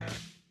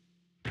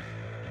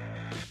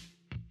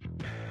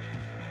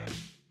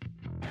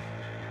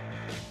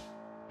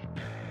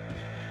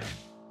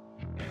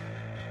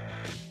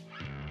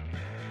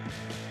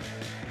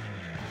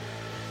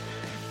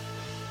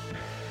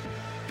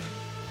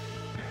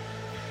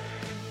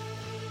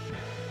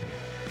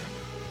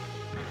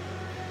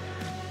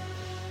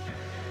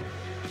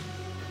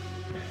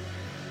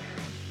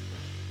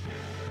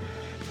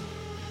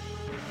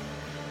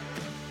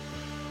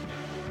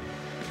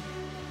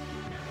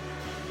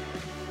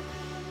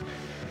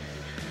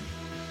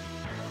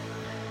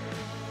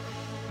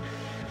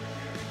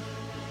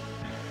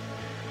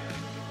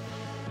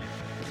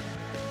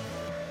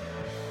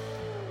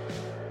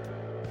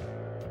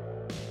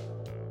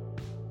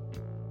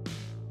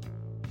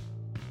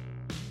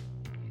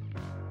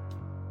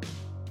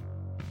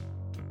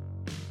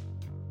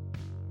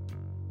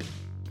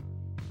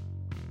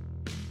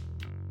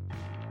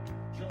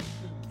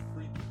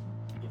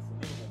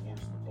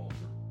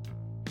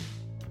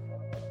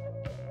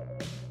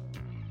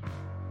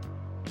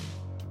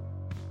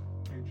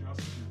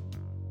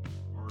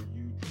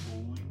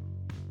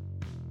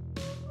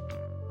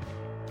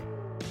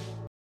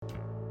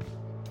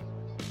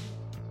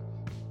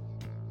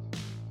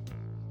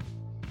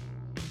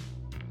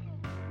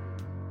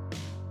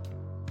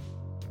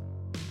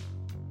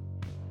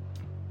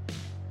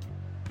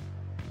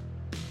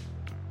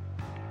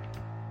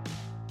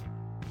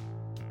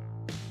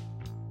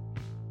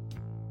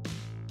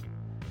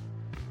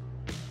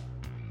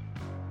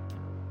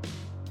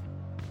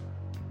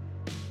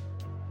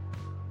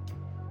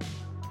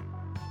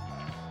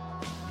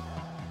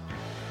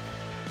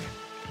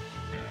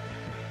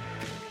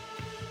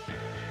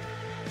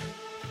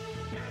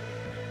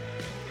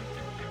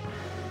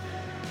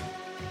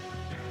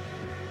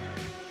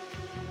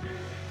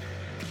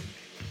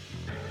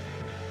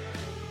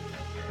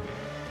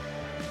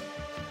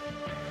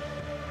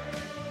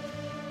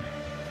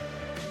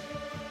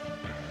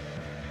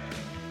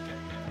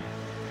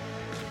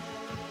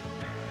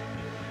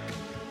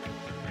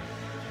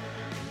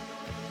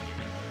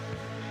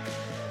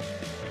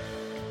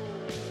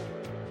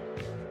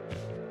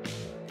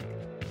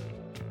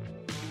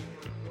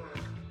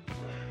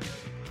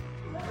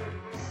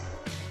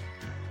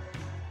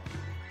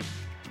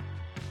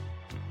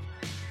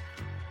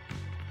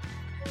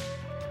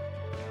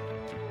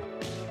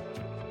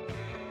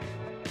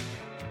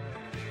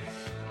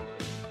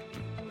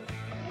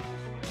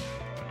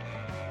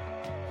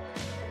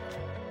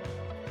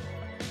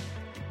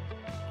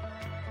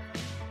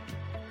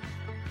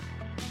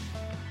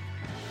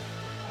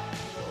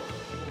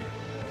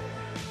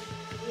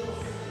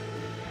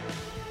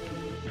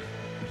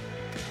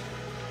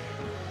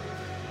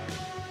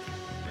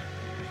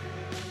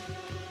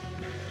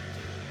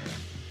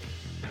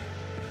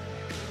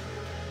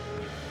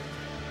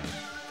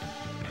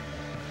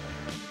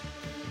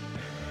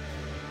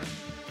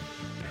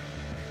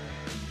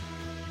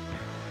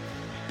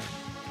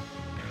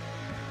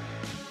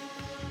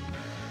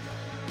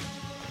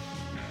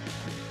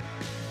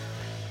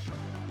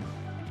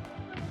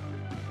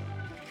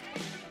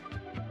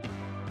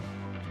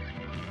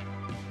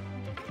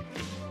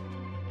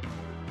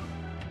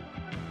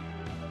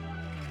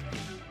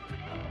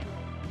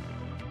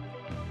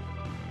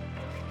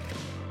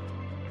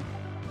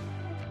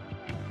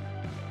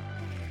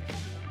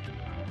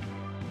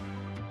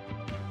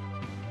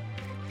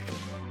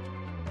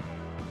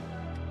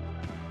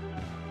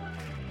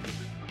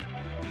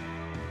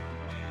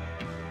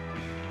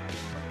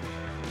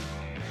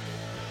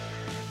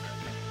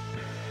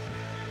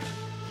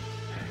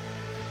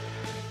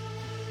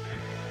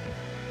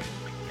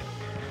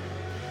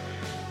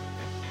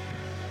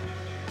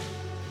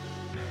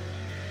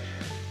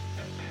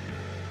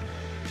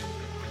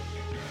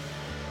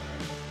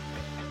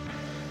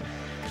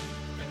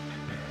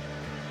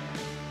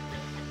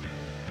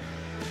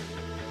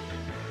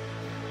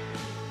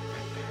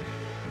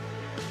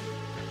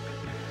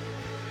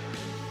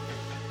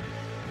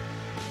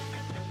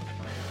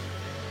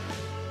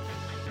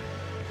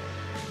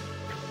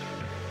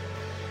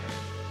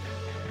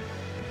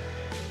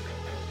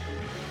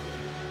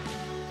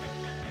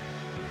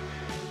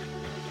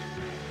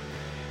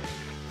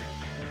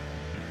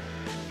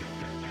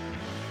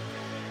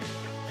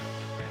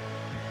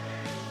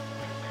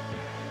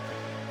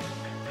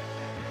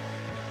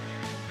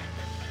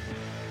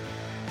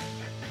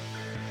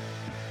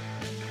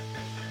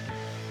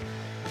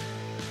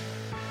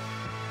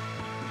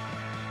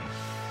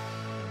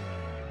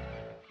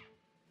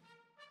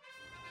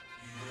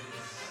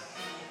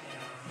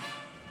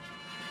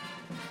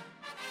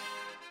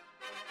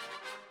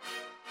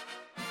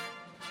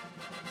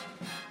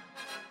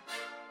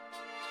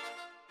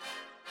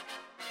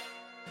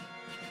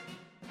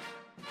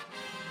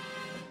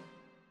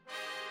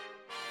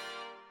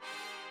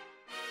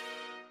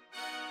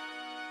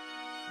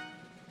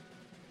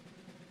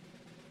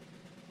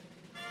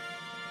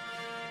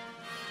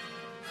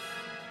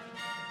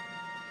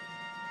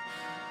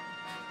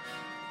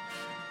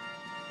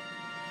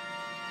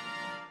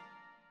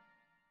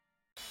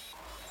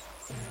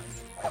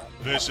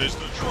This is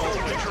the Troll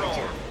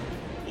Patrol,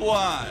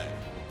 live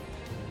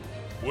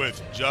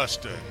with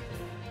Justin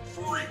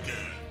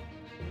Freakin'.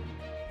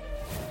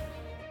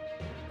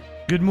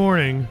 Good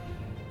morning.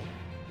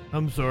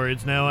 I'm sorry,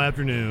 it's now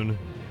afternoon.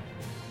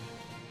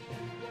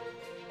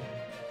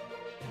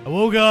 I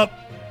woke up,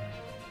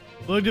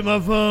 looked at my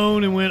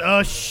phone, and went,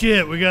 oh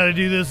shit, we gotta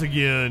do this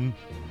again.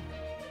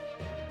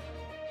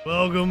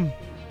 Welcome.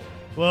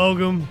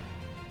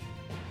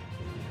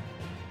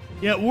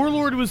 Yeah,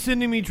 Warlord was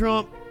sending me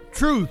truths,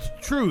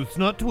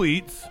 not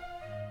tweets.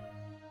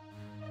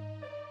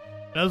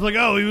 I was like,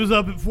 oh, he was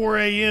up at 4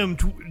 a.m.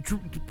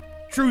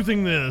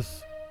 Truthing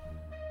this.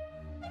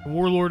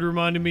 Warlord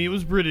reminded me it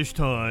was British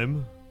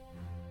time.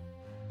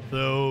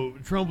 So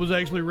Trump was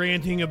actually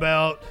ranting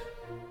about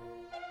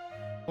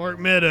Mark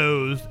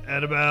Meadows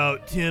at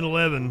about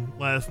 10:11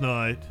 last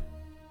night,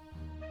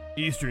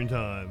 Eastern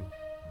time.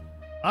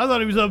 I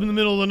thought he was up in the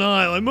middle of the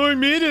night, like Mark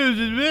Meadows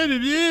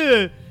is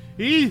yeah.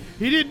 He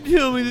didn't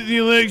tell me that the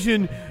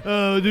election.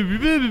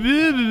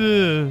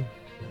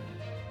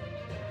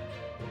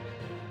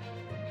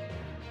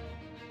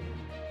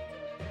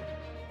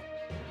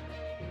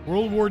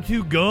 World War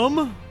II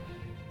gum?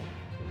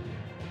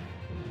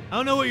 I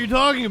don't know what you're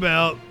talking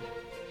about,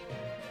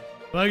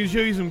 but I can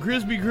show you some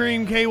Krispy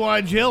Kreme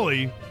KY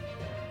jelly.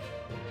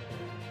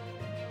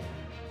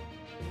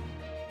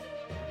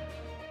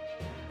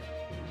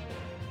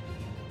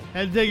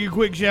 Had to take a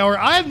quick shower.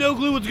 I have no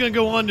clue what's going to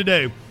go on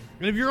today.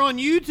 And if you're on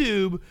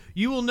YouTube,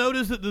 you will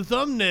notice that the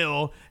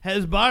thumbnail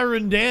has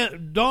Byron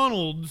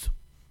Donalds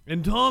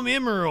and Tom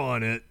Emmer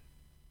on it.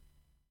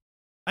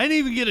 I didn't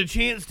even get a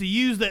chance to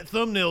use that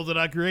thumbnail that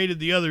I created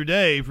the other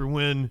day for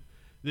when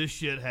this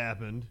shit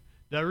happened.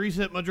 Did I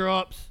reset my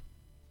drops?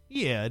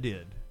 Yeah, I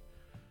did.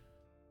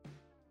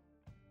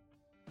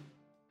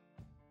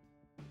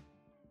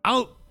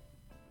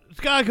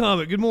 Sky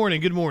Comet, good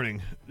morning.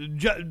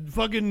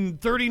 Fucking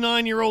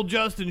 39-year-old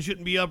Justin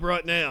shouldn't be up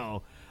right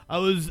now.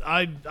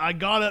 I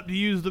got up to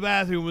use the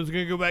bathroom, was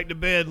going to go back to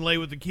bed and lay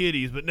with the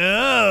kitties, but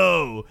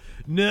no,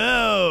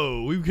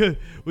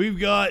 we've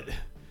got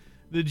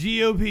the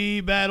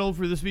GOP battle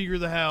for the Speaker of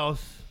the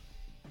House.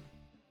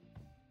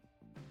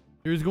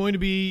 There's going to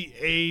be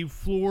a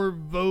floor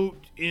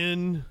vote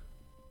in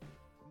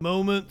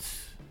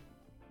moments.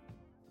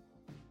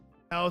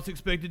 House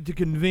expected to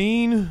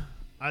convene,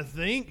 I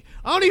think.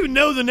 I don't even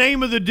know the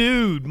name of the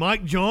dude.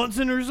 Mike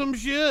Johnson or some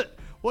shit?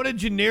 What a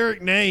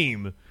generic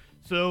name.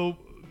 So,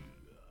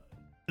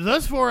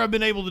 thus far I've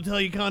been able to tell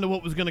you kind of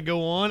what was going to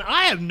go on.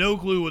 I have no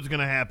clue what's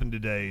going to happen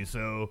today,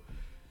 so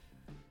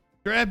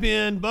strap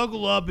in,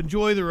 buckle up,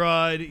 enjoy the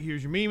ride.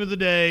 Here's your meme of the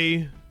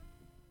day.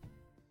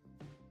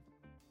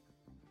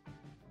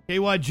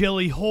 KY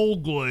Jelly Whole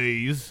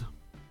Glaze.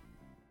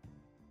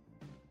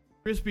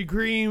 Krispy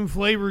Kreme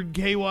flavored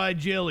KY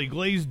Jelly.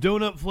 Glazed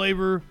donut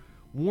flavor.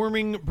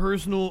 Warming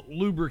personal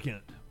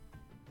lubricant.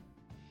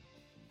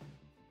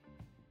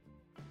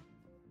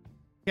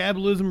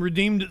 Capitalism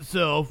redeemed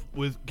itself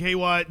with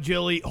KY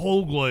Jelly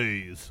Whole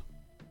Glaze.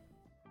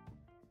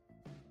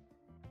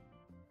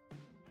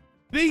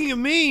 Speaking of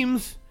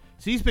memes,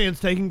 C-SPAN's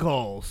taking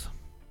calls.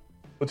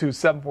 To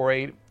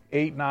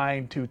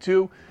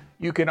 748-8922.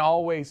 You can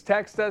always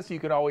text us. You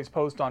can always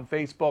post on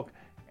Facebook.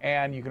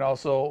 And you can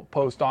also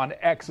post on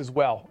X as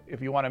well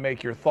if you want to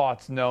make your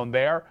thoughts known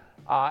there.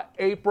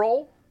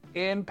 April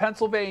in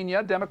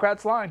Pennsylvania,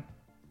 Democrats line.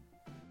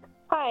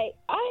 Hi.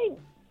 I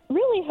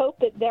really hope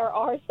that there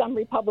are some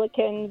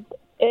Republicans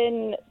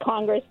in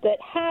Congress that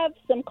have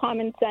some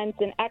common sense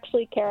and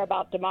actually care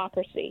about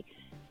democracy.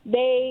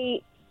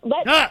 They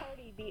let the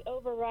party be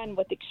overrun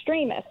with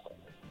extremists.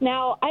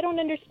 Now, I don't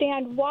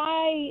understand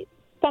why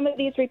some of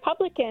these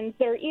Republicans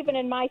that are even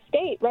in my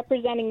state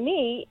representing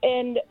me,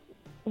 and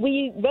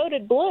we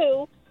voted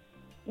blue,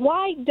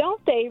 why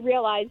don't they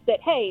realize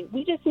that, hey,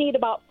 we just need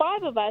about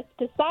 5 of us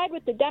to side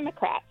with the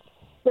Democrats?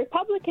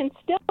 Republicans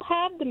still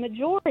have the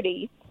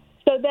majority,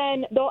 so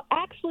then they'll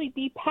actually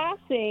be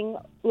passing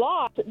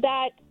laws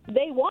that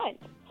they want.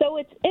 So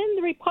it's in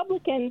the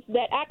Republicans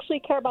that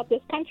actually care about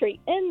this country,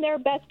 in their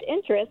best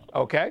interest.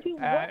 Okay,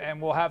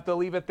 and we'll have to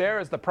leave it there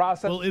as the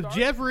process. Well, if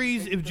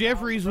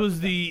Jeffries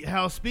was the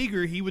House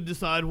Speaker, he would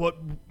decide what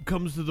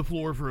comes to the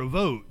floor for a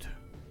vote.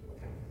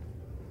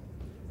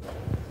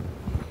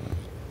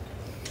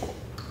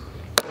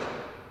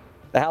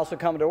 The House will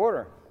come to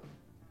order.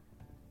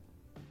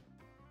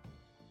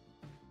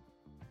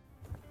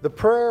 The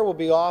prayer will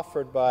be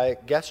offered by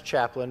guest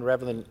chaplain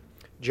Reverend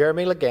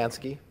Jeremy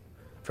Legansky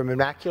from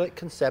Immaculate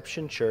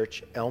Conception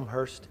Church,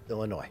 Elmhurst,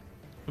 Illinois.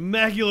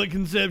 Immaculate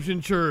Conception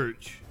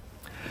Church.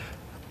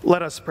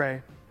 Let us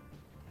pray.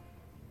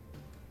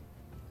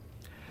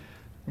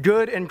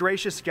 Good and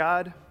gracious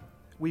God,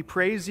 we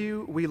praise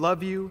you, we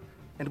love you,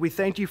 and we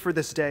thank you for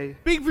this day.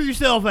 Speak for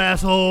yourself,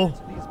 asshole.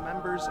 These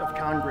members of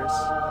Congress,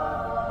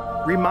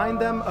 remind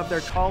them of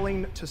their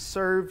calling to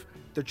serve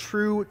the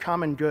true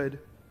common good.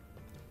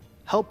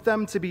 Help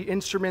them to be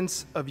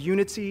instruments of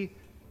unity,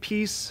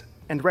 peace,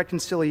 and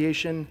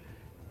reconciliation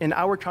in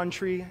our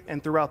country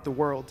and throughout the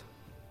world.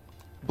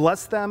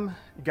 Bless them,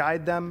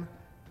 guide them,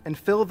 and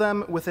fill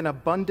them with an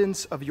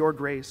abundance of your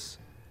grace.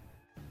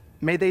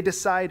 May they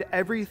decide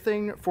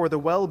everything for the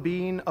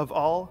well-being of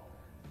all,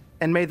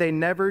 and may they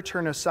never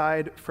turn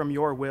aside from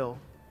your will.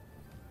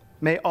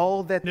 May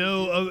all that...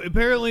 No,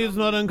 apparently it's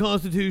not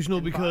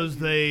unconstitutional because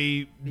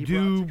they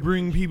do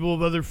bring people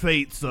of other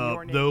faiths up,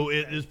 though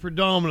it is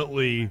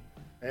predominantly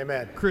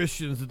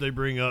Christians that they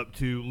bring up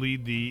to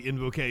lead the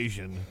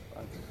invocation.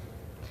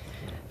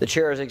 The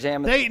chair has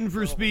examined Dayton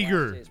for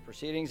Speaker.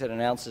 Proceedings and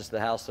announces to the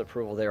House the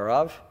approval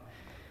thereof.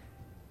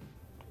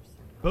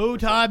 Bow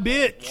tie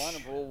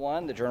bitch. Rule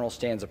 1, the journal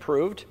stands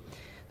approved.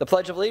 The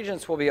Pledge of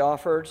Allegiance will be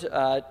offered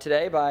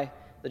today by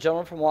the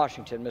gentleman from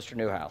Washington, Mr.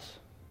 Newhouse.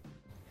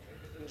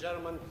 Ladies and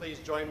gentlemen, please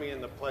join me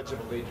in the Pledge of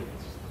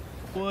Allegiance.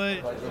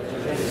 What? Pledge of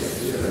allegiance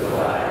to the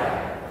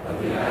flag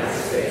of the United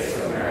States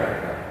of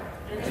America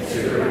and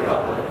to the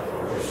republic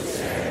for which it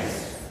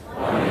stands,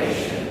 one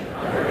nation,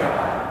 under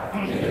God,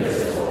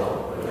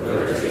 indivisible, with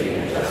liberty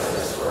and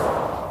justice for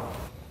all.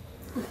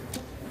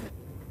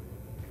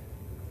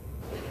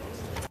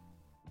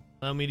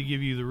 Allow me to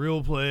give you the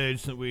real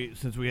pledge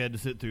since we had to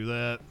sit through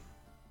that.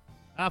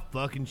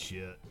 Fucking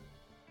shit.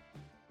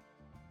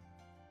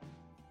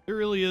 There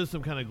really is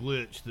some kind of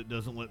glitch that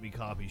doesn't let me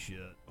copy shit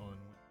on.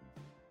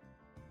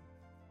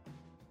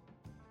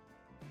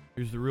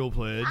 Here's the real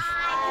pledge.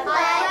 I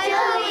pledge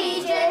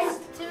allegiance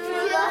to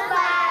the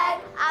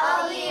flag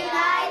of the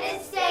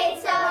United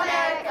States of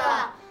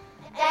America.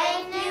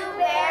 Thank you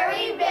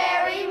very,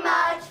 very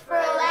much for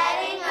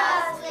letting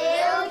us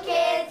little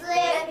kids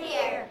live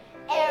here.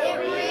 It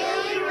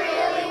really,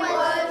 really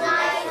was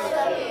nice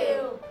of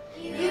you.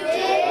 You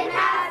didn't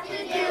have to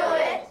do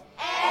it.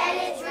 And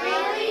it's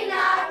really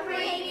not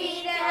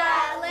creepy to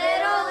have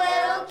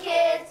little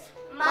kids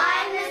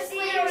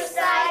mindlessly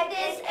recite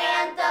this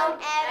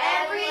anthem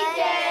every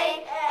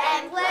day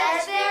and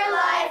pledge their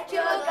life to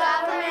a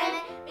government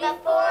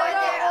before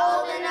they're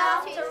old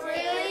enough to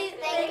really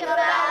think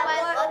about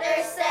what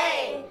they're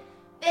saying.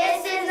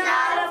 This is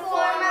not a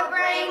form of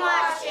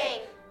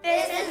brainwashing.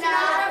 This is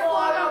not a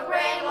form of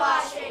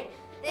brainwashing.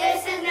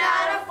 This is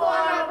not a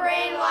form of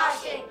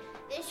brainwashing.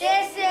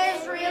 This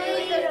is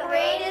really the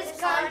greatest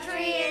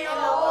country in the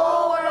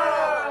whole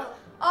world.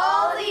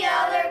 All the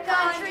other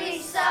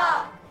countries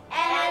suck.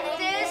 And if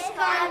this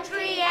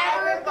country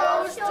ever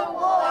goes to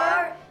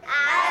war,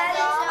 as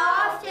it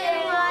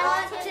often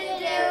wants to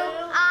do,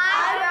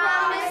 I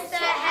promise to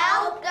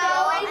help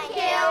go and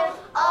kill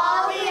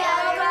all the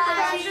other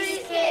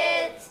countries'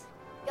 kids.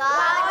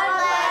 God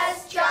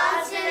bless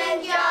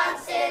Johnson &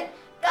 Johnson.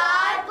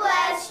 God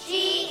bless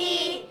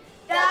GE.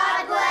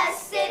 God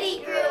bless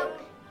Citigroup.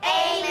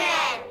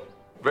 Amen.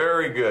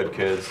 Very good,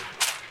 kids.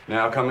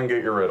 Now come and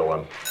get your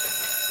Ritalin.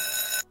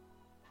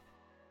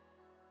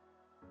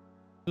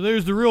 So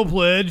there's the real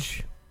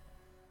pledge.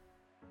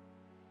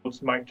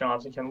 Mike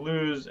Johnson can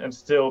lose and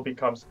still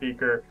become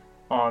speaker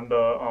on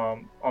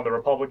the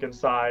Republican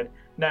side.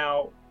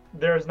 Now,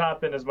 there's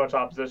not been as much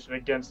opposition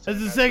against him.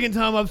 That's the second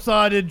time I've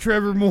sided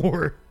Trevor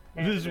Moore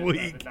this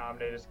week.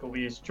 Nominated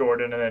Scalise,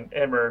 Jordan, and then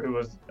Emmer, who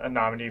was a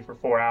nominee for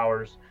 4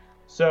 hours.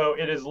 So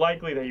it is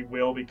likely that he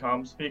will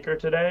become speaker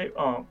today.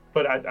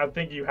 But I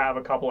think you have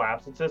a couple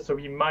absences, so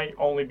he might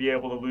only be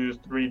able to lose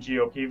 3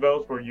 GOP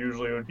votes, where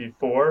usually it would be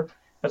 4.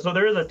 And so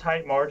there is a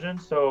tight margin.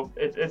 So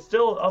it's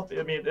still up.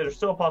 I mean, there's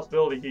still a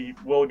possibility he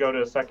will go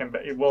to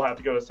he will have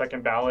to go to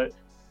second ballot.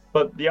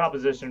 But the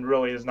opposition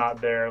really is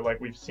not there like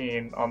we've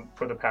seen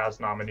for the past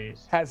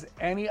nominees. Has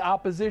any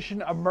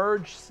opposition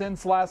emerged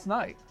since last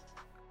night?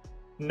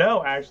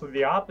 No, actually,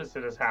 the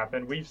opposite has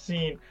happened. We've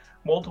seen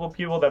multiple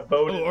people that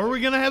voted. Oh, are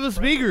we going to have a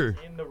speaker?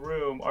 In the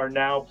room are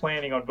now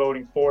planning on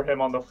voting for him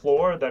on the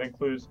floor. That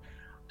includes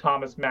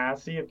Thomas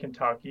Massey of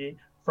Kentucky,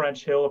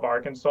 French Hill of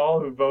Arkansas,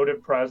 who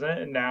voted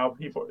president, and now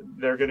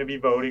they're going to be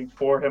voting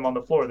for him on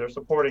the floor. They're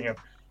supporting him.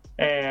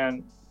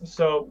 And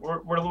so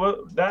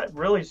that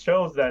really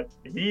shows that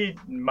he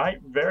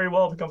might very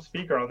well become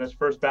speaker on this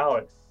first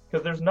ballot,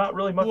 because there's not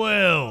really much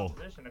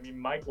opposition. I mean,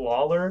 Mike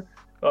Lawler,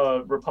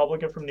 a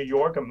Republican from New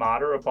York, a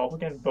moderate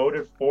Republican,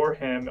 voted for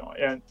him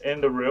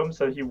in the room,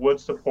 so he would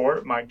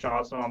support Mike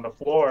Johnson on the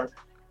floor.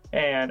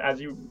 And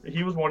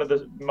he was one of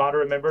the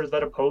moderate members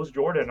that opposed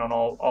Jordan on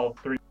all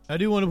 3. I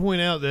do want to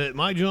point out that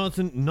Mike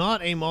Johnson,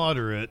 not a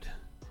moderate,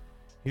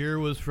 here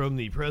was from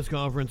the press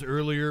conference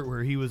earlier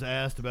where he was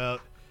asked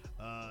about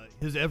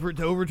his effort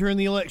to overturn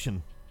the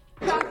election.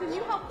 John, can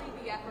you help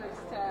lead the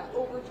efforts to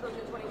overturn the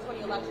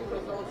 2020 election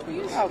results? Will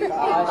you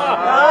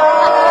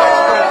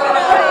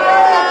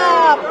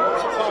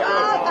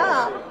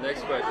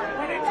Next question.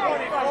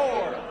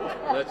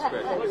 Next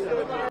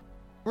question.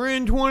 We're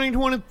in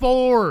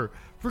 2024.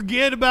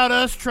 Forget about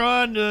us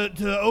trying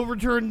to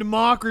overturn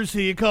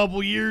democracy a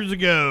couple years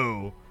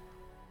ago.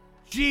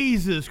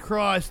 Jesus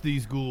Christ,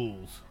 these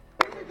ghouls.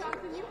 Mr. John,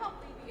 can you help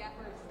lead the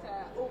efforts to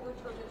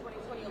overturn the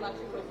 2020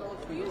 election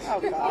results? Will you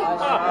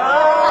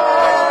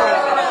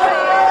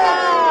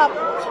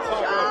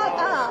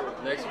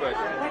Next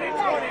question.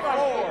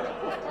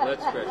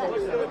 Next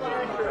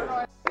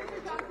question.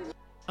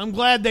 I'm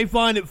glad they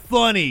find it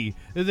funny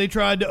that they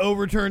tried to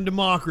overturn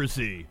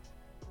democracy.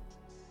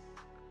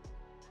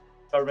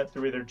 government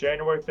through either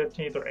January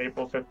 15th or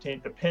April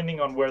 15th, depending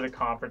on where the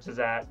conference is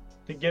at,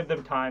 to give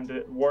them time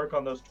to work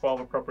on those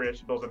 12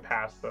 appropriation bills and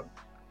pass them.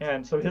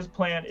 And so his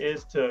plan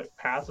is to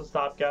pass a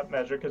stopgap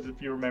measure because as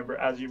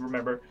you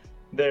remember,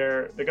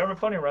 the government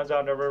funding runs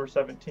out November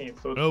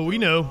 17th. So it's we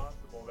know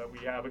possible that we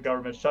have a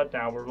government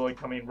shutdown. We're really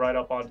coming right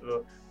up onto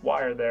the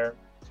wire there.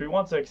 So he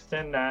wants to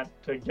extend that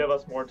to give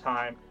us more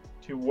time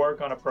to work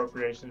on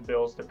appropriation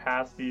bills, to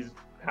pass these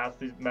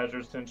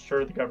measures to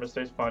ensure the government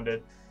stays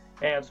funded.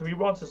 And so he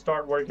wants to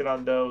start working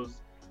on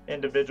those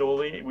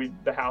individually.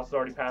 The House has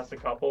already passed a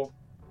couple.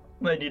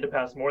 They need to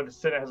pass more. The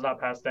Senate has not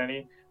passed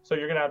any. So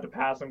you're going to have to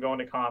pass them going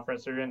to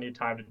conference. So you're going to need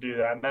time to do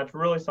that. And that's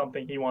really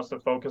something he wants to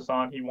focus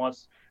on. He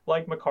wants,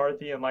 like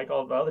McCarthy and like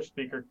all the other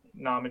speaker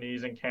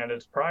nominees and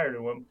candidates prior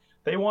to him,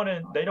 they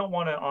don't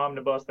want an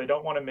omnibus. They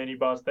don't want a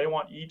minibus. They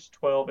want each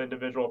 12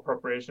 individual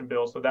appropriation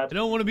bills. So that's they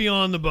don't want to be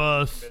on the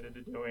bus.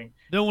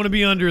 Don't want to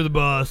be under the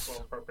bus.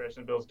 12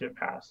 appropriation bills get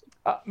passed.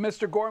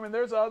 Mr. Gorman,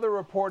 there's other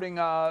reporting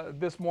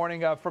this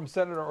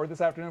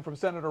afternoon from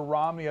Senator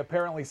Romney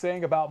apparently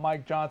saying about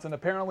Mike Johnson,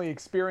 apparently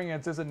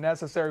experience isn't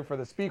necessary for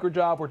the speaker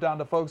job. We're down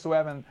to folks who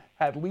haven't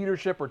had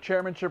leadership or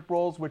chairmanship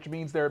roles, which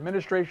means their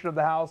administration of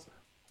the House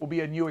will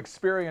be a new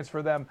experience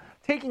for them.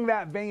 Taking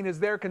that vein,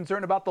 is there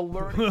concern about the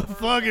learning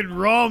fucking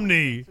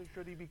Romney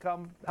should he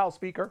become House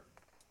Speaker?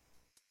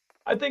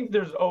 I think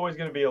there's always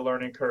going to be a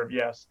learning curve,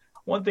 yes.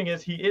 One thing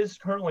is he is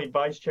currently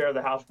vice chair of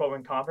the House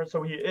Republican Conference,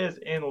 so he is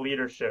in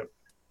leadership.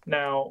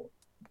 Now,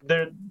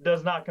 there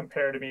does not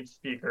compare to being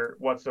speaker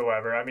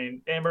whatsoever. I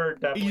mean, Emmer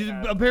definitely He's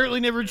apparently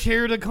never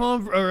chaired a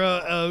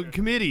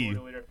committee.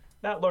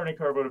 That learning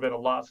curve would have been a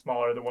lot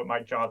smaller than what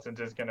Mike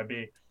Johnson's is going to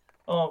be.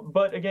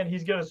 But again,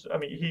 he's going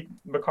to,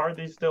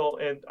 McCarthy's still,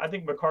 and I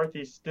think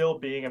McCarthy still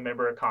being a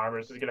member of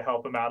Congress is going to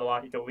help him out a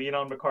lot. He can lean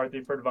on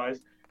McCarthy for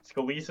advice.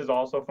 Scalise is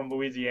also from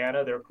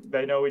Louisiana.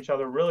 They know each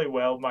other really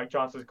well. Mike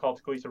Johnson's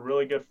called Scalise a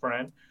really good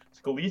friend.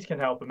 Scalise can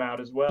help him out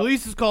as well.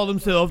 Scalise has called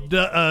himself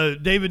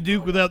David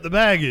Duke without the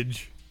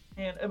baggage.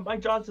 And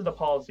Mike Johnson's a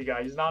policy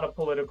guy. He's not a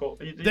political.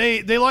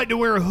 They like to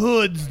wear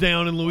hoods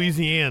down in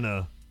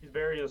Louisiana. He's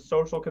very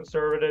social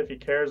conservative. He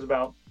cares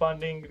about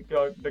funding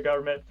the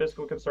government,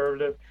 fiscal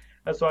conservative.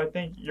 And so I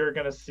think you're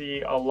going to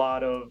see a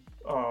lot of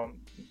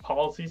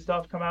policy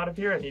stuff come out of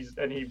here, and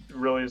he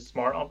really is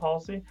smart on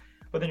policy.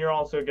 But then you're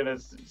also going to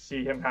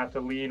see him have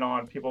to lean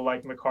on people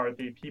like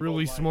McCarthy,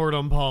 really smart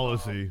on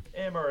policy,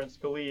 Emmer and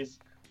Scalise,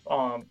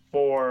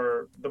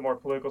 for the more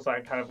political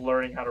side, kind of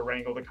learning how to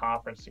wrangle the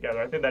conference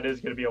together. I think that is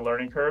going to be a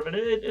learning curve, and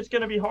it's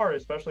going to be hard,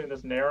 especially in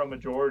this narrow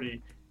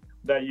majority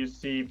that you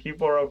see.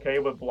 People are okay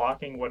with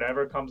blocking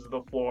whatever comes to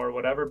the floor,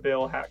 whatever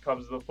bill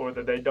comes to the floor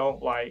that they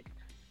don't like.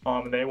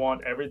 And they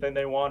want everything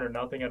they want or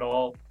nothing at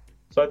all.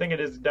 So I think it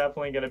is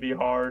definitely going to be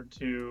hard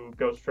to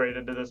go straight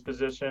into this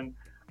position.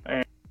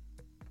 And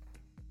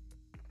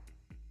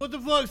what the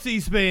fuck,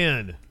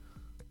 C-SPAN?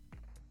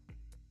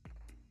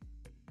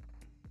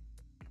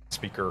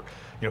 Speaker,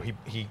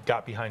 he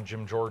got behind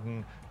Jim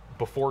Jordan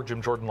before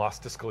Jim Jordan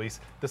lost to Scalise.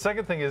 The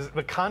second thing is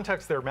the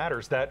context there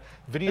matters. That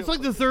video. It's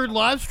like the third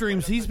live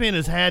stream C-SPAN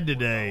has had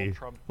today.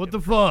 What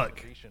the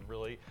fuck?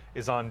 Really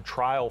is on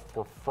trial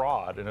for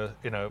fraud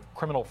in a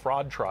criminal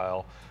fraud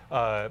trial,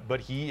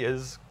 but he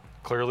is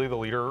clearly the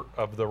leader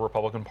of the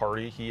Republican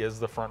Party. He is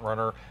the front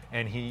runner,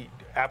 and he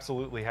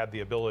absolutely had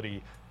the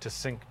ability to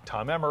sink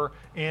Tom Emmer.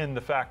 And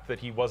the fact that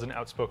he wasn't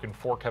outspoken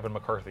for Kevin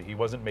McCarthy, he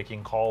wasn't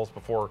making calls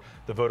before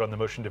the vote on the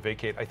motion to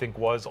vacate, I think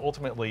was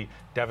ultimately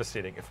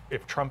devastating.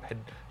 If Trump had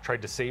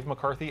tried to save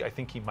McCarthy, I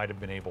think he might have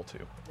been able to.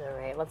 All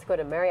right, let's go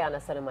to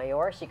Mariana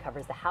Sotomayor. She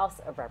covers the House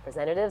of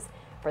Representatives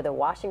for the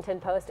Washington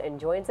Post and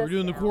joins us. We're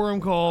doing the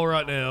quorum call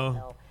right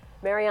now.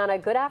 Mariana,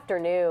 good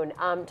afternoon.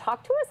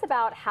 Talk to us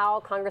about how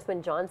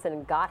Congressman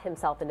Johnson got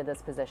himself into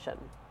this position.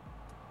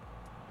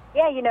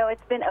 Yeah,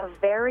 it's been a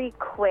very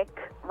quick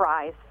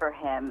rise for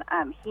him.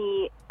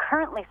 He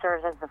currently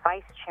serves as the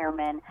vice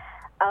chairman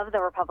of the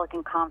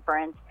Republican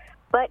Conference,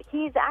 but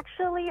he's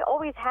actually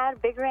always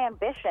had bigger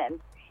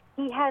ambitions.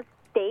 He has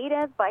stayed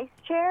as vice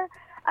chair,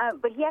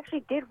 but he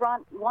actually did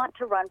want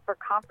to run for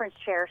conference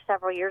chair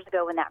several years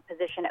ago when that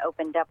position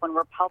opened up, when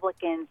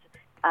Republicans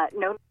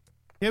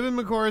Kevin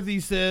McCarthy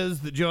says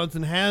that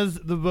Johnson has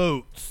the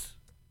votes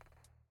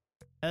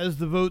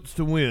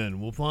to win.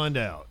 We'll find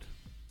out.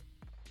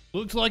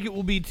 Looks like it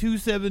will be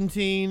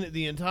 217.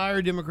 The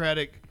entire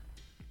Democratic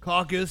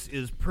caucus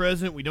is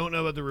present. We don't know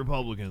about the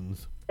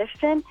Republicans.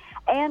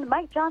 And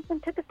Mike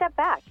Johnson took a step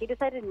back. He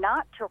decided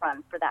not to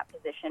run for that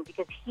position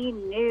because he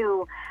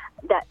knew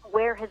that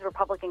where his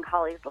Republican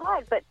colleagues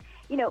lied. But,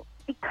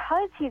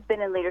 because he's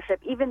been in leadership,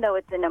 even though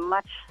it's in a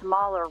much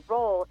smaller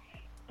role,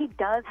 he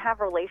does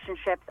have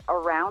relationships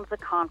around the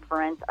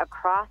conference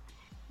across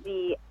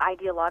the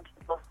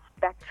ideological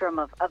spectrum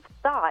of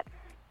thought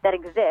that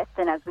exists,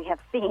 and as we have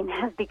seen,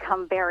 has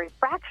become very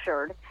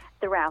fractured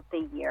throughout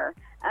the year.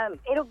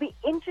 It'll be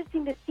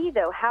interesting to see,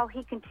 though, how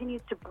he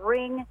continues to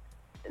bring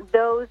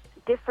those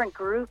different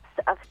groups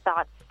of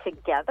thoughts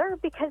together,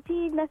 because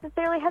he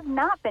necessarily has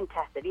not been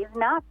tested. He has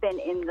not been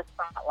in the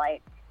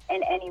spotlight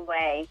in any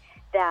way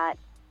that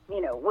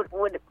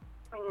would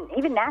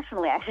even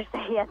nationally, I should say,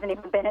 he hasn't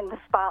even been in the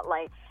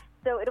spotlight.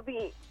 So it'll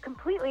be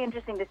completely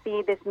interesting to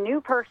see this new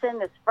person,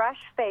 this fresh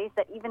face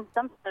that even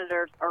some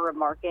senators are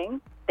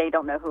remarking, they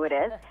don't know who it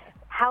is,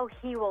 how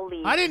he will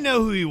lead. I didn't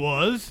know who he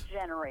was.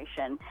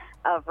 Generation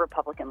of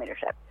Republican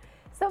leadership.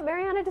 So,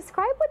 Mariana,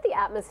 describe what the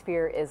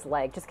atmosphere is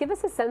like. Just give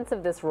us a sense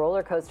of this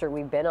roller coaster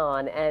we've been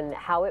on and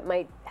how it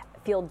might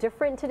feel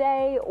different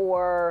today,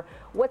 or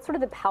what's sort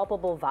of the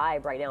palpable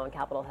vibe right now on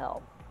Capitol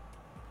Hill?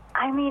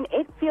 I mean,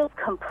 it feels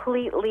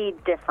completely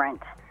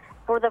different.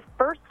 For the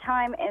first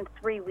time in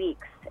 3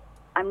 weeks,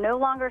 I'm no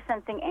longer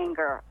sensing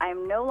anger.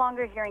 I'm no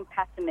longer hearing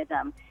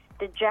pessimism,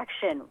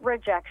 dejection,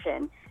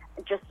 rejection,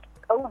 just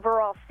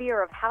overall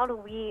fear of how do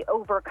we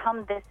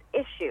overcome this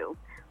issue.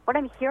 What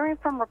I'm hearing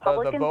from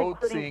Republicans,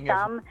 including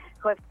some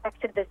who I've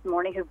texted this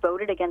morning who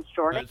voted against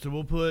Jordan. All right, so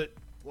we'll put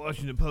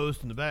Washington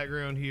Post in the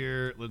background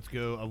here. Let's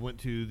go. I went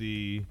to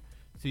the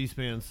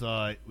C-SPAN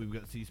site. We've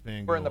got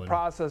C-SPAN going. We're in the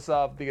process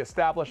of the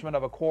establishment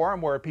of a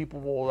quorum where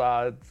people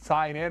will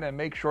sign in and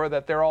make sure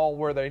that they're all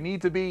where they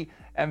need to be.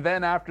 And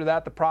then after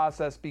that, the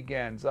process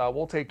begins.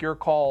 We'll take your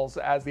calls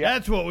as the...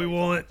 That's what we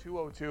want.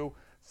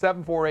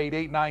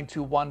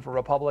 202-748-8921 for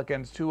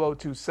Republicans,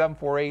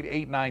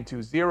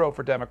 202-748-8920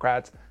 for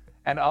Democrats,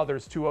 and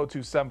others,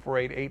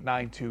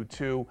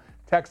 202-748-8922.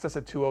 Text us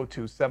at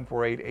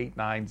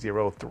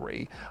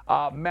 202-748-8903.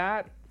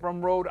 Matt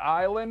from Rhode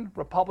Island,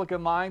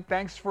 Republican line,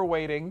 thanks for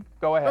waiting.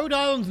 Go ahead. Rhode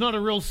Island's not a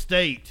real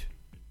state.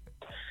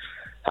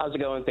 How's it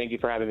going? Thank you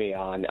for having me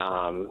on.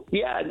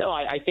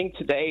 I think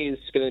today is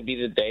going to be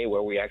the day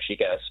where we actually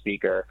get a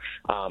speaker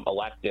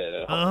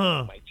elected.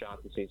 Mike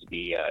Johnson seems to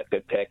be a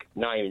good pick,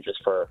 not even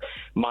just for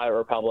moderate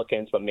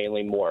Republicans, but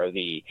mainly more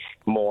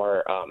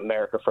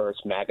America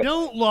First MAGA.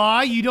 Don't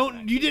lie. You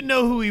didn't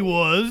know who he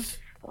was.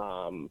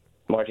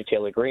 Marjorie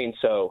Taylor Greene.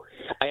 So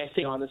I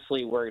think,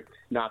 honestly, we're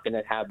not going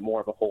to have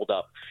more of a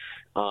holdup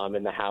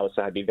in the House.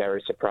 I'd be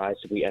very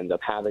surprised if we end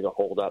up having a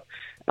holdup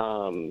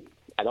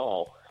at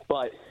all.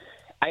 But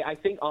I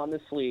think,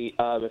 honestly,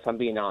 if I'm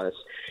being honest,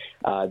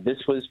 this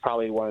was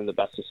probably one of the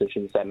best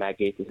decisions that Matt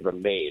Gaetz has ever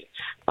made.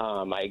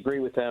 I agree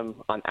with him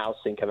on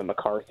ousting Kevin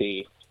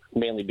McCarthy,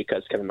 mainly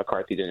because Kevin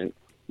McCarthy didn't,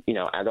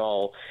 at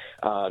all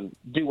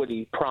do what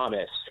he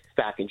promised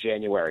back in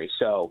January.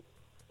 So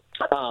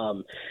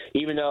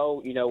even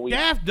though, we...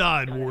 Daft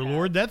died,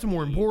 Warlord. That's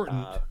more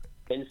important.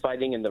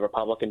 Infighting in the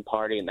Republican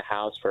Party in the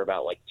House for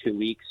about 3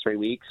 weeks.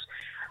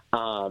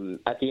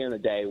 At the end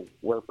of the day,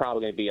 we're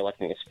probably going to be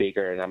electing a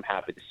speaker, and I'm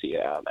happy to see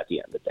it at the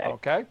end of the day.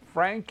 Okay.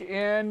 Frank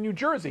in New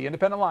Jersey,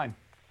 independent line.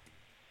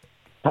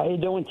 How you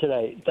doing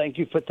today? Thank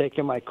you for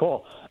taking my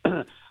call.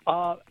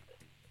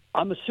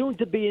 I'm a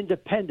soon-to-be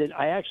independent.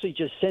 I actually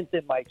just sent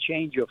in my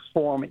change of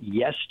form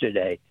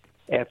yesterday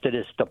after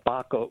this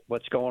debacle,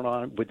 what's going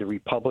on with the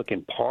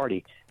Republican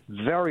Party.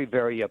 Very,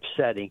 very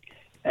upsetting.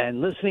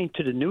 And listening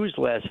to the news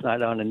last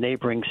night on a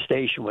neighboring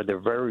station with a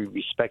very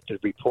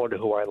respected reporter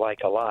who I like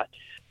a lot,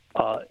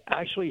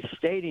 actually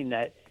stating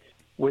that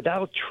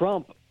without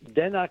Trump,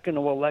 they're not going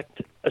to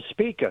elect a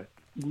speaker,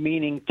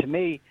 meaning to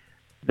me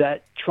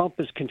that Trump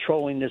is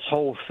controlling this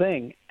whole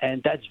thing.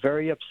 And that's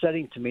very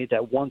upsetting to me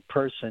that one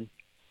person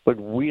would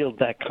wield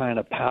that kind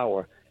of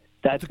power.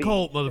 That's a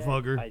cult,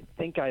 motherfucker. I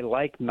think I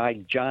like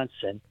Mike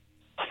Johnson,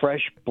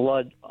 fresh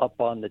blood up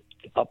on the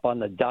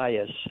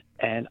dais,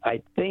 and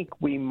I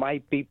think we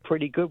might be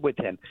pretty good with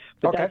him.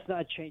 But that's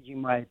not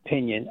changing my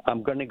opinion.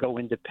 I'm going to go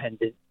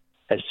independent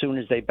as soon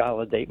as they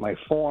validate my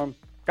form.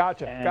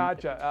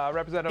 Gotcha.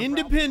 Representative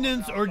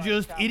Independents are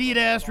just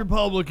idiot-ass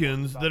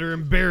Republicans that are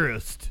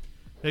embarrassed.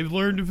 They've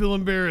learned to feel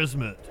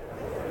embarrassment.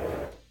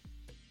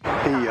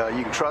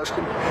 You can trust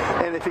him,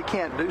 and if he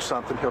can't do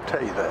something, he'll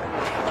tell you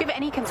that. Do you have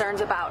any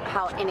concerns about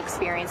how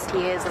inexperienced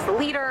he is as a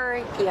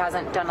leader? He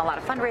hasn't done a lot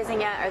of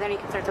fundraising yet. Are there any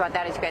concerns about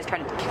that as you guys try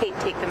to take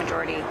the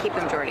majority, keep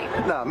the majority?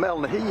 No,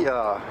 Melanie,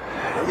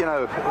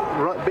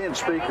 being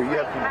speaker, you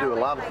have to do a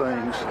lot of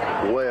things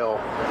well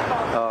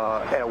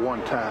at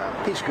one time.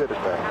 He's good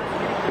at that.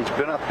 He's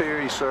been up here.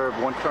 He served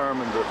one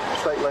term in the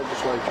state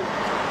legislature,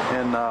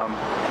 and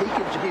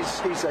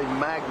he's a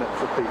magnet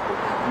for people.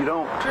 You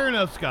don't. Fair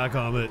enough, Sky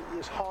Comet.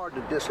 It's hard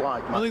to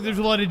dislike. I think there's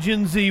a lot of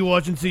Gen Z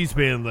watching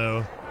C-SPAN,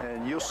 though.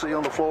 And you'll see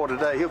on the floor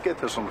today, he'll get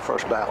this on the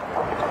first ballot.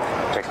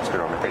 Texas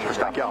Bureau, thanks for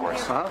stopping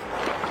yours.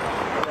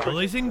 Well,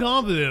 they seem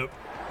confident.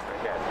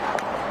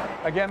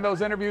 Again,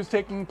 those interviews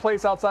taking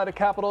place outside of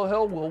Capitol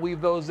Hill. We'll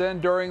weave those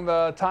in during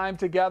the time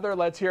together.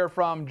 Let's hear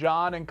from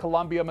John in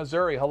Columbia,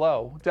 Missouri.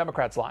 Hello,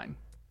 Democrats line.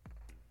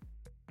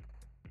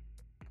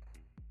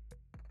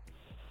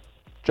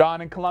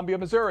 John in Columbia,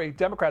 Missouri,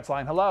 Democrats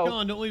line. Hello.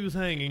 John, don't leave us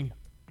hanging.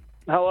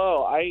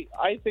 Hello. I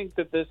think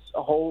that this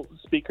whole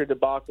speaker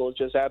debacle is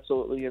just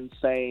absolutely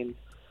insane.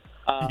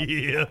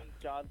 Yeah.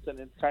 Johnson,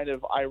 it's kind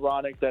of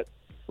ironic that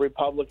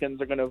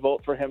Republicans are going to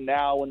vote for him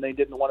now when they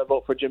didn't want to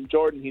vote for Jim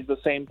Jordan. He's the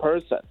same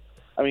person.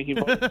 I mean, he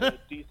voted to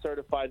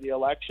decertify the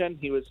election.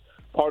 He was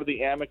part of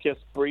the amicus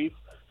brief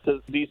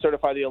to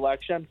decertify the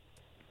election.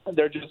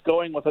 They're just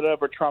going with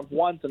whatever Trump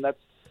wants, and that's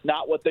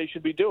not what they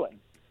should be doing.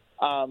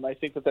 I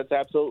think that that's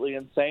absolutely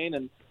insane,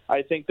 and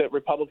I think that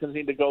Republicans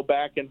need to go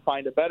back and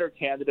find a better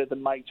candidate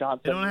than Mike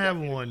Johnson. They don't have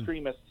one.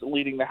 Extremists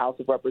leading the House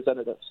of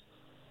Representatives.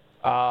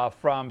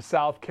 From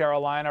South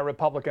Carolina,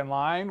 Republican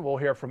line, we'll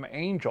hear from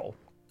Angel.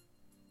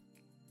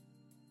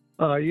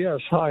 Yes.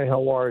 Hi,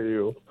 how are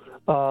you?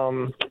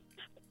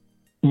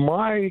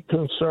 My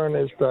concern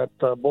is that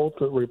both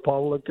the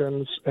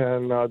Republicans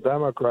and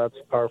Democrats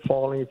are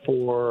falling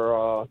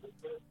for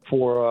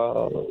the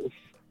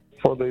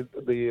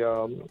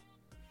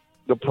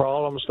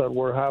problems that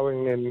we're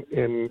having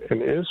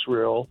in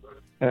Israel,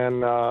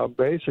 and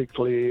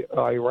basically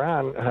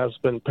Iran has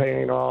been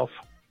paying off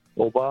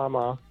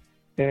Obama.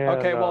 And,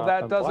 okay, well,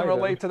 that doesn't Biden.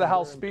 relate to the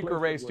House Speaker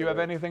race. Do you have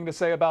anything to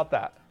say about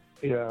that?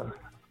 Yeah.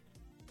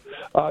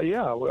 I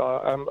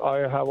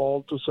have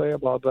all to say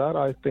about that.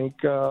 I think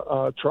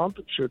Trump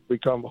should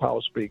become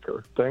House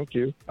Speaker. Thank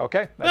you.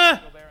 Okay. That's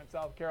still there in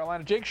South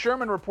Carolina. Jake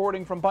Sherman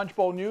reporting from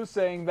Punchbowl News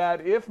saying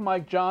that if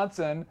Mike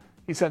Johnson,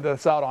 he sent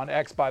this out on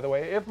X, by the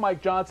way, if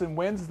Mike Johnson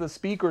wins the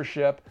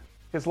speakership,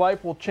 his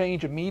life will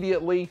change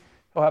immediately.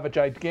 He'll have a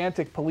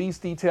gigantic police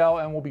detail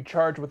and will be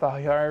charged with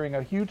hiring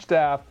a huge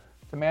staff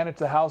to manage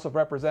the House of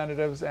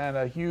Representatives and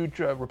a huge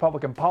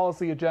Republican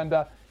policy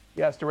agenda.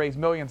 He has to raise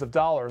millions of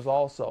dollars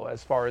also,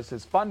 as far as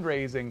his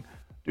fundraising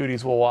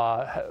duties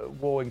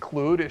will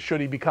include,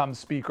 should he become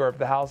Speaker of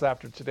the House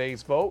after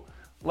today's vote.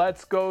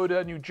 Let's go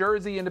to New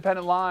Jersey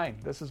Independent Line.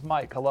 This is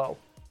Mike. Hello.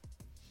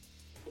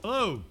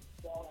 Hello.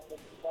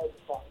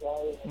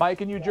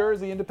 Mike in New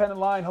Jersey Independent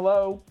Line.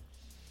 Hello.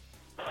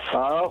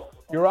 Hello.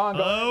 You're on.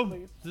 Hello.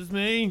 This is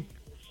me.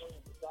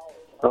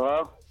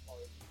 Hello.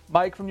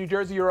 Mike from New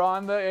Jersey, you're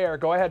on the air.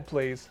 Go ahead,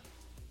 please.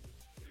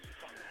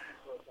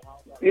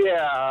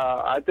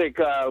 Yeah, I think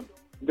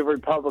the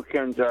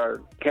Republicans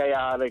are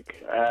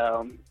chaotic.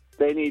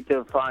 They need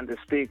to find a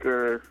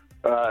speaker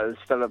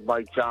instead of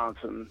Mike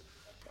Johnson,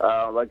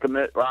 like a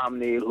Mitt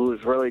Romney,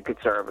 who's really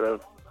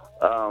conservative.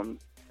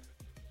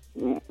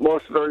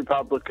 Most of the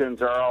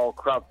Republicans are all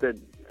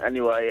corrupted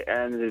anyway,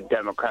 and the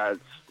Democrats.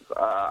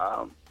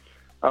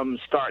 I'm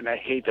starting to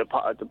hate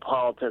the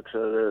politics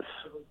of this.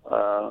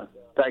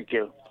 Thank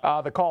you.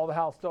 The call of the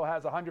House still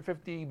has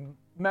 150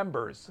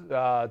 members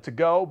to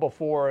go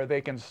before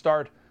they can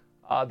start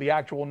the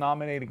actual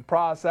nominating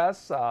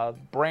process.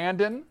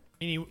 Brandon.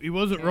 He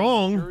wasn't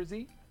wrong. New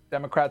Jersey,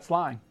 Democrats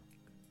line.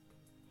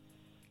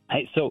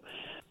 So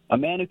a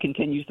man who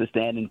continues to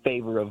stand in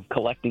favor of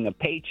collecting a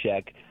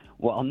paycheck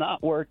while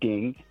not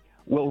working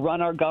will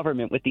run our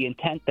government with the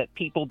intent that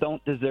people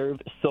don't deserve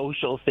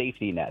social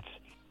safety nets.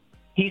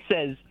 He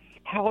says,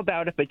 how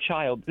about if a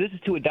child, this is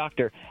to a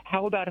doctor,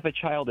 how about if a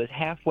child is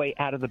halfway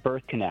out of the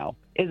birth canal?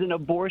 Is an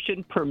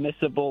abortion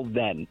permissible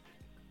then?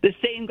 The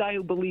same guy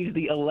who believes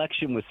the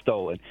election was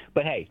stolen.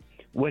 But hey,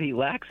 what he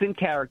lacks in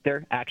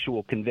character,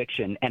 actual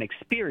conviction, and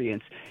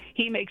experience,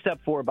 he makes up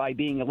for by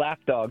being a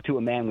lapdog to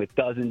a man with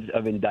dozens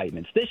of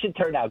indictments. This should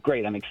turn out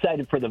great. I'm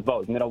excited for the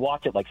vote. I'm going to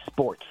watch it like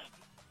sports.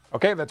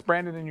 Okay, that's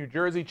Brandon in New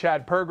Jersey.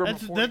 Chad Pergram.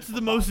 That's the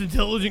most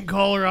intelligent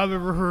caller I've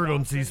ever heard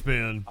on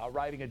C-SPAN.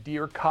 Writing a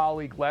Dear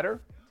Colleague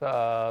letter.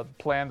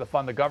 Plan to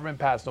fund the government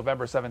past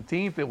November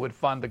 17th. It would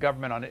fund the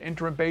government on an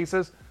interim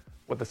basis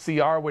with a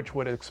CR, which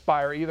would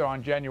expire either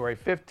on January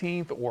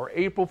 15th or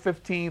April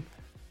 15th.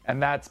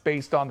 And that's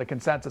based on the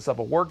consensus of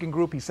a working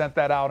group. He sent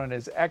that out on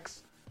his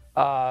X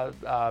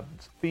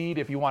feed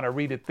if you want to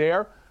read it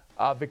there.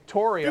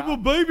 Victoria. If a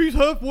baby's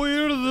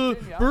halfway out of the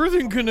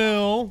birthing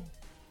canal.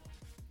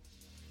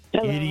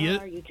 Hello, Idiot.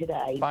 how are you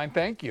today? Fine,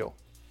 thank you.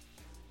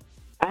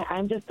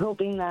 I'm just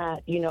hoping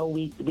that,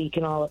 we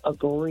can all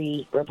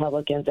agree,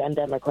 Republicans and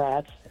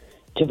Democrats,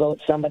 to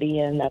vote somebody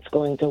in that's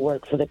going to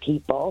work for the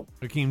people.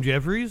 Hakeem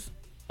Jeffries?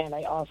 And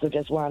I also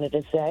just wanted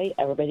to say,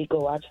 everybody go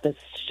watch the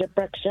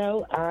Shipwreck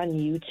Show on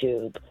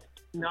YouTube.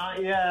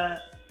 Not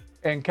yet.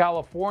 In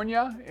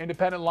California,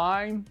 Independent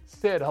Line,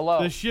 Sid,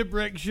 hello. The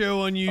Shipwreck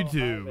Show on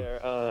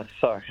YouTube.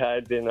 Sorry, I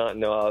did not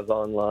know I was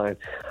online.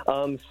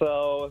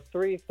 So,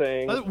 three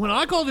things. When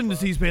I called into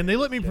C-SPAN, they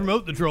let me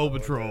promote the Troll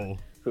Patrol.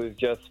 Who's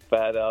just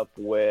fed up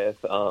with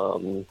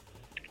the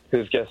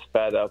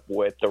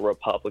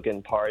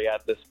Republican Party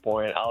at this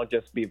point. I'll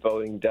just be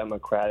voting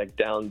Democratic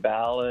down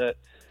ballot.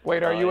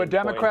 Wait, are you a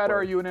Democrat or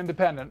are you an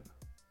independent?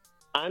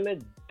 I'm a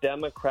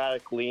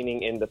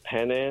Democratic-leaning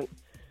independent.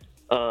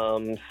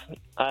 I'm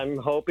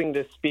hoping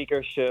the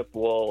speakership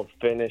will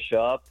finish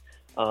up.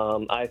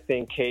 I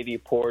think Katie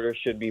Porter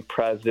should be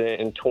president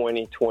in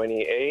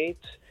 2028.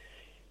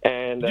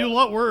 And do a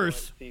lot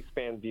worse.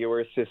 C-SPAN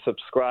viewers to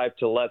subscribe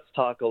to Let's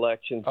Talk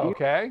Elections.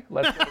 Okay,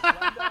 let's go to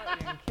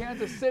Glenda in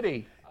Kansas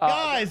City.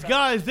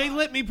 Guys, they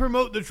let me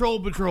promote the Troll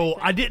Patrol.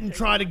 I didn't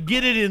try to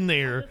get it in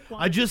there.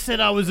 I just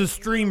said I was a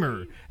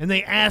streamer, and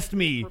they asked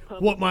me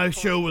what my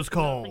show was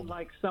called.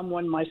 Like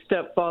someone my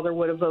stepfather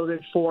would have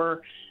voted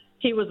for.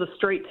 He was a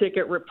straight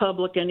ticket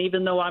Republican,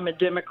 even though I'm a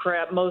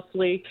Democrat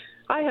mostly.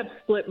 I have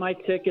split my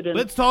ticket.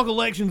 Let's Talk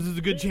Elections is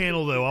a good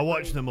channel, though. I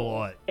watch them a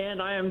lot.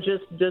 And I am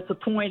just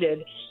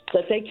disappointed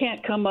that they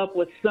can't come up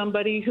with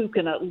somebody who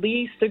can at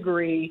least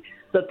agree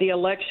that the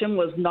election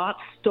was not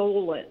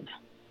stolen.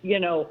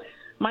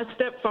 My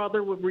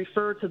stepfather would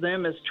refer to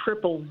them as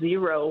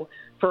 000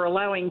 for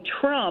allowing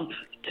Trump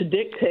to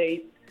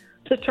dictate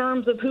the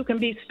terms of who can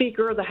be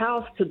Speaker of the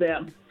House to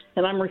them.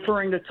 And I'm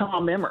referring to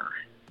Tom Emmer.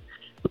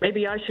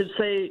 Maybe I should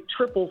say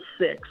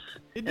 666.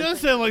 It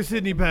does sound like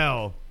Sidney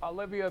Powell.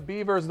 Olivia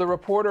Beavers, the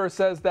reporter,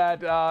 says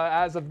that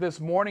as of this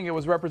morning, it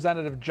was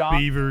Representative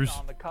Johnson Beavers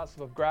on the cusp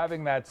of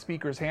grabbing that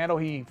speaker's handle.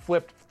 He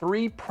flipped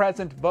 3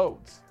 present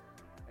votes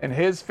in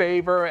his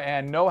favor,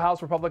 and no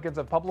House Republicans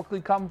have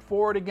publicly come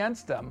forward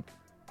against him,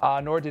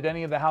 nor did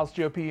any of the House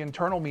GOP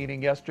internal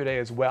meeting yesterday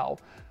as well.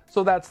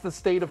 So that's the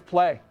state of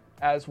play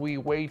as we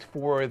wait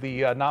for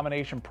the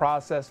nomination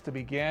process to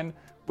begin,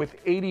 with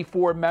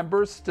 84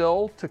 members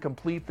still to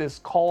complete this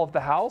call of the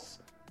House.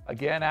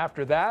 Again,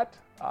 after that,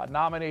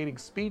 nominating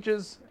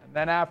speeches, and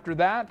then after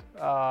that,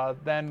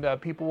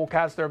 people will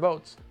cast their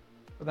votes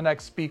for the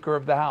next Speaker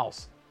of the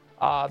House.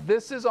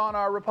 This is on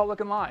our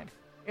Republican line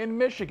in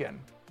Michigan.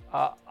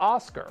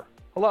 Oscar,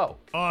 hello.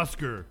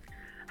 Oscar.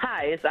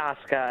 Hi, it's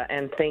Oscar,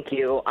 and thank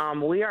you.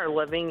 We are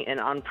living in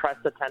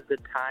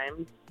unprecedented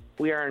times.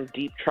 We are in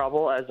deep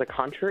trouble as a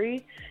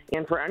country,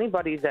 and for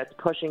anybody that's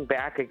pushing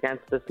back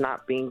against this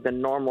not being the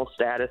normal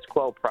status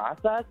quo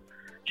process,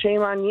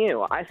 shame on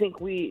you. I think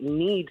we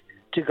need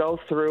to go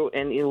through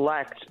and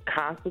elect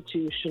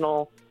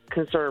constitutional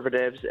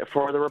conservatives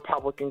for the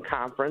Republican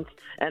conference,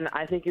 and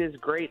I think it is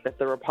great that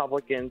the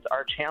Republicans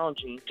are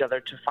challenging each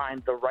other to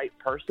find the right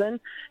person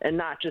and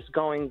not just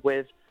going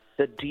with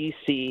the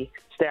D.C.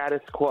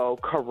 status quo,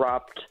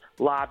 corrupt,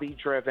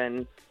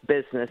 lobby-driven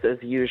business as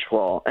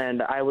usual.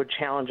 And I would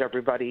challenge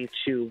everybody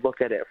to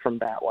look at it from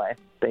that way.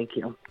 Thank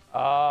you.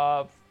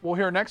 We'll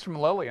hear next from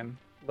Lillian.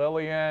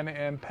 Lillian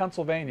in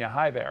Pennsylvania.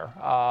 Hi there.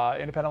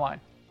 Independent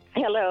line.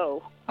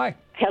 Hello. Hi.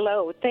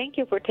 Hello. Thank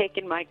you for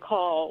taking my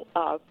call.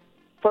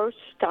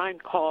 First-time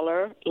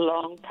caller,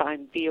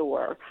 long-time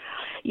viewer.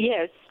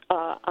 Yes,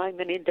 I'm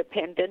an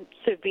independent,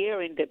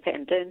 severe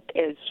independent,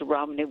 as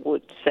Romney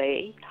would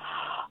say.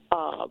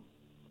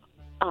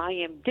 I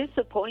am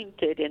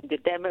disappointed in the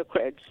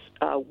Democrats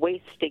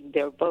wasting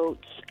their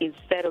votes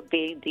instead of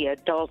being the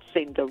adults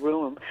in the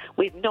room.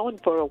 We've known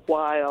for a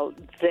while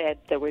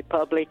that the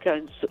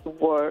Republicans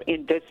were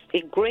in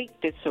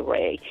great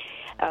disarray.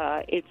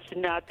 It's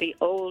not the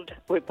old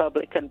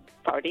Republican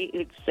Party.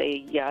 It's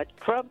a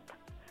Trump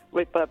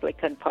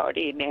Republican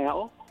Party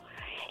now.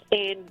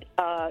 And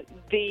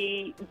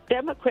the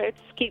Democrats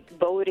keep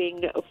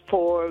voting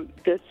for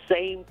the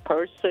same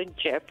person,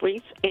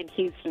 Jeffries, and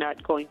he's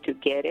not going to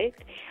get it.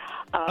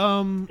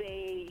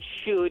 They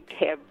should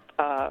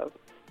have.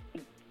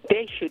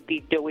 They should be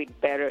doing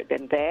better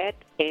than that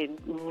and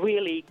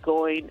really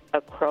going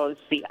across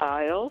the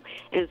aisle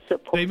and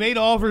support. They made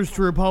offers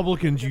to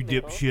Republicans, you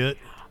dipshit.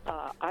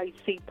 I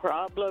see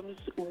problems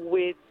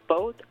with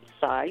both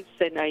sides,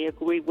 and I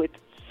agree with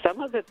some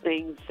of the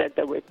things that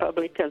the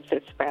Republicans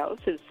espouse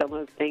and some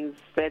of the things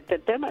that the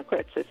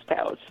Democrats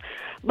espouse,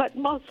 but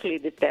mostly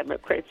the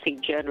Democrats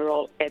in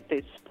general at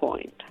this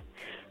point.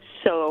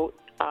 So,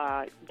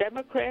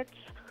 Democrats,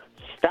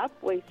 stop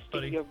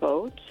wasting your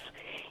votes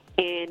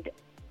and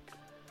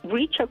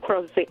reach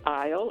across the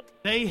aisle.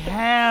 They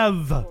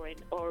have. For an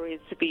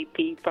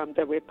RSVP from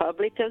the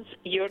Republicans.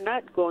 You're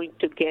not going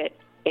to get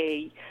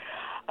an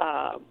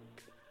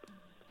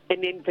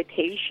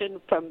invitation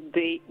from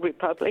the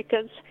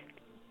Republicans.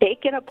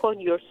 Take it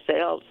upon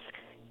yourselves.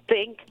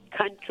 Think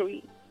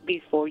country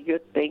before you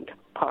think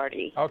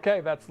party. Okay,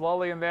 that's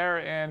Lillian there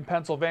in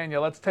Pennsylvania.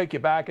 Let's take you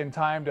back in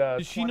time to...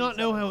 Does she not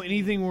know how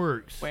anything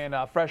works? When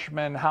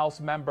freshman House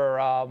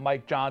member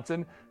Mike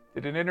Johnson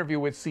did an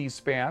interview with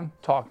C-SPAN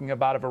talking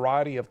about a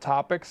variety of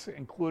topics,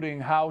 including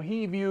how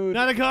he viewed...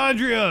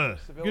 Mitochondria!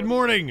 Good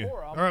morning.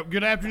 Or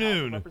good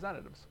afternoon.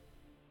 Representatives.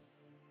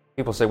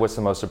 People say, what's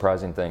the most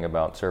surprising thing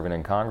about serving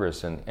in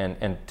Congress?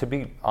 And to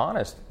be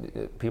honest,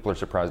 people are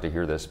surprised to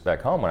hear this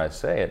back home when I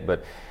say it,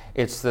 but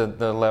it's the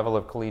level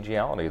of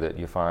collegiality that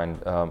you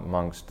find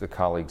amongst the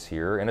colleagues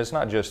here. And it's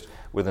not just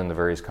within the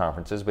various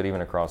conferences, but even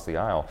across the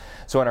aisle.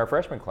 So in our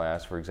freshman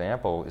class, for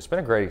example, it's been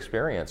a great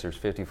experience. There's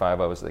 55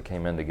 of us that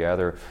came in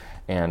together,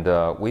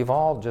 and we've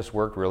all just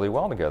worked really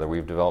well together.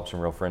 We've developed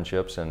some real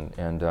friendships, and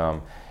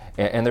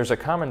there's a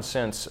common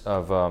sense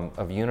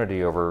of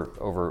unity over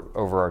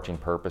overarching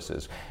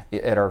purposes.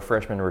 At our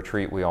freshman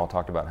retreat, we all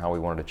talked about how we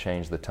wanted to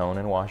change the tone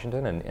in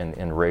Washington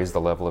and raise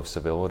the level of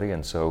civility.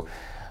 And so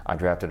I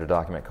drafted a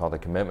document called the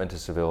Commitment to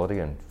Civility,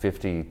 and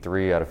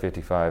 53 out of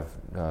 55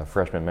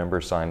 freshman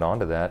members signed on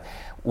to that.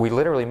 We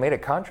literally made a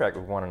contract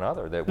with one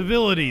another. That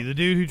Civility, the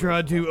dude who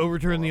tried to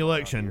overturn the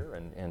election.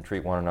 And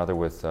treat one another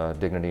with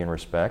dignity and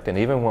respect. And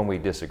even when we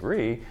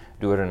disagree,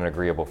 do it in an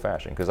agreeable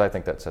fashion, because I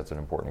think that sets an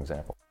important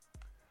example.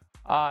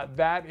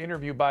 That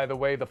interview, by the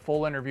way, the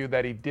full interview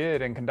that he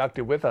did and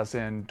conducted with us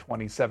in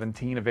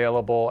 2017,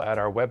 available at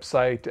our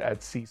website at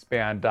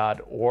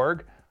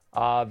cspan.org.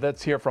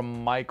 Let's hear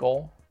from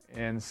Michael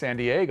in San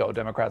Diego,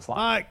 Democrats line.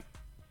 Mike.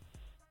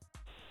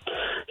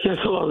 Yes,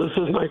 hello. This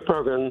is Mike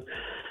Brogan.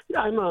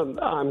 I'm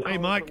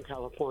Mike. from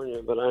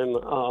California, but I'm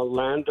a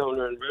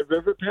landowner in Red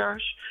River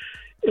Parish.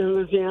 in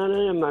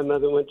Louisiana, and my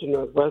mother went to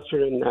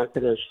Northwestern in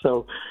Natchitoches.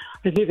 So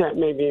I think that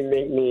maybe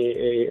make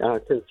me a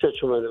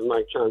constituent of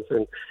Mike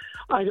Johnson.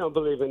 I don't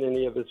believe in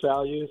any of his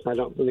values. I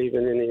don't believe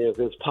in any of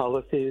his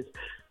policies,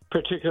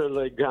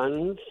 particularly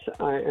guns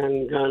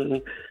and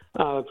gun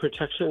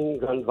protection,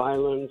 gun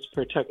violence,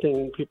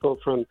 protecting people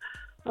from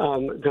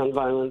gun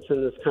violence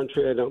in this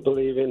country. I don't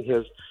believe in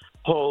his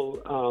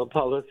whole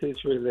policies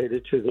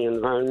related to the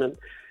environment.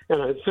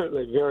 And I'm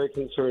certainly very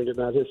concerned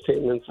about his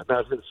statements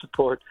about his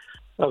support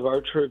of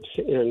our troops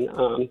in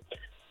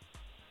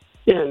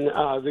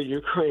the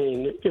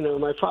Ukraine. You know,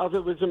 my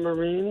father was a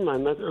Marine. My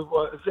mother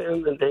was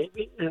in the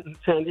Navy in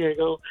San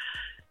Diego.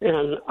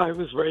 And I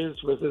was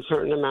raised with a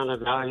certain amount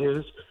of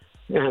values.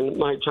 And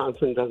Mike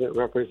Johnson doesn't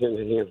represent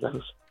any of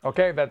those.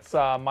 Okay, that's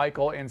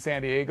Michael in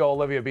San Diego.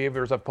 Olivia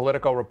Beavers of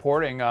Politico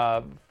reporting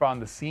from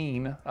the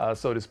scene,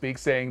 so to speak,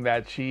 saying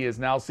that she is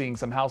now seeing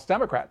some House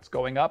Democrats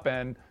going up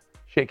and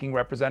shaking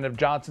Representative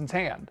Johnson's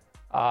hand.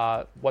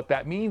 What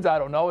that means, I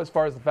don't know as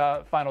far as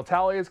the final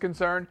tally is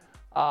concerned.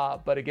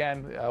 But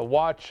again,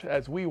 watch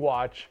as we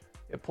watch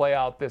it play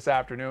out this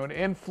afternoon.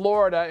 In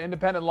Florida,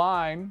 Independent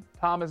Line,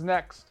 Tom is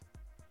next.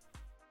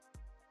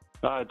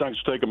 Thanks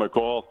for taking my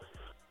call.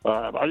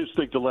 I just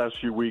think the last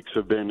few weeks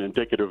have been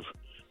indicative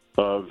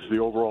of the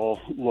overall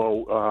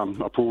low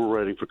approval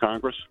rating for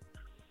Congress.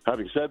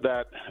 Having said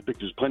that, I think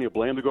there's plenty of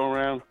blame to go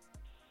around.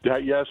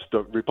 Yes,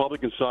 the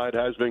Republican side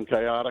has been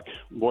chaotic,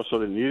 more so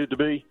than it needed to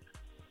be.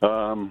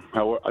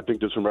 However, I think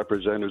there's some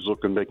representatives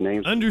looking to make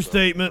names.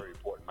 Understatement. Very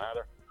important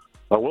matter.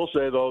 I will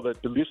say, though,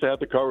 that at least they had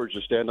the courage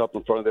to stand up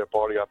in front of their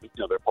party,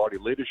 their party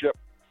leadership,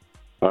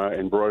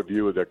 and broad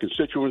view of their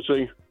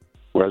constituency,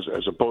 whereas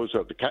as opposed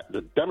to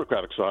the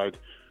Democratic side,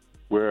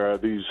 where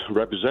these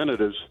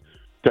representatives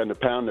tend to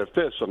pound their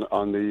fists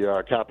on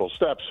the Capitol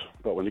steps,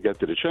 but when they get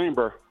to the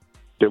chamber,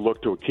 they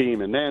look to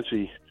Akeem and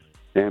Nancy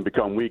and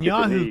become weak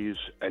at the knees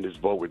and just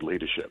vote with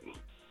leadership.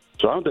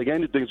 So I don't think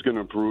anything's going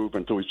to improve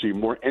until we see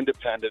more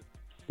independent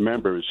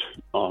members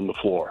on the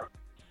floor.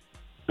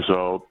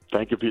 So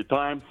thank you for your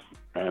time,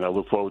 and I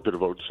look forward to the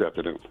vote this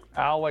afternoon.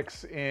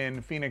 Alex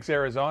in Phoenix,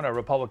 Arizona,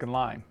 Republican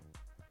line.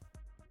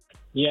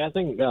 Yeah, I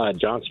think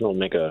Johnson will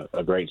make a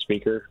great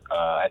speaker.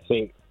 I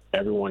think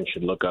everyone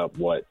should look up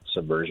what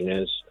subversion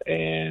is,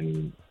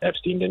 and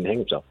Epstein didn't hang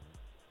himself.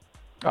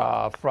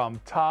 From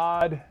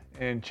Todd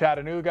in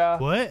Chattanooga.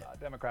 What?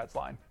 Democrats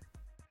line.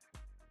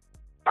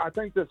 I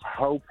think this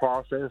whole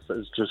process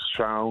has just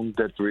shown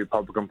that the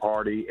Republican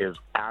Party is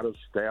out of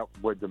step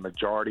with the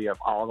majority of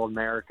all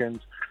Americans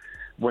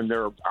when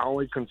they're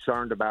only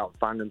concerned about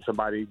finding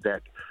somebody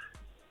that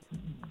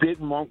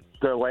didn't want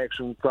the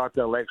election, thought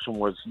the election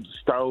was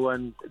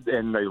stolen.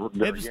 And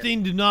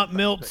Epstein did not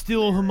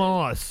steal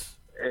Hamas.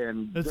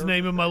 And that's the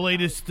name of my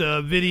latest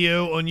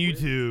video on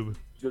YouTube.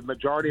 The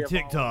majority of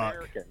TikTok. all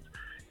Americans.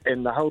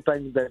 And the whole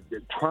thing that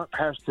Trump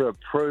has to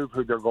approve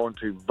who they're going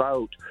to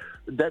vote,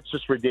 that's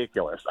just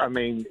ridiculous. I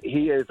mean,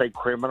 he is a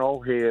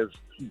criminal. He has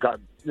got,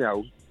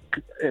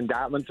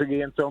 indictments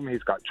against him.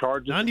 He's got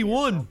charges.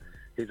 91.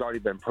 He's already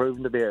been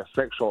proven to be a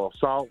sexual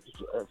assault.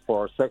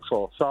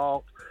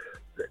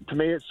 To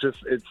me,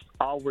 it's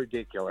all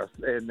ridiculous.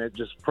 And it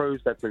just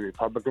proves that the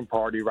Republican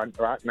Party right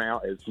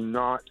now is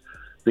not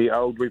the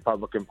old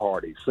Republican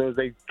Party. So as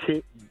they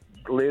kick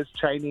Liz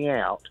Cheney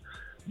out,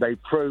 they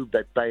prove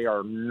that they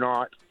are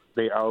not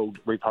the old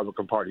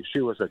Republican Party.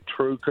 She was a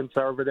true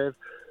conservative.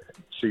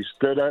 She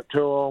stood up to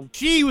them.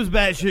 She was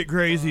batshit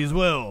crazy as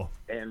well.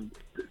 And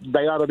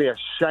they ought to be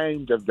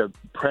ashamed of the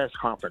press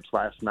conference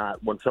last night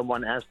when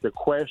someone asked a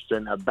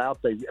question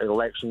about the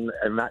election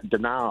and that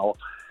denial,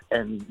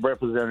 and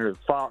Representative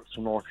Fox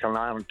from North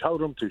Carolina told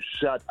them to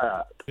shut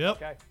up.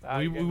 Yep.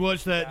 Okay. We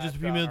watched that just a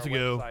few minutes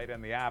ago. Website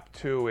and the app,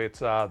 too. It's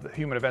the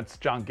Human Events'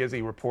 John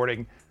Gizzi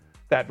reporting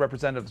that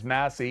Representatives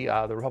Massey,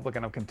 the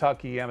Republican of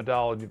Kentucky,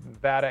 Amidala of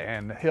Nevada,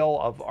 and Hill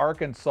of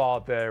Arkansas,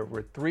 there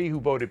were 3 who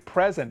voted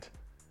present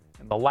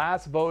in the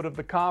last vote of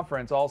the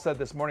conference, all said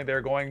this morning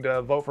they're going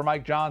to vote for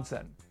Mike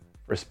Johnson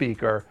for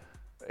Speaker.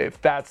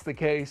 If that's the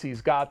case,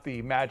 he's got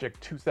the magic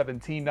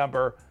 217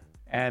 number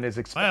and is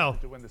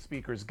expected to win the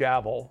Speaker's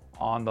gavel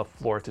on the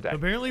floor today.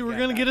 Apparently we're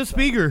going to get a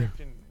Speaker.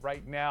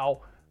 Right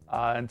now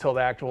until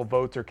the actual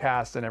votes are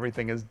cast and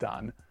everything is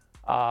done.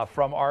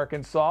 From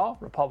Arkansas,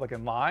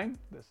 Republican line,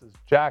 this is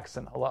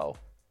Jackson. Hello.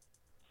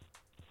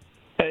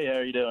 Hey, how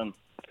are you doing?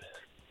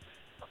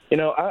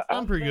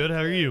 I'm pretty good. How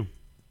are you?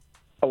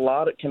 A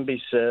lot can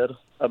be said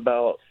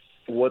about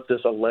what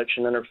this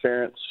election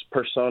interference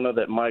persona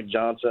that Mike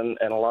Johnson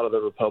and a lot of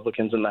the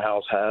Republicans in the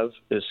House have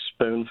is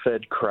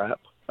spoon-fed crap.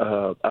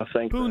 I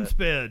think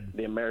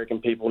the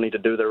American people need to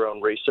do their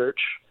own research,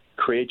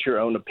 create your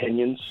own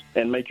opinions,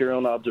 and make your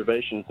own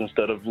observations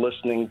instead of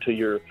listening to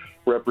your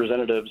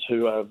representatives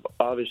who have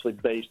obviously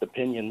based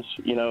opinions.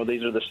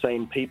 These are the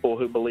same people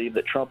who believe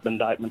that Trump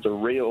indictments are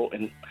real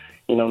and,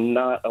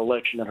 not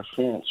election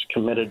interference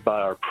committed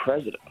by our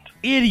president.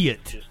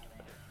 Idiot.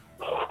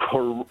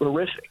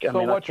 Horrific.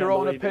 So what's your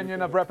own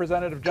opinion of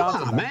Representative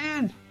Johnson?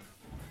 Man.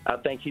 I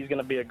think he's going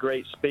to be a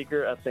great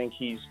speaker. I think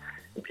he's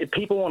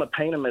people want to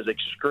paint him as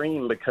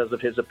extreme because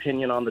of his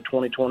opinion on the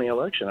 2020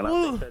 election, and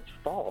I think that's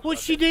false.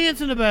 What's she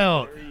dancing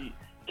about? Very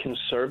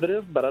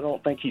conservative, but I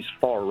don't think he's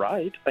far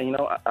right.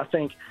 I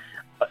think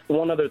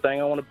one other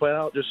thing I want to point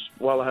out, just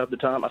while I have the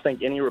time, I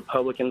think any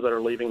Republicans that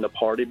are leaving the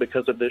party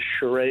because of this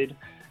charade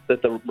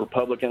that the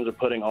Republicans are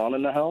putting on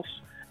in the House,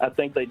 I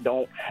think they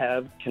don't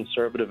have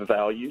conservative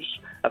values.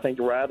 I think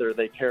rather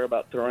they care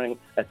about throwing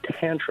a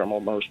tantrum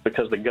almost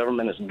because the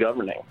government is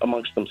governing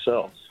amongst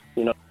themselves.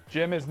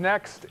 Jim is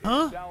next.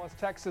 Dallas,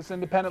 Texas,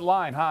 Independent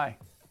Line. Hi.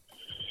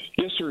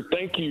 Yes, sir.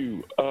 Thank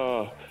you.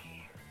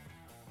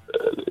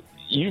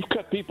 You've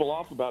cut people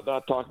off about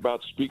not talking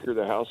about Speaker of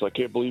the House. I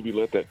can't believe you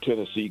let that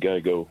Tennessee guy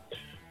go.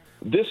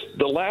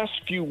 The last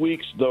few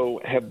weeks, though,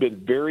 have been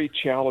very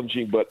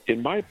challenging, but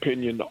in my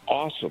opinion,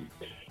 awesome.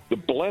 The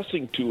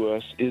blessing to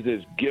us is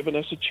it's given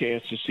us a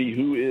chance to see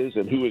who is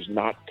and who is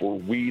not for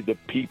we the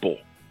people.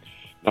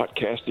 Not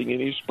casting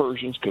any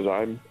aspersions because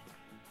I'm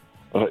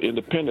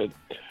independent,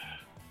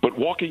 but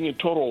walking in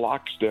total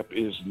lockstep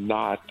is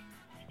not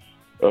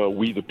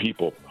we the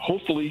people.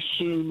 Hopefully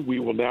soon we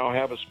will now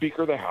have a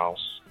Speaker of the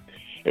House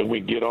and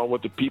we get on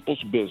with the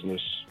people's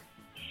business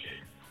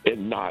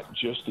and not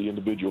just the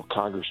individual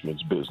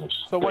congressman's business.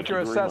 So what's your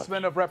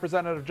assessment of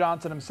Representative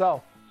Johnson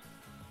himself?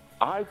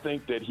 I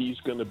think that he's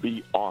going to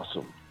be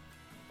awesome.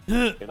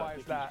 Why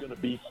is that?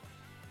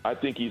 I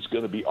think he's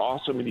going to be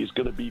awesome, and he's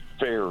going to be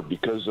fair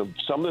because of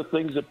some of the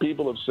things that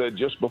people have said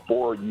just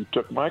before you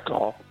took my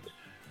call.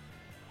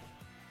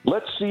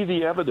 Let's see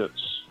the evidence.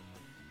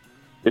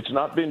 It's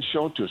not been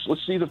shown to us.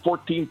 Let's see the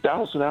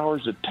 14,000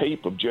 hours of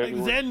tape of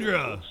January.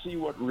 Let's see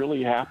what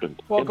really happened.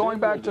 Well, and going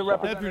back to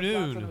Representative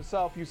Johnson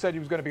himself, you said he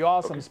was going to be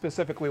awesome. Okay.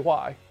 Specifically,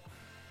 why?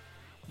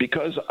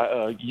 Because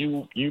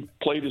you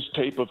played his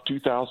tape of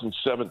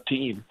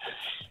 2017,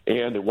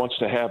 and it wants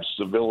to have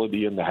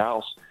civility in the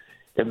House,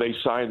 and they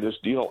signed this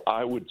deal.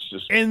 I would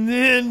suspect. And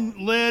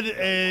then led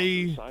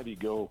a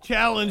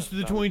challenge to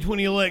the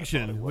 2020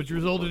 election, which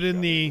resulted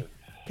in the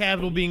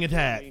Capitol being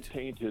attacked.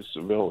 Maintained his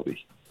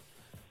civility.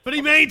 But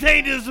he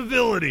maintained his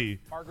civility.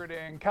 Margaret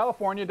in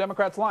California,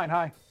 Democrats Line.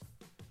 Hi.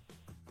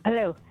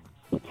 Hello.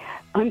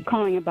 I'm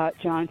calling about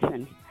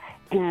Johnson.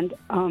 And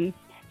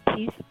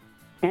he's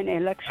an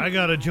election. I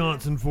got a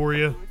Johnson for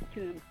you.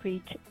 To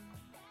impeach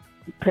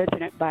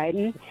President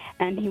Biden,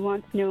 and he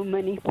wants no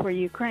money for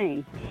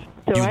Ukraine.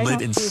 So I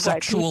don't see why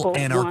people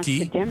want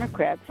the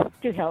Democrats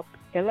to help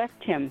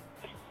elect him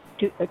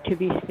to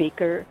be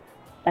Speaker.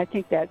 I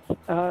think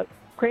that's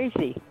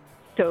crazy.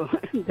 So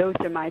those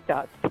are my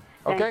thoughts.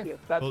 Thank you.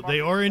 Well, they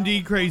are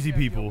indeed crazy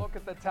people. Look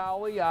at the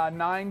tally.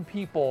 9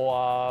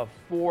 people,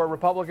 4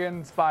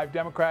 Republicans, 5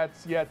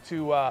 Democrats yet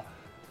to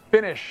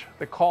finish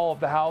the call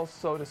of the House,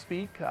 so to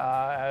speak,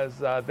 as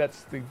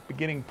that's the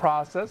beginning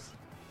process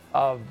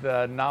of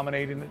the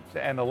nominating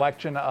and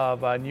election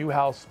of a new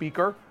House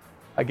Speaker.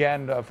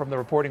 Again, from the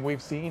reporting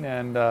we've seen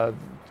and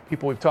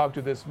people we've talked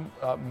to this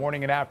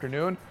morning and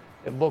afternoon,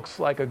 it looks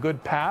like a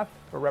good path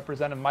for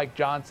Representative Mike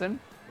Johnson,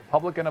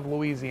 Republican of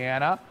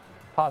Louisiana,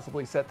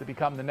 possibly set to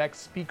become the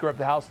next Speaker of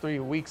the House 3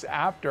 weeks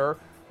after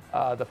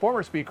the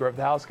former Speaker of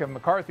the House, Kevin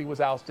McCarthy, was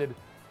ousted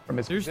from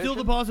his There's position.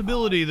 still the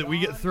possibility that we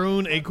get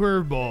thrown a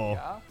curveball.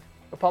 Yeah.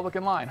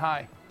 Republican Line,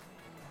 hi.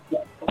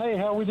 Hey,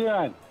 how we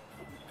doing?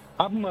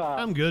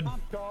 I'm good.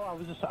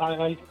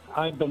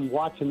 I've been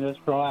watching this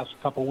for the last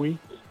couple of weeks,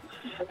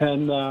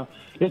 and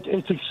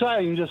it's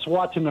exciting just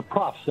watching the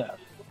process.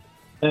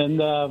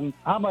 And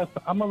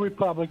I'm a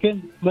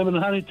Republican living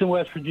in Huntington,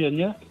 West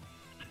Virginia,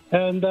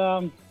 and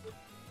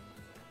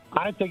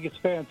I think it's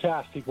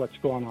fantastic what's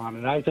going on,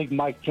 and I think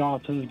Mike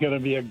Johnson is going to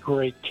be a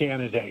great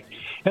candidate,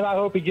 and I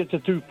hope he gets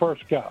it through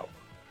first go.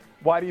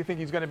 Why do you think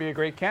he's going to be a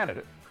great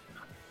candidate?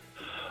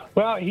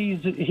 Well,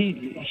 he's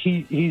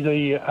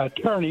a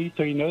attorney,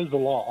 so he knows the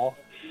law,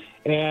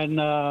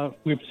 and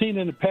we've seen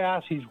in the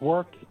past he's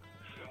worked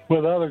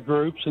with other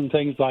groups and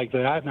things like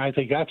that, and I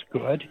think that's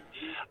good.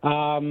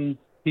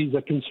 He's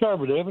a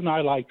conservative, and I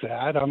like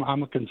that.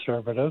 I'm a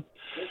conservative.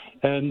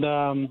 And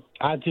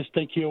I just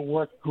think he'll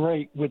work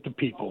great with the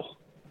people.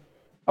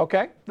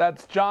 Okay,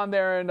 that's John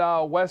there in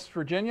West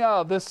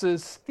Virginia. This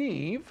is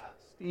Steve.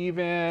 Steve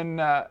in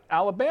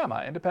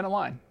Alabama, Independent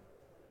Line.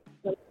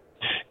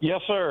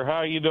 Yes, sir. How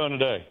are you doing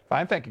today?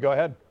 Fine, thank you. Go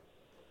ahead.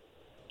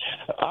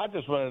 I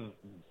just want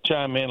to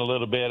chime in a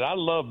little bit. I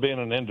love being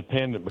an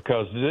independent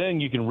because then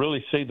you can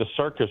really see the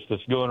circus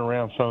that's going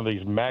around some of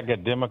these MAGA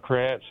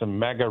Democrats and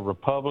MAGA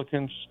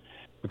Republicans.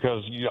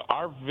 Because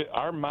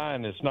our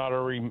mind is not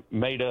already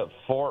made up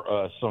for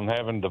us on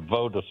having to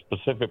vote a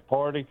specific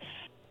party.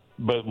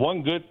 But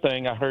one good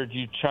thing I heard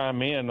you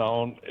chime in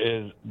on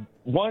is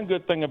one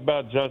good thing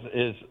about Justin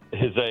is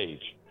his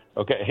age.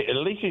 Okay, at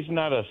least he's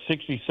not a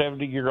 60,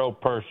 70-year-old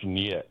person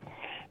yet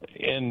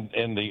in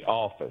the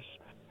office.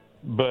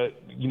 But,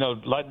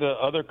 like the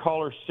other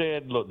caller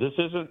said, look, this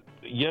isn't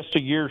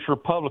yesteryear's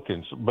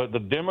Republicans, but the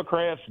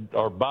Democrats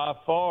are by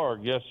far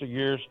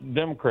yesteryear's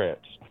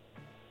Democrats.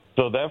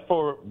 So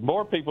therefore,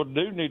 more people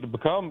do need to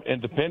become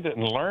independent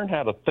and learn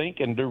how to think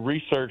and do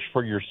research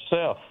for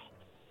yourself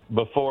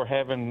before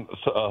having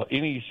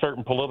any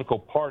certain political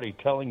party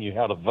telling you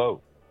how to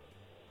vote.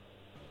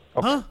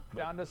 Okay. Huh?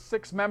 Down to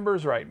 6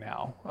 members right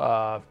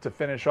now to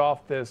finish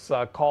off this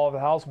call of the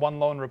House. 1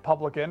 lone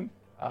Republican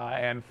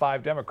and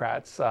 5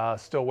 Democrats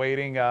still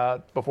waiting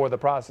before the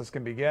process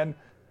can begin.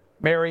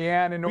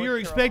 Marianne in North Carolina. We are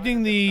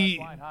expecting the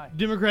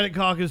Democratic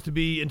caucus to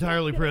be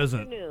entirely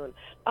present.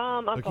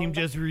 Hakeem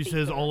Jeffrey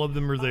says all of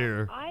them are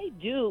there. I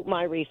do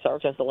my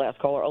research, as the last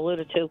caller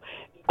alluded to,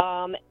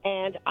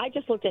 and I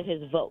just looked at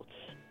his votes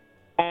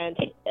and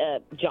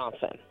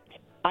Johnson.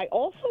 I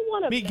also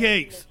want to meat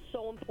cakes. It's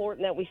so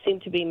important that we seem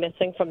to be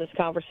missing from this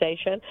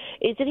conversation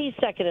is that he's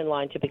second in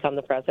line to become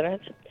the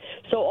president.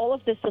 So all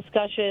of this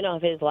discussion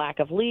of his lack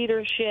of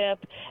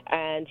leadership,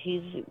 and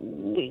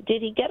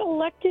did he get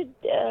elected,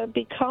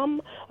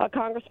 become a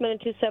congressman in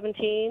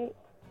 2017?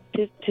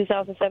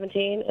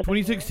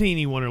 2016,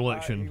 he won an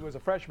election. He was a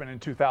freshman in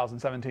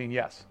 2017,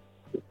 yes.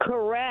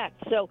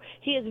 Correct. So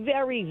he has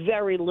very,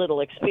 very little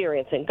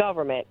experience in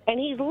government, and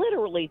he's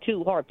literally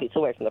 2 heartbeats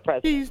away from the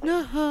president. He's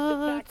not.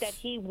 The fact that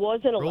he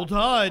wasn't elected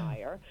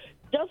higher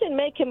doesn't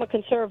make him a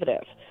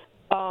conservative.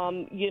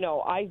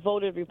 I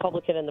voted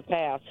Republican in the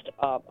past,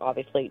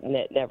 obviously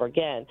never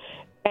again.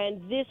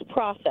 And this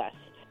process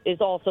is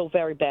also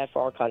very bad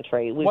for our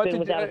country.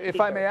 If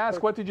I may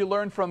ask, what did you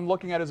learn from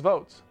looking at his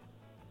votes?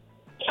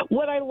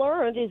 What I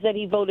learned is that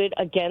he voted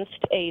against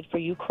aid for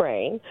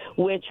Ukraine,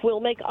 which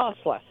will make us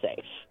less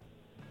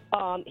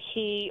safe.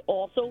 He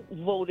also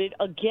voted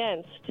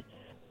against,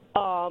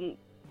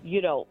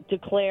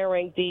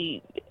 declaring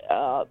the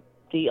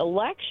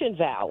election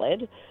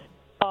valid,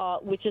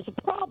 which is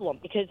a problem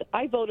because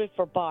I voted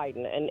for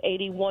Biden, and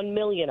 81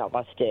 million of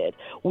us did.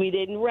 We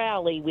didn't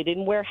rally, we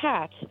didn't wear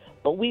hats,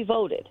 but we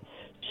voted.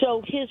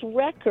 So his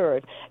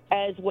record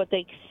as what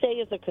they say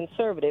is a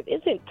conservative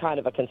isn't kind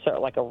of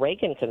like a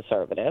Reagan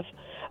conservative.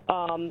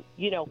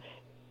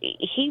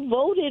 He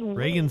voted.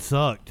 Reagan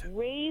sucked.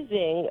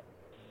 Raising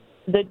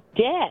the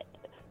debt,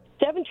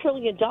 $7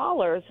 trillion,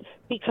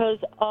 because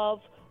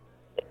of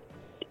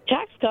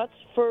tax cuts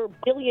for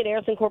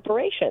billionaires and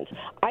corporations.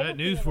 Bad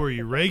news for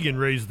you. Reagan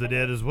raised the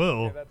debt as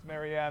well. Okay, that's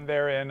Marianne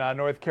there in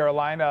North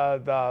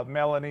Carolina.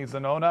 Melanie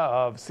Zanona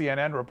of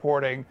CNN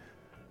reporting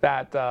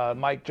that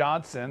Mike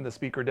Johnson, the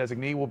speaker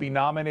designee, will be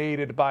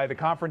nominated by the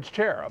conference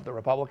chair of the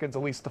Republicans,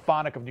 Elise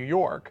Stefanik of New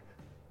York.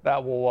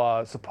 That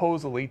will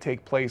supposedly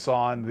take place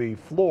on the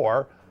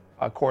floor,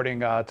 according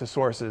to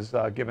sources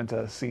given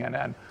to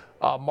CNN.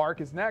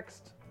 Mark is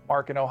next.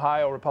 Mark in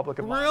Ohio,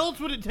 Republican. Where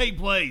else would it take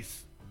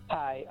place?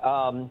 Hi.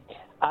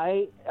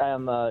 I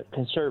am a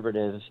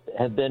conservative,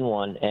 have been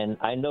one, and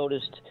I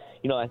noticed,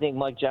 I think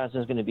Mike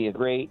Johnson is going to be a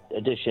great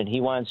addition.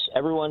 He wants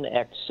everyone to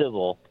act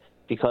civil,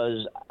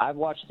 because I've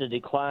watched the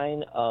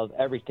decline of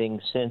everything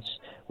since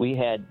we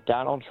had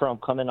Donald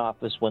Trump come in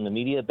office when the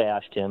media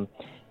bashed him.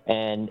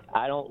 And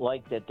I don't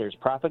like that there's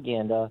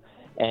propaganda.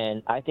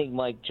 And I think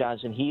Mike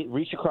Johnson, he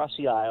reached across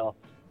the aisle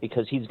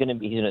because he's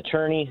an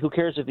attorney. Who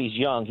cares if he's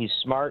young? He's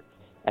smart.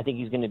 I think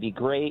he's going to be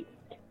great.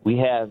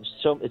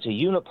 It's a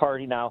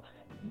uniparty now.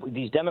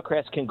 These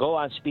Democrats can go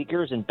on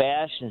speakers and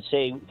bash and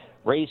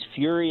raise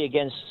fury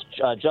against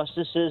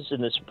justices in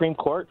the Supreme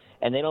Court,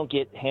 and they don't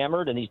get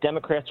hammered, and these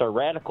Democrats are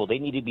radical. They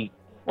need to be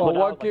Well,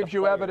 what gives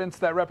you evidence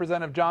that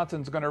Representative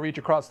Johnson's going to reach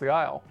across the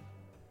aisle?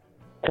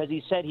 Because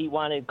he said he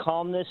wanted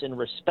calmness and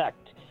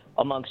respect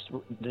amongst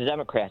the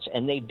Democrats,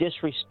 and they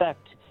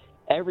disrespect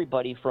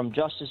everybody from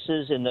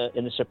justices in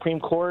the Supreme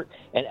Court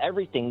and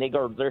everything.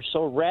 They're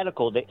so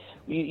radical.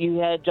 You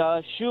had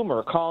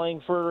Schumer calling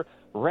for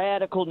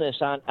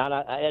radicalness at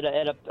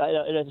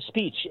a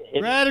speech.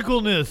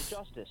 Radicalness.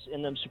 Justice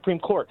in the Supreme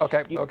Court.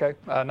 Okay.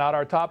 Not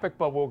our topic,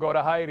 but we'll go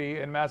to Heidi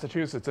in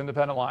Massachusetts,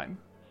 independent line.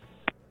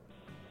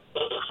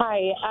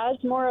 Hi.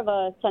 As more of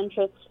a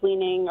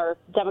centrist-leaning or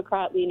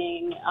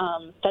Democrat-leaning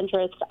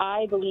centrist,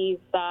 I believe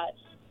that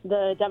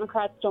the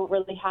Democrats don't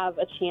really have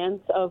a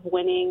chance of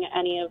winning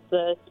any of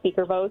the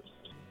speaker votes.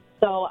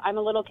 So I'm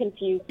a little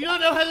confused. You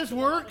don't know how this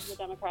works? The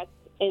Democrats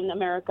in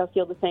America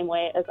feel the same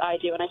way as I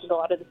do, and I think a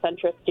lot of the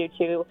centrists do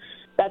too,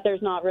 that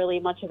there's not really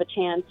much of a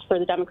chance for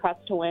the Democrats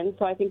to win.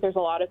 So I think there's a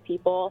lot of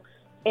people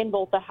in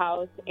both the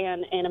House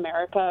and in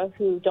America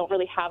who don't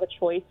really have a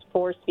choice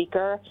for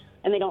speaker,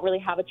 and they don't really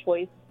have a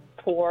choice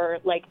for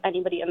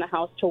anybody in the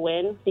House to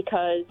win,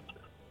 because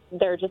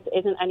there just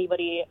isn't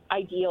anybody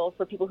ideal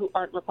for people who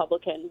aren't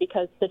Republican,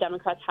 because the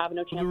Democrats have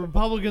no chance. The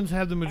Republicans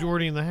have the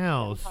majority in the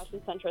House.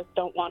 Democrats and centrists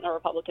don't want a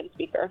Republican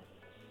speaker.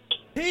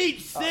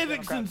 Teach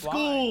civics in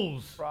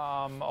schools.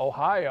 From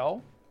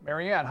Ohio,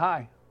 Marianne,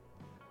 hi.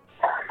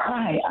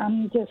 Hi,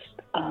 I'm just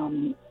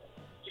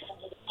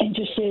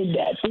interested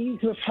that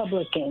these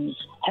Republicans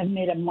have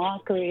made a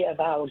mockery of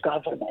our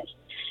government.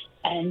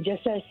 And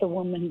just as the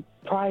woman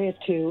prior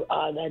to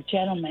that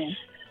gentleman,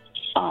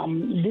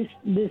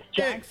 this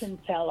Jackson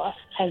fella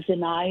has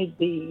denied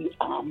the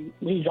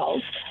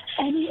results,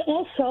 and he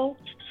also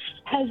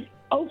has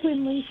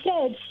openly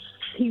said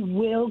he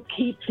will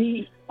keep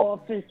the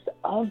office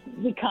of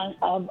the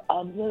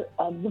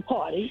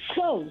party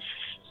closed.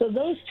 So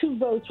those two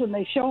votes, when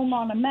they show him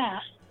on a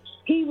map,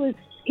 he was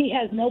he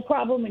has no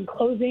problem in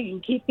closing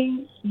and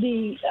keeping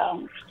the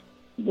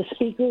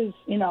speaker's,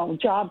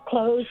 job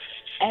closed,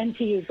 and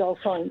he is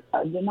also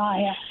a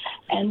denier.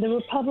 And the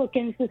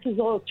Republicans, this is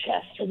all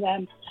chess for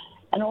them,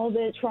 and all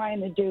they're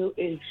trying to do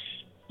is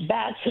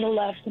bat to the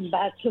left and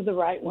bat to the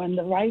right when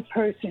the right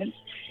person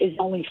is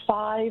only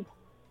 5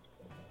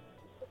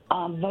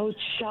 votes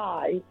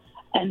shy,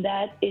 and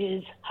that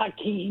is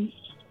Hakeem.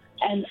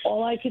 And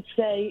all I could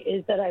say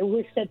is that I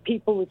wish that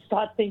people would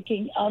start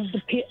thinking of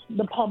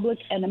the public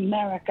and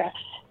America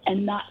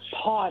and not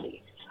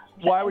party.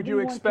 Why would you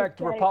expect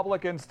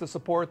Republicans to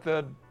support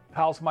the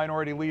House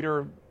Minority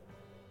Leader?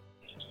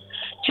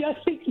 Just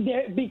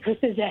because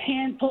there's a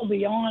handful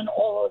beyond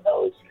all of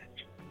those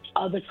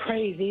other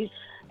crazies,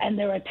 and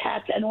they're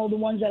attached, and all the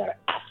ones that are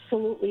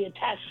absolutely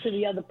attached to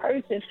the other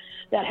person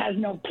that has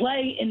no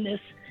play in this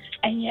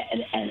and yet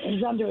and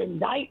is under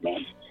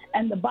indictment.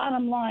 And the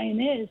bottom line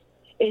is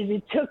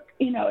it took,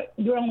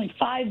 you're only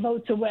 5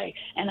 votes away.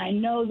 And I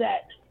know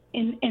that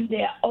in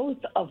their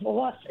oath of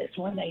office,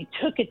 when they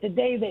took it, the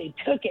day they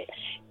took it,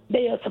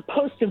 they are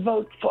supposed to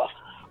vote for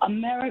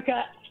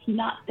America,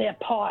 not their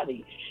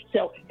party.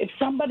 So if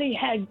somebody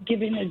had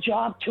given a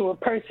job to a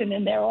person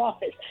in their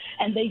office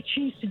and they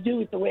choose to do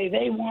it the way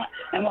they want,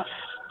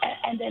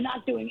 and they're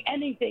not doing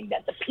anything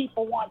that the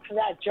people want for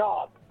that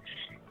job,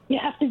 you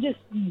have to just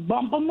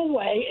bump them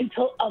away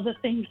until other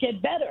things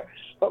get better.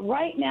 But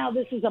right now,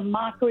 this is a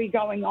mockery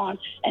going on,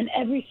 and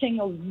every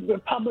single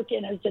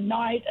Republican has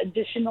denied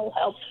additional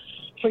help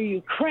for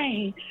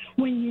Ukraine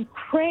when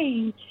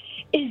Ukraine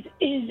is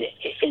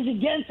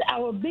against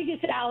our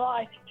biggest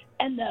ally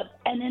and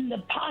in the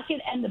pocket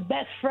and the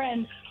best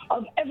friend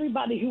of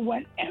everybody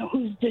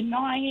who's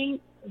denying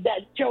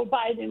that Joe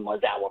Biden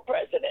was our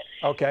president.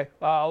 Okay,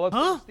 let's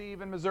go to Steve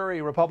in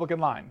Missouri, Republican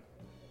line.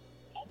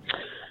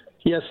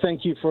 Yes,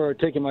 thank you for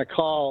taking my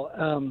call.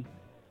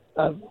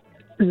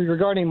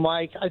 Regarding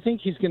Mike, I think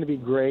he's going to be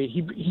great.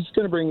 He's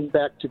going to bring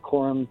back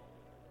decorum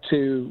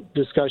to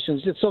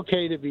discussions. It's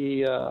okay to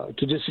be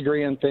to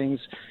disagree on things.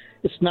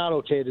 It's not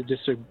okay to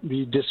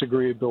be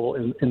disagreeable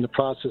in the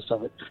process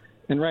of it.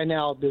 And right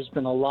now, there's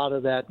been a lot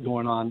of that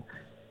going on.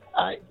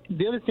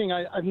 The other thing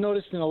I've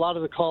noticed in a lot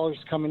of the callers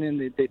coming in,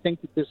 they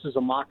think that this is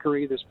a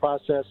mockery, this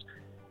process.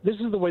 This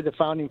is the way the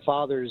Founding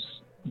Fathers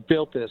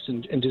built this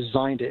and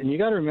designed it. And you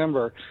got to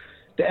remember,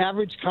 the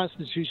average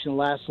Constitution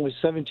lasts only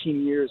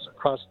 17 years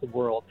across the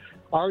world.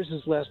 Ours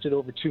has lasted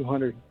over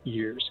 200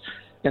 years.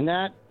 And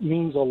that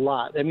means a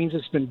lot. That means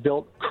it's been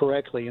built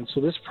correctly. And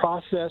so this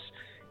process,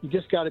 you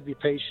just got to be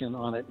patient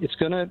on it. It's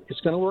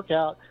gonna work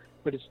out,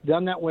 but it's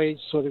done that way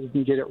so that we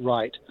can get it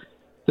right.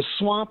 The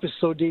swamp is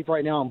so deep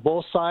right now on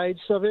both sides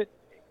of it.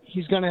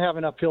 He's going to have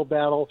an uphill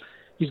battle.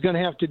 He's going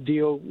to have to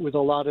deal with a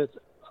lot of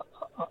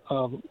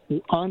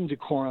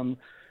undecorum,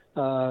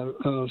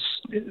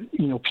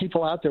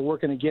 people out there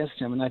working against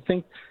him. And I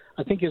think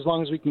as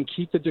long as we can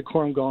keep the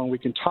decorum going, we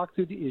can talk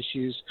through the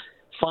issues,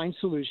 find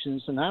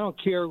solutions, and I don't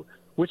care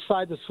which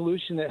side the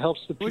solution that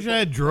helps the people. Wish I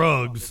had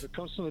drugs. If it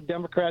comes from the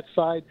Democrat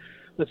side,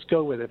 let's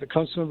go with it. If it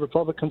comes from the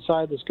Republican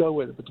side, let's go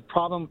with it. But the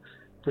problem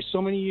for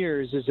so many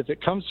years is if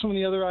it comes from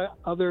the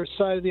other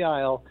side of the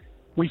aisle,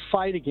 we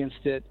fight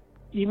against it,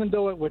 even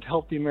though it would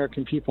help the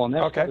American people, and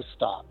that's got to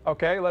stop.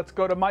 Okay, let's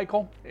go to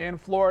Michael in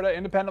Florida,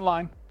 independent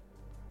line.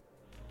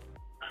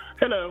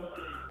 Hello.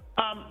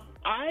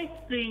 I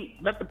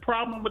think that the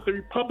problem with the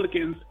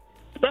Republicans,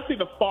 especially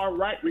the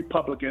far-right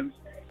Republicans,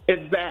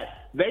 is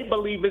that they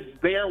believe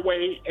it's their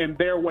way and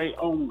their way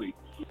only.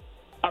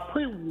 A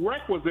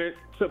prerequisite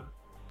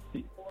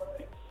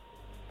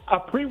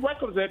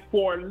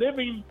for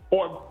living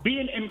or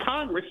being in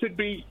Congress should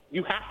be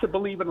you have to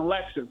believe in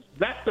elections.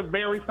 That's the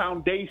very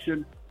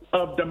foundation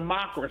of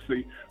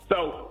democracy.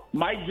 So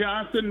Mike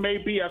Johnson may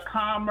be a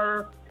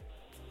calmer,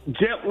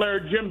 gentler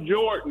Jim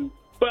Jordan,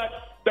 but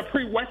the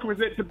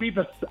prerequisite to be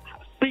the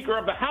Speaker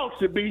of the House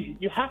should be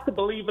you have to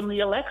believe in the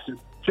election.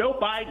 Joe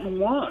Biden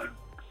won.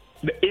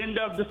 The end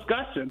of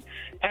discussion.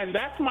 And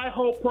that's my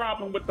whole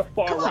problem with the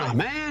far right.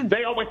 Man.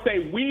 They always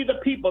say, we the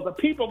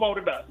people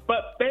voted us.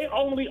 But they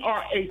only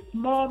are a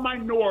small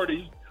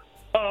minority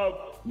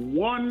of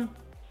one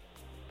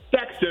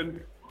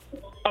section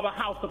of a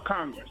House of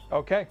Congress.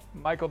 Okay.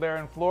 Michael there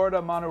in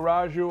Florida. Manu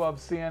Raju of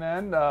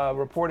CNN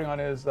reporting on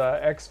his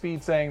X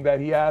feed saying that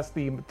he asked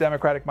the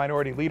Democratic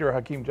Minority Leader,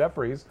 Hakeem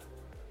Jeffries,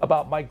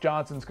 about Mike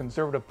Johnson's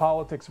conservative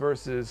politics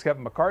versus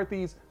Kevin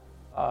McCarthy's.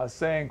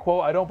 Saying,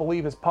 quote, I don't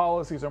believe his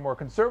policies are more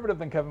conservative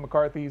than Kevin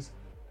McCarthy's.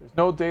 There's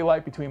no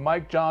daylight between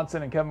Mike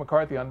Johnson and Kevin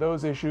McCarthy on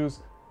those issues.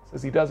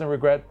 Says he doesn't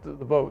regret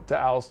the vote to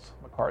oust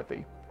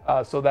McCarthy.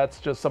 So that's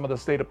just some of the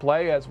state of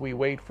play as we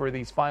wait for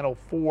these final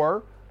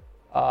 4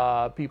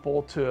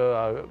 people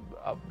to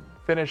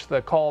finish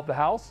the call of the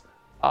House.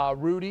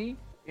 Rudy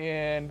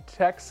in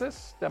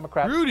Texas,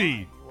 Democrat.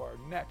 Rudy! You are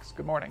next.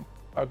 Good morning.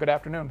 Good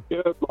afternoon.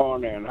 Good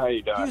morning. How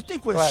you doing? You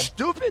think we're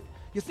stupid?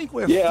 You think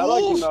we're I'd like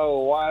fools? to know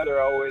why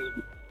they're always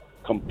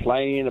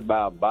complaining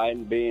about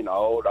Biden being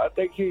old. I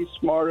think he's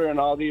smarter than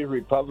all these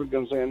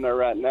Republicans in there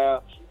right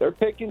now. They're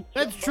picking.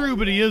 That's true,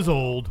 but he is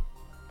old.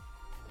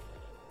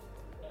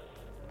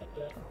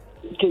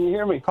 Can you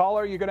hear me?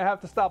 Caller, you're going to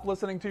have to stop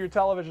listening to your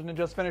television and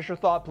just finish your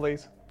thought,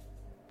 please.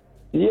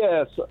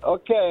 Yes.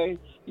 Okay.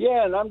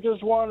 Yeah, and I'm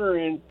just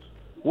wondering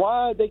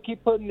why they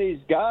keep putting these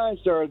guys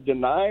that are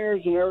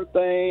deniers and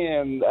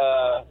everything,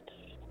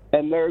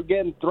 and they're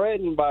getting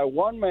threatened by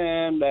one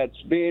man that's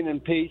being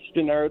impeached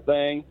and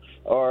everything,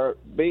 or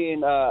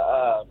being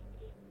having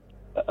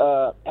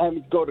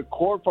to go to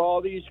court for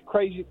all these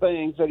crazy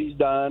things that he's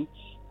done,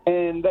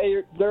 and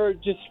they're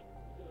just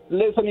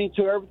listening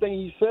to everything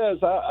he says.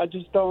 I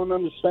just don't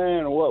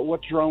understand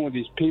what's wrong with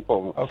these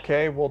people.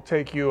 Okay, we'll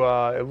take you.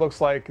 It looks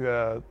like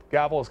the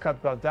gavel is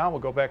cut down. We'll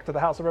go back to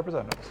the House of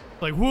Representatives.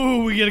 Like,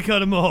 whoa, we got to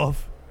cut him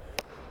off.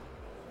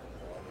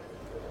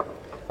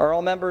 Are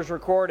all members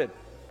recorded?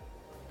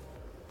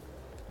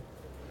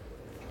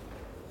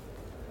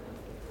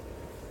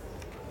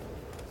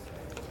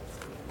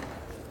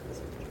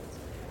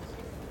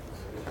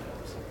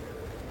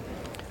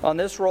 On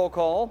this roll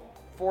call,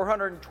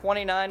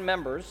 429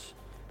 members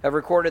have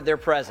recorded their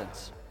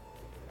presence.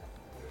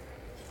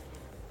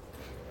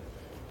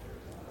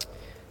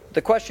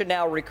 The question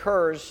now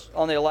recurs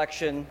on the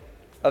election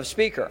of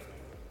Speaker.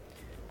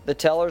 The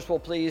tellers will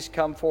please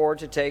come forward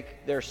to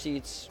take their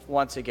seats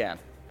once again.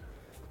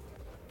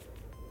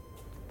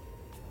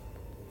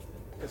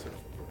 Yes, sir.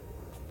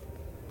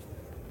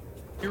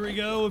 Here we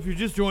go. If you're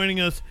just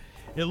joining us,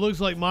 it looks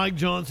like Mike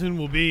Johnson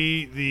will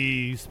be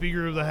the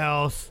Speaker of the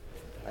House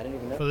I didn't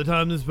even know. by the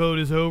time this vote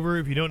is over.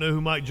 If you don't know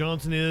who Mike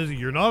Johnson is,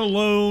 you're not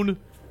alone.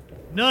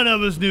 None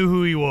of us knew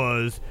who he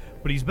was,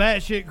 but he's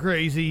batshit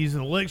crazy. He's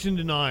an election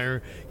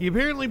denier. He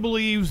apparently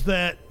believes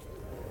that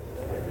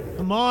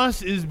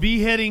Hamas is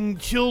beheading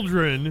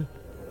children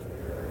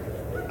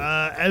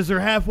as they're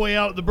halfway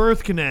out the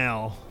birth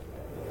canal.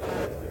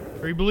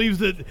 Or he believes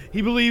that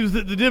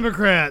the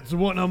Democrats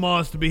want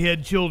Hamas to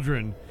behead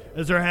children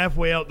as they're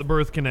halfway out the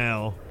birth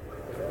canal.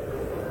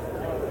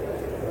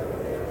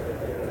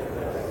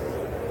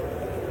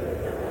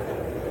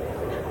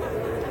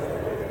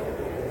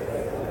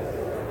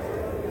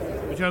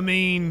 Which, I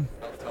mean...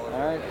 All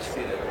right.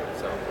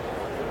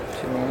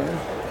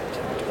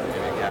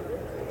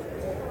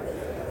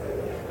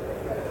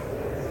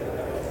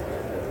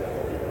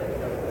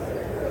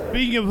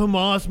 Speaking of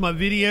Hamas, my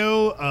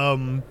video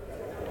of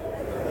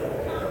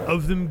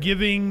them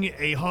giving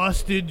a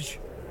hostage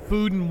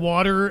food and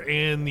water,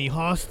 and the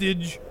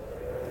hostage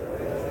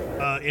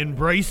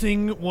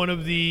embracing one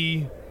of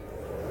the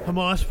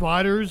Hamas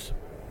fighters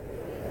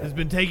has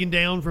been taken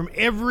down from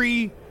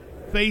every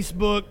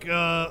Facebook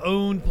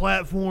owned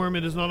platform.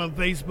 It is not on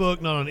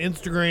Facebook, not on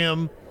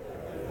Instagram,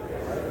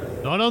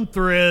 not on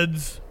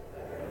Threads.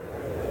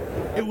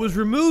 It was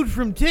removed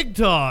from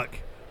TikTok,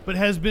 but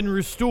has been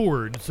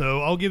restored,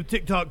 so I'll give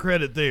TikTok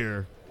credit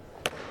there.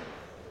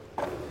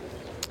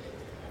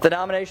 The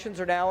nominations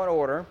are now in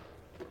order.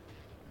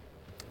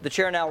 The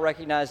chair now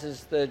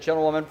recognizes the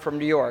gentlewoman from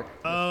New York.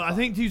 I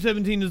think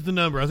 217 is the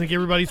number. I think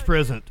everybody's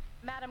present.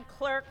 Madam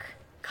Clerk,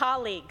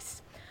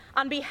 colleagues,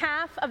 on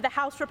behalf of the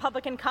House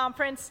Republican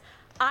Conference,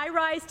 I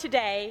rise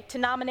today to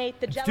nominate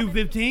the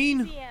gentleman from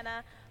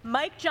Louisiana,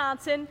 Mike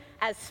Johnson,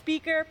 as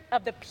Speaker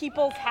of the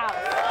People's House.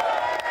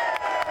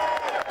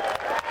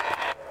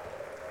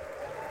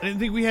 I didn't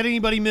think we had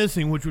anybody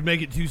missing, which would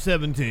make it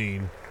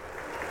 217.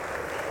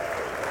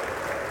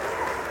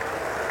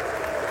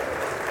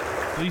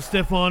 Lee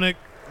Stefanik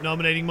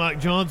nominating Mike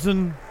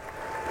Johnson.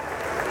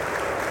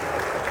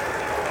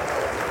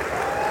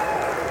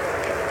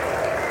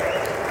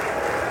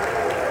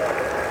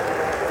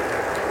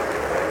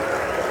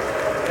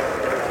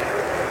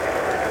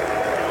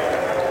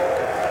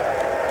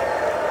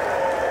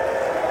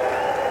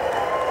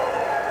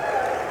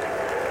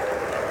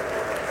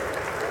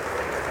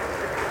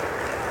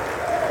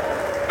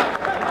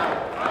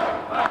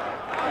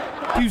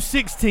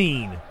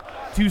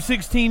 Two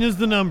 16 is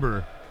the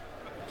number.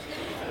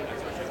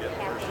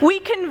 We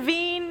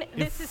convene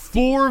this If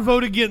 4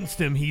 vote against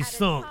him, he's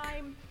sunk.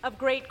 time of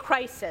great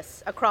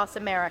crisis across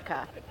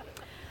America,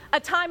 a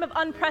time of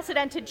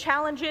unprecedented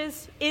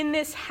challenges in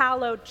this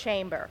hallowed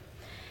chamber,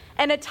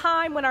 and a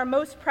time when our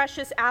most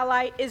precious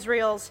ally,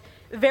 Israel's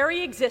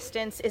very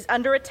existence, is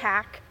under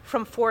attack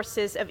from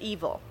forces of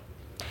evil.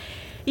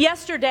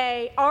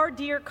 Yesterday, our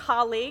dear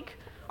colleague,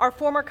 our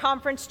former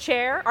conference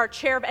chair, our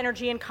chair of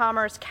Energy and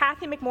Commerce,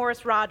 Kathy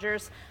McMorris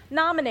Rogers,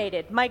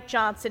 nominated Mike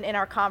Johnson in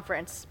our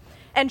conference.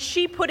 And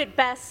she put it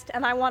best,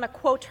 and I want to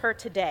quote her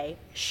today.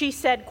 She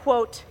said,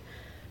 quote,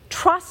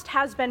 "Trust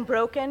has been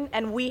broken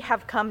and we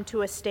have come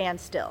to a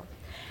standstill.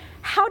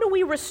 How do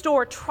we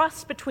restore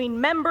trust between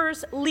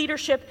members,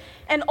 leadership,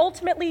 and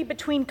ultimately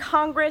between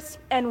Congress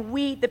and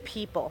we, the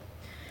people?"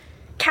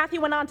 Kathy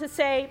went on to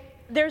say,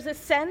 "There's a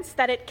sense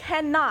that it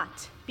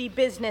cannot be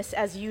business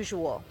as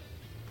usual."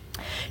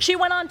 She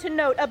went on to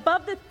note,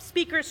 above the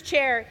Speaker's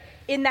chair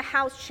in the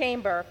House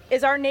chamber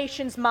is our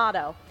nation's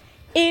motto,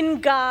 "In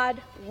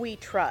God we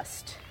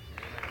trust."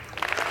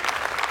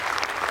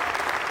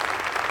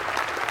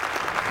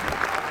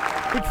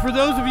 Which, for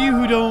those of you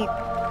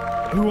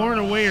who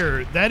aren't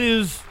aware, that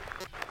is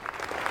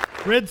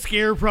Red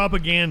Scare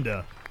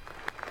propaganda.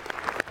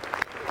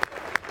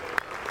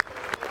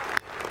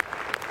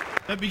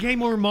 That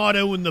became our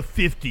motto in the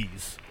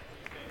 50s.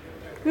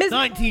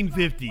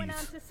 1950s. Went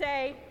on to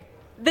say,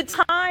 the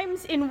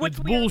times in which it's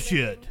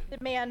bullshit.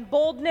 Demand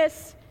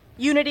boldness,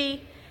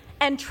 unity,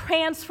 and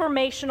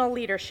transformational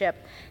leadership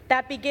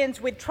that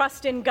begins with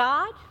trust in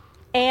God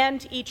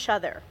and each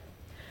other.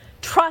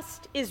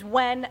 Trust is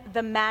when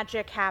the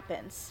magic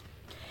happens.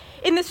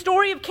 In the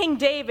story of King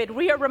David,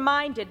 we are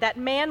reminded that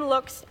man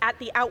looks at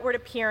the outward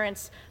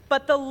appearance,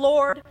 but the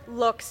Lord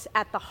looks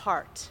at the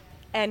heart.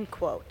 End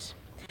quote.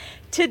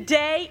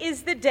 Today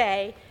is the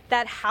day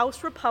that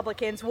House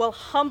Republicans will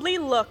humbly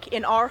look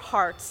in our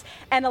hearts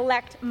and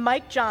elect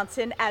Mike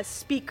Johnson as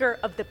Speaker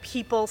of the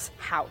People's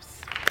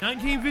House.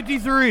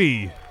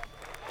 1953.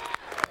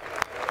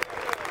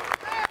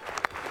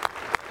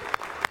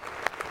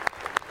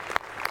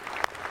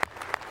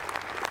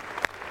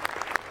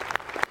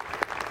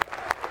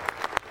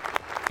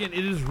 It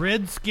is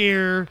Red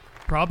Scare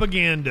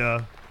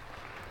propaganda.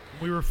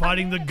 We were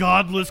fighting the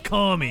godless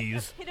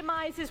commies.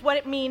 Epitomizes what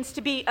it means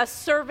to be a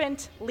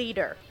servant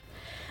leader.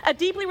 A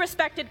deeply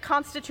respected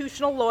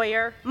constitutional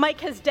lawyer, Mike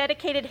has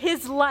dedicated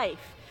his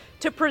life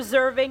to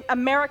preserving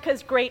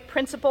America's great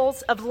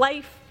principles of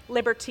life,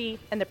 liberty,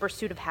 and the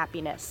pursuit of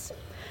happiness.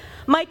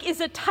 Mike is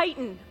a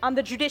titan on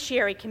the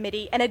Judiciary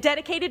Committee and a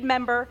dedicated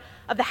member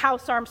of the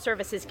House Armed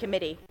Services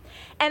Committee.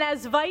 And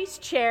as vice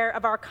chair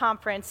of our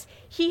conference,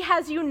 he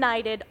has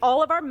united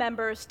all of our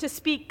members to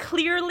speak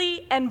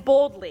clearly and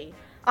boldly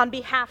on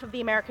behalf of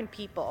the American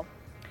people.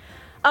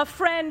 A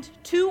friend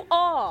to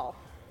all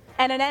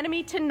and an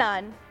enemy to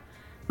none,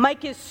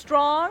 Mike is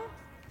strong,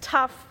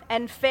 tough,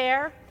 and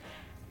fair,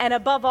 and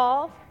above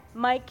all,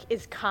 Mike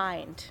is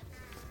kind.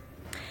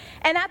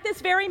 And at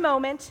this very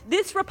moment,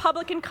 this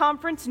Republican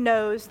conference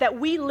knows that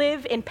we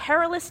live in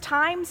perilous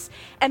times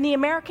and the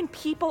American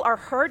people are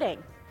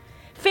hurting.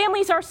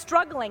 Families are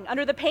struggling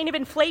under the pain of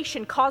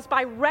inflation caused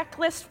by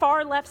reckless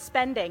far-left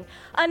spending,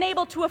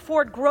 unable to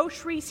afford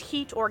groceries,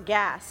 heat, or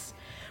gas.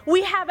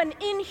 We have an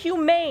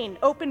inhumane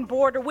open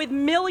border with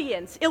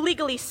millions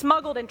illegally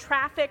smuggled and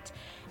trafficked,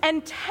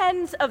 and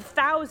tens of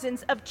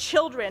thousands of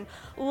children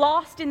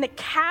lost in the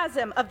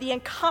chasm of the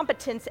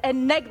incompetence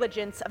and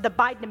negligence of the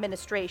Biden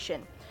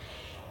administration.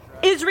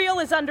 Israel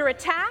is under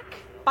attack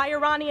by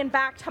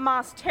Iranian-backed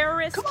Hamas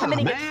terrorists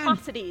committing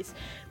atrocities,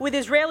 with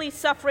Israelis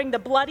suffering the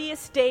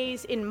bloodiest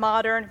days in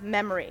modern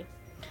memory.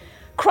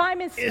 Crime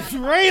is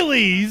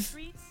Israelis?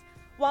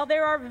 While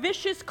there are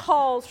vicious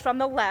calls from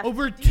the left.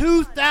 Over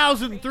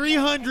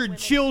 2,300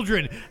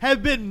 children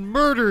have been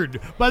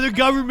murdered by the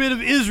government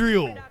of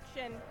Israel.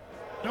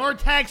 And our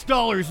tax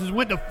dollars has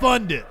went to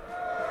fund it.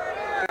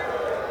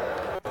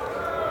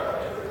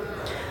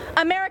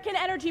 American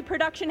energy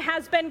production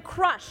has been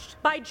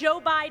crushed by Joe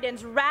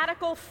Biden's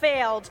radical,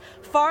 failed,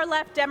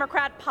 far-left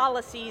Democrat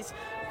policies,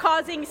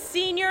 causing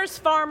seniors,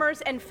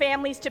 farmers, and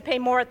families to pay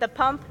more at the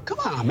pump. Come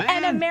on, man.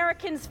 And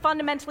Americans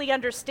fundamentally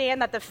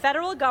understand that the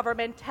federal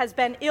government has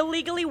been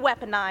illegally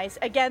weaponized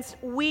against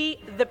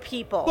we, the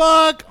people.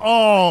 Fuck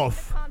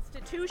off. The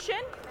Constitution,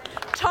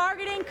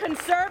 targeting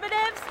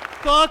conservatives.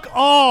 Fuck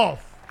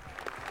off.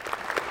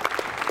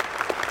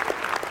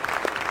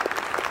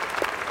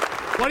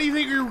 Why do you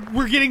think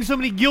we're getting so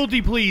many guilty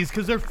pleas?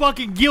 Because they're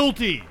fucking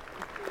guilty.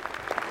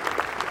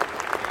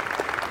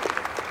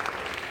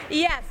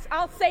 Yes,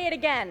 I'll say it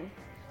again.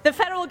 The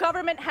federal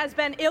government has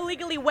been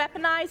illegally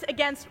weaponized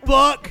against...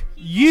 Fuck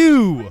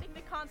you!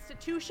 The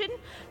Constitution,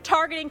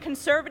 targeting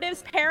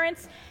conservatives,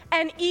 parents,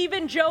 and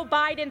even Joe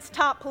Biden's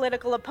top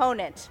political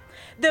opponent.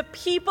 The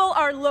people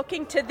are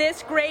looking to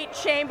this great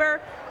chamber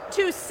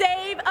to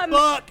save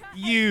America. Fuck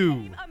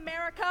you! Save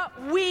America,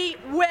 we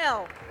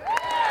will.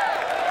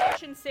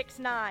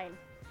 6-9.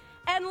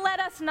 And let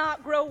us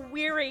not grow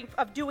weary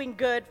of doing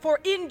good, for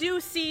in due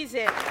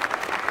season,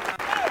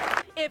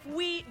 if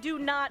we do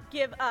not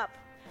give up,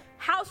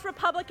 House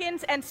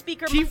Republicans and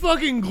Speaker... She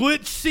fucking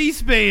glitched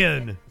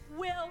C-SPAN.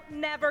 ...will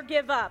never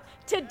give up.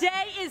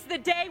 Today is the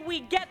day we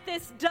get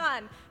this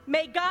done.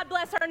 May God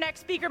bless our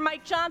next Speaker,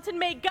 Mike Johnson.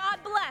 May God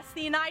bless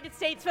the United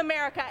States of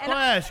America. And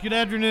Flash, good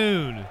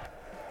afternoon.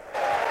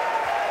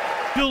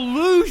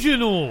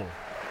 Delusional.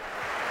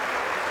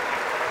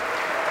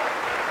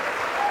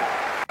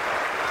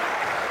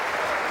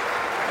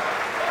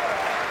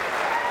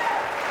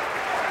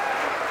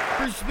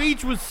 Her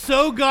speech was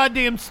so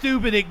goddamn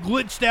stupid it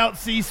glitched out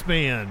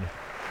C-SPAN.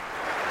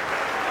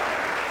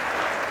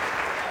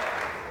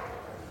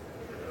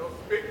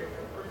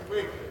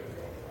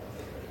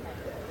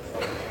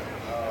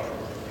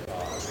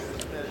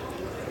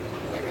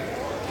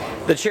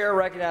 The chair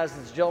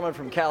recognizes the gentleman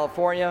from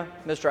California,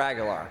 Mr.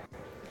 Aguilar.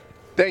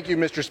 Thank you,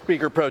 Mr.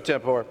 Speaker Pro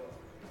Tempore.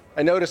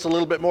 I notice a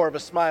little bit more of a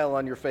smile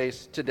on your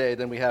face today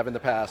than we have in the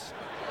past.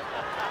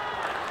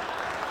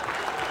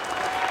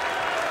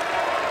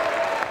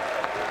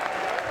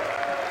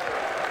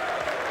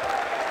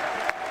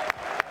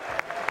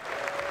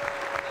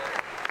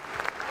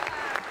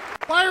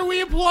 Why are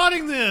we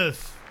applauding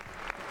this?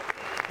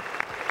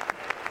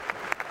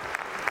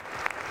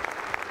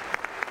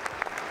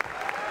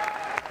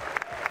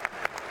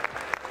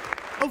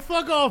 Oh,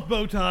 fuck off,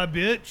 Bowtie,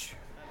 bitch.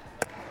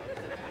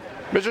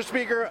 Mr.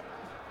 Speaker,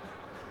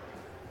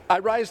 I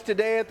rise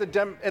today at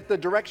the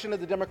direction of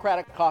the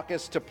Democratic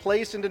caucus to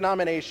place into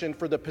nomination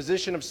for the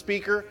position of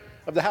Speaker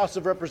of the House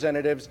of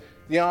Representatives,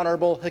 the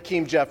Honorable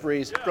Hakeem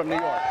Jeffries from New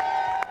York.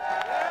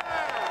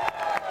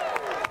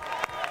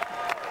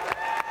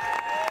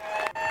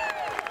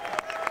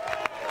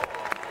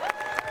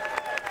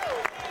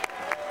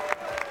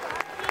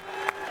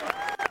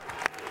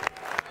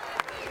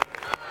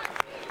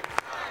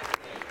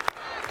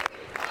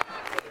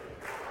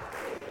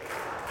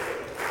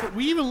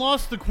 We even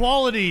lost the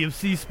quality of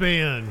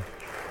C-SPAN.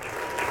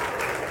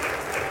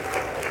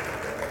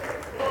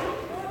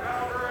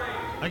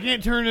 I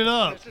can't turn it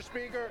up.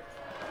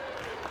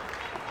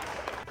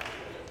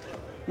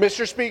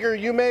 Mr. Speaker,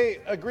 you may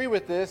agree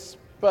with this,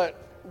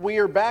 but we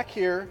are back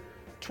here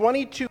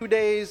 22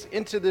 days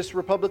into this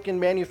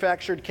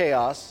Republican-manufactured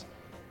chaos,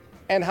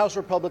 and House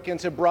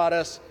Republicans have brought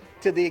us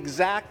to the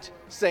exact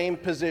same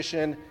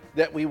position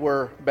that we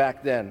were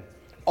back then.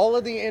 All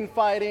of the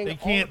infighting. They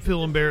can't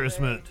feel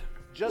embarrassment.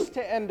 Just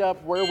to end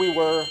up where we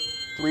were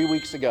 3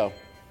 weeks ago.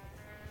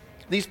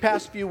 These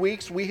past few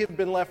weeks, we have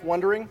been left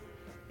wondering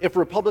if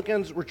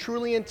Republicans were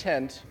truly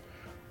intent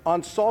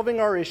on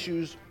solving our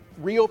issues,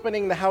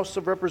 reopening the House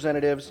of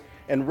Representatives,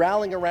 and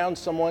rallying around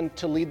someone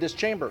to lead this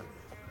chamber.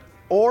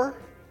 Or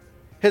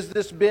has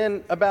this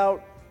been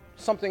about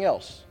something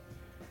else?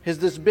 Has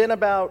this been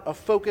about a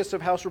focus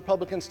of House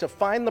Republicans to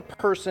find the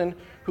person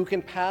who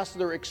can pass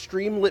their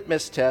extreme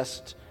litmus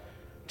test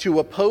to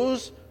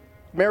oppose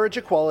marriage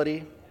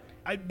equality?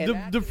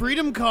 The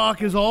Freedom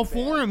Caucus is all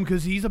for him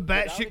because he's a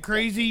batshit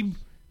crazy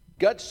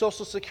gut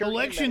Social Security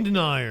election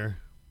denier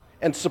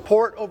and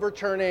support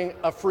overturning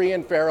a free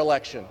and fair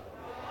election.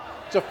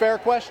 It's a fair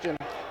question.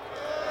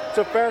 It's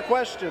a fair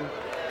question.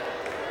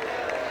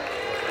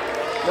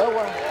 No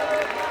one.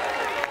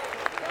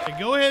 Hey,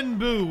 go ahead and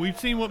boo. We've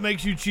seen what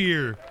makes you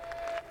cheer.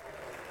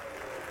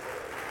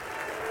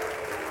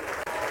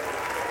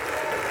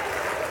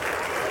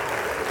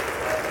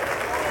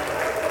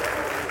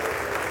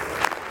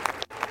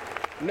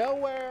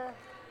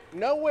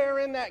 Nowhere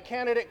in that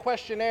candidate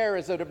questionnaire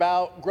is it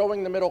about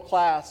growing the middle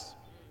class,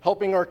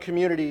 helping our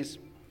communities,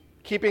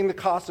 keeping the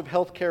cost of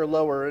health care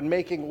lower, and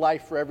making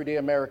life for everyday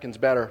Americans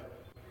better.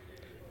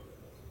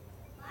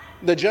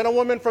 The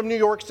gentlewoman from New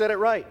York said it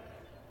right.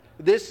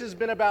 This has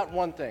been about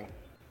one thing.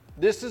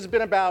 This has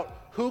been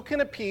about who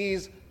can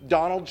appease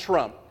Donald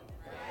Trump.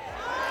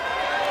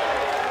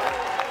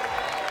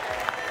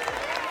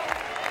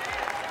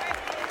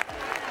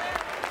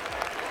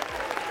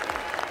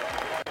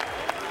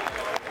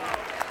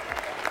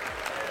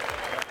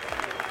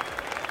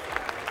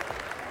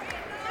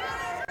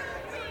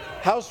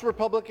 House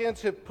Republicans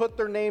have put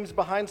their names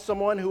behind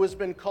someone who has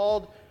been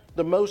called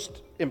the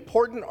most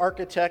important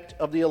architect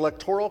of the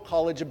Electoral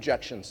College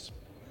objections.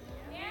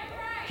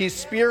 He's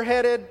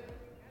spearheaded,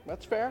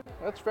 that's fair,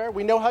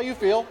 we know how you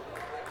feel.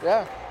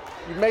 Yeah,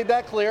 you've made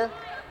that clear.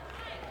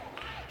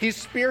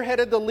 He's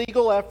spearheaded the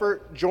legal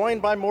effort,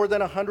 joined by more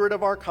than 100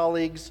 of our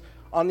colleagues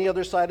on the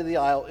other side of the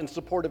aisle, in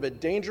support of a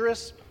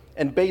dangerous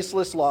and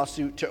baseless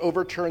lawsuit to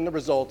overturn the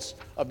results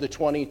of the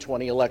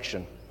 2020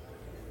 election.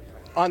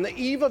 On the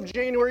eve of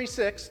January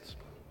 6th,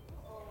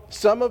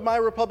 some of my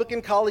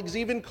Republican colleagues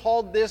even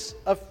called this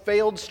a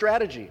failed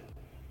strategy.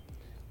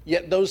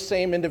 Yet those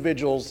same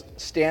individuals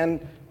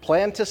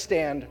plan to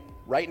stand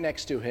right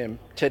next to him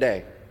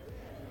today.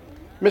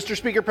 Mr.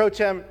 Speaker Pro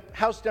Tem,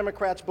 House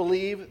Democrats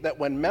believe that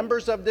when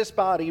members of this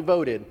body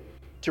voted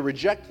to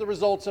reject the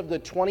results of the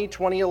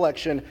 2020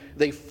 election,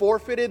 they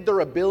forfeited their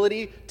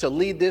ability to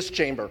lead this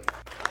chamber.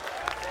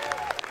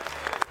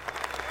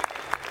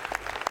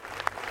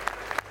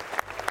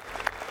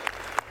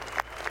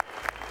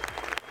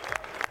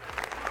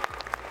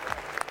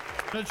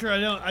 Not sure.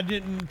 I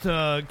didn't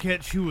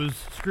catch who was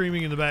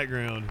screaming in the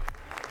background.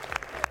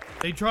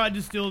 They tried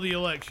to steal the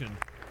election.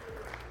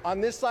 On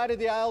this side of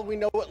the aisle, we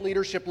know what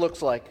leadership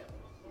looks like.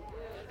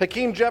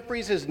 Hakeem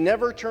Jeffries has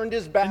never turned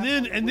his back.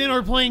 And then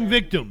are playing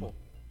victim.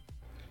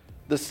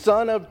 The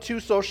son of two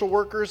social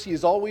workers,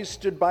 he's always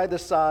stood by the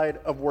side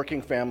of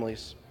working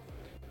families.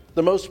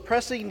 The most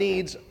pressing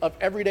needs of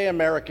everyday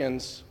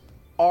Americans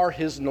are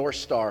his North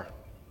Star.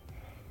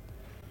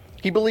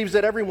 He believes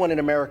that everyone in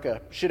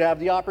America should have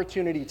the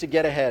opportunity to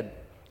get ahead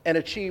and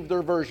achieve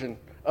their version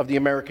of the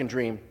American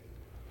dream.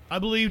 I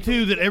believe,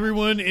 too, that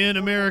everyone in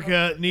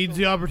America needs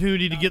the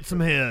opportunity to get some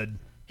head.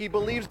 He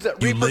believes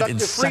that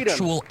reproductive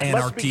freedom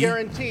must be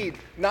guaranteed,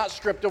 not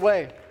stripped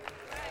away.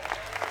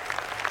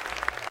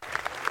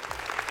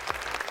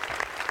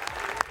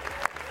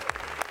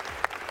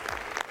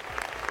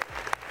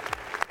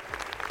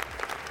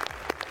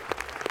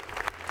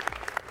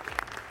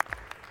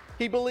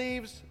 He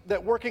believes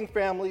that working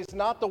families,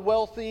 not the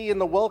wealthy and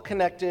the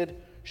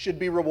well-connected, should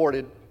be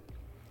rewarded.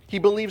 He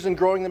believes in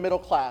growing the middle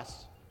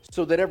class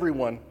so that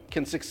everyone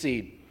can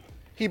succeed.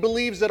 He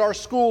believes that our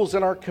schools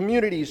and our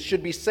communities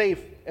should be safe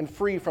and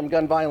free from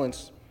gun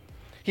violence.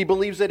 He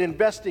believes that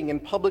investing in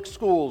public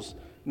schools,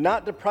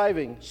 not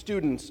depriving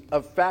students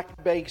of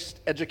fact-based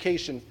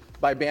education,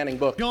 by banning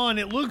books. John,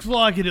 it looks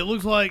like it. It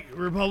looks like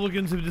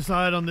Republicans have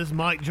decided on this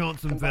Mike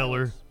Johnson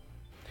feller.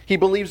 He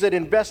believes that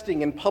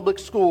investing in public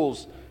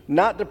schools,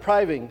 not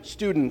depriving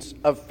students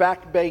of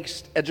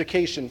fact-based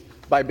education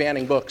by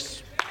banning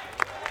books.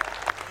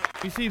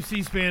 We see if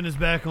C-SPAN is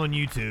back on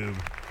YouTube.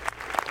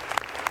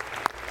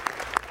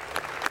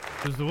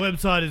 Because the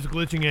website is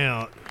glitching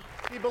out.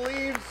 He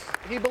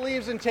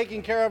believes in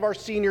taking care of our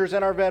seniors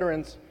and our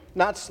veterans,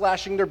 not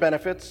slashing their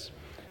benefits.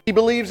 He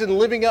believes in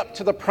living up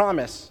to the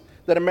promise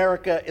that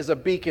America is a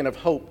beacon of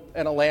hope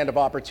and a land of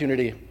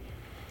opportunity.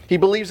 He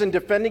believes in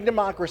defending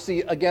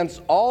democracy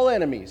against all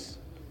enemies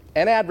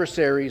and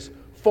adversaries,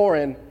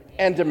 foreign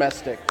and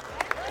domestic.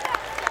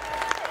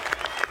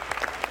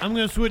 I'm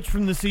going to switch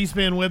from the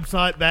C-SPAN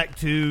website back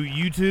to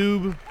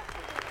YouTube.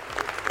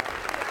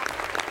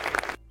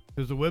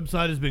 Because the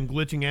website has been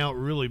glitching out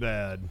really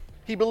bad.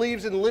 He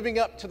believes in living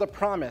up to the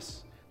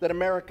promise that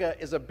America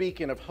is a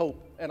beacon of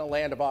hope and a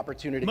land of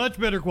opportunity. Much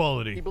better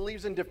quality. He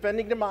believes in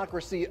defending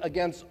democracy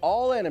against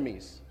all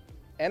enemies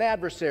and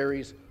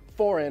adversaries,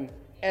 foreign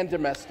and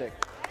domestic.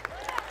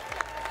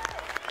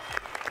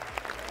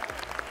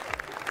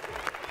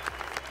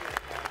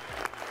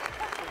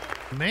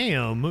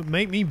 Ma'am,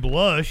 make me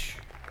blush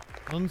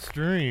on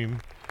stream.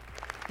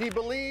 He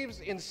believes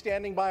in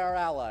standing by our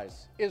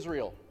allies,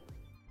 Israel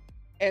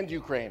and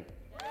Ukraine.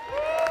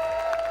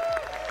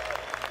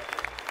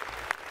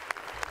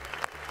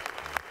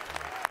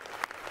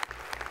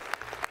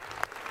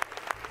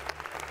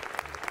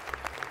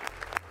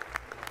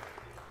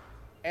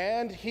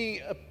 And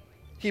he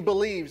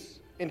believes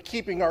in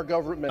keeping our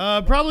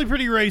government. Probably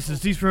pretty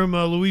racist. He's from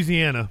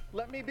Louisiana.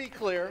 Let me be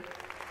clear.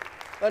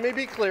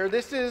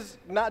 This is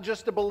not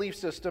just a belief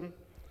system.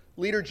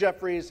 Leader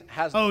Jeffries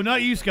has. Oh,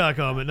 not you, Sky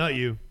Comment, not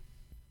you.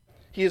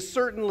 He is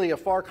certainly a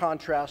far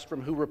contrast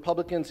from who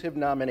Republicans have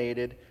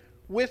nominated,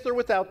 with or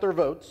without their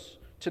votes,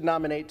 to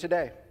nominate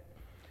today.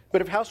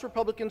 But if House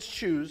Republicans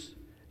choose,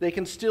 they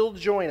can still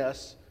join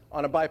us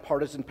on a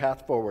bipartisan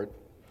path forward.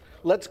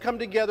 Let's come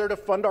together to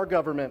fund our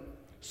government,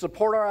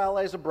 support our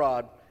allies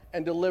abroad,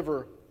 and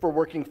deliver for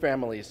working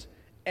families.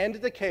 End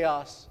the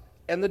chaos,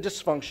 end the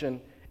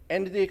dysfunction,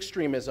 end the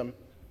extremism.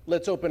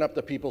 Let's open up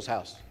the people's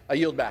house. I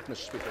yield back, Mr.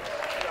 Speaker.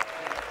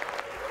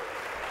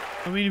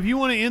 I mean, if you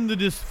want to end the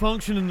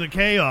dysfunction and the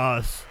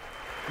chaos,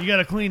 you got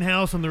to clean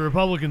house on the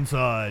Republican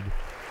side.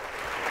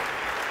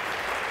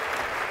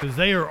 Because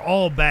they are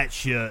all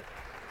batshit.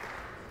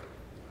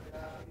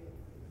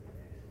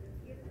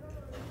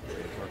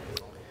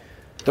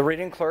 The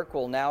reading clerk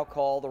will now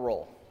call the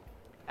roll.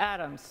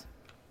 Adams.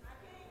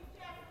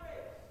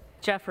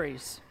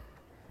 Jeffries.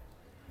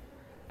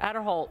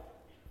 Adderholt.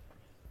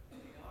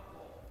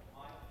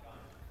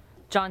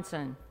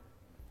 Johnson.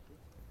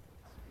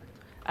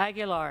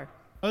 Aguilar.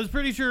 I was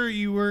pretty sure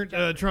you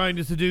weren't trying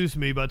to seduce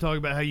me by talking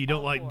about how you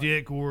don't like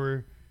dick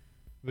or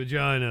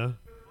vagina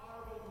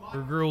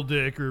or girl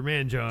dick or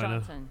mangina.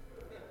 Johnson.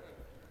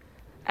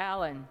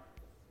 Allen.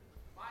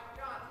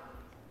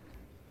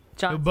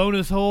 No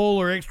bonus hole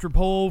or extra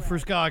poll for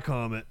Sky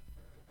Comment.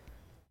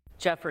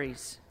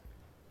 Jeffries.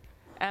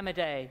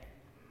 Amadei.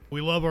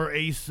 We love our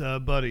ace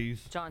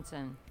buddies.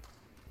 Johnson.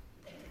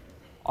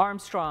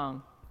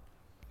 Armstrong.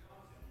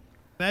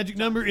 Magic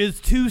number is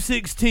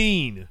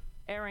 216.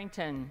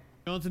 Arrington.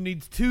 Johnson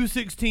needs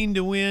 216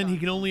 to win. He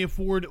can only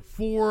afford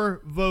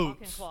 4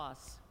 votes on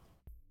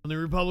the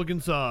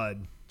Republican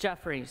side.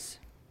 Jeffries.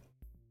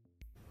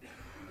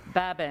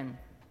 Babin.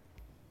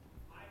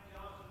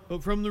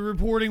 But from the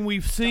reporting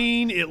we've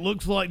seen, it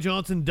looks like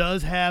Johnson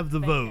does have the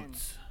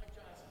votes.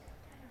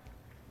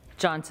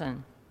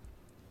 Johnson.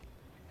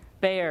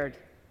 Baird.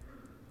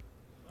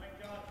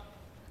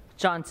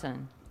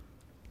 Johnson.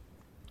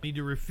 Need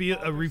to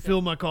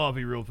refill my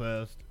coffee real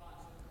fast.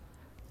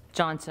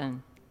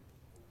 Johnson.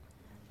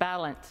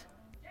 Ballant.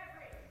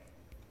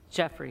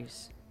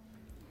 Jeffries.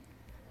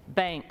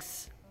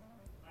 Banks.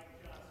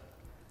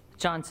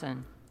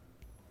 Johnson.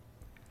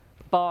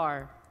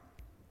 Barr.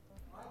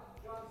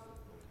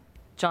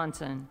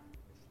 Johnson.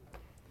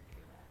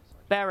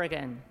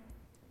 Berrigan.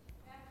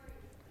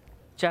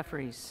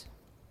 Jeffries.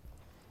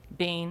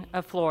 Bean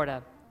of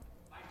Florida.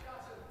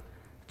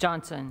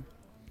 Johnson.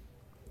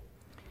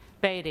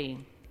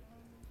 Beatty.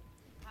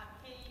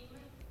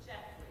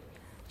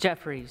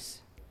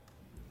 Jeffries.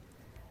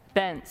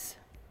 Bentz.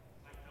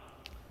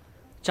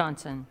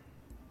 Johnson.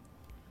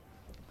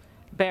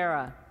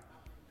 Barra.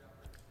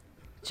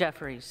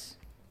 Jeffries.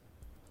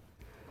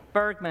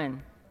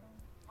 Bergman.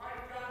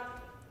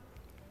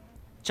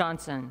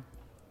 Johnson.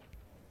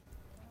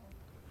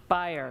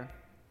 Beyer.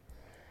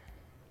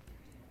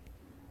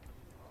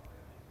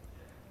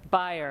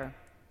 Beyer.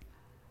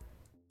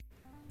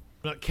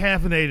 Not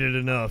caffeinated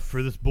enough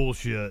for this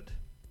bullshit.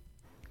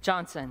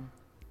 Johnson.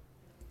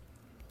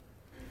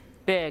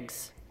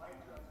 Biggs.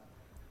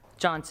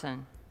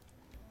 Johnson.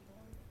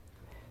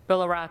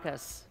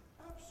 Bilirakis.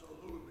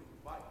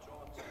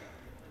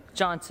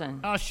 Johnson.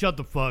 Ah, shut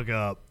the fuck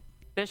up.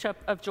 Bishop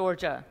of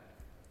Georgia.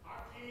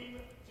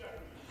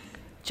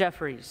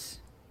 Jeffries.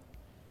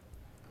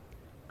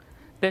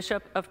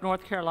 Bishop of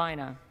North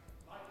Carolina.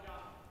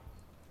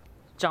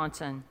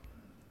 Johnson.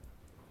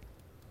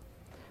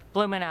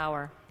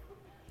 Blumenauer.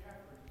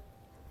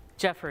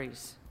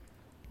 Jeffries.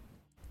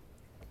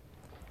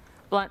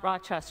 Blunt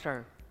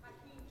Rochester.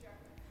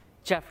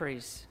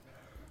 Jeffries.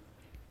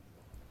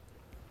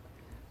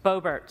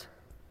 Boebert.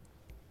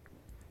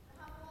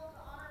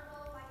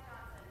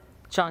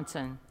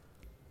 Johnson.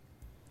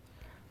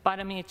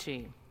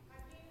 Bonamici.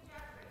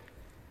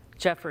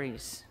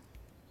 Jeffries.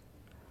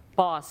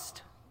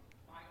 Bost.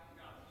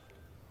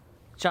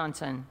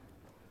 Johnson.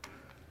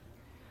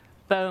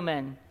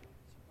 Bowman.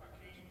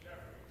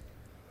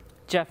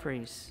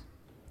 Jeffries.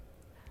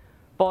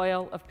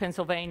 Boyle of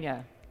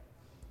Pennsylvania.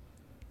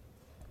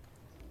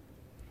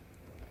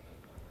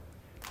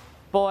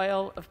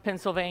 Boyle of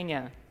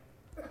Pennsylvania.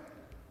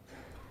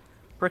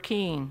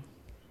 Rakeen.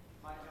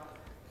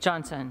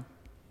 Johnson.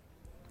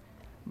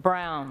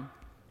 Brown.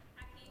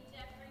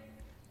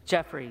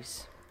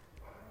 Jeffries.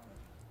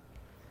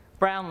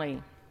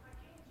 Brownlee.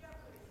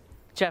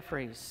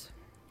 Jeffries.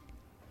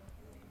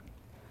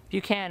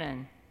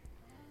 Buchanan.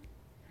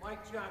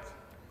 Mike Johnson.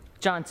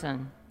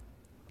 Johnson.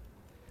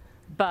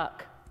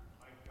 Buck.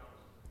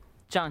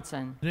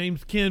 Johnson. His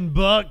name's Ken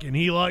Buck, and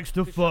he likes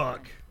to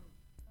fuck.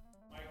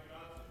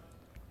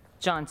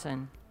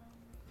 Johnson.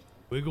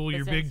 Wiggle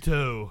your big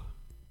toe.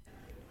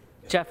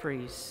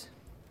 Jeffries.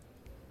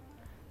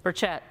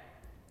 Burchett.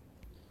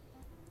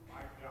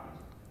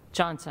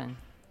 Johnson.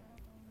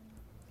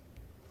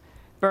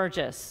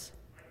 Burgess.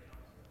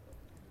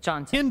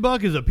 Johnson. Ken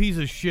Buck is a piece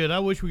of shit. I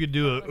wish we could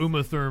do a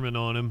Uma Thurman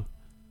on him.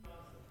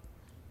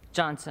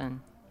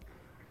 Johnson.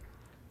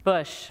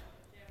 Bush.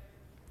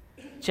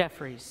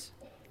 Jeffries.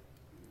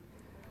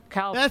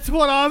 That's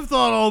what I've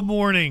thought all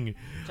morning.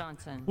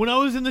 Johnson. When I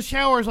was in the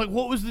shower, I was like,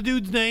 what was the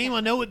dude's name?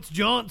 I know it's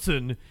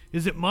Johnson.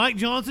 Is it Mike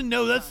Johnson?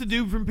 No, that's the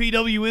dude from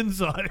PW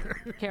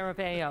Insider.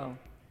 Caraballo.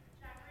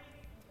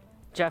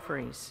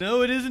 Jeffries.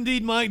 No, it is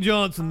indeed Mike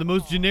Johnson, the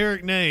most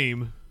generic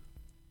name.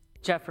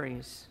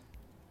 Jeffries.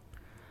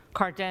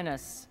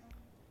 Cardenas.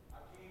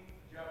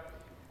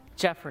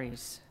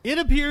 Jeffries. It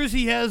appears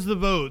he has the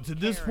votes. At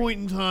this point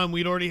in time,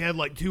 we'd already had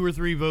like 2 or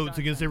 3 votes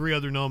against every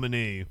other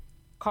nominee.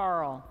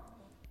 Carl.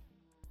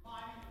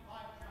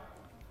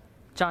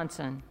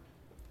 Johnson.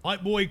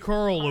 White boy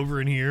Carl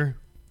over in here.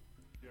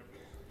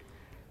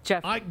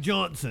 Jeff. Mike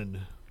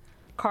Johnson.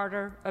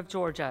 Carter of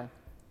Georgia.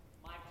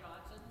 Mike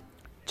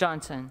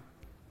Johnson.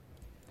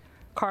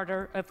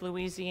 Carter of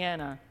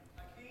Louisiana.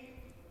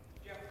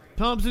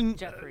 Thompson.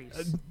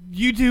 Jeffries.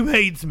 YouTube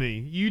hates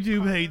me.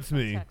 YouTube hates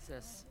me.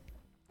 Texas.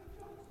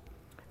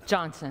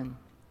 Johnson.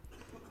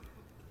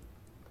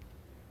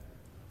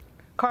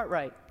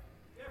 Cartwright.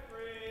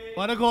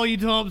 Why'd I call you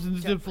Thompson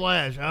instead of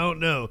Flash? I don't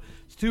know.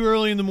 It's too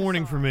early in the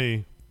morning for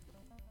me.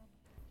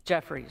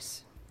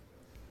 Jeffries.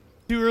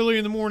 Too early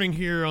in the morning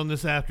here on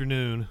this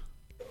afternoon.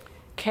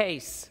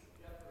 Case.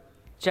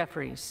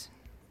 Jeffries.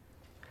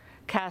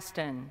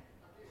 Caston.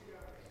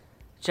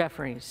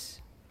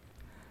 Jeffries.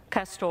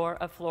 Castor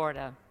of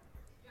Florida.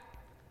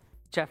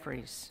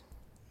 Jeffries.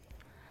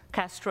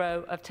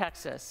 Castro of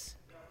Texas.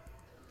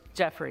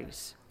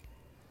 Jeffries.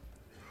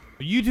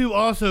 YouTube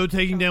also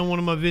taking down one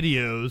of my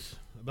videos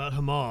about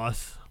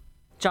Hamas.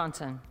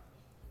 Johnson.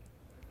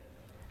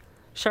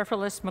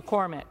 Sherferless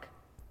McCormick.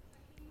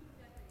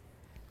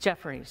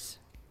 Jeffries.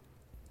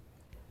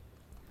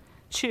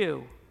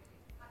 Chu.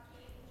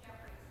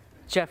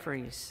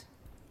 Jeffries.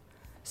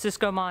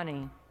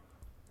 Ciscomani.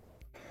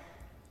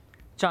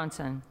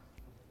 Johnson.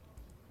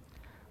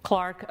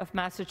 Clark of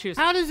Massachusetts.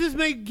 How does this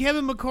make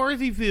Kevin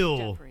McCarthy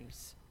feel?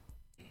 Jeffries.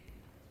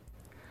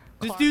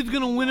 This dude's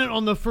going to win it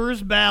on the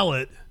first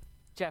ballot.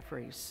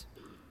 Jeffries.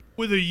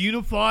 With a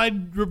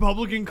unified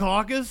Republican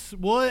caucus?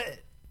 What?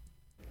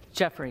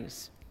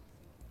 Jeffries.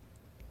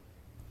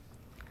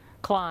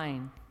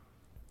 Klein.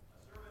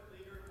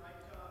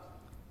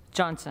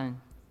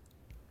 Johnson.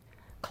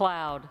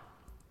 Cloud.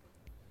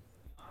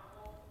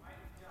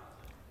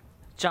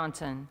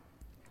 Johnson.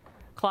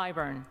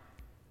 Clyburn.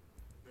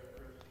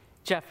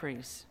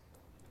 Jeffries.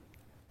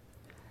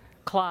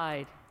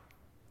 Clyde.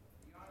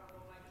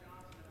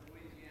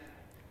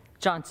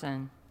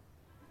 Johnson.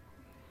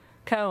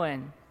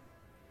 Cohen.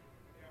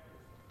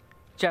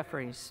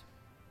 Jeffries.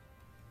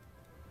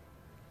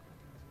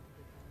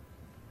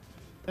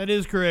 That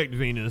is correct,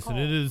 Venus, and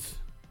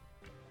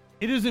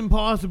it is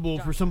impossible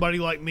for somebody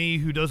like me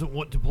who doesn't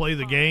want to play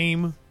the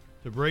game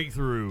to break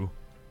through.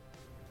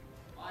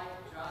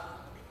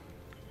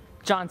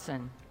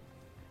 Johnson.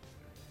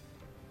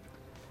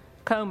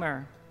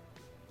 Comer.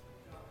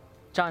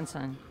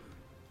 Johnson.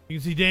 You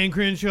can see Dan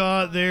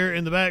Crenshaw there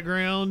in the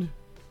background.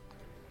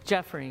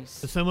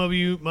 Jeffries. As some of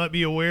you might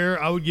be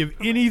aware, I would give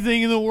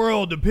anything in the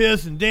world to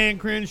piss in Dan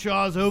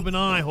Crenshaw's open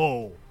eye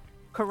hole.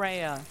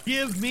 Correa.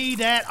 Give me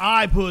that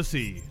eye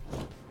pussy.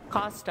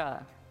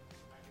 Costa.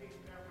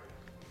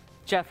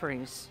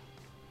 Jeffries.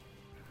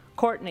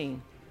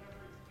 Courtney.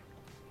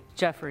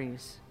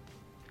 Jeffries.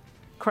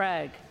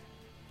 Craig.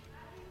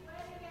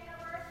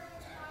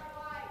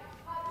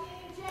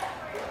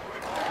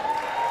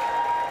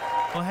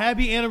 Well,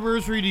 happy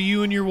anniversary to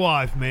you and your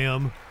wife,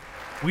 ma'am.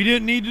 We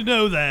didn't need to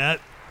know that.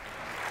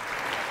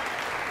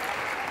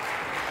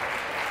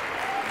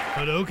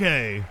 But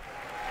okay.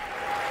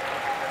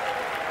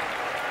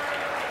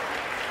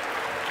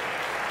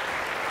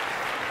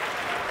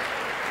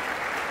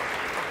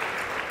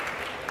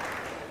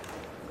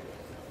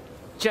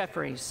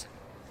 Jeffries.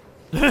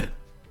 No,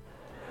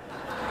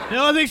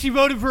 I think she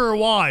voted for her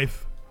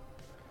wife.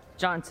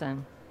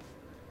 Johnson.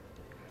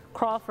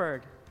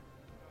 Crawford.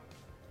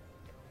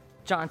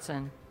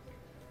 Johnson.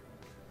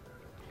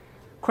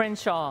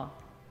 Crenshaw.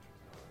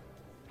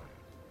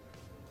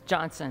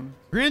 Johnson.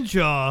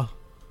 Crenshaw.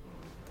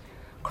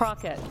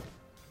 Crockett.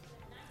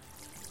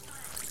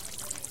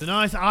 The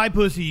nice eye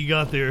pussy you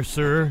got there,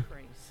 sir.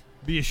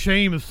 Be a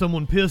shame if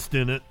someone pissed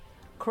in it.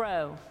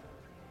 Crow.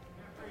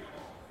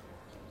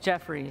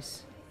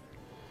 Jeffries.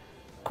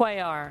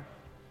 Cuellar.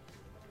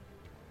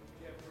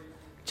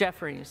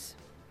 Jeffries.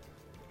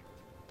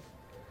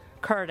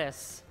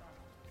 Curtis.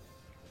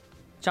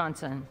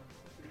 Johnson.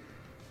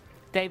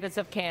 Davids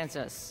of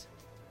Kansas.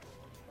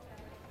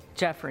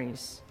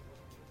 Jeffries.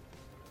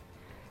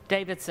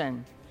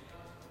 Davidson.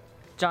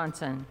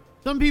 Johnson.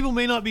 Some people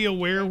may not be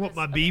aware what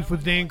my beef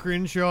with Dan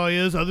Crenshaw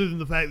is, other than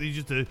the fact that he's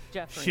just a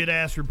Jeffrey.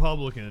 shit-ass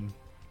Republican.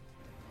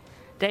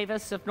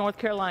 Davis of North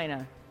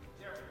Carolina.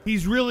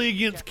 He's really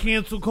against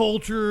cancel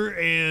culture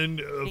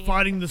and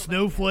fighting the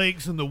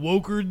snowflakes and the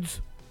wokards.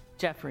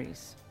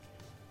 Jeffries.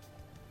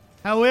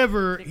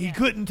 However, he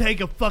couldn't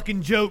take a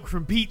fucking joke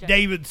from Pete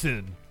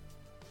Davidson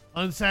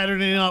on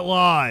Saturday Night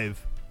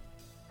Live.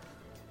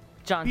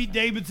 Pete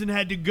Davidson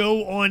had to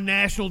go on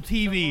national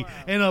TV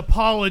and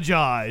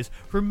apologize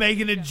for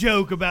making a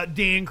joke about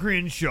Dan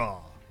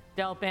Crenshaw.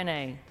 Del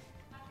Bene.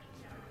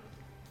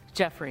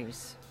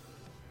 Jeffries.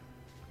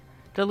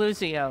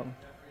 DeLuzio.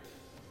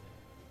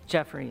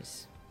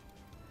 Jeffries.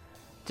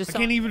 I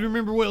can't even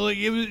remember what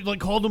it was like.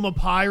 Called him a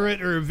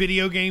pirate or a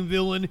video game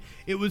villain.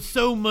 It was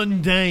so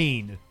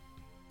mundane.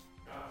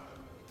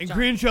 And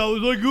Crenshaw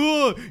was like,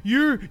 "Oh,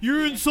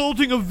 you're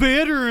insulting a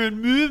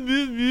veteran."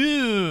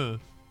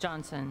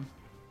 Johnson.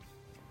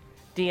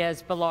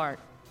 Diaz-Balart.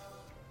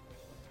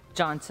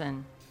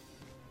 Johnson.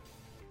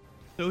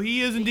 So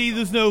he is indeed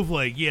the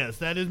snowflake. Yes,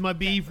 that is my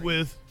beef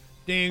with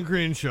Dan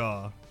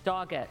Crenshaw.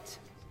 Doggett.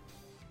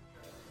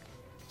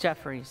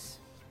 Jeffries.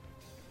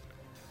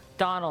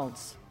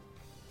 Donalds.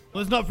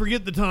 Let's not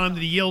forget the time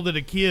that he yelled at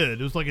a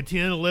kid. It was like a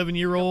 10,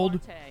 11-year-old.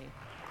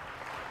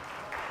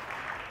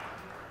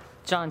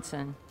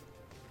 Johnson.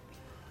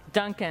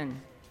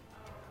 Duncan.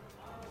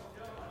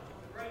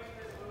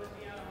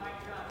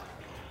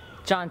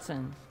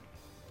 Johnson.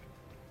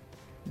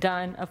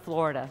 Dunn of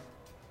Florida.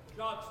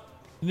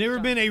 Never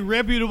been a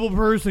reputable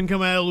person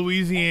come out of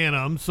Louisiana.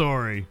 I'm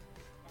sorry.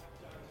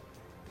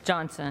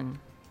 Johnson.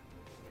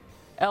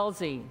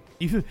 Elsie.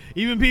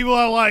 Even people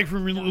I like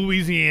from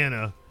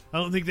Louisiana, I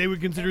don't think they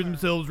would consider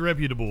themselves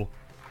reputable.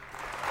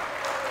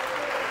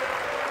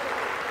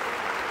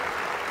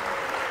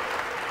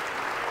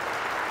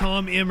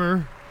 Tom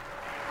Emmer.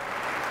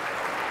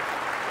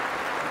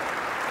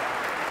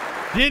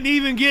 Didn't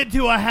even get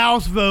to a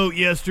House vote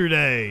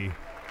yesterday.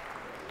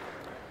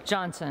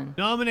 Johnson.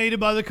 Nominated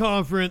by the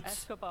conference.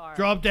 Escobar.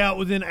 Dropped out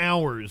within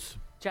hours.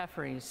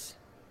 Jeffries.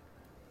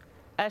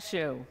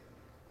 Eshoo.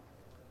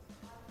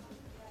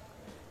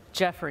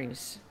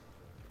 Jeffries.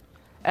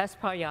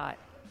 Espaillat.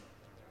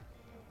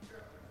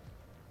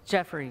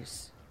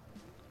 Jeffries.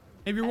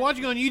 If you're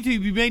watching on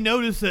YouTube, you may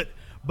notice that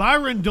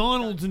Byron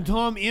Donalds and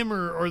Tom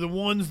Emmer are the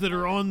ones that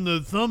are on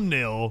the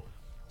thumbnail.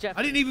 Jeffries.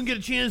 I didn't even get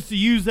a chance to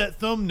use that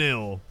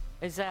thumbnail.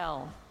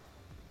 Ezell.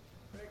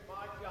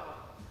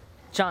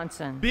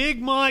 Johnson.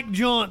 Big Mike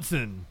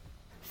Johnson.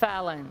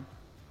 Fallon.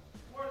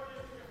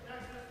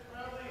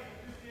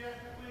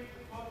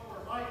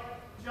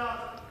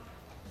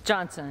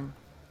 Johnson.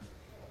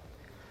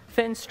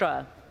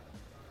 Finstra.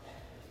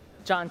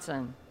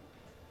 Johnson.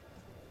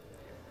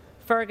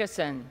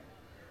 Ferguson.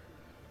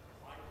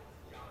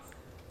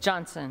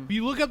 Johnson. If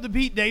you look up the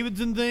Pete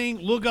Davidson thing,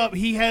 look up,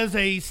 he has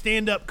a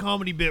stand-up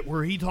comedy bit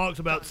where he talks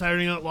about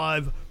Saturday Night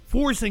Live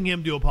forcing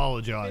him to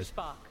apologize.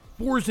 Fishbach.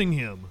 Forcing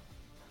him.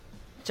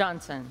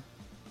 Johnson.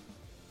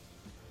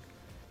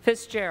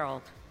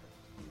 Fitzgerald.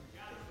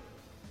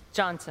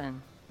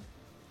 Johnson.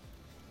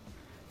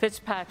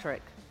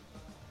 Fitzpatrick.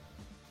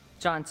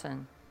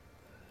 Johnson.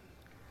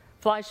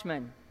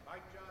 Fleischman.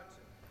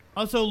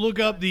 Also look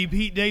up the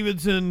Pete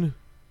Davidson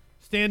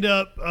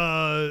stand-up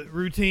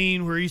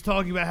routine where he's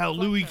talking about how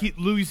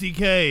Louis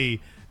C.K.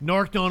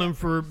 narked on him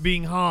for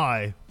being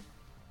high.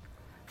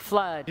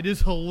 Flood. It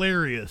is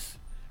hilarious.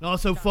 And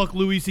also fuck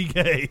Louis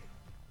C.K.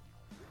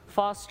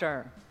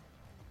 Foster.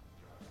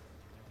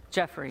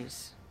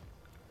 Jeffries.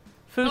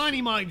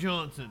 Tiny Mike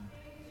Johnson.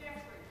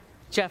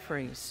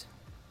 Jeffries.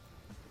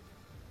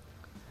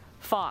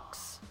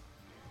 Fox.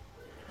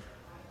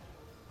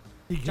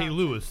 T.K.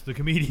 Lewis, the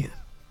comedian.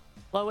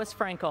 Lois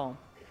Frankel.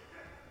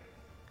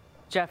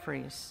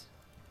 Jeffries.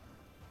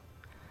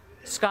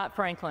 Scott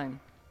Franklin.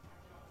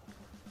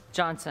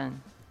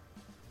 Johnson.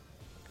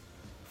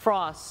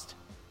 Frost.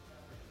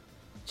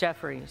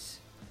 Jeffries.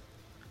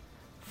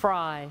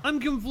 Fry.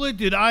 I'm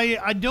conflicted.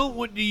 I don't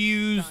want to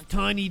use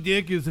tiny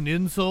dick as an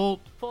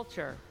insult.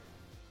 Fulcher.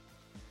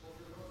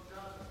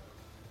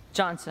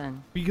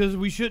 Johnson. Because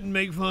we shouldn't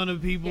make fun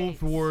of people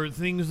for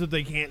things that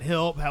they can't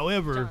help.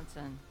 However,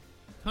 Johnson.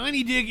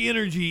 tiny dick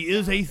energy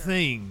is a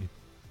thing.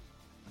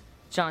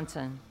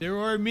 Johnson. There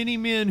are many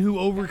men who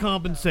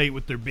overcompensate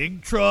with their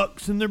big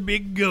trucks and their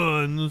big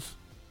guns.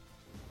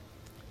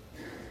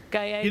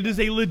 It is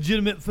a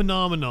legitimate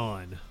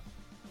phenomenon.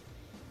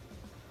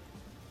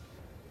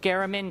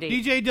 Garamendi.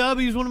 DJ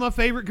W is one of my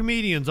favorite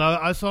comedians.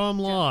 I saw him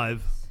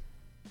live.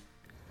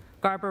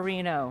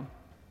 Garbarino.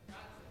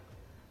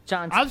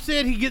 Johnson. I've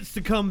said he gets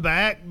to come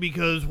back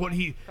because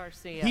Garcia.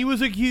 he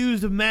was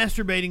accused of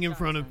masturbating in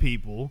front of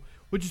people,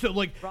 which is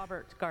like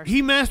Robert Garcia.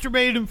 he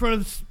masturbated in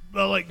front of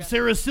like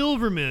Sarah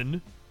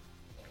Silverman,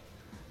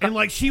 and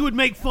like she would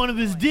make fun of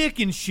his dick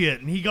and shit,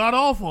 and he got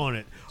off on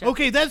it.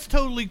 Okay, that's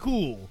totally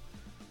cool.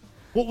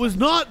 What was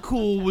not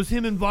cool was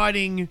him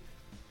inviting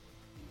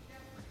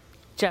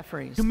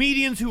Jeffries.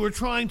 comedians who were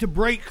trying to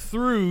break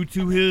through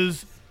to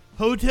his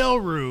hotel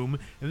room,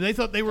 and they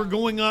thought they were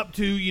going up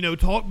to,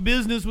 talk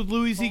business with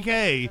Louis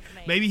C.K.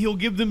 Maybe he'll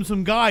give them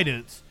some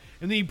guidance.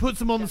 And then he puts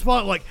them on the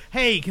spot like,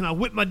 hey, can I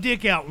whip my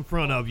dick out in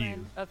front of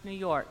you? Of New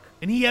York.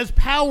 And he has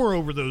power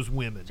over those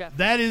women.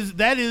 That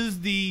is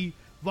the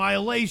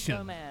violation.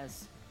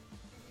 Gomez.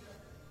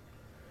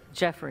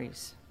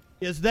 Jeffries.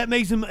 Yes, that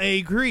makes him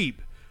a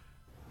creep.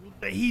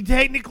 He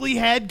technically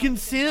had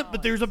consent,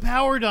 but there's a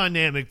power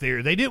dynamic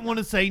there. They didn't want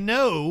to say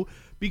no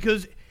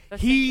because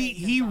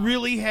he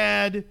really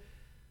had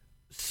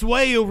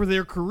sway over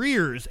their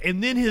careers.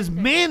 And then his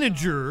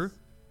manager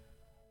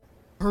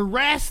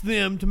harassed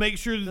them to make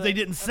sure that they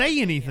didn't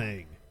say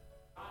anything.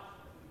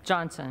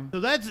 Johnson. So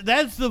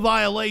that's the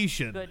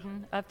violation.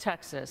 Gooden of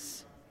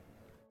Texas.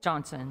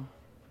 Johnson.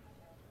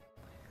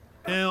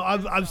 Now,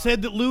 I've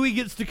said that Louis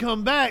gets to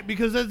come back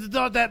because it's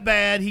not that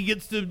bad. He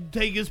gets to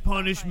take his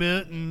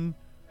punishment and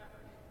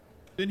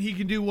then he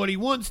can do what he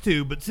wants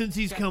to. But since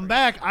he's come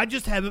back, I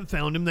just haven't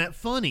found him that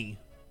funny.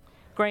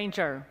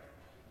 Granger.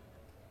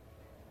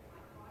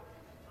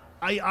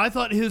 I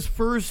thought his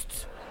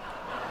first...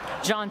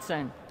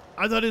 Johnson.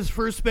 I thought his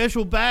first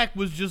special back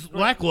was just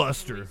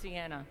lackluster.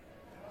 Louisiana.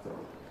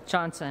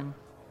 Johnson.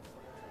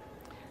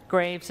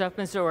 Graves of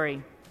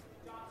Missouri.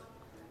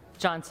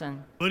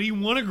 Johnson. But he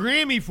won a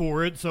Grammy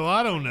for it, so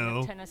I don't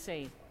know.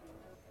 Tennessee.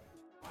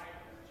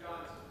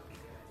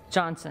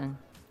 Johnson.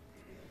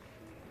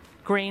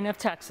 Green of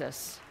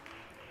Texas.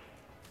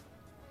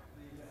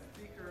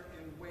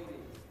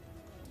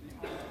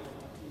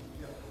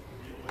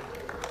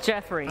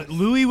 Jeffries.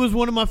 Louis was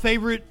one of my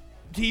favorite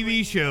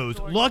TV shows.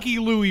 Lucky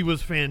Louie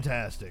was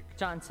fantastic.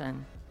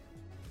 Johnson.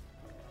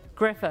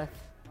 Griffith.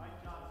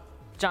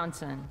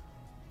 Johnson.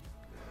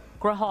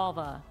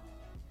 Grijalva.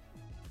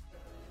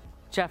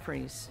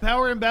 Jeffries.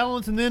 Power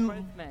imbalance, and then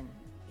Ruthman.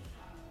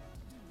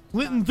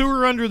 Clinton threw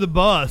her under the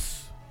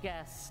bus.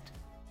 Guest.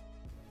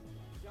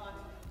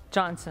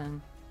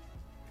 Johnson.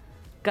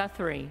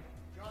 Guthrie.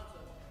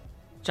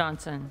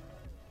 Johnson.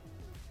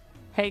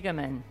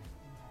 Hageman.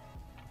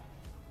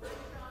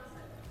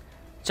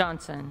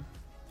 Johnson.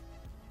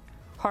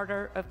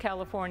 Harder of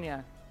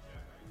California.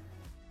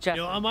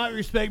 Jeffries. I might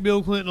respect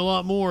Bill Clinton a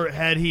lot more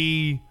had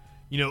he,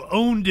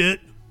 owned it.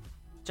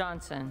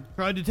 Johnson.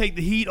 Tried to take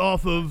the heat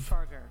off of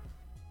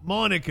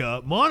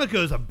Monica.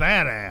 Monica's a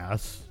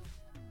badass.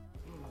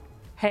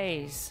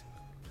 Hayes.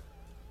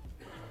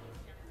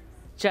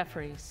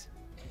 Jeffries.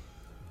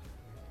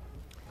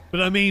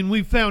 But I mean,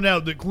 we found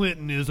out that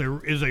Clinton is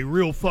a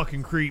real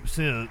fucking creep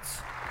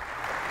since.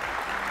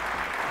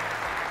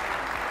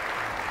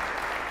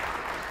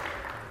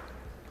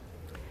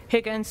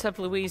 Higgins of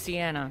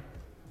Louisiana.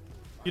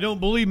 You don't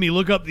believe me?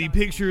 Look up the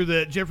picture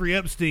that Jeffrey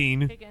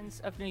Epstein Higgins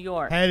of New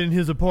York. had in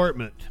his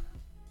apartment.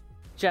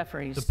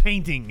 Jeffries. The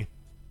painting.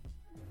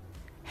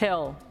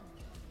 Hill.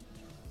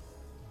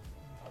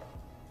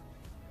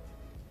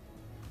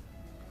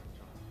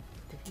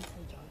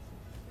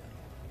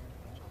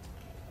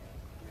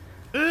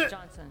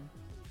 Johnson.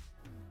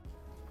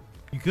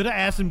 You could have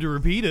asked him to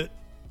repeat it.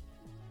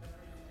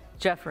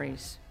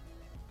 Jeffries.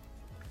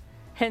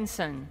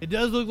 Henson. It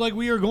does look like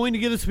we are going to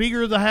get a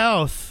Speaker of the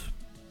House.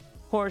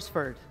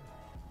 Horsford.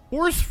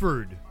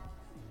 Horsford.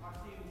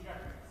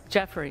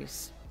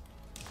 Jeffries.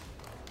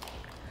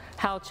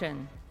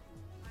 Houchin.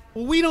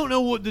 Well, we don't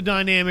know what the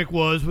dynamic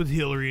was with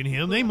Hillary and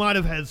him. They might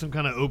have had some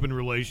kind of open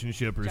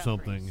relationship or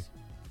something.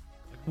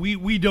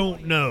 We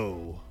don't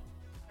know.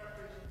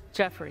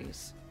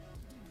 Jeffries.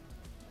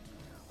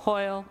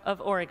 Hoyle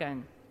of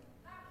Oregon.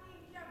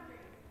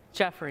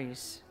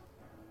 Jeffries.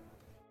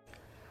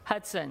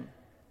 Hudson.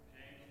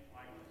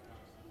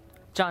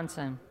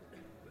 Johnson.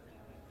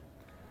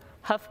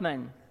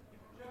 Huffman.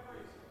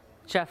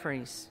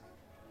 Jeffries.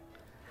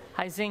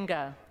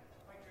 Huizinga.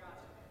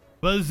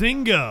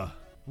 Bazinga.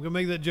 I'm going to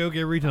make that joke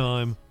every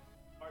time.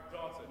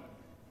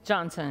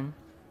 Johnson.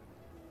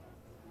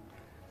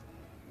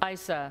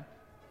 Issa.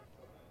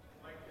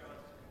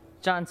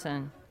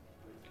 Johnson.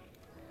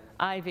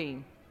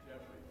 Ivy.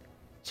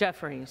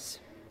 Jeffries.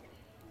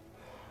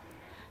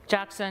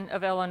 Jackson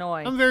of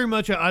Illinois. I'm very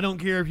much I don't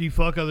care if you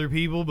fuck other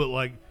people, but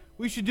like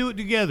we should do it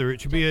together.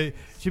 It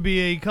should be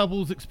a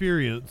couple's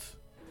experience.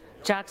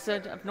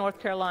 Jackson of North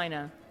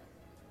Carolina.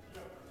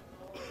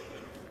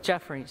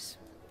 Jeffries.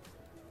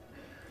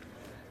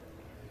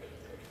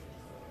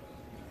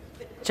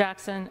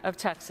 Jackson of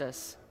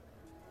Texas.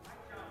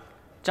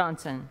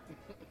 Johnson.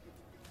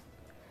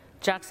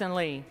 Jackson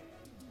Lee.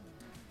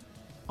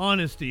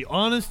 Honesty,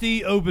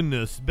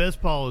 openness,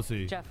 best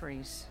policy.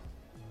 Jeffries.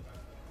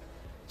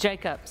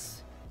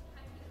 Jacobs.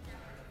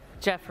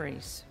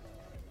 Jeffries.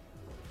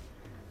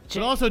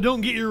 But also,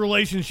 don't get your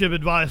relationship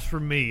advice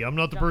from me. I'm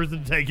not the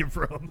person to take it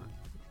from.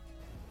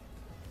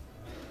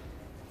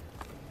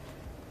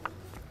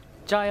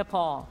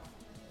 Jayapal.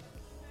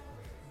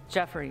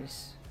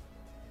 Jeffries.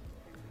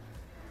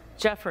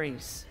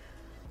 Jeffries.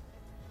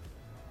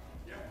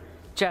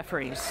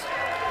 Jeffries.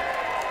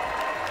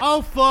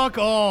 Oh, fuck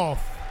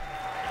off.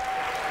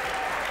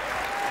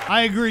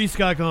 I agree,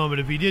 Scott Common.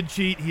 If he did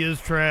cheat, he is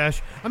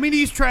trash. I mean,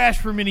 he's trash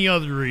for many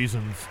other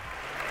reasons.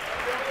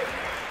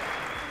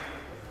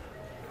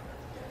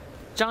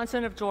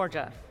 Johnson of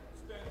Georgia.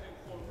 Standing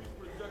for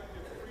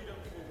reproductive freedom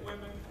for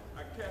women,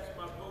 I cast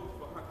my vote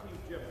for Hakeem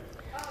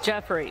Jeffries.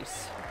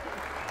 Jeffries.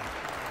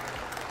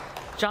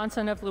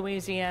 Johnson of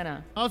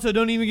Louisiana. Also,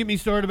 don't even get me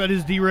started about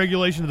his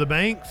deregulation of the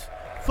banks.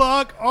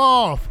 Fuck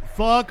off.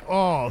 Fuck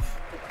off.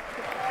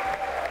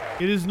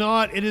 It is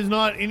not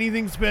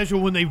anything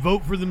special when they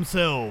vote for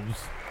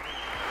themselves.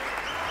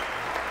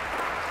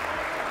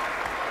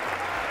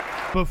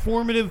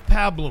 Performative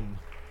pablum.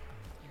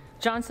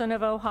 Johnson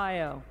of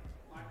Ohio.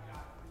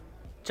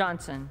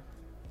 Johnson.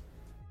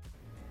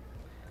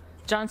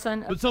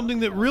 Johnson. But something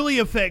that really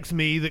affects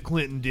me that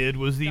Clinton did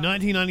was the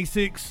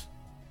 1996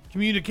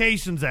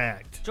 Communications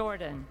Act.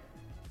 Jordan.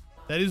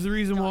 That is the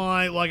reason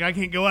why, I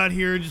can't go out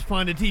here and just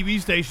find a TV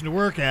station to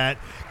work at,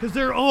 because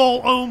they're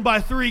all owned by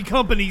 3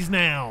 companies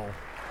now.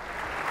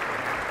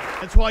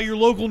 That's why your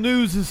local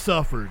news has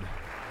suffered.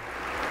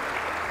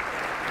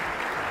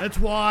 That's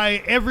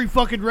why every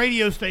fucking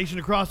radio station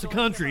across the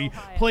country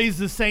plays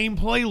the same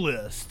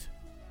playlist.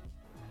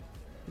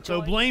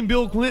 So blame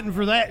Bill Clinton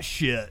for that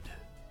shit.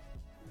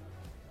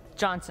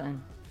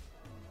 Johnson.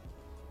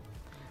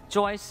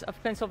 Joyce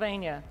of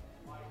Pennsylvania.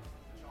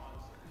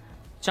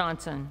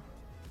 Johnson.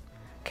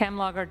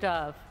 Camlogger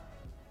Dove.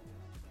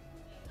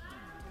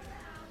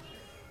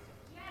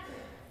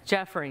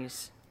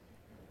 Jeffries.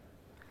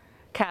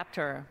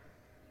 Captor.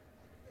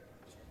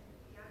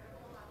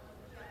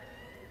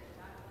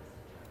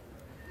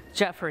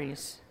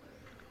 Jeffries.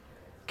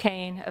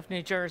 Kane of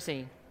New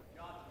Jersey.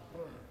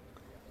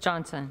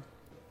 Johnson.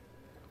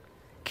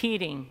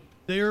 Keating.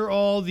 They're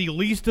all the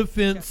least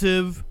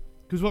offensive.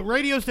 Because what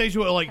radio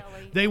station,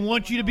 they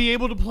want you to be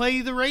able to play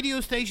the radio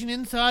station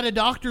inside a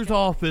doctor's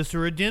office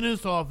or a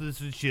dentist's office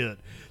and shit.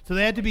 So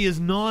they have to be as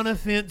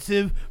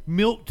non-offensive,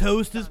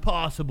 milquetoast as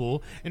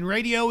possible. And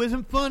radio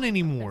isn't fun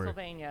anymore.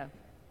 Pennsylvania.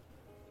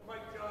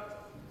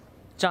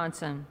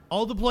 Johnson.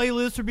 All the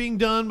playlists are being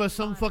done by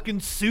some fucking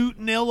suit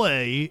in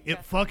L.A.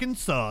 It fucking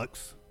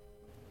sucks.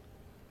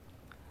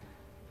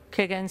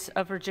 Kiggins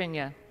of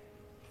Virginia.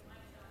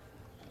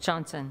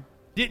 Johnson.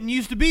 Didn't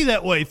used to be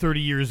that way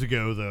 30 years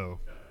ago, though.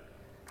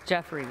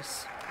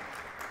 Jeffries.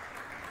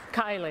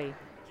 Kiley.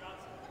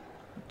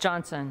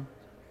 Johnson.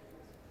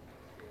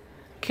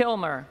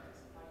 Kilmer.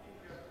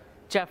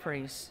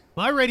 Jeffries.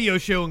 My radio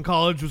show in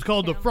college was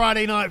called the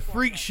Friday Night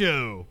Freak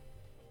Show.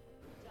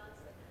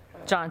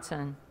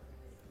 Johnson.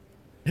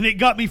 And it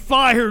got me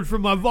fired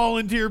from my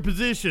volunteer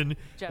position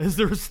as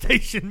their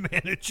station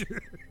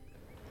manager.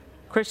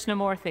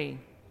 Krishnamurthy.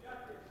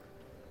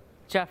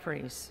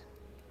 Jeffries.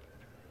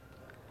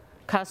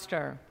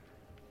 Custer.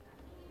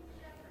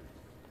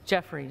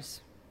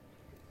 Jeffries.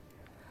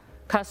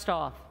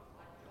 Kustoff.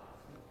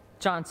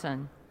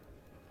 Johnson.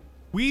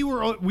 We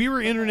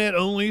were internet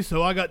only,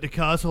 so I got to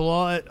cuss a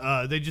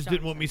lot. They just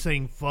didn't want me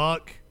saying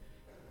fuck.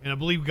 And I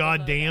believe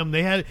goddamn.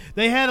 They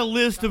had a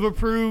list of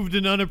approved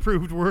and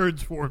unapproved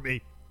words for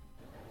me.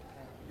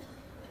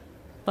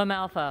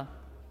 LaMalfa.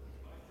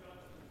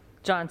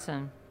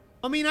 Johnson.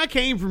 I mean, I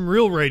came from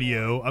real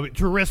radio. I mean,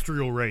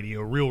 terrestrial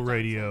radio, real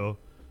radio.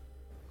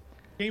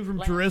 Came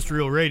from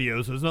terrestrial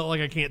radio, so it's not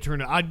like I can't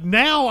turn it.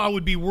 Now I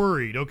would be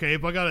worried. Okay,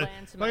 if I got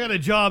a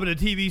job at a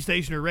TV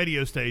station or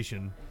radio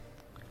station.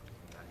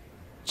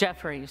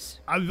 Jeffries.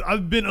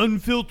 I've been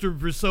unfiltered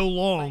for so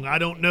long. I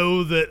don't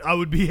know that I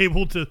would be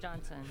able to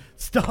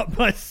stop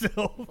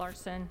myself.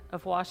 Larson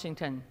of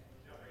Washington.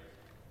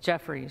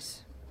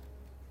 Jeffries.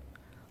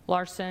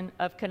 Larson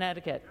of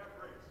Connecticut.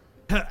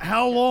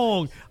 How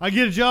long? I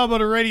get a job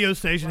on a radio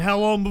station. How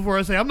long before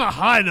I say, I'm not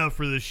high enough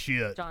for this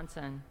shit?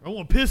 Johnson. I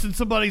want to piss in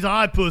somebody's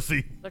eye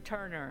pussy.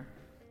 LaTurner.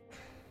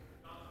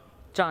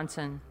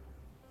 Johnson.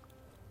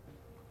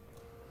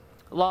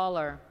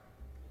 Lawler.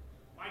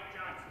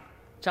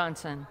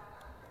 Johnson.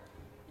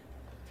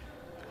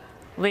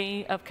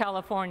 Lee of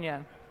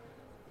California.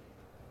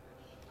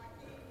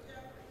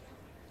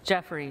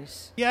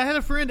 Jeffries. Yeah, I had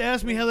a friend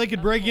ask me how they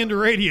could break into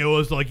radio. I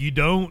was like, you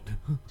don't.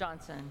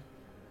 Johnson.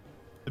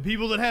 The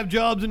people that have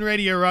jobs in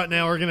radio right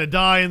now are going to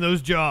die in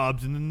those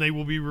jobs, and then they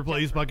will be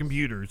replaced by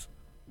computers.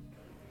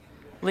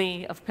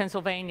 Lee of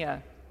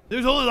Pennsylvania.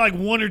 There's only like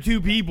 1 or 2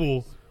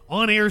 people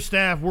on-air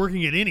staff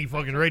working at any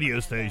fucking radio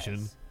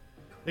station.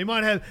 They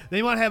might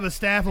have a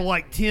staff of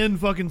like 10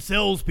 fucking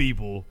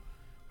salespeople,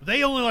 but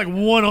they only like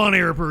one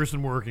on-air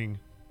person working.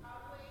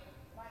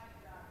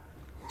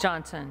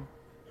 Johnson.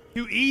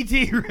 To ET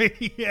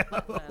Radio.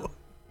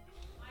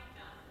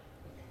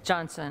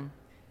 Johnson.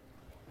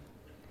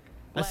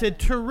 I said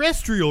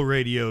terrestrial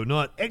radio,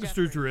 not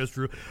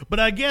extraterrestrial. But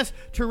I guess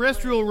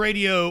terrestrial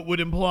radio would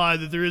imply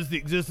that there is the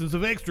existence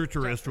of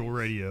extraterrestrial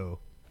radio.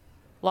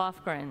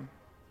 Lofgren.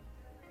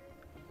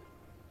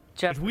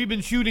 We've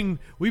been shooting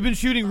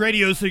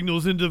radio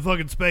signals into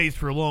fucking space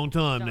for a long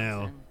time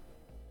now.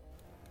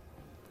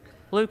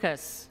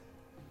 Lucas.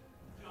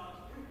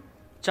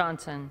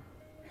 Johnson.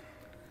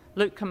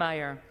 Luke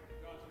Kameyer.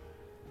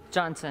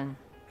 Johnson.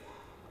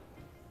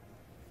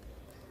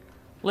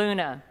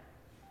 Luna.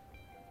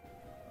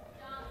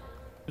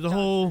 There's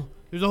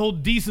a whole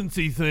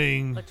decency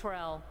thing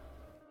Luttrell.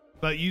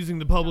 about using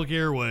the public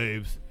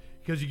airwaves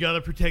because you got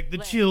to protect the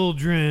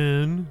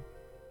children.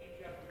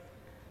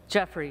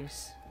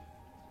 Jeffries.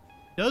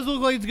 Does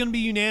look like it's going to be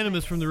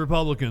unanimous from the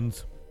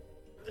Republicans.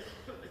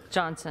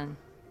 Johnson.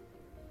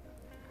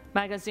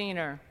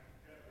 Magaziner.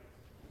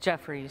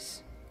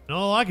 Jeffries. And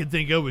all I could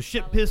think of was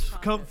shit, piss,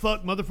 cunt,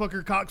 fuck,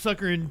 motherfucker,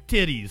 cocksucker, and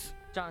titties.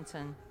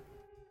 Johnson.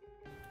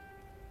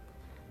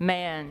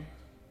 Man.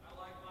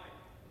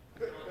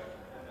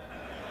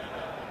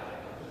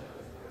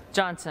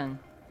 Johnson.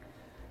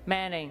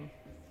 Manning.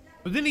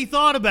 But then he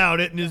thought about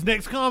it in his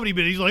next comedy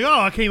bit. He's like,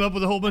 oh, I came up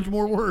with a whole bunch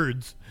more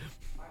words.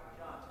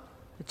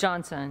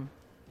 Johnson.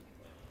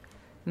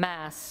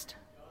 Mast.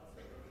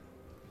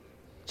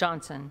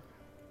 Johnson.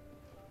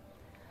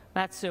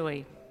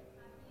 Matsui.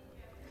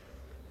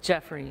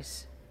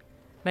 Jeffries.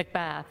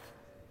 McBath.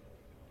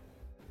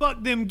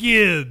 Fuck them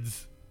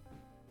kids.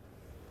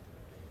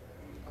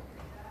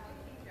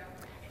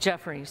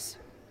 Jeffries.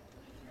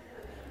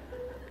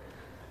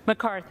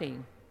 McCarthy.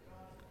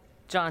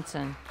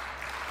 Johnson.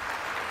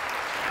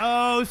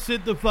 Oh,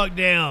 sit the fuck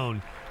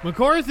down.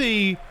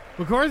 McCarthy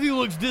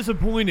looks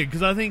disappointed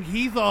because I think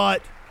he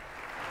thought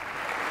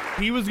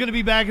he was going to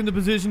be back in the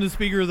position of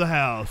Speaker of the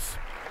House.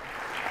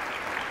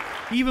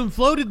 He even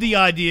floated the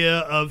idea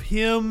of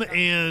him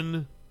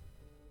and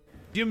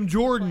Jim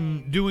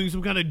Jordan doing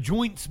some kind of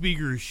joint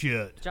speaker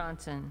shit.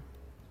 Johnson.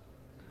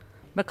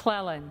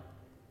 McClellan.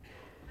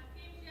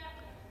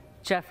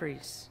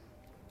 Jeffries.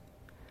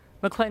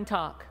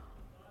 McClintock.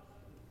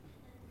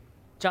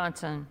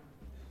 Johnson.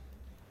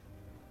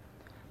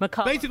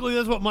 McCullough. Basically,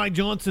 that's what Mike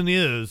Johnson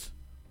is.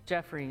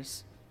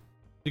 Jeffries.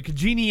 The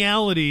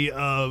congeniality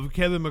of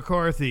Kevin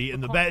McCarthy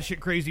and the batshit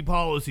crazy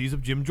policies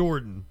of Jim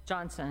Jordan.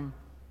 Johnson.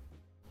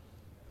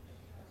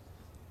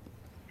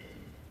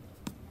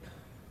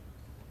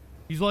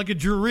 He's like a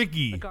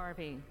Juricki.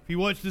 McGarvey. If you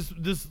watch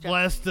this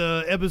last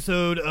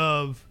episode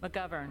of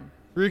McGovern.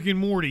 Rick and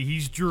Morty,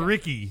 he's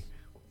Juricki.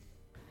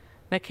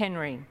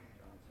 McHenry.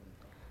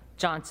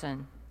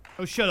 Johnson.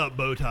 Oh, shut up,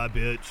 bowtie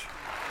bitch.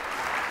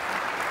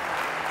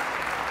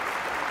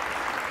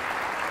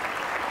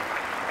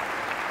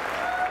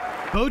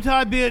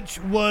 Bowtie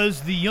bitch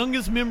was the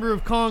youngest member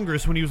of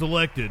Congress when he was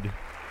elected.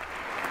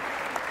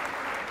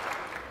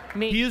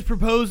 He is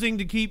proposing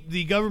to keep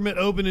the government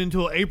open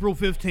until April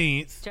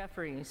 15th.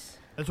 Jeffries.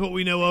 That's what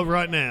we know of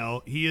right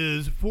now. He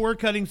is for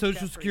cutting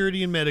Social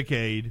Security and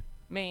Medicaid.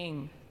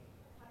 Ming.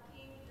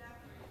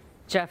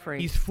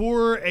 Jeffries. He's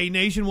for a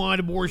nationwide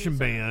abortion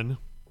ban.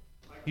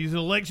 He's an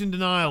election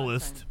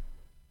denialist.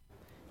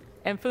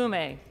 And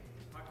Fume.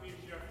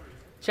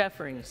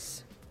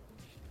 Jeffries.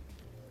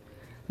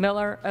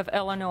 Miller of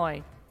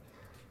Illinois.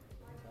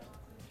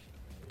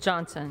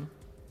 Johnson.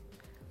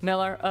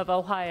 Miller of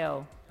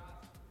Ohio.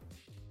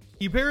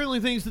 He apparently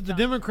thinks that the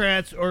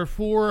Democrats are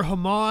for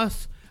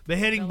Hamas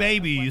beheading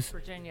babies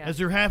as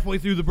they're halfway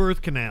through the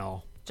birth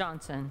canal.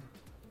 Johnson.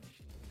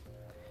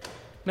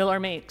 Miller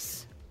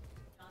Meeks.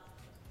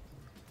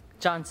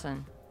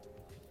 Johnson.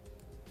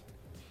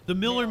 The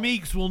Miller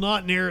Meeks will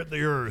not inherit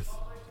the earth.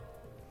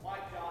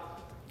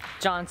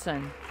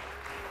 Johnson.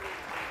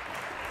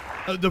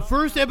 The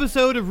first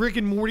episode of Rick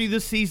and Morty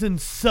this season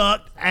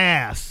sucked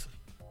ass.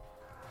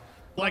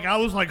 Like, I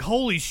was like,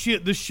 holy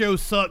shit, this show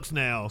sucks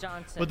now.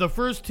 Johnson. But the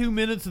first 2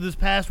 minutes of this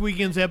past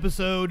weekend's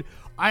episode,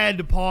 I had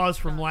to pause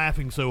from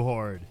laughing so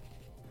hard.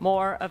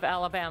 Moore of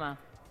Alabama.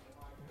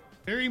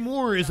 Barry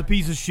Moore is a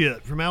piece of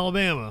shit from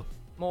Alabama.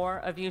 Moore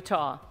of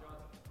Utah.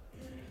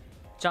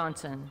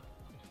 Johnson.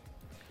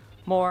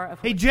 Moore of...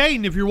 Hey,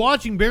 Jaden, if you're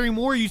watching, Barry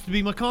Moore used to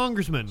be my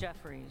congressman.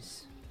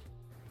 Jeffries.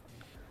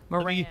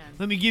 Moran.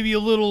 Let me give you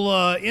a little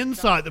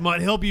insight that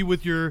might help you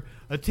with your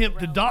attempt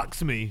to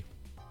dox me.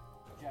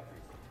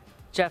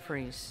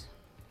 Jeffries.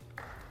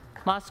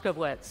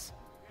 Moskowitz.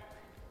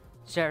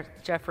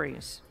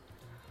 Jeffries.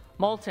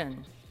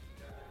 Moulton.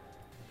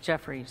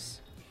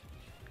 Jeffries.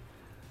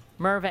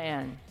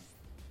 Mervan.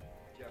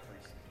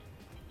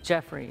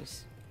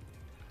 Jeffries.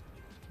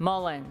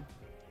 Mullen.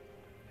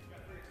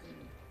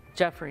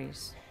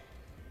 Jeffries.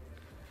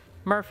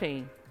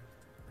 Murphy.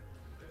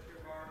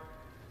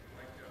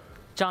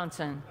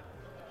 Johnson.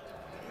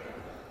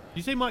 Did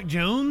you say Mike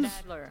Jones?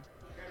 Nadler.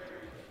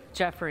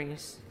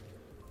 Jeffries.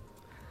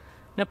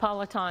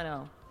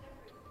 Napolitano.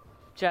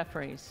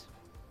 Jeffries.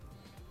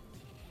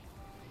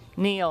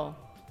 Neal.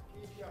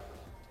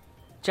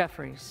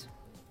 Jeffries.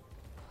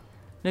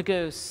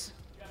 Neguse.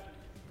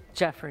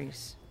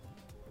 Jeffries.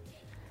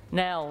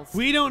 Nels.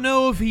 We don't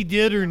know if he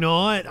did or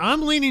not.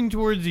 I'm leaning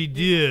towards he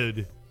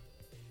did.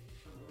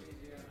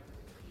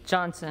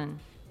 Johnson.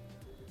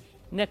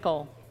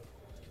 Nickel.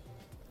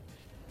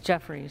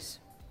 Jeffries.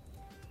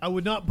 I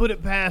would not put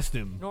it past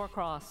him.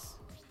 Norcross.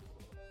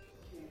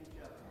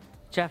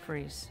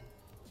 Jeffries.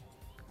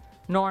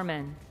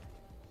 Norman.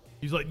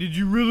 He's like, did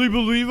you really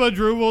believe I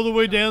drove all the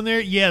way down there?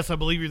 Yes, I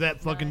believe you're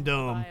that fucking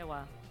dumb.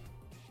 Iowa.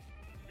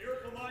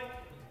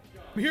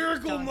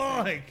 Miracle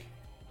Mike.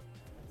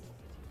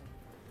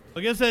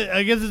 I guess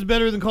it's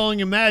better than calling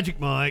him Magic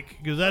Mike,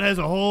 because that has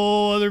a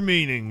whole other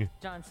meaning.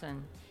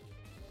 Johnson.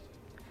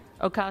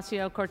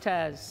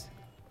 Ocasio-Cortez.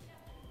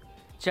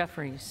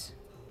 Jeffries.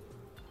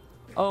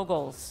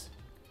 Ogles.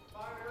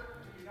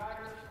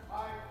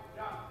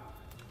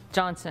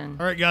 Johnson.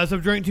 All right, guys,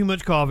 I've drank too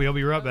much coffee. I'll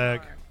be right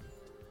back.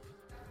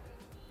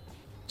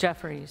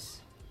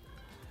 Jeffries.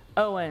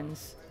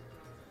 Owens.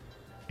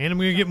 And I'm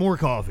going to get more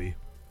coffee.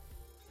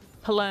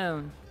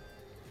 Pallone.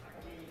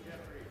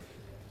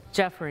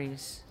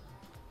 Jeffries.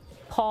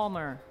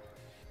 Palmer.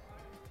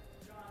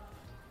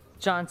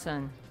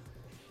 Johnson.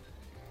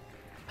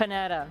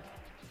 Panetta.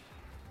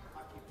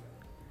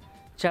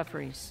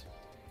 Jeffries.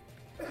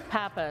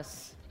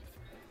 Pappas.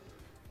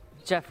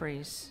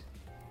 Jeffries.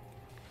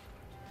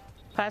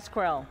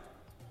 Pasquale.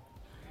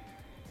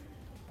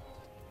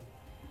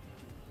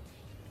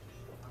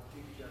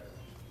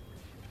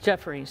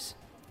 Jeffries.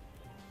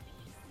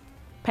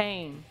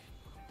 Payne.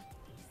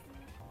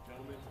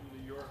 Gentleman from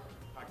New York,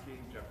 Hakeem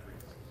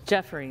Jeffries.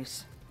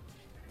 Jeffries.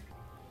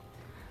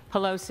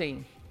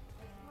 Pelosi.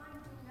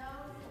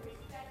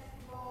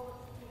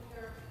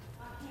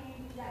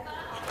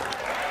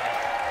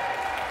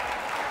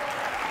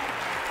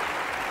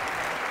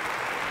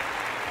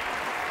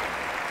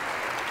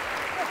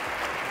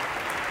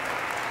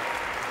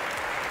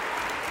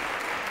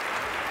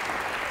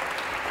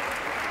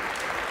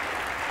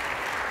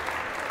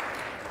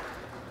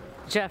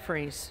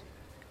 Jeffries.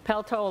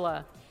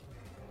 Peltola.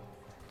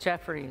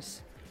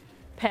 Jeffries.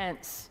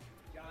 Pence.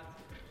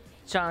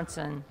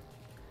 Johnson.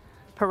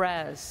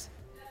 Perez.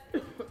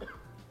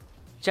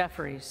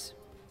 Jeffries.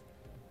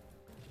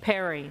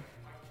 Perry.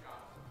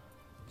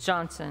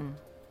 Johnson.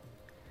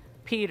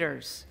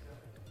 Peters.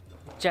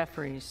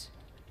 Jeffries.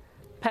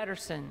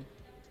 Pedersen.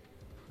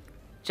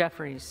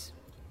 Jeffries.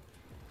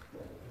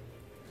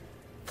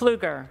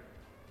 Pfluger.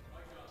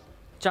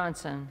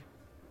 Johnson.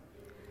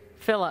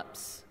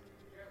 Phillips.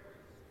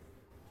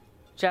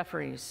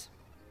 Jeffries.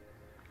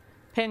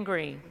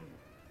 Pingree.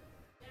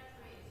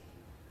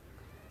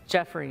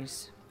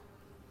 Jeffries.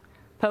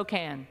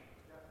 Pocan.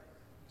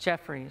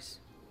 Jeffries.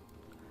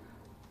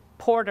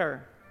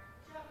 Porter.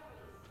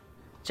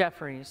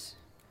 Jeffries.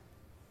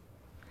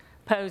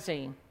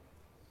 Posey.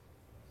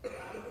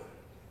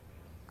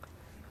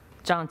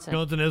 Johnson.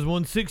 Johnson has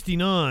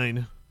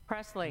 169.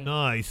 Presley.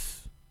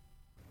 Nice.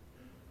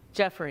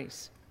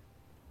 Jeffries.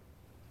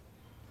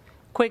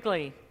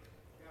 Quigley.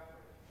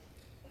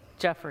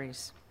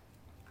 Jeffries.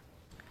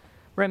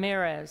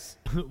 Ramirez.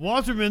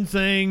 Wasserman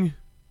saying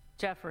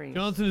Jeffries.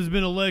 Johnson has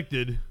been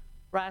elected.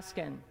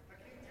 Raskin.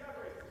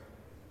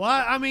 Well,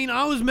 I mean,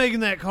 I was making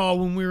that call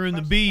when we were in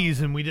the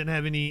B's and we didn't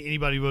have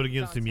anybody vote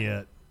against him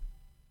yet.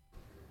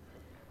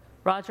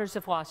 Rogers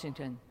of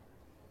Washington.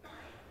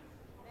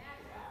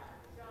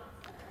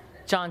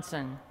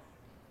 Johnson.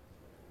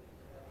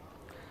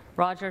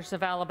 Rogers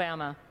of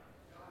Alabama.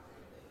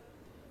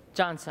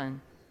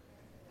 Johnson.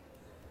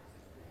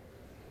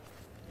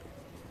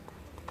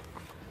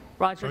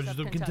 Rogers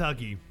of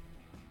Kentucky.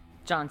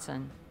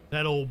 Johnson.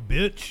 That old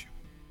bitch.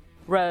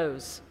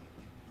 Rose.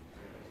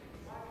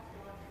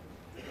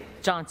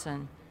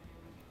 Johnson.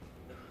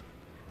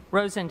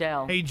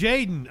 Rosendale. Hey,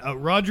 Jaden,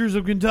 Rogers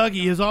of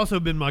Kentucky has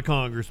also been my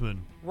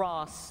congressman.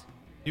 Ross.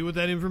 Do with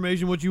that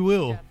information what you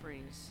will.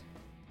 Jeffries.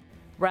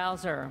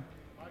 Rouser.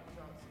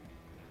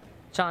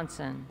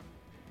 Johnson.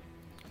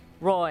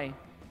 Roy.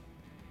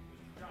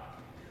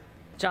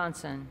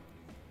 Johnson.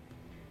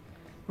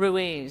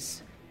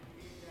 Ruiz.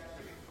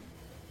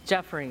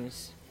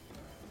 Jeffries.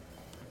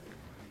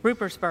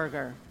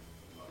 Rupersberger.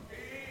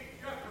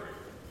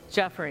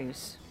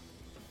 Jeffries.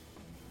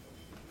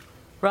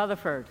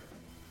 Rutherford.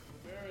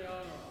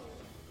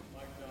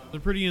 It's a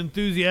pretty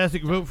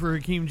enthusiastic vote for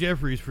Hakeem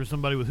Jeffries for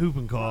somebody with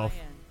whooping cough.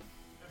 Ryan.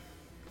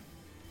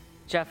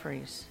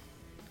 Jeffries.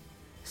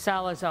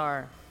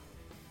 Salazar.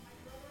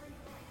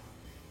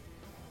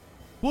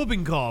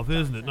 Whooping cough,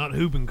 isn't it? Not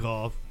hooping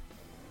cough.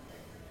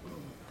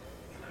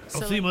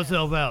 I'll see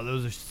myself out.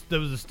 That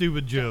was a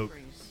stupid joke.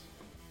 Jeffries.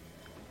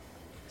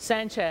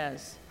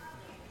 Sanchez.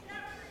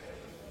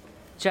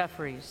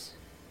 Jeffries.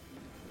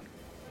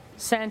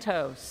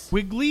 Santos.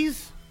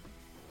 Wiggly's?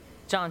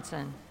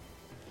 Johnson.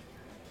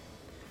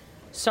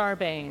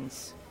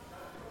 Sarbanes.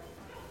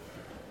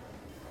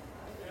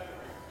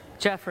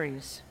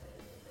 Jeffries.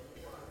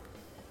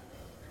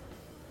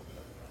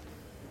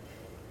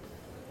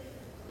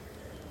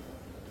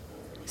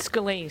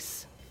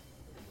 Scalise.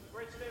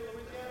 Great State of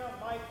Louisiana,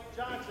 Mike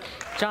Johnson.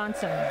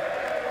 Johnson.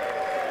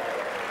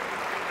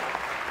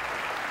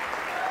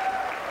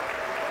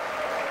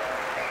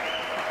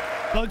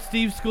 Fuck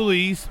Steve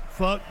Scalise.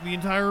 Fuck the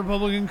entire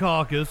Republican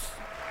caucus.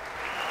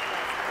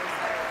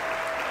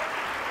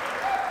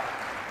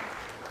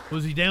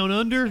 Was he down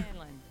under?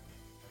 Hanlon.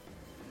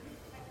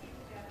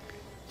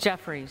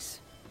 Jeffries.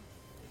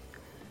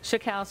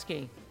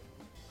 Schakowsky.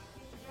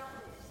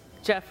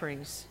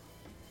 Jeffries.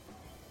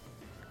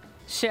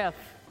 Schiff.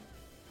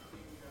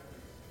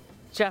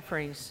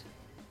 Jeffries.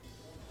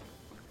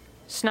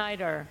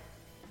 Snyder.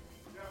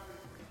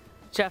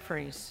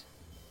 Jeffries.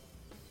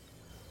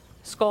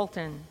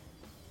 Skolton.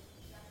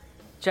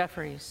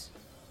 Jeffries.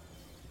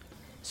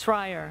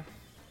 Schreier.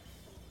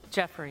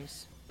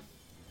 Jeffries.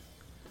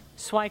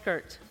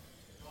 Swikert.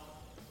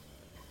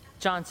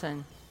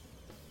 Johnson.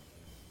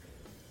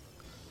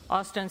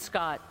 Austin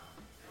Scott.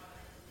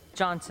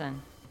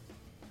 Johnson.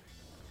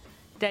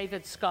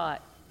 David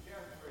Scott.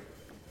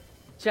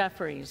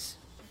 Jeffries.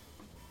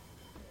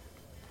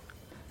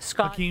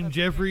 Scott. Hakeem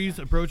Jeffries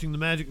approaching the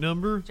magic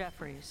number.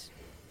 Jeffries.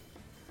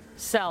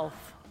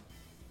 Self.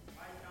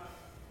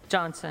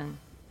 Johnson.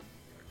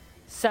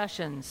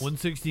 Sessions.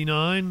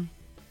 169.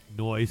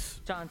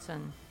 Noise.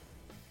 Johnson.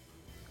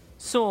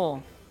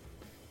 Sewell.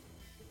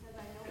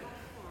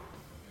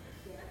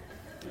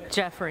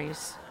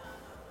 Jeffries.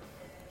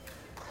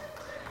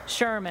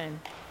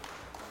 Sherman.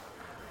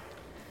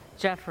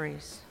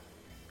 Jeffries.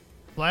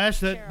 Flash,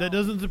 that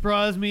doesn't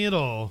surprise me at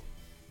all.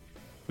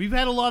 We've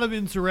had a lot of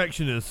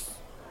insurrectionists.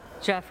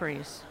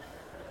 Jeffries.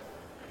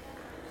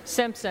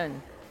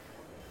 Simpson.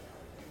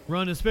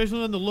 Run,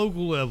 especially on the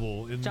local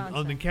level,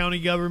 on the county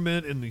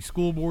government and the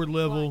school board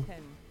level.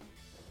 Larkin.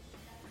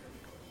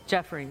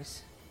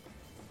 Jeffries.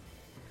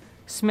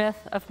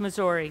 Smith of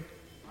Missouri.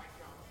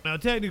 Now,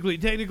 technically,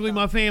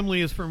 my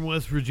family is from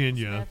West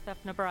Virginia. Smith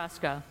of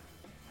Nebraska.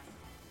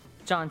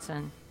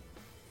 Johnson.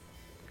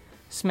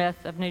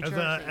 Smith of New Jersey.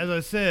 As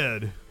I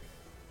said.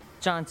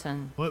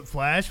 Johnson. What,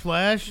 Flash?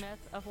 Smith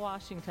of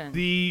Washington.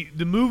 The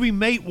movie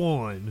Mate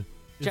One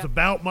is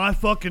about my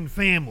fucking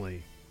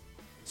family.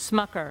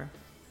 Smucker.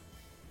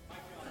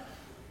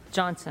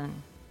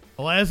 Johnson.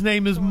 The last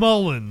name is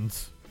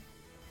Mullins.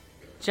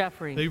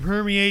 Jeffries. They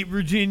permeate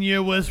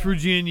Virginia, West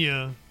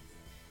Virginia.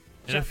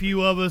 And a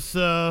few of us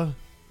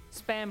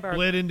Spanberg.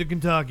 bled into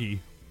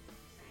Kentucky.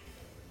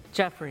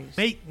 Jeffries.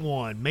 Mate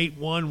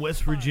One,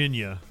 West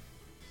Virginia.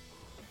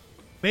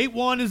 Mate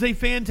One is a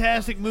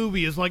fantastic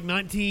movie. It's like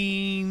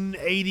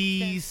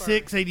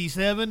 1986,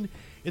 87.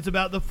 It's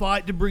about the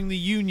fight to bring the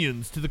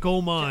Unions to the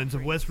coal mines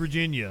of West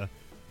Virginia.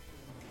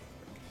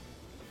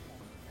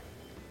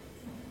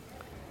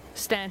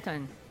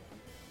 Stanton.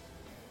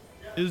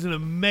 It is an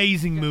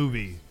amazing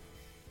movie.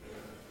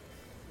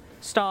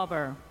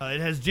 Stauber. It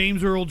has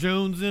James Earl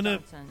Jones in it.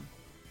 Johnson.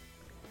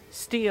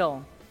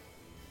 Steele.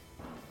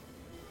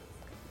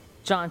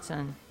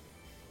 Johnson.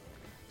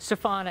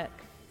 Stefanik.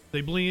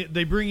 They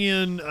bring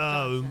in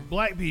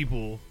black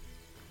people.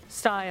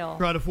 Style.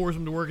 Try to force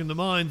them to work in the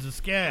mines as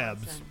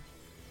scabs. Johnson.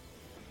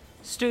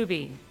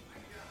 Stubbe.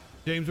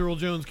 James Earl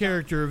Jones'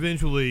 character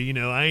eventually,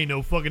 I ain't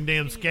no fucking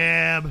damn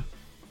scab.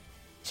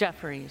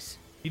 Jeffries.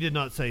 He did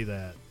not say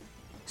that.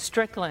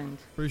 Strickland.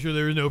 Pretty sure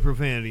there is no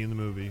profanity in the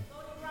movie.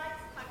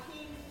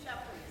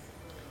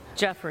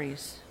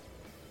 Jeffries.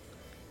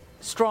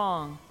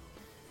 Strong.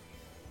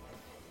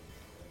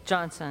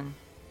 Johnson.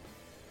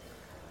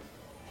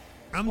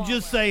 I'm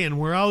just saying,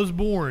 where I was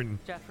born,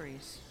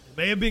 Jeffries. it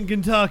may have been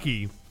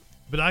Kentucky,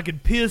 but I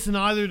could piss in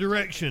either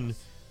direction.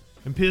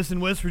 And piss in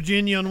West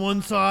Virginia on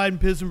one side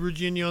and piss in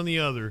Virginia on the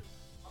other.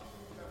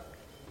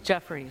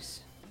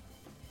 Jeffries.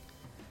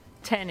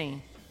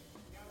 Tenney.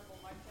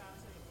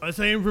 I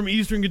say I'm from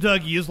Eastern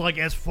Kentucky. It's like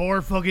as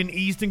far fucking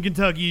east in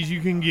Kentucky as you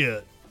can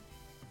get.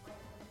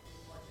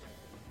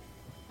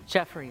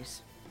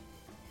 Jeffries.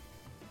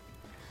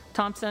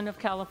 Thompson of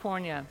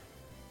California.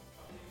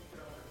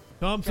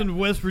 Thompson of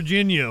West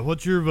Virginia.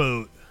 What's your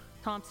vote?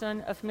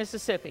 Thompson of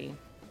Mississippi.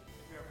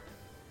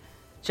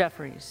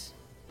 Jeffries.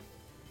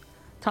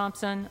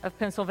 Thompson of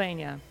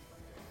Pennsylvania.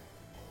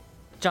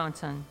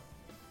 Johnson.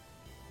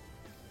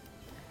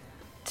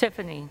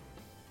 Tiffany.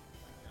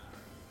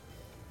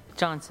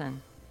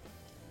 Johnson.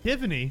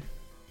 Tiffany?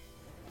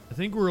 I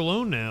think we're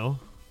alone now.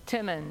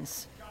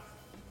 Timmons.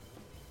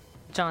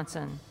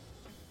 Johnson.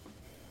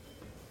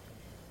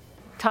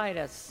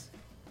 Titus.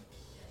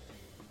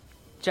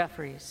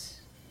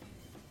 Jeffries.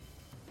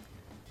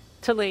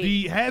 Tlaib.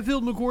 The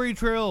Hatfield-McQuarrie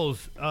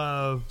Trails,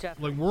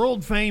 like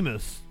world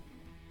famous.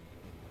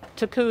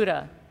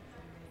 Takuda.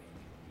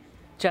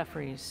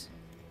 Jeffries.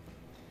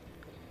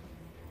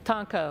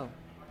 Tonko.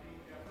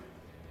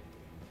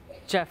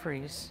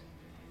 Jeffries.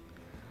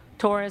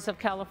 Torres of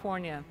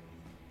California.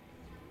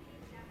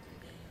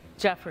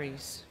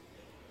 Jeffries.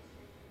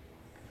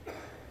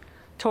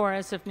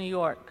 Torres of New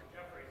York.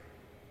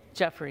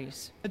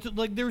 Jeffries. It's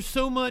like there's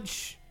so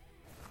much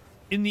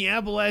in the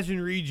Appalachian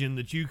region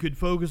that you could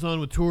focus on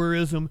with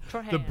tourism.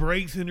 Trahan. The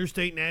Breaks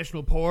Interstate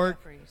National Park.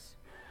 Jeffries.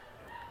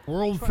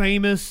 World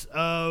famous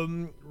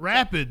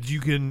rapids you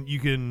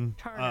can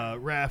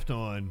raft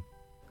on.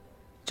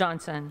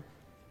 Johnson.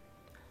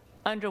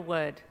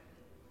 Underwood.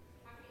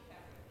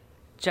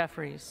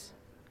 Jeffries.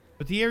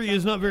 But the area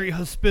is not very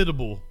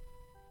hospitable.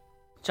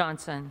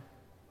 Johnson.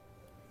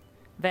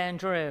 Van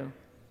Drew.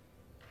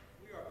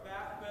 We are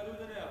back better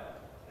than ever.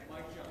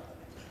 Mike Johnson.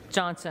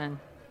 Johnson.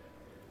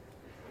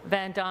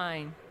 Van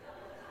Dyne.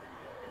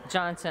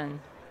 Johnson.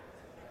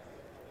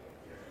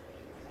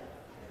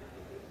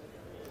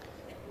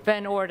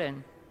 Van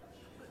Orden.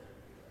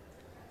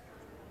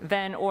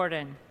 Van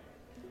Orden.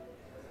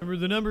 Remember,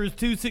 the number is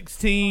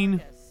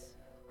 216.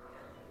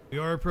 We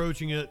are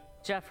approaching it.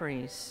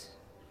 Jeffries.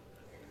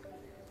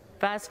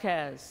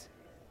 Vasquez.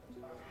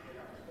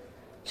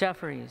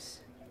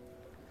 Jeffries.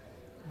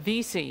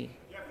 VC.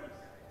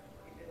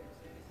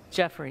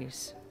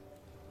 Jeffries.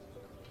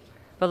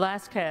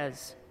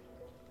 Velasquez.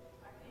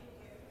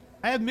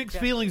 I have mixed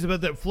feelings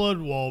about that flood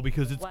wall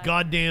because it's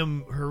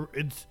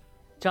it's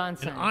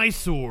Johnson. an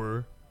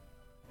eyesore.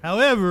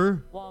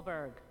 However,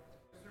 Wahlberg.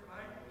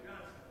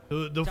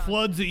 the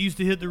floods that used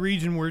to hit the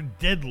region were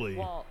deadly.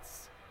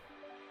 Waltz.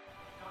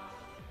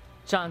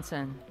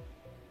 Johnson.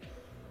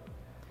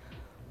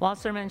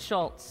 Wasserman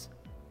Schultz.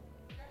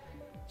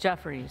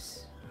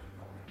 Jeffries.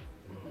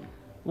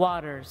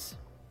 Waters.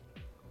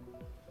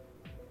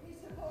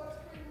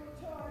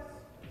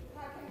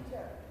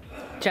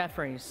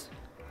 Jeffries.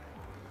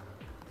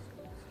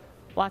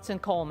 Watson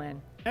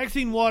Coleman.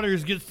 Maxine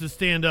Waters gets to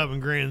stand up and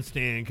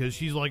grandstand because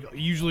she's like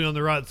usually on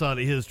the right side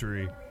of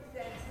history.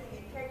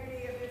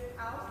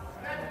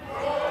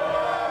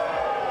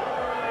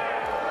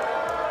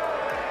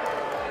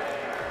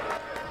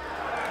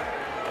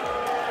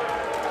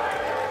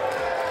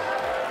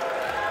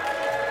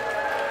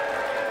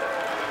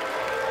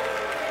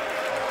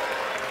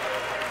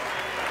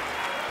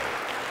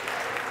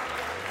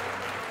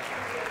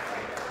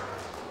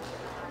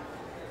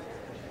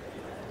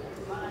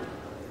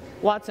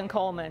 Watson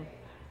Coleman.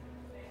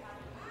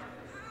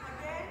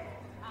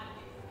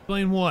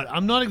 Explain what?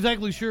 I'm not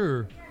exactly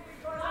sure.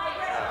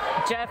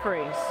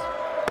 Jeffries.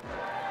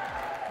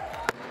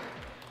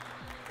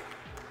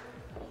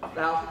 The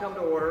House will come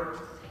to order.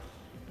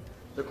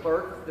 The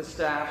clerk, the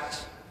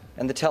staff,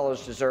 and the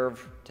tellers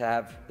deserve to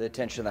have the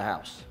attention of the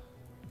House.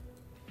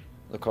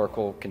 The clerk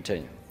will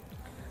continue.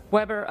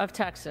 Weber of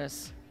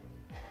Texas.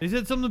 They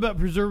said something about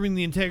preserving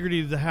the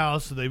integrity of the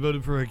House, so they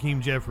voted for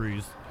Hakeem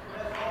Jeffries.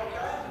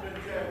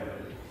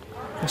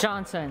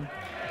 Johnson.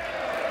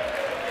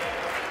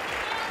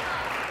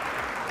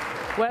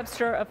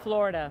 Webster of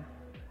Florida.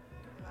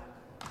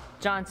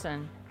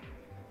 Johnson.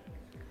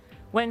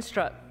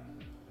 Winstrup.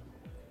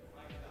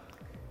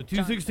 The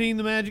 216,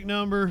 the magic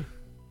number.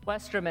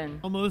 Westerman.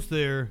 Almost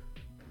there.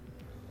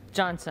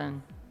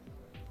 Johnson.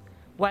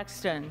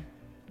 Wexton.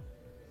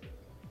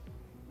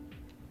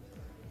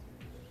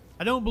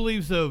 I don't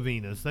believe so,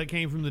 Venus. That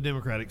came from the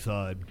Democratic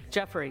side.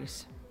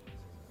 Jeffries.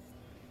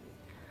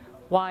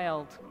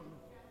 Wild.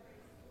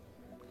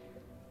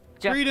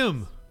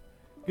 Freedom.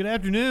 Good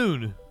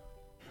afternoon.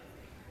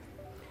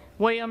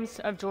 Williams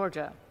of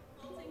Georgia.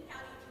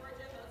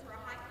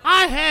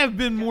 I have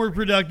been more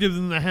productive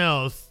than the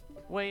House.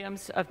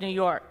 Williams of New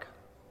York.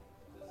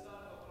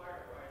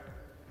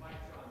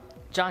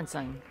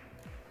 Johnson.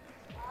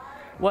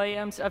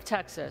 Williams of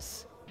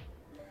Texas.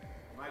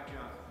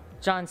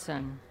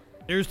 Johnson.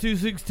 There's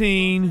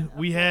 216.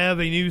 We have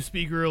a new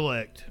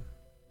speaker-elect.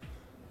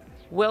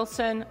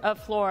 Wilson of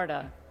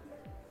Florida.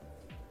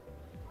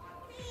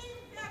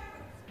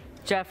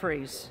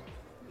 Jeffries.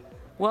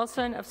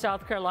 Wilson of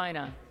South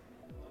Carolina.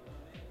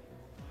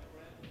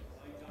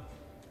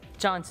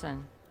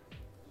 Johnson.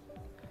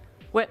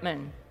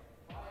 Whitman.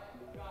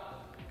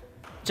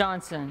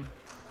 Johnson.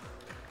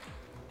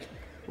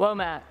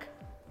 Womack.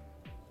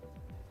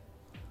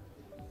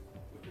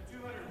 With the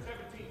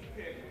 217th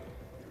pick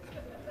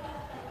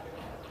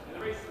in the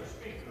race for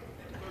Speaker,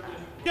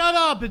 Shut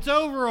up! It's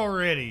over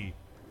already.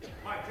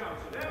 Mike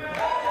Johnson.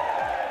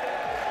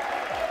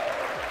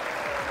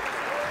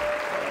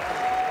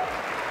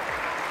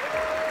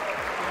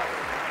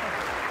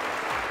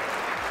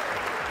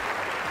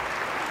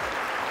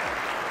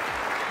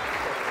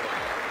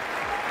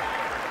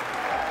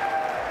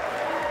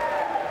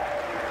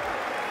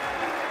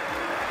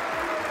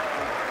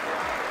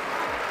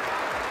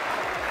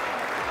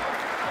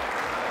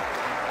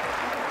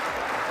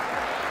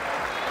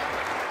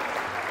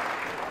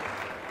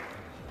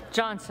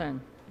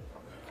 Johnson.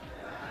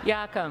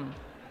 Yackham.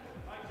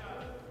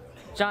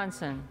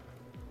 Johnson.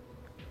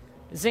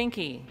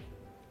 Zinke.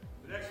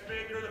 The next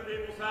Speaker of the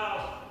People's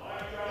House.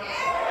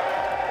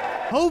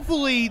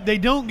 Hopefully they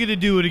don't get to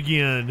do it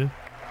again.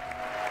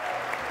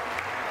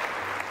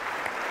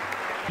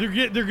 They're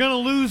going to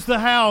lose the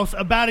House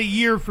about a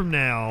year from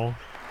now.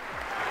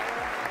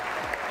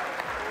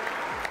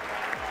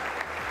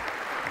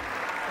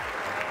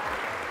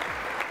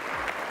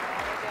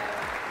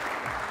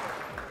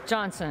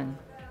 Johnson.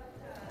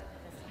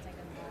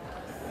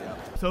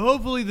 So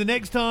hopefully the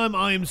next time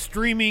I am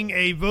streaming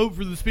a vote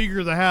for the Speaker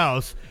of the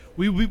House,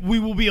 we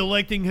will be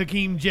electing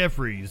Hakeem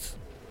Jeffries.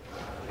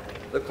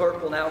 The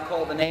clerk will now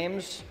call the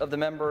names of the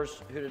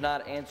members who did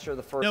not answer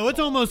the first. No, it's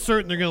almost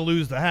certain they're going to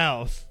lose the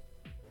House.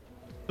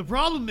 The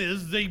problem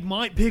is they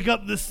might pick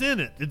up the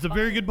Senate. It's a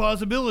very good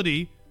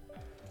possibility.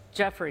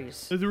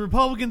 Jeffries. If the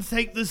Republicans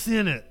take the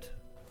Senate.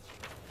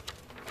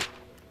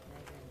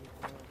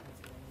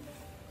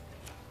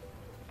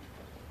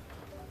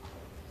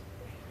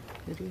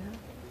 Who do you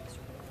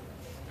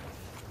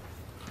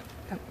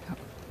have?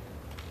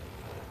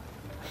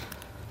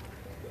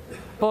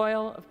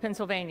 Boyle of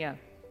Pennsylvania.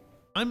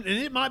 And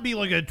it might be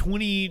like a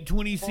 20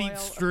 seat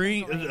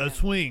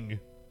swing.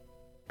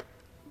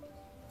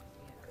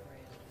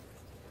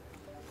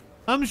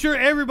 I'm sure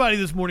everybody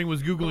this morning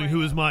was Googling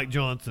who is Mike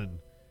Johnson.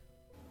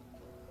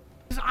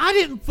 'Cause I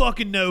didn't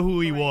fucking know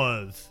who he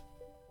was.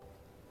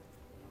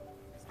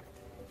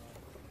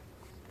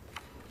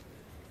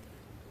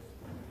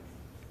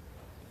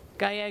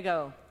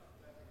 Gallego.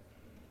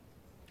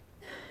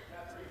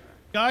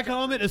 Guy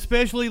comment,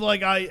 especially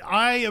like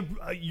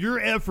your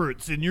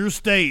efforts in your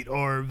state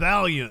are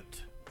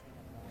valiant.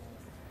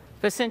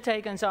 Vicente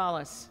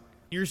Gonzalez.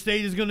 Your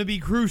state is going to be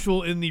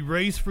crucial in the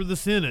race for the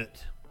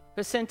Senate.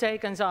 Vicente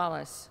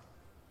Gonzalez.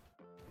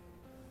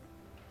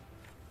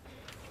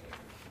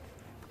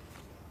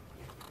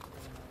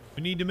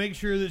 We need to make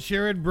sure that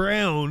Sherrod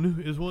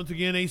Brown is once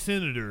again a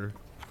senator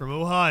from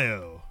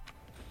Ohio.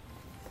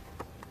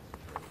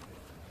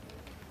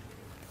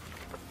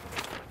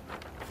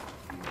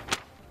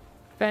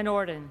 Van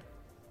Orden.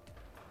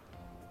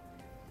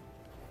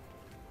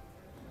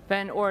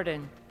 Van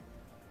Orden.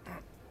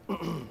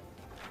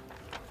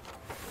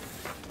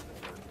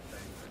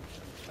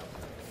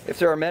 If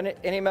there are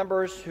any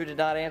members who did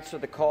not answer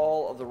the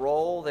call of the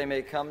roll, they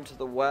may come to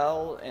the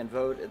well and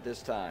vote at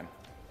this time.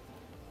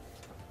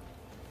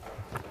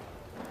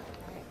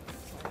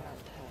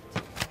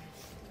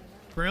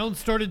 Brown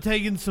started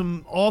taking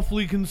some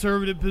awfully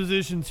conservative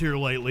positions here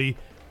lately,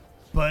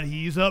 but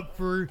he's up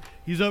for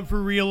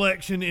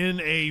re-election in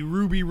a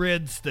ruby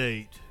red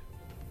state.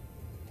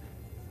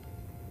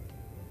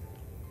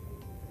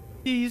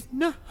 He's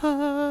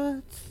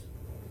nuts.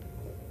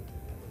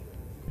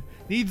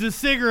 Needs a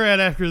cigarette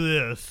after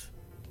this.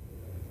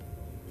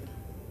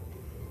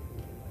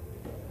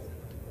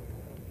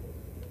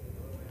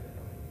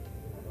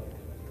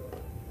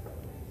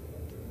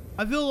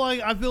 I feel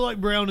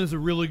like Brown is a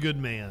really good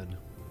man.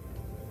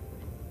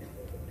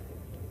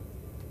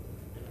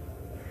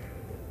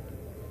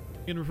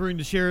 Again, referring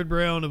to Sherrod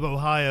Brown of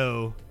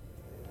Ohio.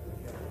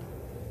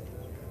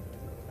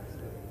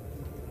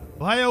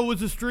 Ohio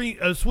was a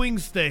swing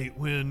state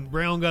when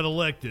Brown got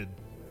elected.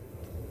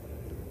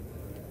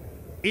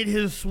 It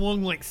has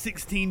swung like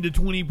 16 to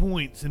 20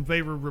 points in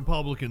favor of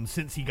Republicans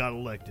since he got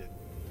elected.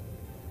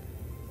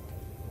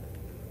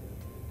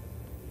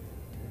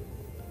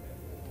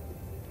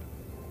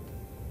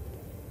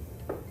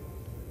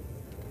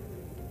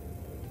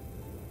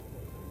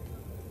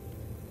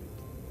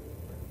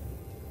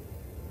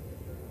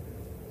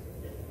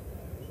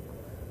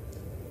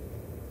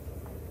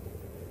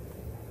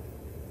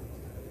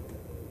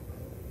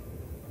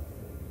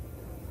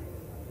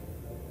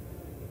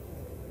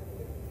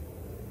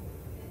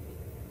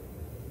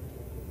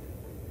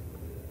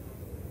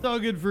 It's all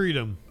good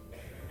freedom.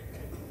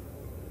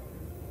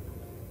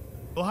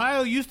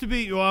 Ohio used to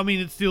be, well, I mean,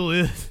 it still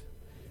is.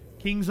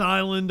 Kings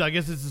Island, I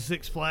guess it's the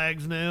Six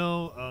Flags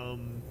now.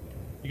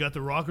 You got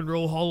the Rock and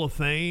Roll Hall of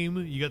Fame.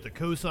 You got the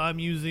COSI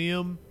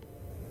Museum.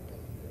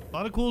 A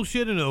lot of cool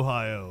shit in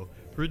Ohio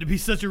for it to be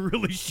such a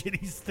really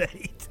shitty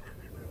state.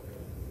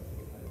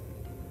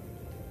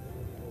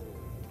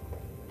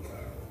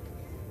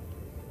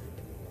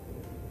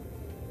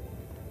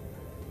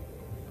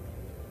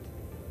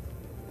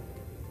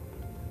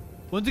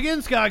 Once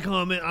again, Sky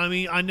comment. I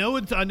mean, I know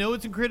it's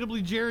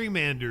incredibly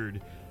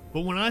gerrymandered,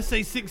 but when I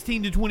say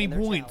 16 to 20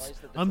 points,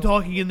 I'm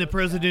talking in the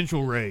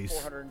presidential race.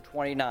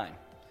 429,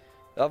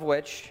 of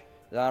which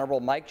the Honorable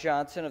Mike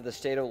Johnson of the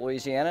state of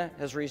Louisiana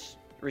has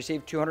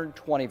received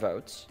 220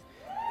 votes.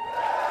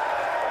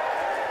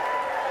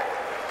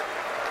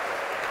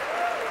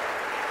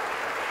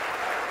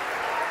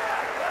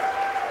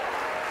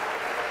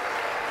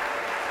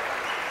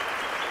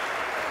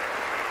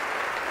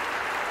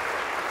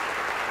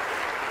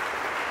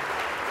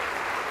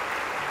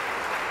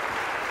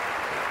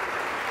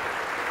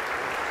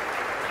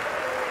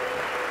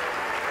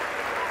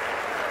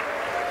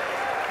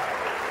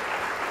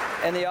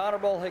 And the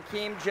Honorable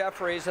Hakeem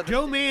Jeffries of the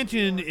Joe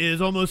Manchin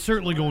is almost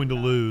certainly going to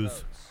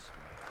lose.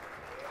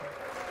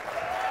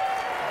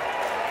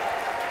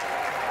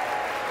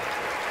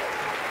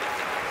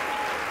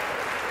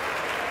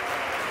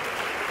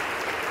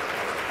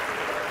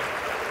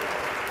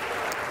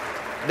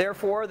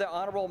 Therefore, the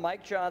Honorable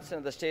Mike Johnson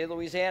of the state of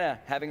Louisiana,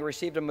 having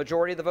received a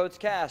majority of the votes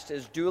cast,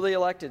 is duly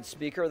elected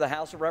Speaker of the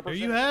House of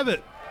Representatives. There you have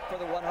it. For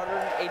the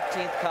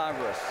 118th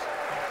Congress.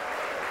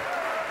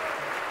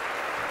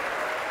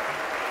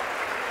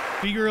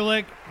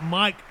 Speaker-elect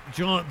Mike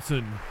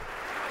Johnson.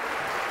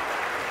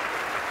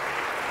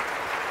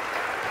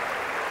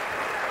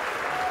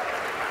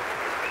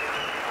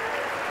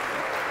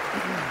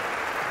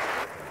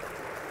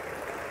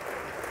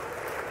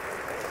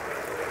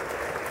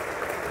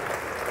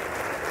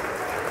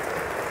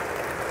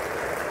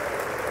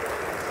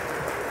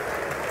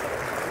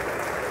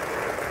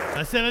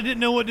 I said I didn't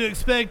know what to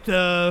expect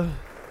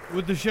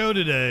with the show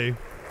today.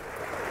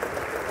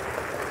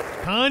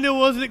 Kind of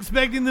wasn't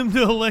expecting them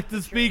to elect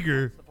the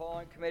speaker. The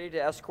following committee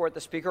to escort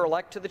the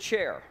speaker-elect to the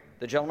chair.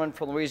 The gentleman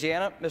from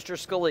Louisiana, Mr.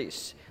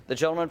 Scalise. The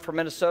gentleman from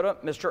Minnesota,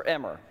 Mr.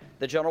 Emmer.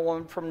 The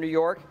gentlewoman from New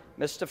York,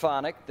 Ms.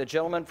 Stefanik. The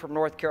gentleman from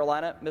North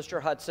Carolina,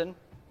 Mr. Hudson.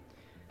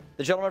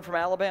 The gentleman from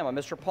Alabama,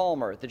 Mr.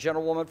 Palmer. The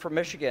gentlewoman from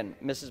Michigan,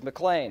 Mrs.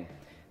 McLean.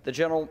 The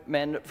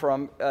gentleman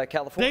from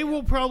California. They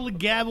will probably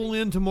gavel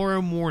in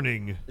tomorrow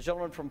morning. The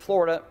gentleman from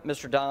Florida,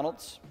 Mr.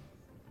 Donalds.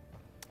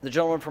 The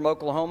gentleman from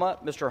Oklahoma,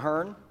 Mr.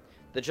 Hearn.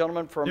 The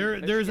gentleman from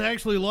There's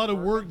actually a lot of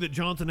work that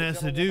Johnson has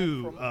to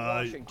do,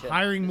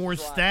 hiring more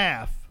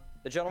staff.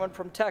 The gentleman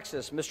from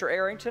Texas, Mr.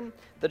 Arrington.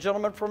 The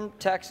gentleman from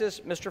Texas,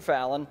 Mr.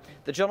 Fallon.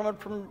 The gentleman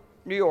from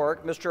New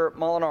York, Mr.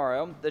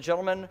 Molinaro. The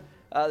gentlewoman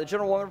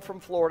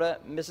from Florida,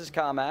 Mrs.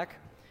 Carmack.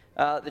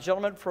 The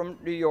gentleman from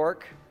New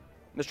York,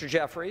 Mr.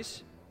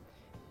 Jeffries.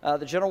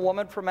 The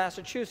gentlewoman from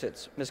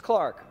Massachusetts, Ms.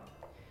 Clark.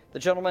 The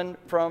gentleman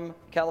from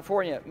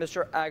California,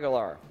 Mr.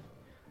 Aguilar.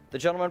 The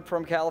gentleman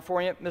from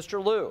California, Mr.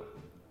 Liu.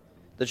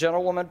 The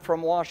gentlewoman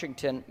from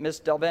Washington, Ms.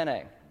 Del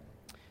Bene.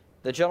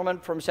 The gentleman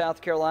from South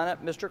Carolina,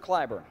 Mr.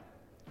 Clyburn.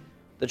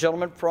 The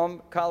gentleman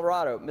from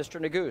Colorado, Mr.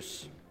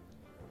 Neguse.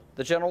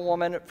 The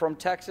gentlewoman from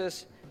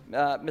Texas,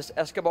 Ms.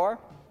 Escobar.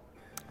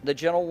 The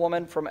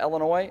gentlewoman from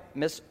Illinois,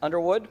 Ms.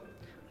 Underwood.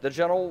 The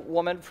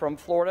gentlewoman from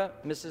Florida,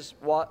 Ms.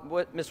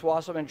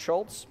 Wasserman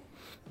Schultz.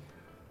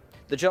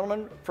 The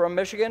gentleman from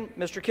Michigan,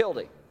 Mr.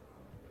 Kildee.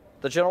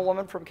 The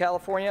gentlewoman from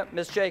California,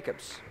 Ms.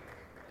 Jacobs.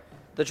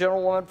 The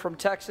gentlewoman from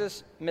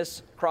Texas,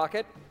 Ms.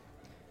 Crockett.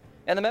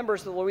 And the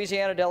members of the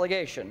Louisiana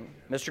delegation,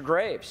 Mr.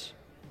 Graves,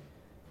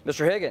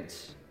 Mr.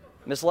 Higgins,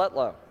 Ms.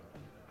 Letlow,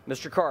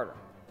 Mr. Carter.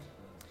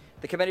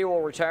 The committee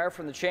will retire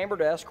from the chamber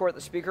to escort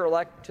the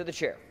speaker-elect to the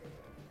chair.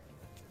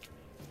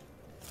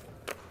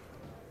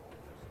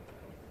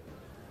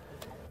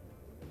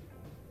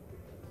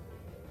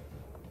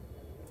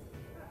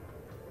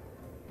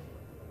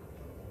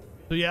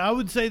 So yeah, I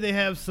would say they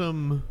have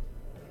some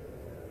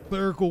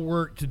clerical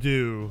work to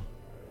do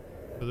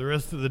for the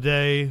rest of the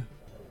day.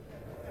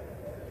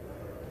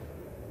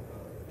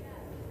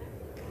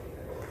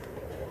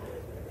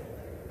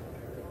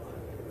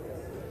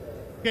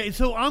 Okay,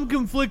 so I'm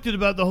conflicted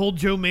about the whole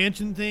Joe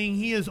Manchin thing.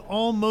 He is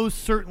almost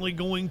certainly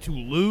going to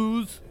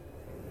lose.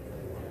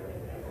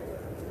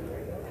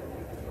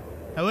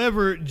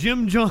 However,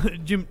 Jim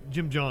Justice,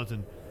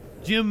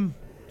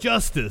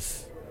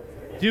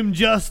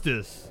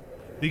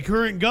 the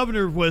current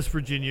governor of West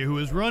Virginia, who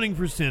is running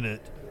for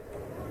Senate,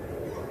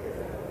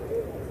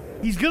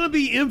 he's going to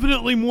be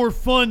infinitely more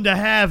fun to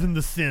have in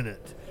the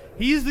Senate.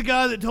 He's the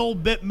guy that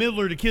told Bette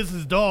Midler to kiss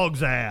his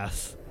dog's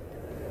ass.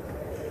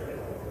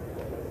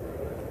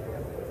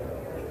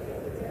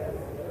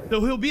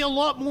 So he'll be a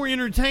lot more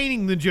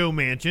entertaining than Joe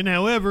Manchin.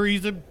 However,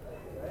 he's a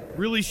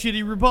really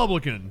shitty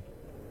Republican.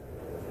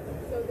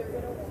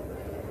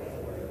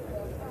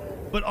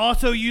 But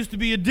also used to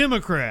be a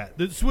Democrat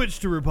that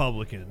switched to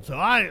Republican. So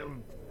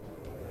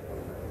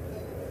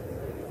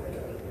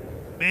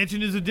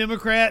Manchin is a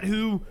Democrat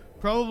who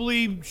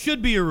probably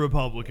should be a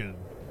Republican.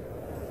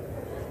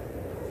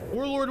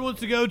 Warlord wants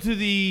to go to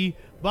the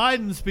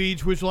Biden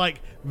speech, which,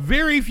 like,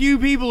 very few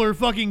people are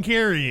fucking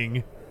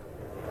carrying.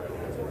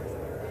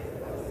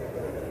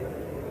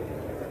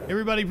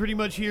 Everybody pretty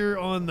much here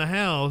on the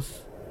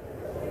House.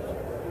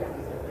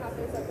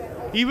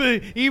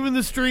 Even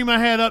the stream I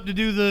had up to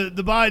do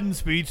the Biden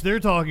speech, they're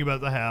talking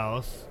about the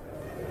House.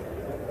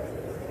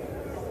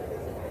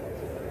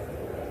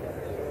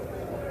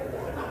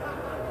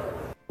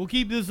 We'll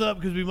keep this up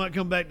because we might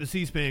come back to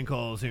C-SPAN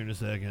calls here in a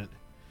second.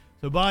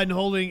 So Biden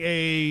holding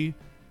a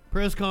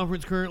press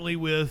conference currently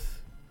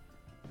with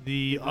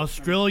the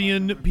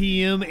Australian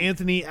PM,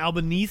 Anthony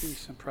Albanese.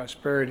 Peace and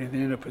prosperity in the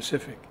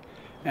Indo-Pacific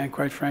and,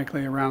 quite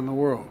frankly, around the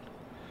world.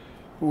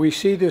 We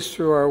see this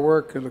through our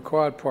work of the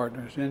Quad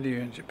partners,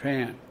 India and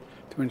Japan,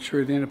 to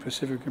ensure the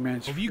Indo-Pacific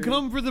remains free, you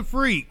come for the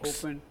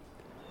freaks, open,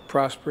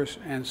 prosperous,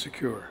 and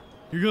secure.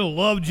 You're going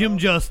to love Jim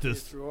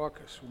Justice. Through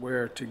AUKUS,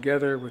 where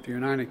together with the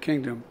United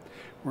Kingdom,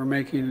 we're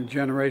making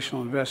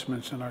generational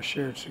investments in our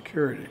shared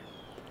security.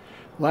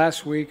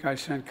 Last week, I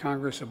sent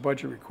Congress a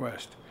budget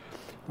request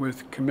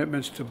with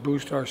commitments to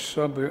boost our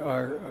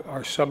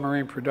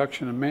submarine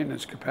production and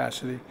maintenance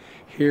capacity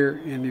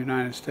here in the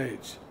United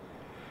States.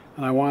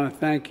 And I want to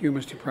thank you,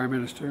 Mr. Prime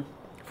Minister,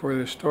 for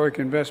the historic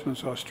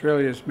investments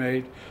Australia has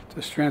made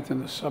to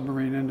strengthen the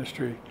submarine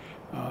industry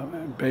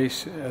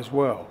base as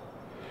well.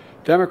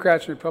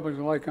 Democrats and Republicans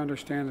alike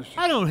understand this.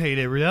 I don't hate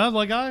everything.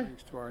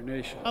 Thanks to our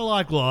nation. I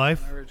like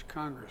life. I urge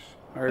Congress.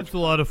 It's a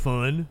lot of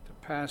fun to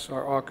pass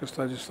our AUKUS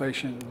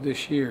legislation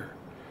this year.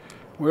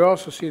 We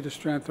also see the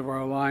strength of our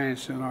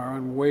alliance and our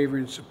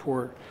unwavering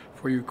support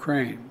for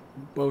Ukraine,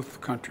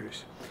 both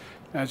countries,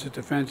 as it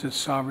defends its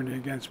sovereignty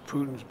against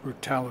Putin's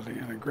brutality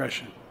and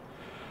aggression.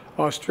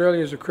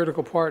 Australia is a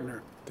critical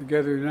partner,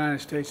 together with the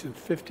United States and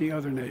 50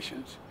 other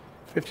nations.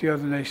 50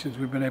 other nations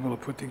we've been able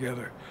to put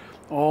together,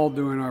 all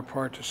doing our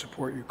part to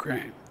support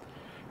Ukraine.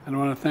 And I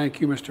want to thank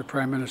you, Mr.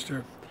 Prime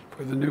Minister, for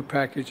for the new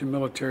package of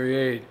military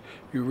aid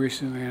you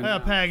recently announced. I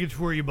got a package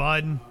for you,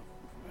 Biden.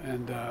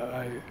 And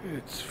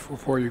it's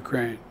for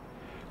Ukraine.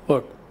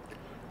 Look,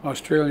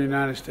 Australia and the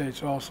United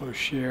States also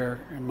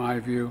share, in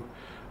my view,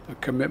 a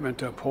commitment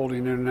to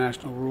upholding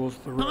international rules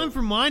of the road. Time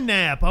for my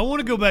nap. I want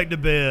to go back to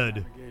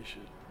bed.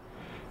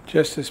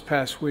 Just this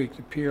past week,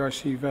 the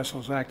PRC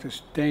vessels acted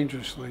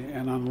dangerously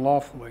and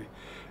unlawfully.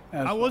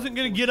 I wasn't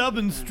going to get up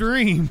and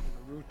stream.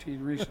 A routine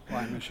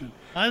resupply mission.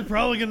 I was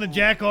probably going to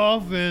jack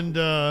off and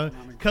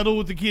cuddle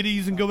with the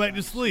kitties and go back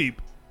to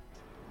sleep.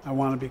 I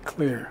want to be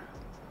clear.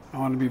 I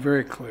want to be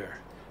very clear.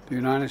 The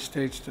United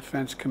States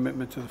defense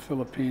commitment to the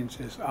Philippines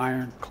is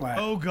ironclad.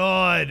 Oh,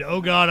 God.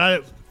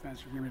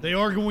 They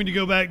are going to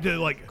go back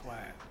to,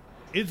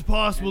 it's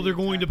possible they're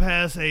going to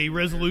pass a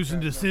resolution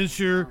to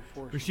censure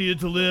Rashida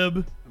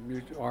Tlaib,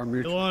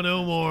 Ilhan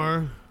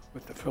Omar.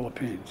 With the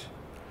Philippines.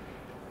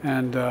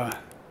 And,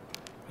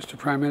 Mr.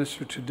 Prime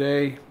Minister,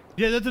 today...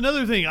 Yeah, that's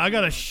another thing. I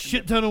got a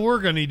shit ton of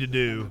work I need to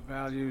do.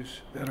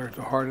 Values that are at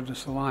the heart of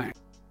this alliance.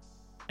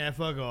 Yeah,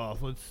 fuck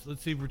off. Let's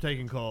see if we're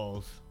taking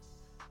calls.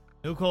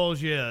 No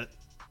calls yet.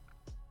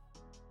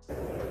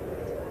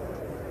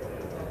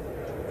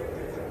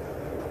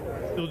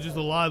 Still just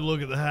a live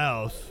look at the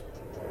house.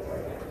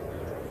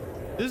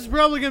 This is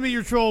probably going to be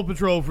your troll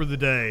patrol for the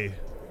day.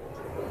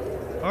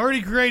 I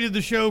already created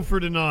the show for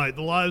tonight,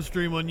 the live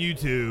stream on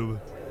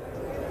YouTube.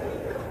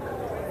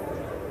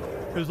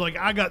 Because,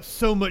 I got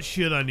so much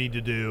shit I need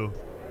to do.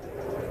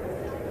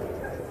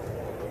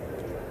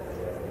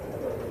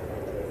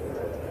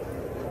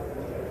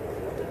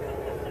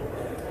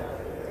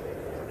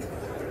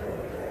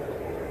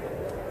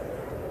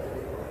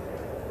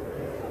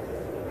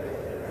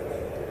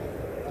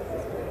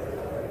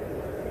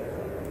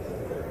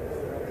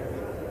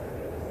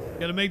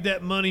 Gotta make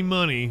that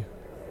money.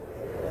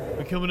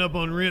 We're coming up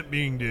on rent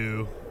being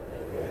due.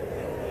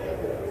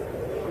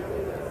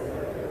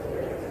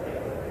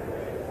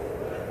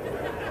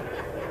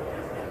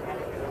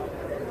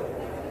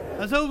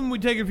 I was hoping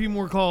we'd take a few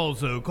more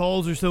calls, though.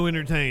 Calls are so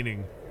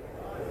entertaining.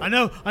 I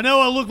know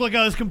I looked like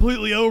I was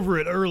completely over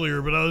it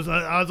earlier, but I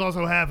was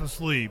also half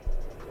asleep.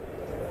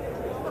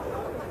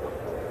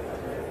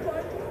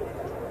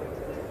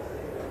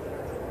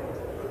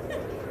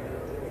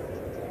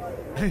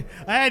 I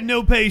had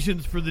no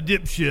patience for the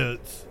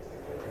dipshits.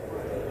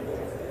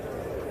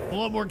 A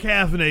lot more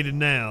caffeinated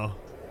now.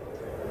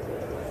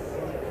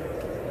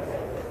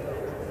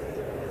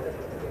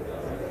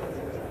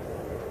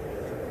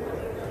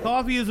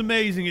 Coffee is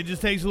amazing. It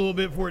just takes a little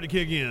bit for it to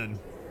kick in.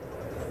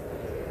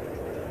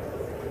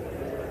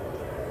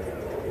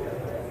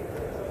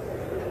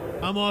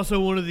 I'm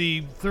also one of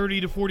the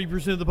 30 to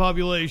 40% of the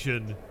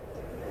population.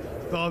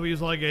 Coffee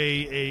is like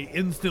a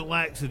instant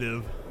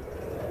laxative.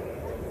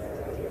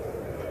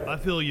 I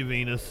feel you,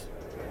 Venus.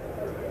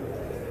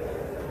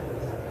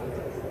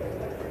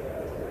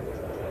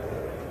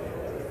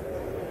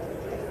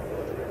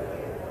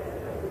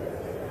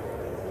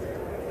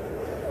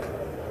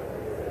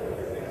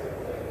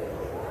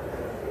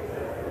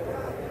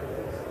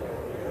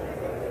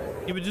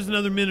 Give it just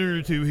another minute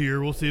or two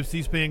here. We'll see if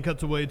C-SPAN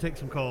cuts away and takes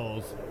some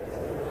calls.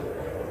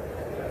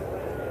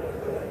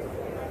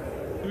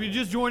 If you're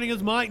just joining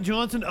us, Mike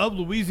Johnson of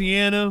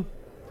Louisiana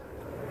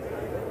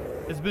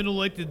has been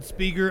elected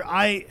speaker.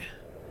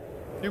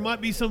 There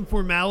might be some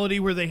formality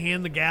where they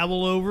hand the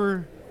gavel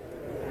over.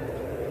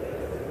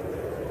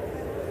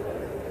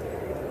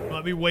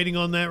 Might be waiting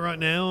on that right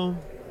now.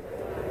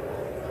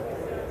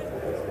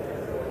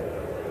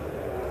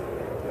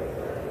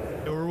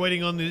 Yeah, we're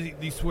waiting on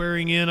the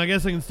swearing in. I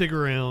guess I can stick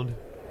around.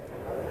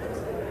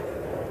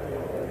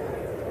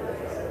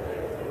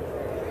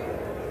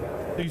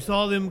 So you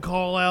saw them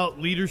call out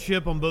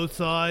leadership on both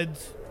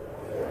sides.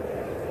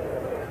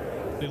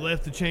 They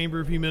left the chamber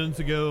a few minutes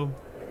ago.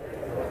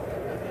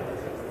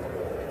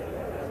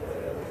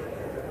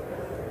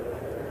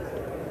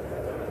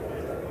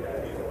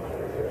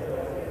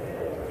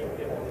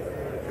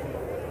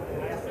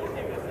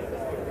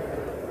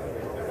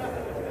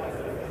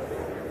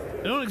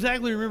 I don't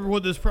exactly remember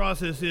what this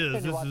process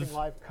is. This is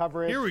live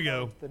coverage. Here we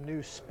go. Of the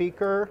new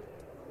speaker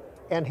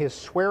and his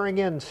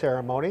swearing-in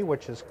ceremony,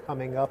 which is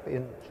coming up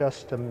in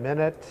just a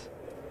minute.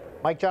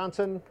 Mike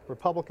Johnson,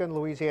 Republican,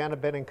 Louisiana,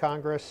 been in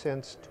Congress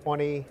since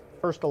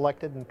first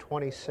elected in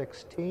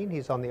 2016.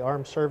 He's on the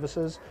Armed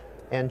Services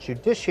and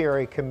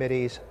Judiciary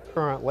Committees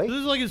currently. This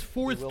is like his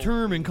fourth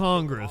term in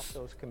Congress.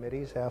 Those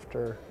committees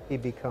after he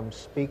becomes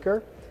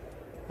Speaker.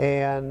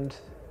 And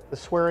the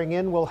swearing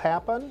in will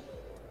happen,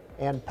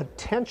 and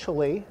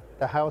potentially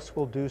the House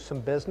will do some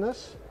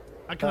business.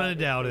 I kind of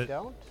doubt it.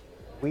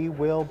 We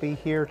will be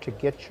here to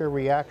get your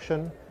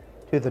reaction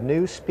to the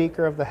new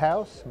Speaker of the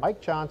House,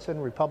 Mike Johnson,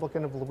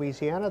 Republican of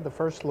Louisiana, the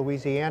first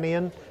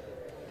Louisianian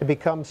to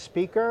become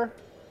Speaker,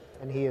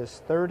 and he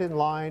is third in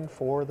line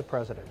for the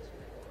presidency.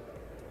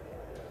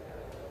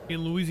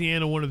 In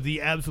Louisiana, one of the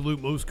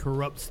absolute most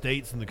corrupt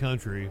states in the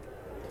country.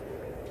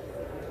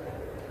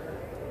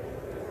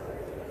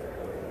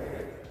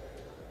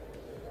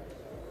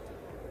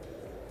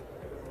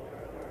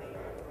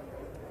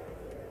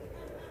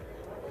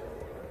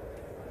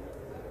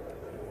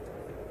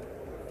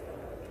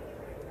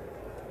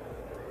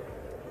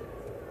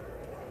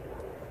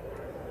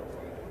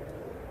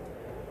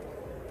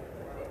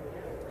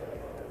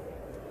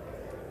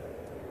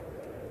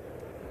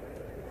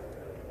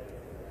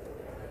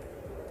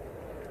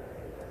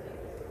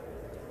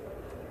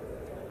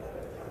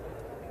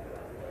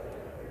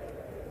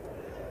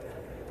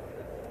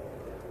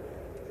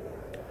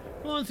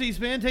 on,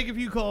 C-SPAN, take a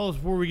few calls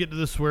before we get to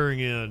the swearing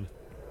in.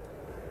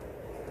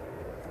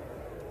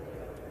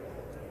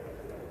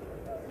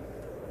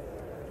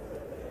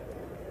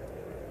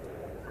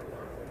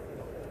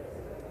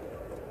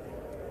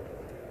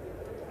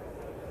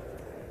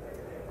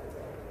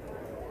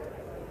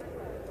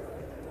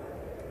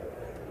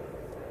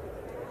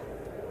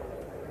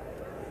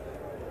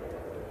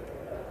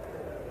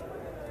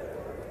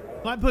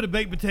 Might put a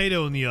baked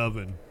potato in the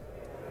oven.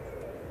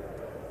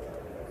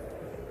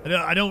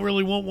 I don't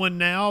really want one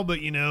now, but,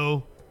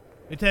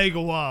 it take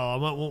a while.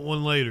 I might want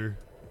one later.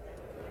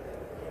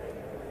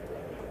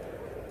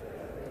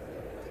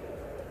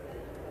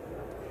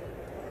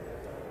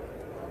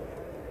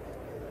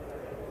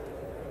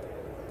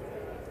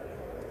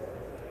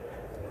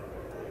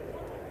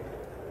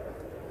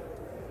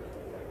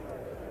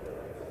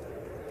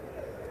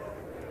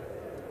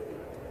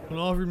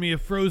 Someone offered me a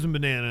frozen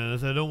banana. I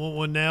said I don't want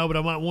one now, but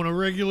I might want a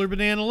regular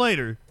banana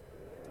later.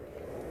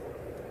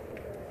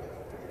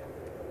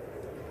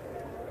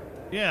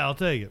 Yeah, I'll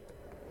take it.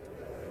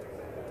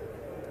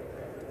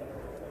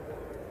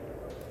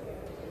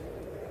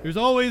 There's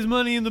always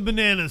money in the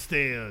banana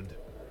stand.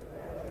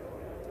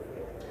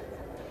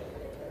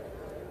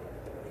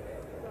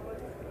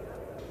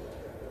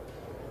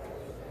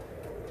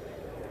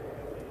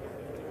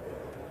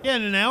 Yeah,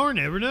 in an hour,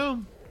 never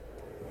know.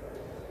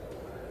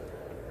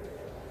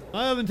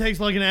 My oven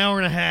takes like an hour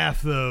and a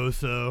half, though,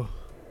 so...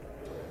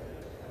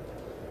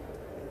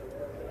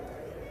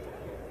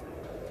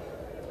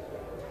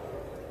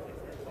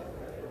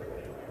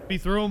 Be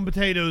throwing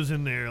potatoes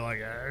in there,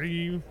 like, are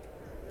you...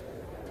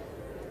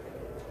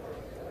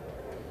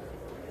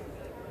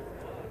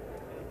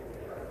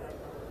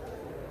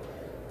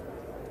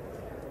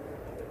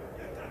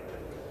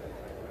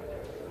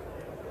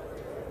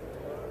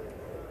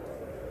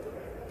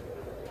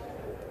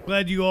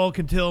 Glad you all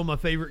can tell my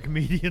favorite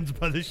comedians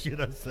by the shit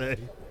I say.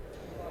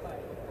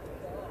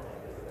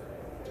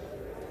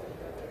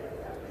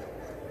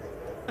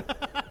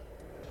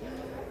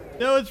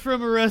 No, it's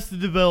from Arrested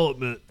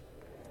Development.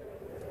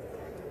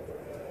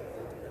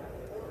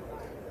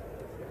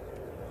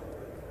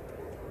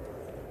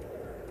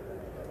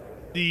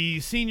 The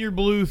senior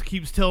Bluth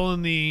keeps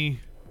telling the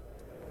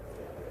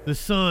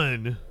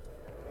son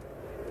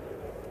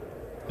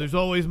there's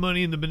always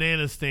money in the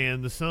banana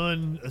stand. The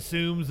son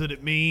assumes that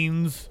it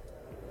means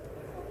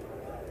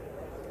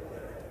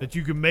that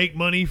you can make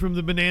money from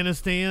the banana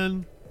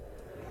stand.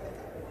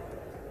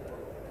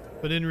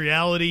 But in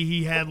reality,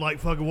 he had like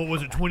fucking, what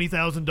was it,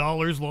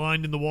 $20,000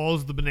 lined in the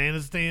walls of the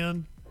banana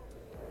stand.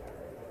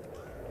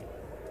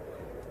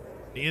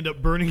 They end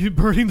up burning the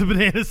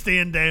banana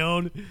stand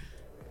down.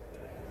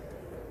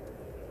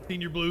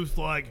 Senior Bluth's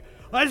like,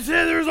 I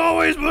said there's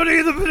always money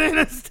in the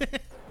banana stand.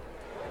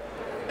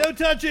 No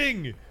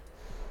touching.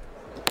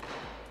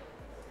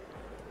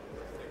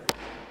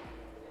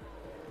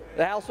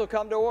 The House will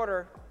come to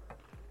order.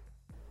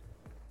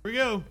 Here we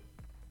go.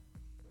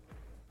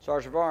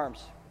 Sergeant of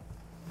Arms.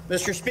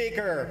 Mr.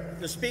 Speaker,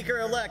 the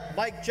Speaker-elect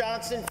Mike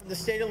Johnson from the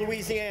state of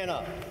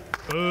Louisiana.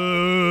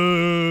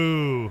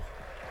 Boo.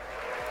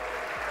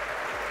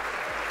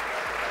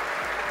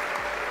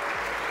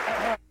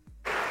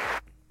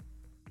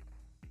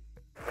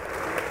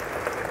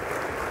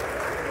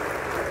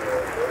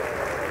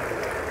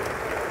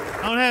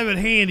 I don't have it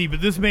handy, but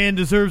this man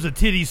deserves a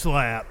titty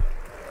slap.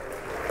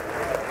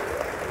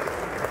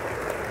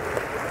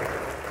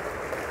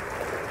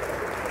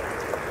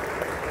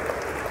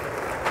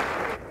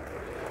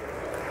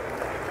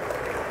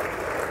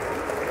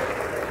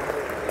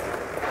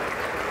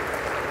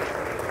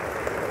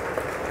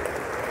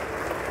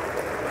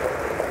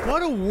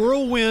 What a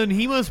whirlwind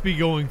he must be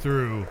going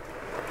through.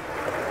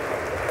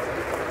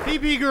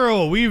 PP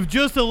girl, we've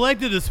just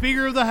elected a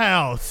Speaker of the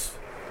House.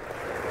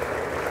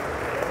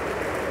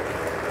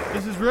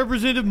 This is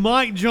Representative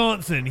Mike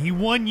Johnson. He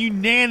won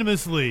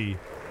unanimously.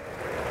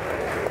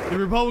 The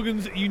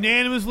Republicans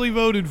unanimously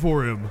voted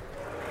for him.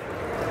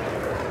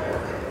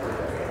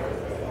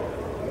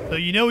 So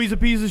you know he's a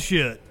piece of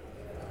shit.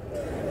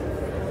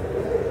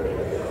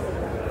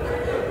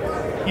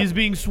 He's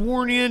being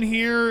sworn in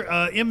here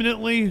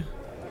imminently.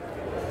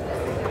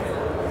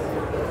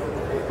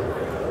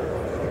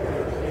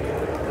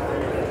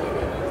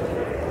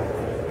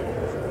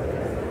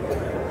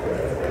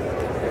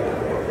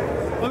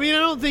 I mean, I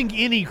don't think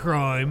any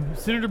crime.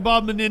 Senator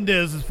Bob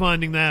Menendez is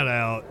finding that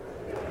out.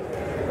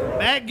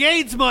 Matt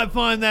Gaetz might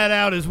find that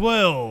out as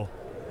well.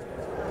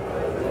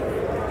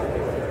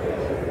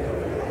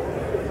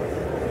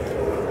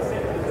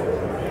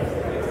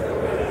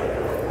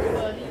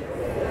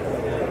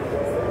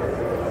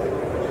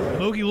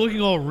 Smokey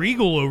looking all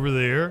regal over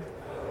there.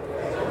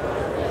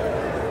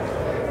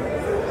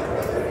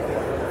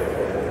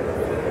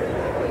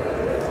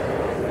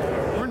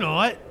 Or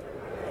not.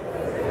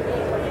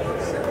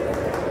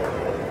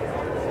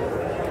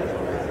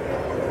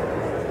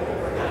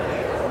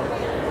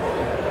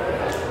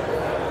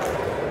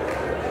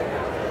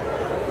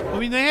 I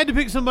mean, they had to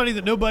pick somebody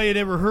that nobody had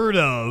ever heard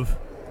of,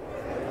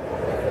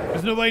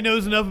 because nobody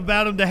knows enough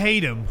about him to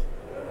hate him.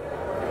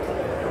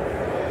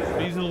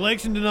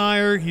 election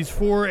denier. He's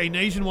for a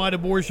nationwide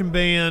abortion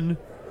ban.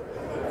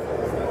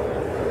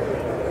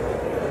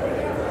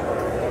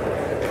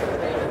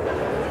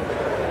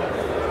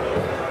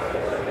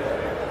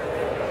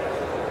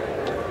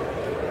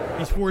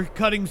 He's for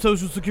cutting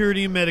Social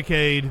Security and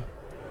Medicaid.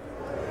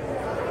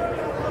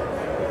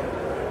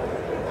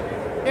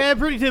 Yeah,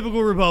 pretty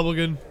typical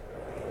Republican.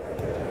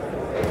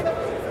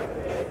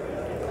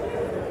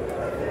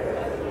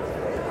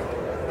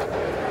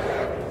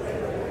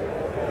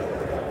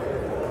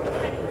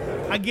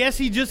 I guess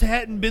he just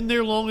hadn't been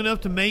there long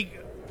enough to make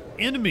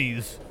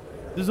enemies.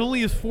 This is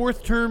only his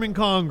 4th term in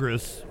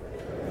Congress.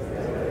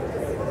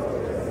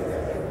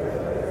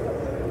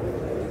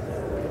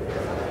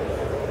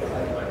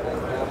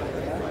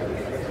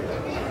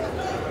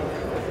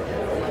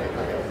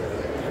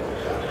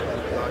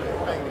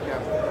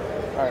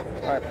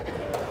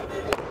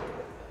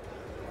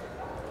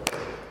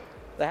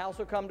 The House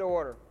will come to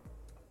order.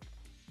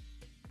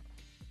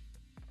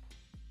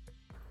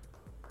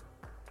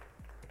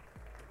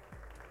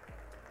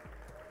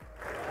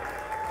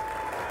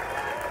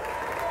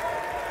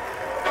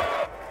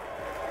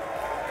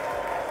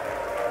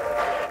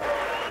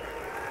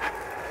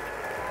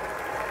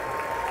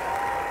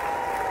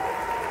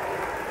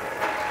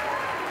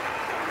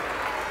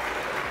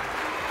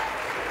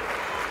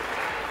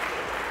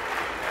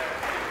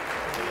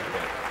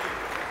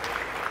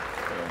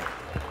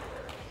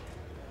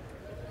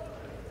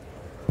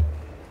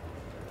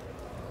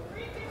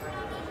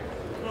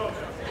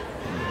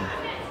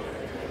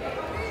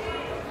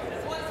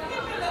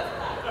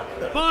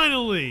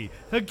 Finally,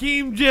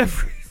 Hakeem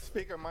Jeffries.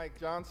 Speaker Mike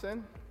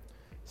Johnson,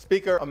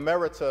 Speaker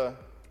Emerita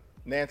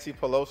Nancy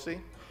Pelosi,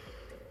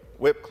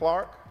 Whip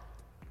Clark,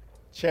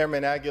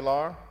 Chairman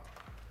Aguilar,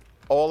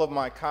 all of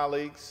my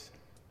colleagues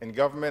in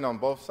government on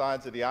both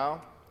sides of the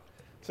aisle.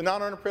 It's an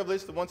honor and a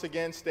privilege to once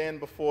again stand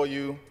before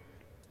you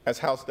as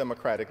House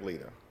Democratic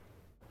leader.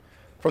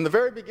 From the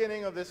very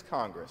beginning of this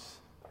Congress,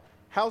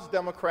 House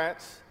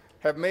Democrats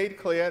have made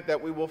clear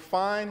that we will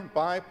find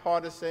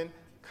bipartisan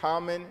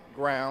common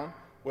ground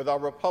with our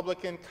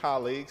Republican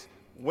colleagues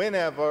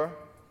whenever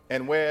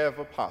and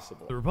wherever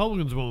possible. The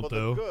Republicans won't,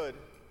 though. For the good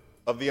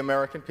of the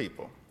American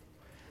people.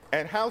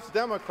 And House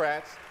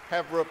Democrats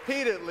have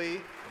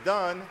repeatedly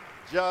done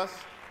just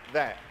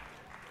that.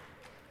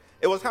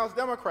 It was House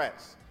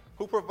Democrats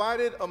who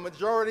provided a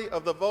majority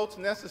of the votes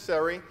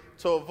necessary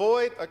to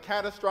avoid a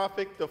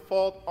catastrophic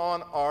default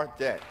on our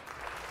debt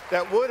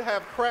that would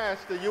have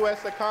crashed the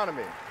U.S.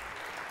 economy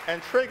and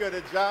triggered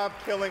a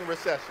job-killing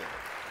recession.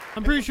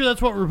 I'm pretty sure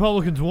that's what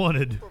Republicans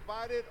wanted.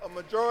 Provided a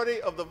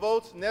majority of the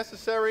votes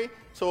necessary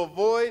to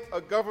avoid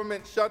a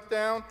government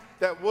shutdown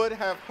that would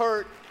have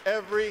hurt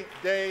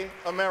everyday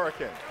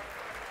American.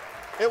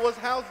 It was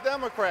House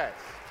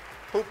Democrats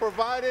who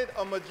provided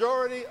a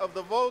majority of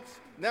the votes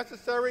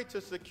necessary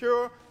to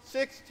secure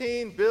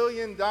 $16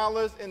 billion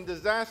in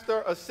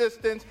disaster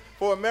assistance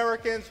for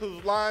Americans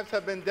whose lives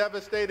have been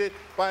devastated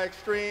by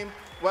extreme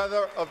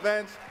weather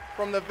events.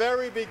 From the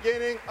very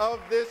beginning of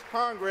this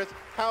Congress,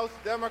 House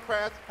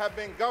Democrats have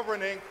been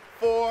governing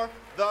for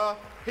the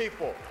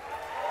people.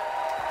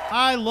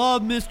 I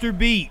love Mr.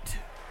 Beat.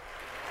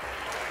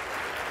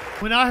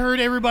 When I heard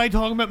everybody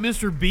talking about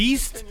Mr.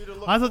 Beast,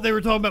 I thought they were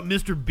talking about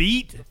Mr.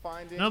 Beat.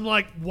 And I'm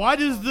like, why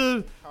does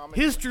the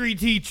history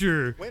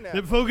teacher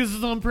that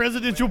focuses on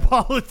presidential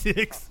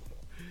politics,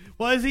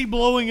 why is he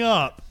blowing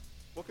up?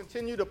 We'll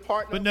continue to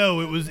partner. But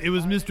no, it was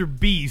Mr.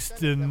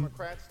 Beast and a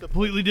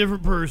completely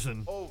different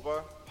person.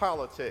 Over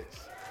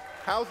politics.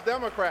 House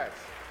Democrats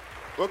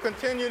will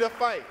continue to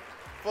fight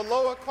for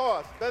lower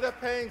costs, better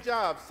paying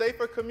jobs,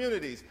 safer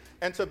communities,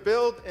 and to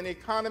build an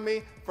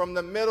economy from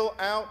the middle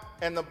out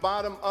and the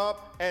bottom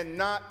up and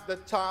not the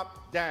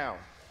top down.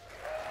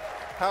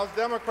 House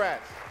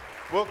Democrats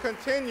will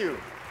continue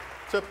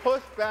to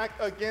push back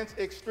against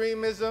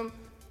extremism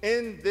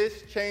in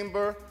this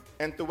chamber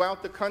and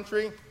throughout the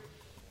country.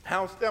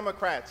 House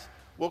Democrats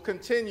will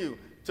continue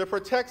to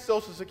protect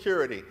Social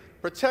Security,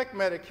 protect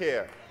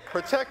Medicare,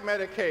 protect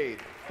Medicaid,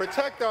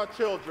 protect our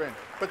children,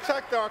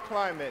 protect our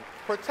climate,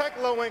 protect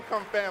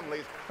low-income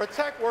families,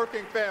 protect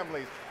working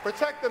families,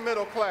 protect the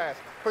middle class,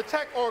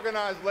 protect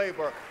organized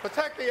labor,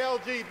 protect the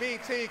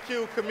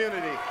LGBTQ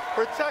community,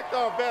 protect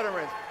our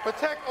veterans,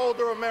 protect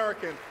older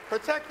Americans,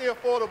 protect the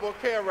Affordable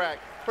Care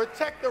Act,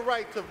 protect the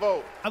right to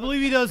vote. I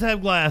believe he does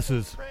have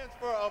glasses.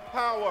 Transfer of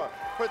power,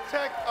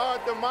 protect our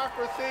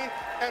democracy,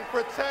 and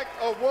protect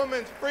a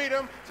woman's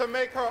freedom to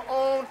make her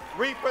own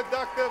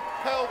reproductive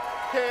health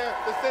care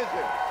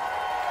decision.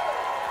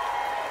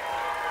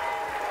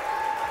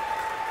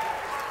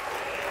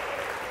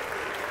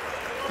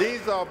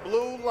 These are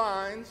blue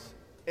lines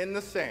in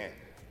the sand,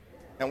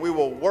 and we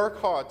will work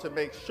hard to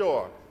make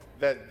sure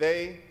that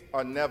they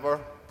are never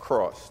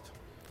crossed.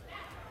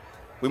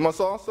 We must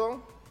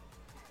also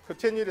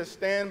continue to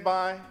stand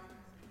by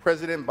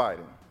President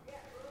Biden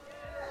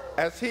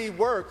as he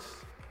works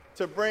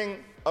to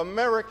bring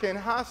American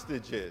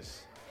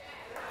hostages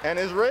and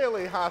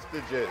Israeli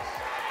hostages.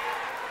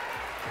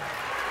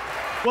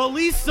 Well, at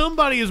least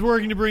somebody is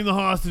working to bring the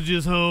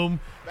hostages home.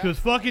 Because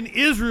fucking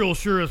Israel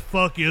sure as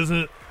fuck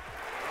isn't.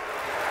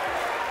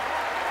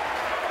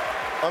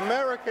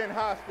 American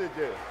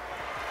hostages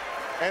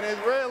and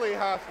Israeli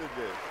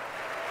hostages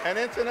and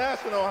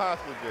international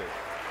hostages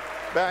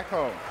back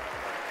home.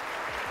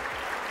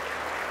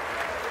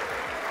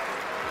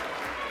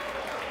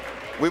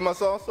 We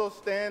must also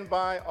stand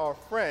by our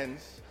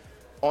friends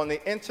on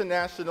the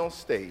international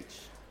stage.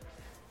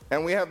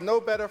 And we have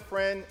no better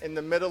friend in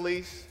the Middle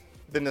East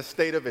than the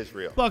State of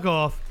Israel. Fuck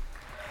off.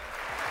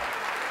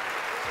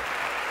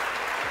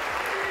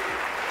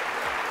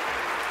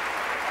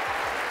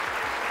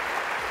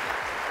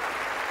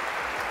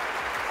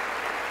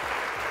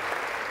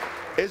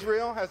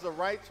 Israel has a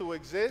right to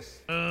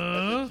exist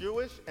as a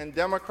Jewish and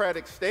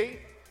democratic state.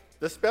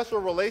 The special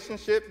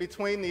relationship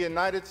between the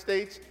United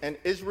States and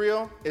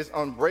Israel is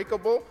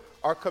unbreakable.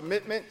 Our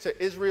commitment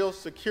to Israel's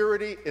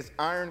security is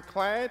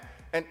ironclad,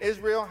 and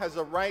Israel has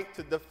a right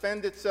to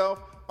defend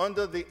itself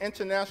under the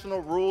international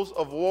rules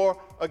of war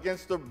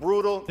against the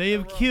brutal... They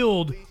have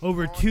killed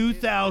over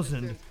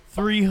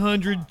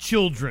 2,300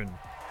 children.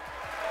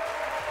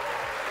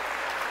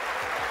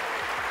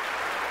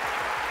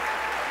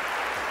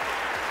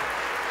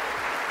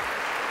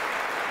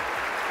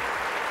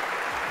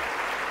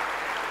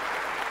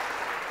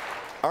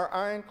 Our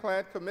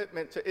ironclad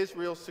commitment to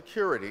Israel's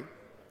security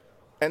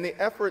and the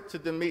effort to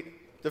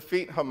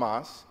defeat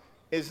Hamas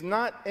is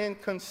not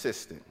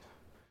inconsistent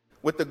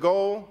with the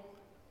goal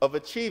of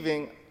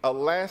achieving a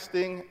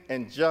lasting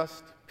and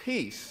just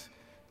peace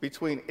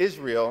between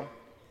Israel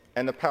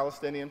and the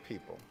Palestinian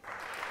people.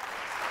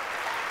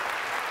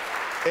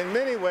 In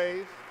many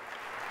ways,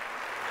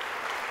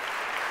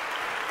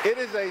 it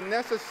is a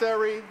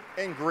necessary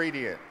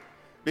ingredient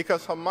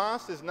because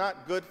Hamas is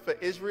not good for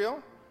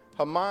Israel.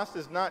 Hamas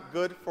is not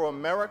good for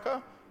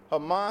America.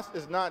 Hamas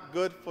is not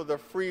good for the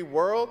free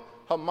world.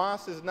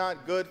 Hamas is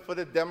not good for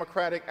the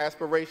democratic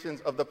aspirations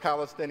of the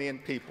Palestinian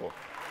people.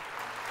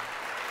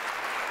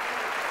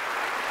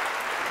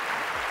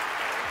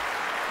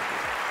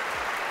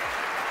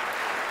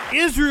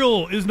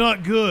 Israel is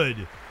not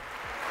good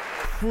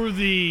for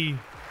the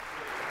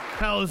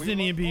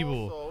Palestinian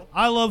people.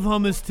 I love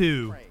hummus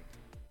too.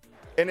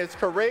 In its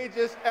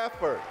courageous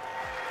effort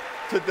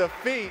to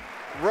defeat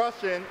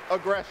Russian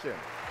aggression.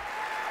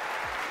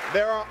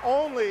 There are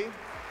only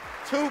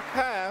two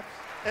paths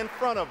in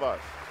front of us.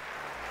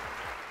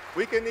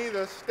 We can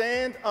either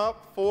stand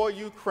up for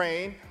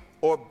Ukraine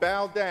or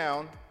bow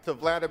down to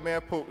Vladimir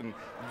Putin.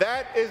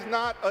 That is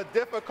not a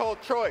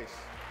difficult choice.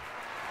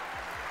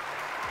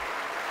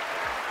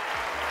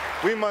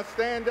 We must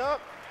stand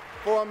up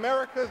for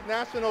America's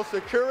national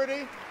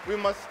security. We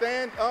must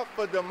stand up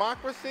for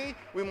democracy.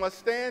 We must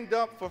stand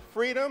up for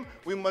freedom.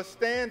 We must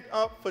stand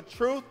up for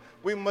truth.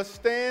 We must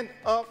stand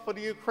up for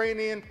the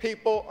Ukrainian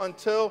people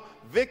until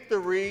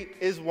victory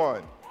is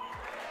won.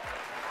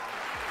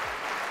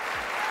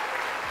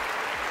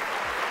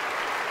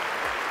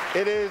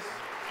 It is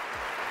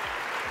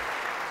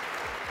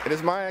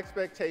my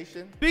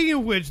expectation. Speaking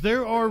of which,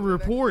 there are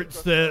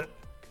reports that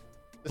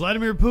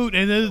Vladimir Putin,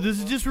 and this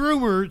is just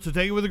rumor, so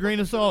take it with a grain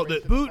of salt,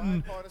 that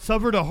Putin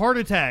suffered a heart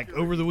attack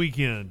over the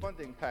weekend.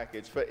 Funding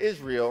package for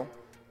Israel,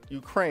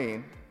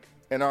 Ukraine,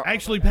 and our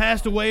actually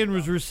passed away and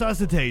was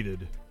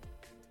resuscitated.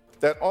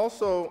 That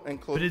also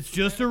includes. But it's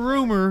just a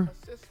rumor,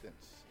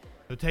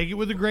 so take it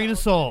with a grain of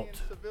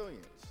salt.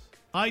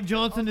 Mike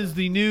Johnson is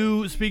the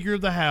new Speaker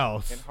of the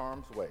House. In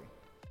harm's way.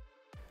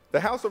 The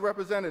House of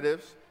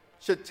Representatives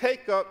should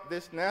take up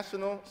this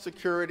national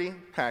security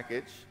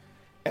package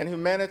and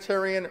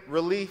humanitarian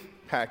relief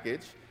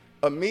package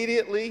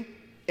immediately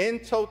in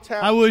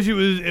totality. I wish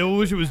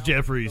it was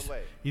Jeffries.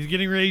 He's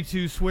getting ready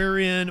to swear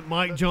in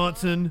Mike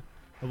Johnson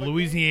of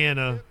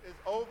Louisiana. Is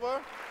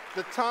over.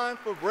 The time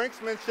for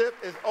brinksmanship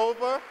is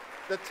over.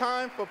 The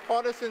time for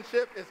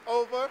partisanship is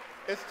over.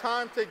 It's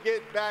time to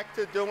get back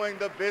to doing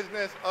the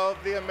business of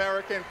the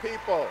American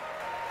people.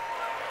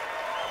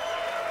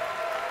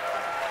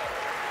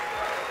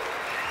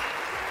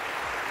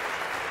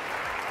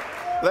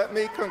 Let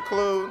me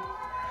conclude.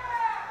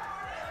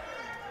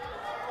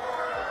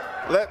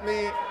 Let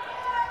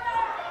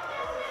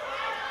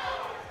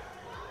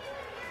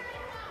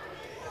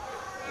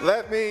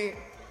me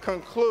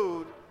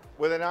conclude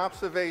with an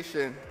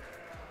observation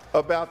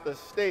about the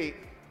state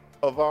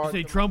of our. You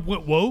say Trump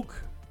went woke?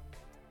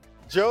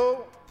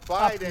 Joe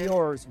Biden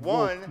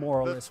won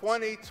the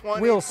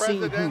 2020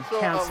 presidential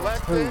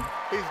election.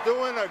 He's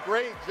doing a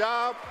great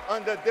job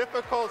under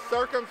difficult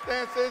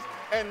circumstances,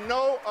 and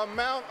no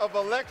amount of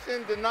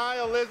election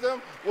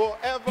denialism will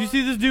ever. Did you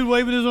see this dude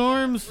waving his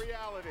arms?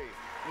 Reality.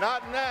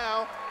 Not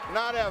now,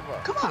 not ever.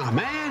 Come on,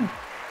 man.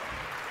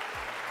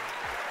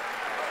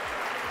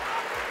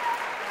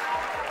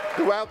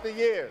 Throughout the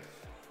years,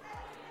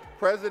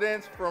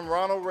 presidents from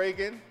Ronald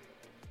Reagan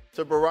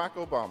to Barack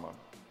Obama,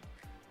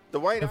 the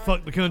White House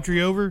fucked the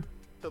country over,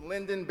 to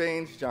Lyndon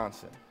Baines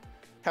Johnson,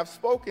 have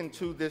spoken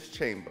to this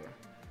chamber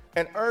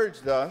and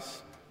urged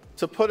us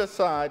to put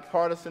aside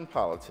partisan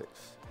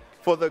politics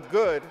for the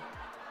good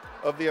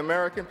of the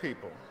American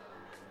people.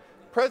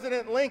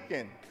 President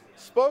Lincoln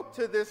spoke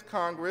to this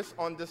Congress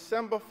on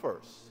December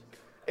 1st,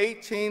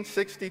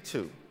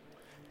 1862,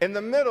 in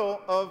the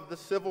middle of the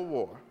Civil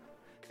War,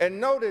 and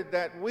noted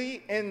that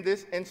we in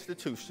this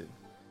institution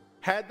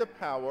had the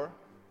power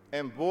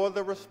and bore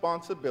the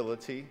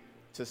responsibility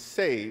to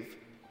save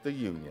the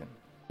Union.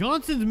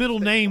 Johnson's middle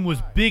name was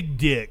Big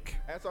Dick.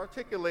 As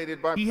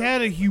articulated by He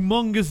had a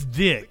humongous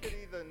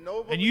dick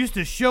and used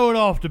to show it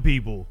off to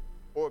people.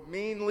 Or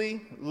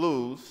meanly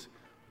lose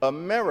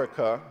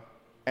America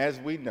as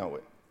we know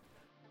it,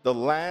 the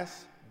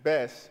last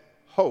best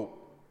hope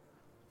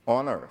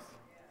on earth.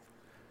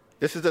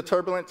 This is a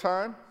turbulent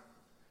time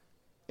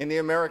in the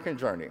American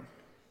journey,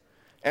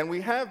 and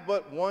we have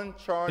but one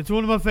charge. It's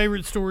one of my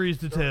favorite stories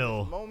to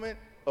tell. Moment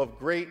of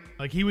great.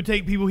 Like, he would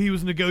take people he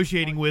was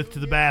negotiating with to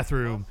the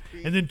bathroom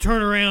and then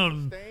turn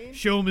around and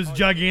show him his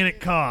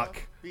gigantic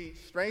cock. Be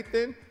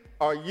strengthened.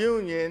 Our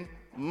union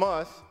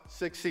must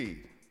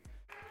succeed.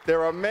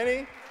 There are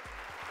many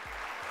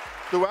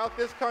throughout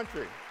this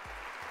country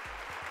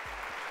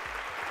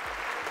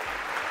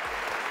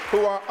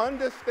who are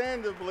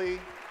understandably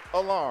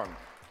alarmed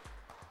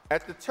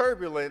at the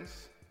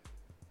turbulence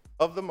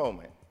of the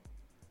moment,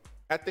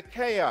 at the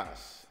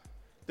chaos,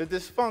 the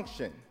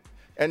dysfunction,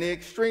 and the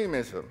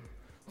extremism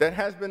that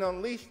has been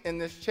unleashed in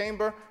this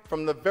chamber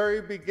from the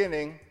very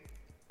beginning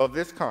of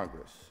this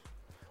Congress.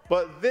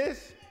 But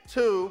this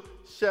too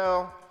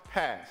shall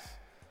pass.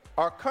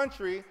 Our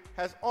country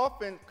has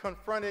often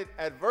confronted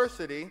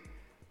adversity,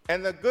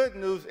 and the good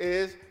news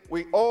is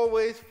we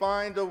always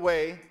find a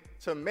way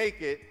to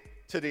make it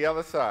to the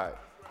other side.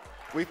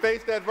 We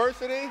faced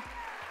adversity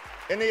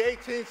in the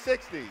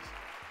 1860s,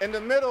 in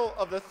the middle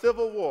of the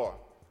Civil War,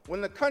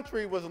 when the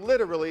country was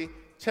literally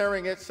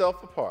tearing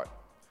itself apart.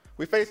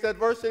 We faced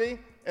adversity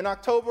in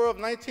October of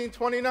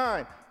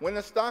 1929, when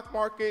the stock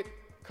market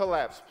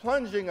collapsed,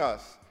 plunging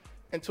us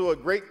into a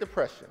Great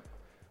Depression.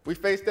 We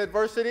faced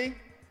adversity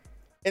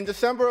in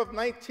December of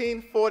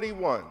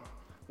 1941,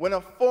 when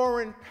a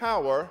foreign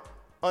power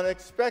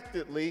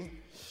unexpectedly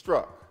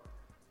struck.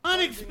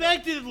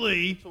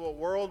 Unexpectedly? To a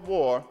world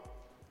war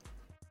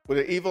with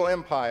the evil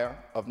empire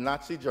of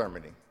Nazi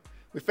Germany.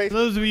 We faced. For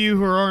those of you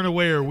who aren't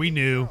aware, we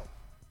knew.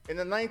 In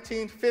the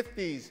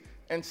 1950s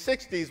and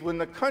 60s, when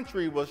the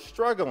country was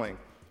struggling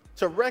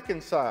to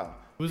reconcile.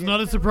 It was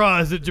not a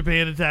surprise that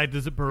Japan attacked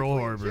us at Pearl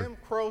Harbor. Jim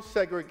Crow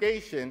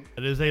segregation.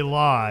 That is a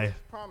lie.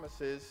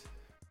 Promises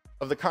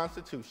of the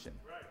Constitution.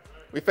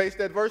 We faced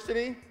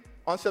adversity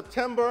on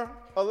September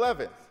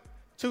 11th,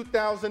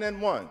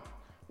 2001,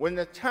 when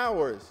the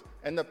towers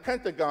and the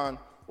Pentagon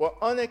were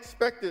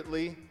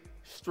unexpectedly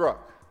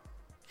struck,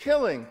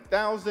 killing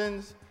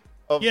thousands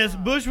of. Yes,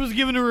 Bush was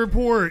given a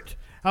report.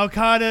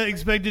 Al-Qaeda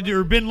expected to,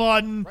 or bin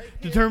Laden,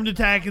 determined to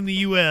attack in the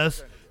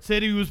U.S.,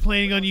 said he was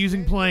planning on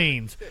using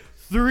planes.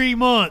 3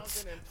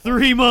 months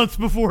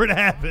before it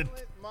happened.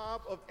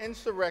 Mob of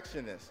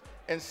insurrectionists,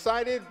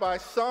 incited by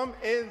some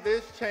in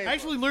this chamber. I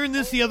actually learned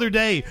this the other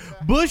day.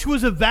 Bush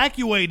was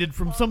evacuated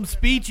from some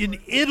speech in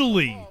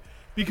Italy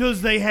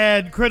because they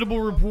had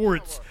credible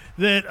reports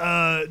that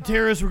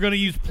terrorists were going to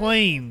use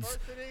planes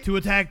to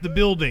attack the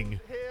building.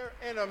 Here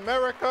in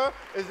America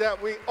is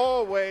that we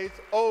always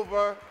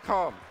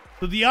overcome.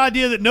 So the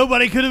idea that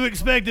nobody could have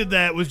expected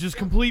that was just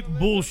complete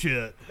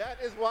bullshit. That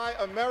is why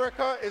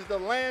America is the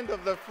land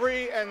of the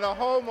free and the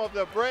home of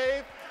the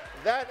brave.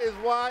 That is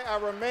why I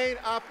remain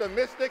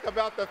optimistic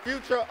about the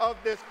future of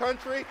this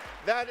country.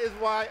 That is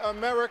why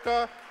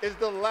America is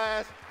the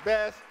last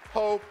best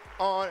hope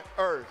on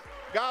earth.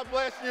 God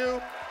bless you.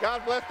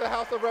 God bless the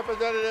House of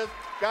Representatives.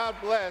 God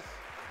bless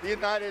the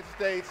United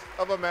States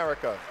of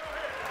America.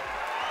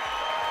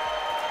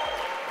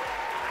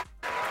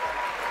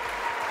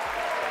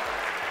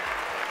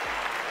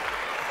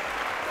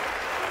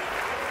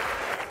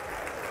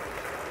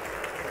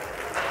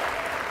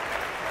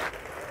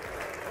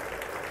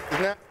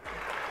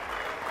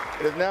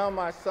 It is now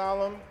my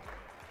solemn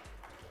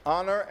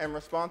honor and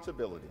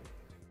responsibility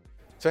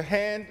to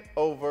hand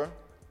over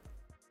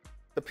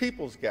the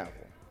People's Gavel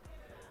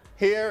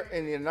here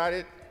in the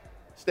United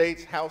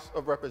States House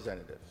of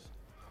Representatives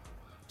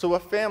to a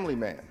family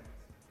man,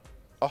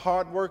 a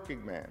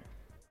hardworking man,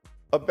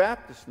 a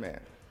Baptist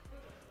man,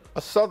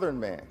 a Southern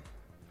man,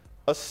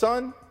 a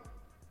son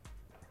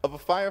of a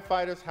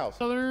firefighter's house.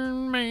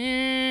 Southern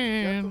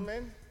man.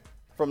 Gentlemen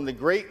from the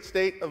great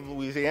state of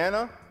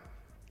Louisiana,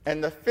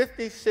 and the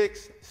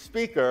 56th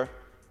Speaker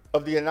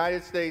of the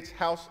United States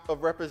House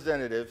of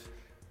Representatives,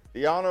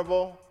 the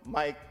Honorable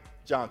Mike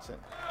Johnson.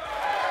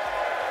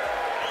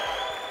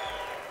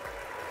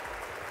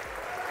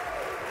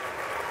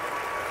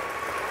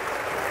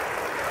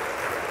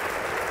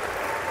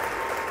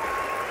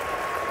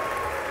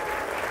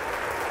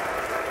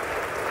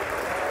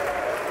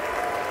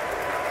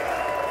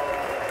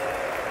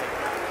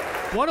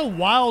 What a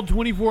wild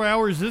 24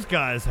 hours this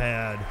guy's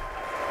had.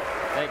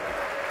 Thank you.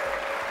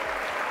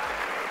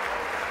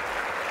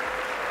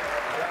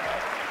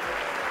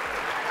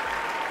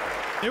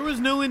 There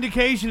was no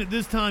indication at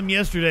this time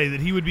yesterday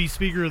that he would be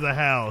Speaker of the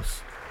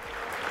House.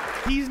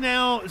 He's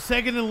now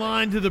second in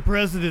line to the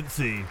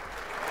presidency.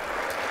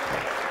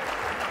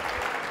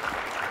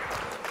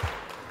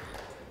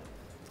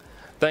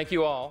 Thank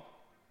you all.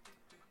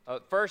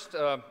 First,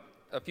 a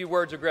few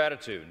words of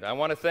gratitude. I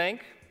want to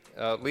thank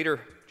Leader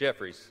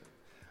Jeffries.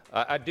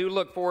 I do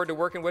look forward to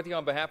working with you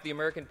on behalf of the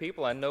American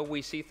people. I know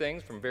we see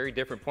things from very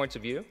different points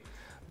of view,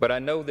 but I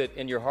know that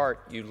in your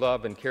heart you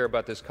love and care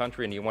about this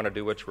country and you want to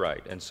do what's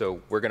right. And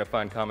so we're going to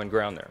find common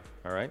ground there,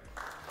 all right?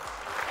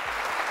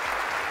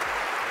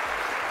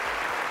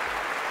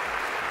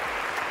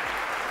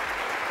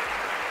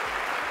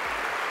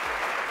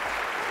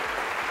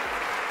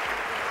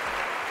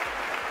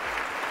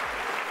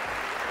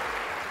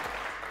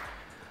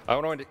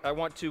 I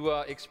want to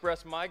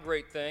express my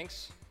great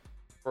thanks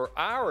for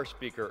our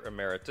Speaker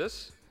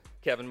Emeritus,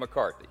 Kevin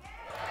McCarthy.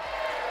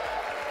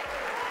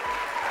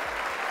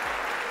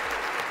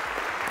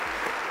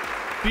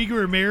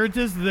 Speaker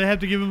Emeritus? Do they have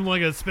to give him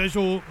like a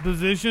special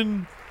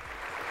position?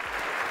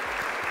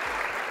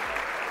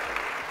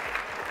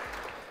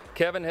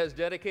 Kevin has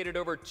dedicated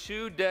over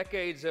 2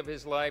 decades of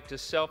his life to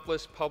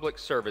selfless public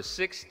service,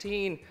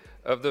 16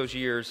 of those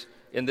years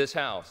in this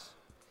House.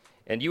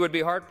 And you would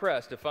be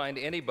hard-pressed to find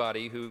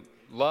anybody who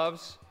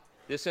loves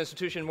this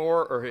institution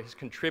more or has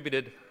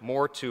contributed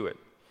more to it.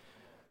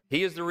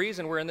 He is the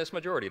reason we're in this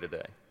majority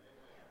today.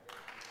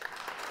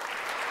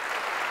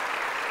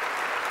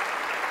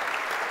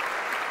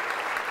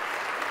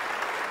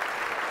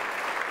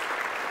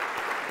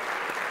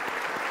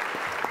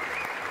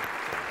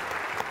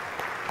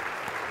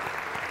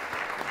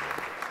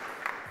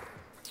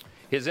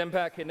 His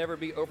impact can never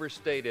be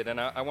overstated, and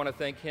I want to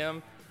thank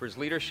him for his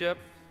leadership,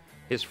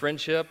 his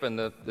friendship, and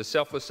the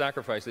selfless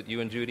sacrifice that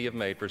you and Judy have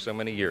made for so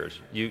many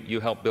years. You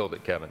helped build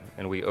it, Kevin,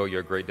 and we owe you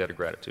a great debt of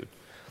gratitude.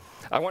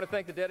 I want to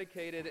thank the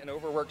dedicated and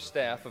overworked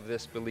staff of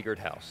this beleaguered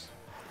House.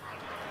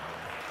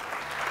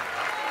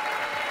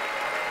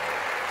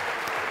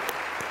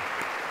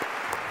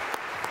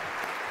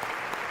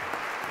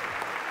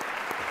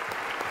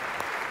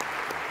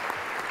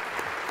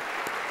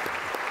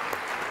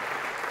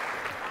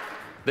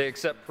 They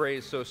accept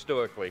praise so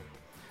stoically.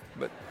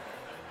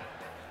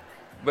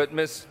 But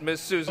Miss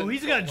Susan... Oh,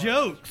 he's got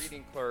jokes.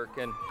 Reading clerk,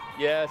 and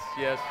yes.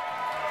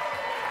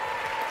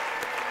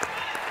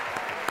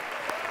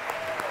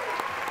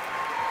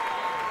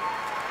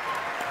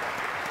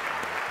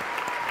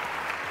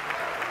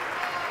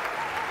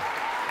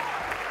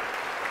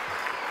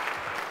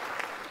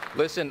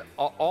 Listen,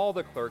 all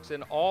the clerks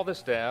and all the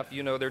staff,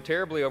 you know, they're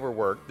terribly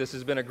overworked. This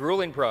has been a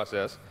grueling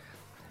process,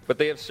 but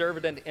they have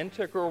served an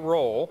integral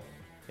role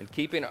in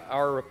keeping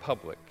our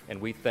republic, and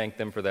we thank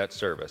them for that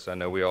service. I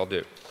know we all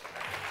do.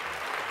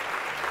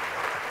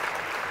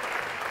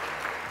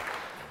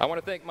 I want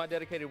to thank my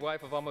dedicated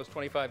wife of almost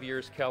 25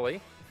 years,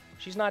 Kelly.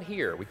 She's not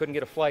here. We couldn't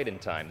get a flight in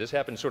time. This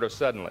happened sort of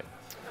suddenly.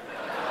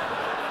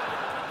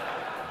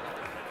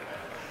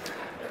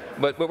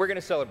 But we're going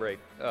to celebrate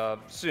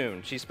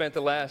soon. She spent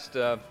the last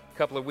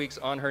couple of weeks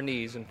on her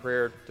knees in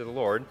prayer to the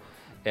Lord,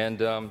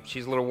 and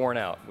she's a little worn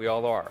out. We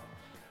all are.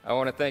 I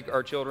want to thank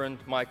our children,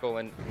 Michael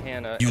and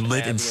Hannah. You and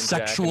live Abby in and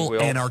sexual Jack and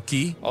Will.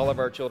 anarchy? All of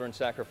our children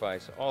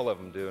sacrifice. All of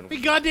them do. And How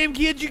many goddamn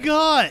kids you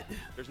got?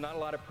 There's not a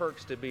lot of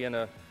perks to being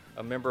a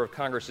member of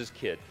Congress's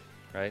kid,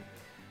 right?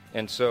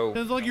 And so...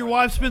 Sounds like your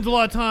wife spends a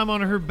lot of time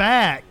on her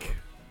back.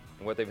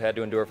 What they've had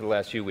to endure for the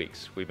last few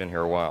weeks. We've been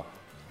here a while.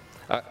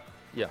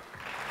 Yeah.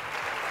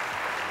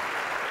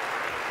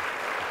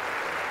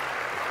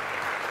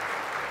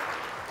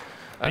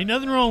 Ain't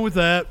nothing wrong with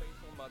that.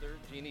 Mother,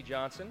 Jeannie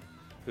Johnson,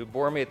 who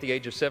bore me at the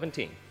age of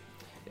 17.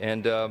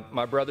 And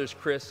my brothers,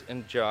 Chris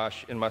and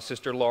Josh, and my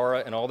sister,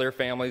 Laura, and all their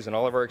families, and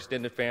all of our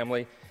extended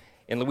family.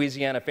 In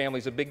Louisiana,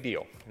 family's a big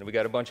deal, and we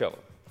got a bunch of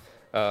them.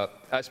 I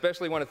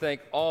especially want to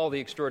thank all the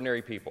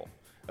extraordinary people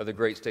of the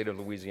great state of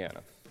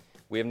Louisiana.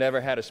 We have never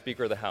had a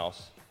Speaker of the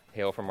House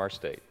hail from our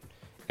state,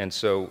 and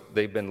so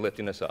they've been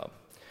lifting us up.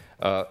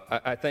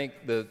 I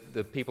thank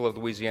the people of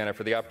Louisiana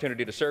for the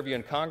opportunity to serve you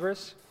in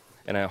Congress,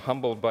 and I'm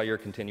humbled by your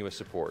continuous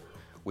support.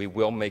 We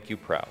will make you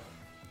proud.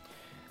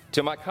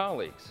 To my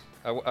colleagues,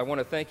 I want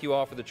to thank you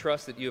all for the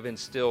trust that you have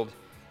instilled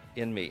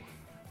in me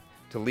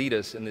to lead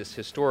us in this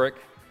historic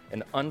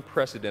and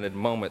unprecedented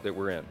moment that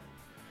we're in.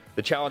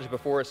 The challenge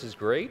before us is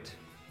great,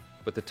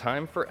 but the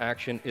time for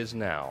action is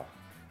now,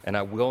 and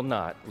I will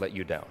not let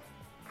you down.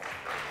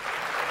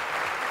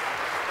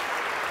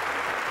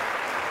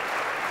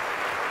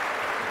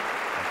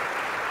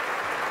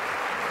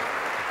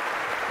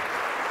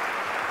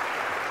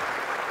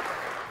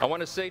 I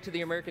want to say to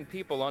the American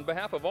people, on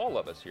behalf of all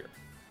of us here,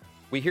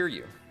 we hear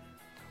you.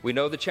 We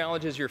know the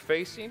challenges you're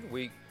facing.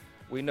 We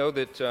know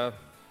that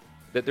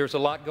there's a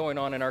lot going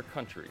on in our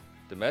country,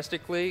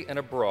 domestically and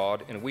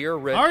abroad, and we are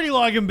ready. I already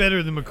like him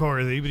better than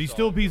McCarthy, but he's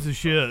still a piece of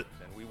shit.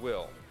 And we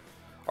will.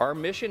 Our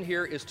mission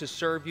here is to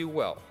serve you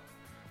well,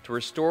 to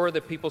restore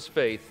the people's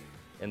faith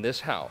in this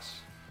House,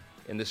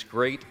 in this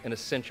great and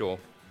essential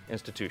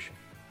institution.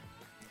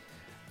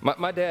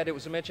 My dad, it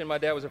was mentioned, my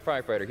dad was a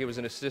firefighter. He was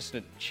an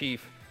assistant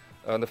chief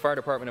in the fire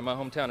department in my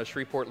hometown of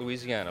Shreveport,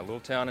 Louisiana, a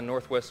little town in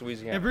northwest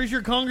Louisiana. I'm pretty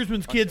sure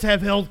congressmen's kids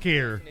have health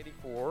care. In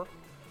 1984,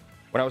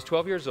 when I was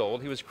 12 years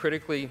old, he was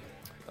critically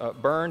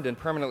burned and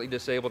permanently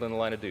disabled in the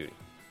line of duty.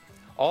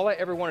 All I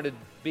ever wanted to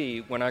be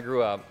when I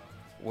grew up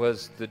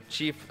was the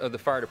chief of the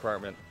fire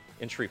department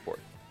in Shreveport.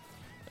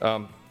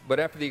 But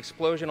after the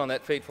explosion on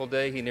that fateful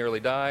day, he nearly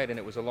died, and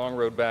it was a long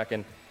road back,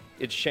 and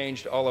it's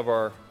changed all of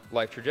our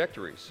life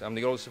trajectories. I'm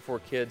the oldest of 4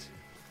 kids,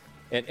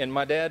 and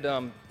my dad,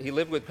 he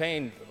lived with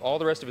pain all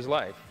the rest of his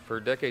life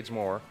for decades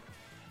more,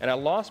 and I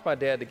lost my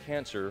dad to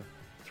cancer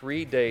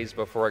 3 days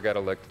before I got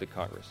elected to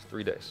Congress.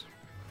 3 days.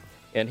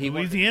 And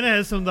Louisiana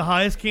has some of the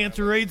highest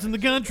cancer rates in the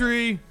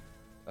country.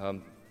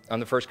 I'm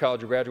the first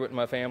college graduate in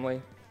my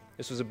family.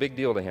 This was a big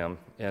deal to him.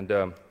 And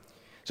so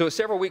it was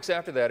several weeks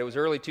after that. It was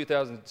early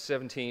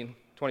 2017.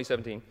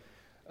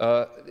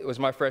 It was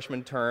my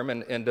freshman term,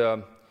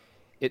 and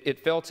it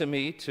fell to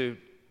me to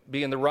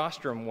be in the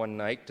rostrum one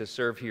night to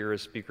serve here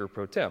as Speaker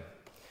Pro Tem.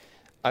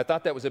 I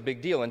thought that was a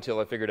big deal until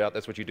I figured out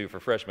that's what you do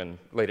for freshmen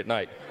late at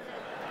night.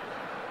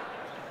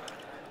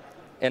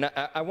 And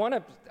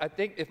I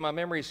think if my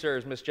memory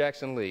serves, Miss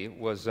Jackson Lee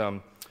was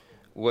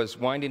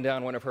winding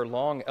down one of her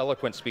long,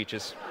 eloquent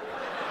speeches.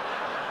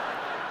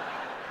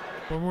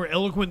 Or more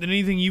eloquent than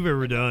anything you've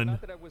ever done.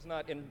 Not that I was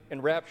not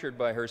enraptured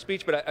by her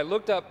speech, but I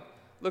looked up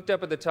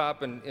at the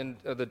top in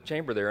the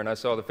chamber there, and I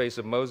saw the face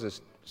of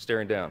Moses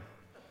staring down.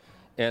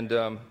 And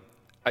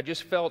I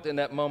just felt in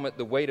that moment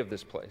the weight of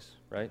this place,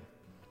 right?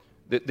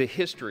 The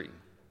history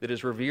that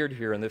is revered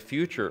here and the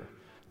future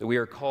that we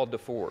are called to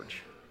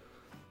forge.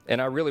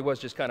 And I really was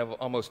just kind of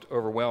almost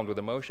overwhelmed with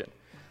emotion.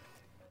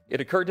 It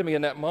occurred to me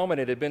in that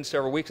moment, it had been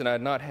several weeks, and I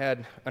had not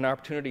had an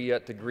opportunity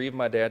yet to grieve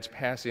my dad's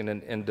passing,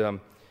 and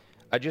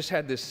I just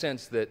had this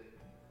sense that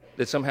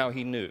somehow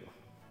he knew.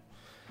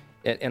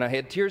 And I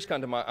had tears come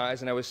to my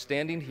eyes, and I was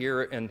standing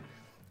here, and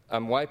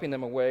I'm wiping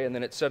them away, and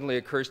then it suddenly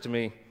occurs to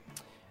me,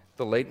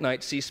 the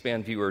late-night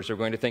C-SPAN viewers are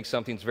going to think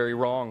something's very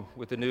wrong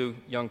with the new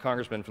young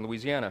congressman from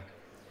Louisiana.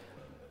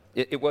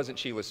 It wasn't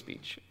Sheila's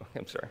speech.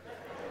 I'm sorry.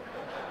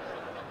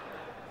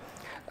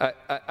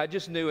 I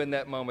just knew in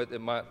that moment that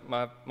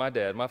my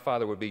dad, my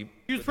father, would be...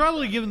 He was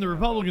probably giving the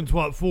Republicans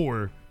what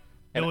for,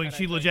 knowing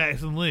Sheila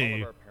Jackson Lee.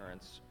 All of our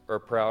parents are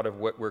proud of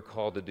what we're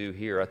called to do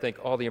here. I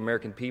think all the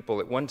American people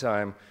at one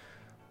time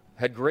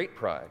had great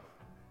pride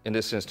in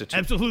this institution.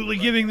 Absolutely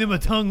giving them a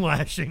tongue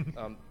lashing.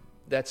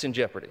 That's in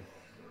jeopardy.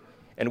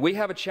 And we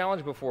have a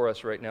challenge before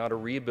us right now to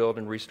rebuild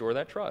and restore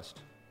that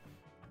trust.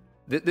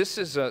 This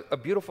is a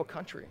beautiful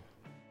country.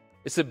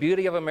 It's the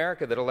beauty of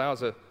America that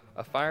allows a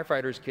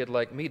firefighter's kid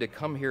like me to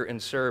come here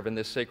and serve in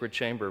this sacred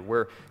chamber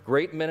where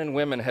great men and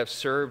women have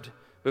served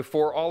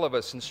before all of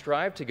us and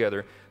strive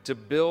together to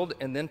build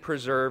and then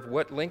preserve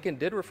what Lincoln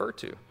did refer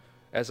to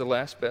as the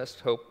last best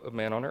hope of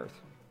man on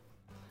earth.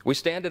 We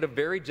stand at a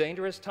very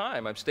dangerous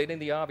time. I'm stating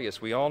the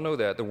obvious. We all know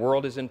that. The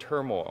world is in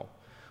turmoil.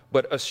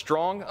 But a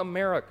strong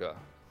America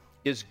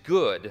is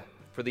good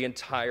for the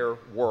entire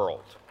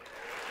world.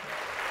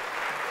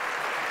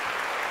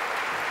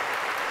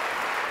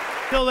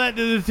 Tell that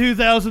to the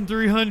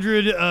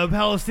 2,300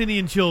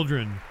 Palestinian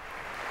children.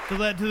 Tell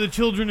that to the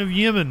children of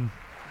Yemen,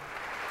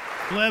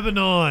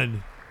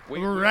 Lebanon, of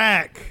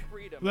Iraq,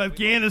 of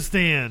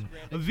Afghanistan,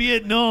 of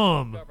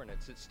Vietnam.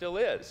 It still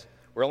is.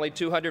 We're only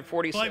 247.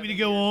 Would you like me to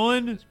go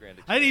on?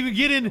 I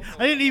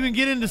didn't even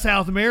get into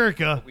South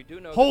America.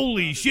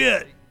 Holy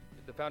shit!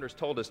 The founders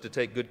told us to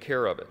take good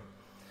care of it.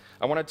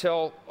 I want to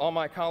tell all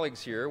my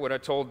colleagues here what I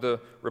told the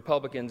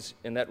Republicans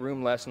in that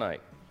room last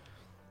night.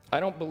 I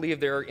don't believe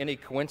there are any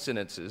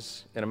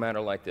coincidences in a matter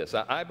like this.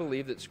 I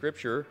believe that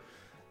Scripture,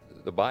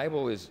 the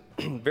Bible, is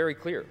very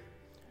clear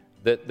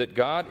that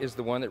God is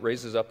the one that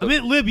raises up. I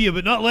meant Libya,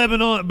 but not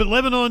Lebanon, but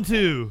Lebanon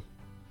too.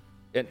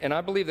 And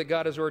I believe that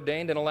God has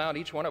ordained and allowed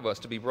each one of us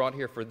to be brought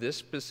here for this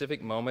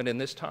specific moment in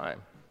this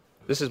time.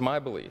 This is my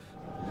belief.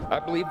 I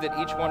believe that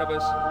each one of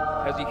us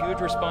has a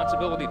huge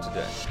responsibility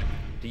today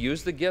to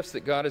use the gifts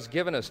that God has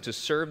given us to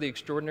serve the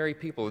extraordinary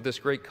people of this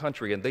great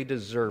country, and they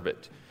deserve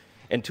it.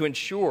 And to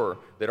ensure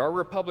that our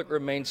republic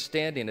remains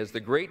standing as the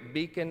great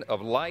beacon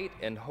of light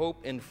and hope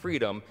and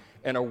freedom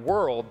in a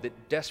world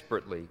that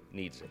desperately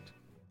needs it.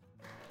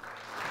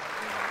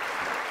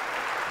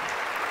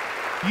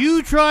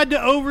 You tried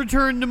to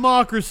overturn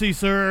democracy,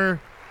 sir.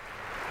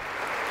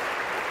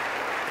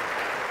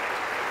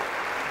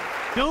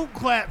 Don't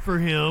clap for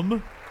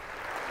him.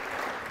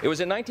 It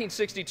was in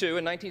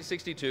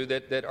 1962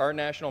 that our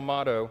national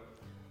motto,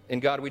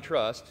 "In God We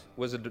Trust,"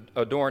 was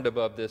adorned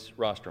above this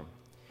rostrum.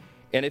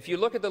 And if you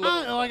look at the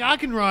little... I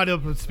can write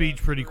up a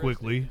speech pretty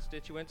quickly.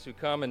 Constituents who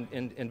come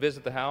and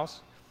visit the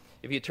House,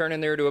 if you turn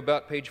in there to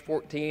about page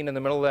 14 in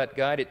the middle of that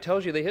guide, it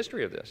tells you the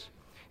history of this.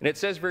 And it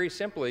says very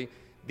simply,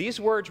 these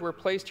words were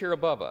placed here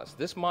above us.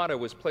 This motto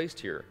was placed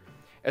here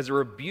as a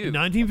rebuke in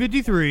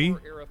 1953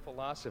 of the era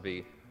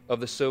philosophy of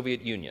the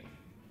Soviet Union.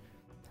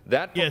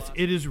 Yes,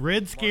 it is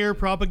Red Scare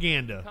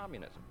propaganda.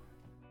 Communism,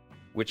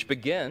 which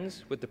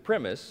begins with the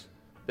premise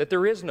that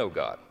there is no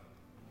God.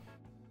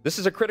 This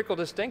is a critical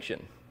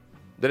distinction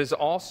that is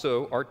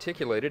also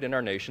articulated in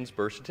our nation's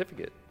birth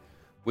certificate.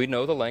 We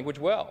know the language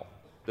well.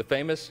 The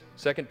famous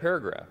second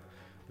paragraph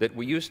that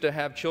we used to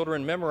have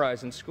children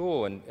memorize in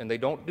school, and they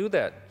don't do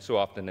that so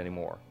often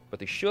anymore, but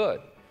they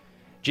should.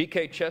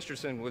 G.K.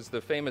 Chesterton was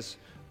the famous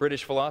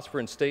British philosopher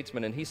and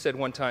statesman, and he said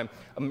one time,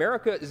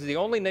 America is the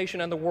only nation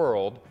in the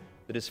world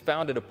that is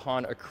founded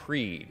upon a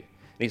creed.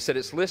 And he said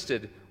it's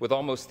listed with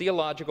almost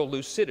theological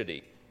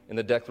lucidity in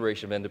the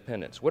Declaration of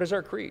Independence. What is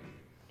our creed?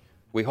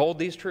 We hold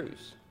these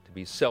truths to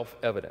be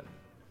self-evident,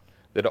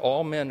 that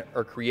all men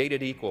are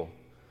created equal,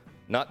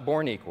 not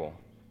born equal,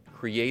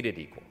 created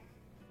equal.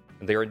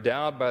 And they are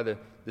endowed by the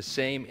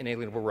same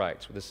inalienable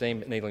rights, with the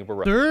same inalienable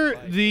rights.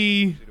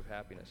 Sir,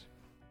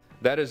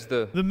 that is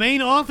the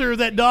main author of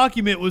that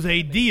document was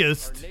a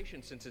deist. Our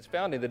nation since its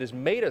founding that has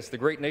made us the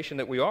great nation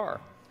that we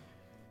are.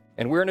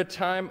 And we're in a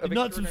time of did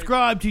not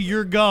subscribe to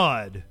your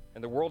God.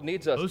 And the world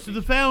needs us. Most of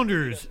the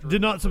founders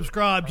did not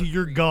subscribe to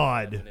your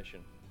God.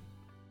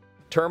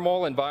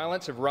 Turmoil and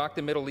violence have rocked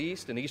the Middle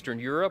East and Eastern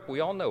Europe. We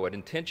all know it.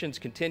 And tensions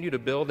continue to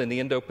build in the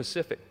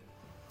Indo-Pacific.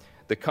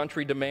 The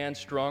country demands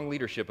strong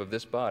leadership of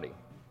this body,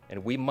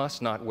 and we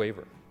must not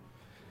waver.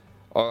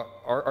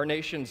 Our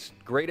nation's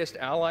greatest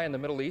ally in the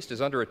Middle East is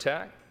under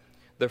attack.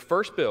 The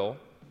first bill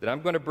that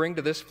I'm going to bring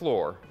to this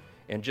floor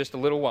in just a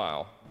little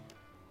while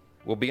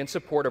will be in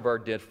support of our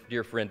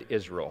dear friend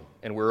Israel,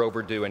 and we're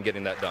overdue in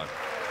getting that done.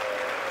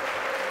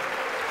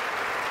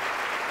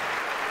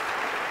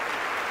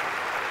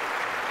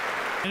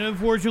 And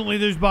unfortunately,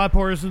 there's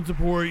bipartisan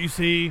support. You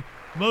see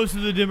most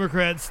of the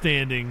Democrats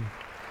standing.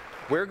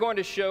 We're going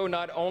to show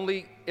not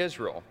only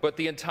Israel, but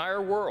the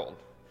entire world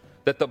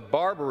that the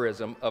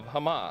barbarism of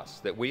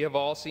Hamas that we have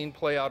all seen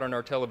play out on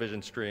our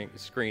television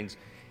screens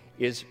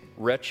is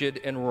wretched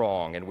and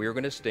wrong, and we are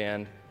going to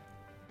stand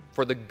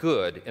for the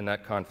good in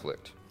that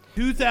conflict.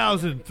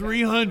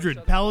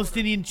 2,300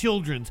 Palestinian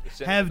children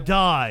have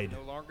died.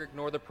 No longer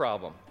ignore the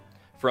problem.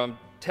 From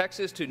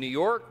Texas to New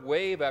York,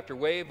 wave after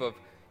wave of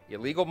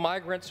illegal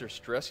migrants are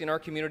stressing our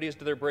communities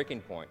to their breaking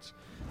points.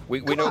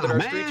 We know that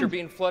our streets are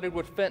being flooded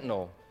with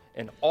fentanyl,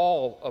 and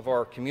all of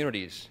our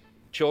communities,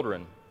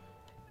 children,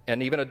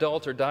 and even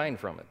adults are dying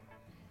from it.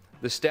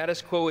 The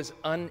status quo is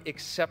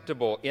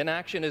unacceptable.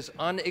 Inaction is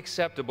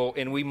unacceptable,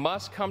 and we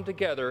must come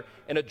together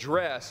and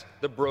address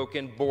the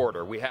broken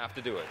border. We have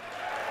to do it.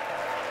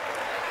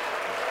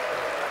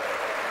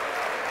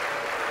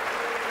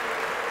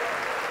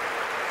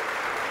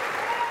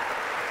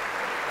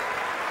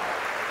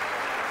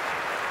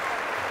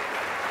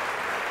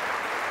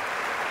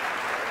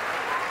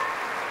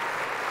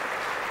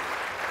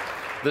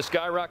 The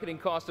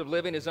skyrocketing cost of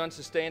living is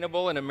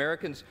unsustainable, and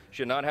Americans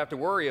should not have to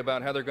worry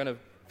about how they're going to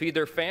feed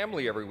their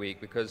family every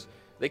week because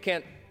they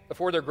can't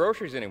afford their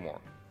groceries anymore.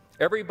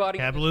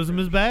 Capitalism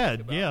is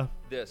bad, yeah.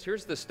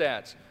 Here's the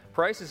stats.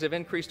 Prices have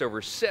increased over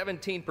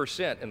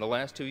 17% in the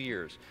last 2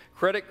 years.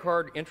 Credit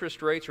card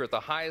interest rates are at the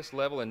highest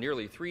level in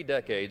nearly 3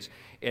 decades,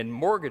 and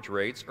mortgage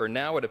rates are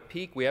now at a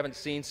peak we haven't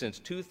seen since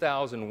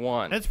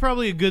 2001. That's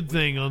probably a good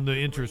thing on the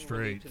interest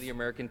rates. To the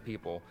American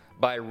people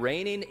by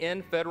reining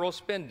in federal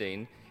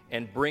spending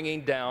and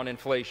bringing down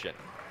inflation.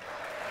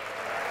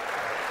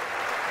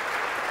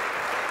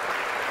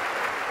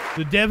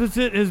 The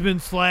deficit has been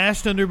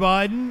slashed under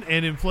Biden,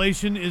 and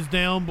inflation is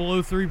down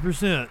below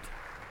 3%.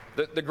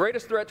 The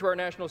greatest threat to our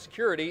national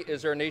security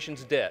is our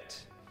nation's debt.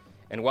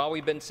 And while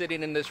we've been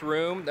sitting in this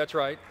room, that's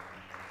right,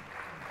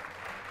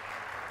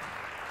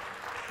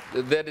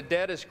 the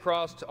debt has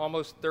crossed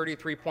almost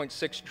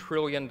 $33.6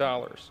 trillion.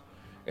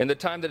 In the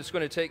time that it's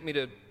going to take me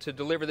to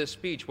deliver this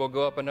speech, we'll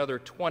go up another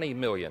 $20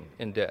 million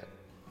in debt.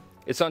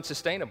 It's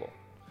unsustainable.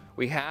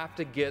 We have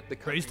to get the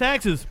country raise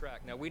taxes. on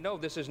track. Now, we know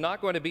this is not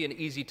going to be an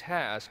easy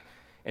task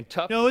and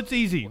tough. No, it's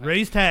easy.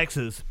 Raise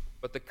taxes.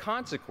 But the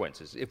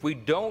consequences, if we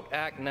don't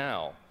act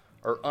now,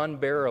 are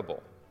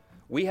unbearable.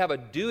 We have a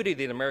duty to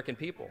the American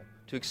people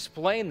to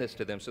explain this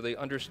to them so they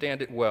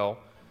understand it well.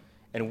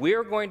 And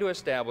we're going to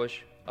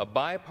establish a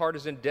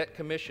bipartisan debt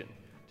commission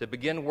to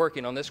begin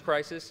working on this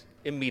crisis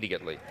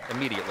immediately.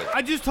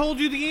 I just told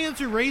you the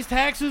answer. Raise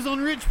taxes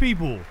on rich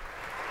people.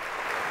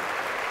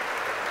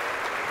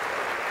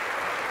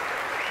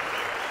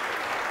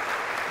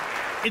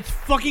 It's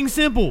fucking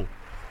simple.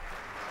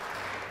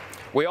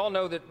 We all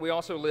know that we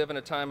also live in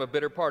a time of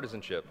bitter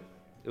partisanship.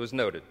 It was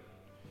noted.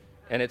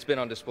 And it's been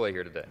on display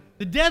here today.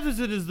 The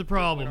deficit is the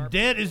problem.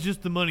 Debt is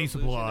just the money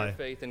supply. Their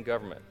faith in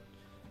government.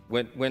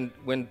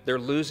 When they're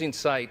losing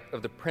sight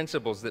of the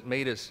principles that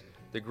made us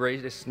the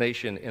greatest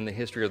nation in the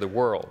history of the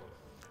world.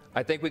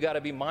 I think we got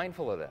to be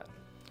mindful of that.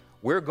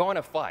 We're going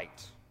to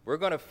fight. We're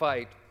going to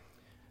fight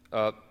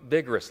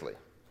vigorously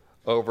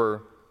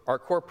over our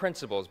core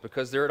principles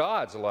because they're at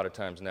odds a lot of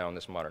times now in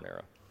this modern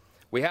era.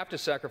 We have to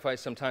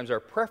sacrifice sometimes our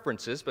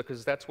preferences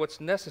because that's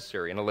what's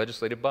necessary in a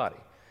legislative body.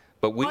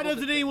 But why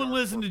doesn't anyone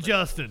listen to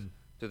Justin?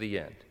 To the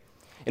end.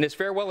 In his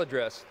farewell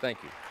address, thank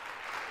you.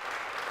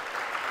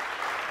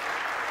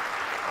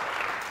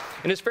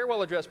 In his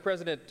farewell address,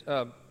 President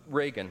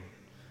Reagan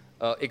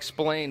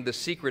explained the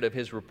secret of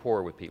his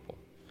rapport with people.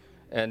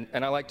 And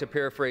I like to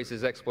paraphrase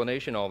his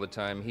explanation all the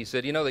time. He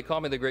said, you know, they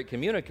call me the great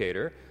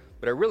communicator,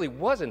 but I really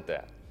wasn't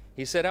that.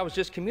 He said, I was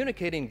just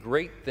communicating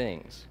great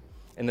things.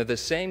 And they're the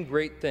same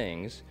great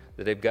things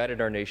that have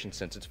guided our nation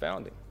since its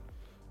founding.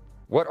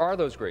 What are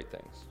those great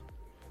things?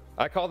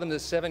 I call them the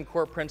 7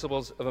 core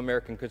principles of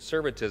American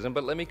conservatism,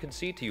 but let me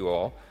concede to you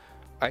all,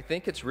 I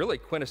think it's really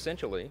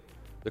quintessentially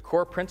the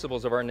core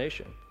principles of our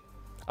nation.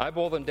 I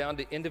boil them down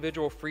to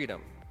individual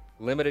freedom,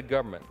 limited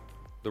government,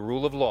 the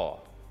rule of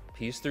law,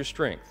 peace through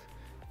strength,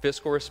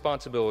 fiscal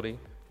responsibility,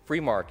 free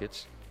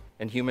markets,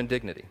 and human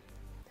dignity.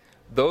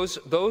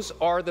 Those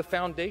are the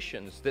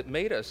foundations that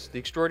made us the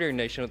extraordinary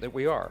nation that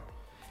we are.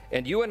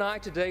 And you and I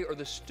today are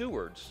the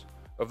stewards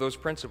of those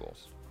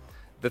principles.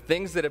 The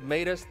things that have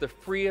made us the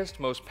freest,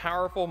 most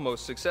powerful,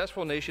 most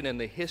successful nation in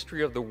the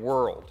history of the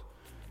world.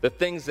 The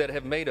things that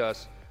have made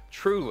us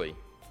truly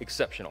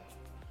exceptional.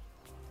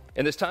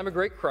 In this time of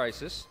great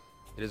crisis,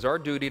 it is our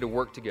duty to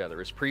work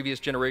together, as previous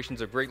generations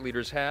of great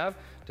leaders have,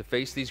 to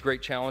face these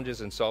great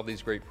challenges and solve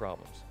these great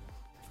problems.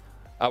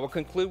 I will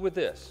conclude with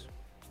this.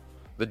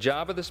 The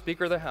job of the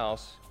Speaker of the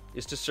House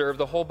is to serve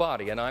the whole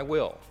body, and I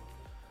will.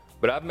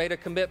 But I've made a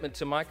commitment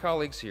to my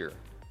colleagues here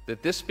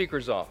that this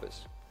Speaker's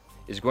office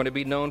is going to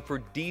be known for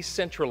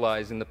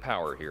decentralizing the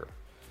power here.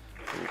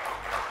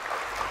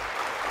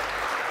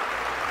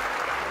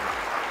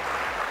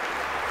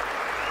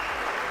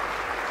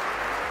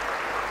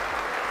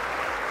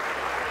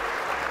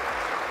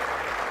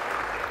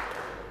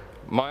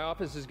 My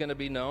office is going to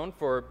be known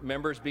for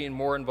members being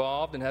more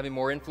involved and having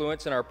more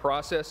influence in our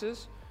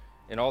processes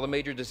and all the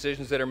major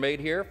decisions that are made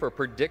here, for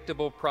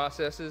predictable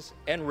processes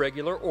and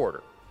regular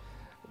order.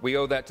 We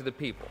owe that to the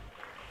people.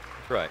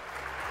 That's right.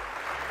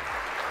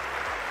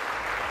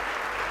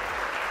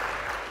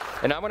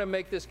 And I want to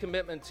make this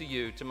commitment to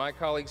you, to my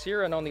colleagues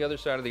here and on the other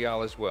side of the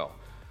aisle as well.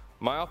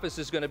 My office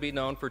is going to be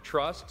known for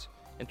trust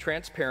and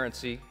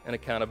transparency and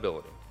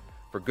accountability,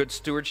 for good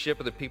stewardship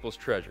of the people's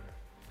treasure,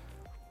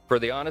 for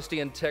the honesty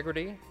and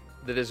integrity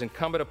that is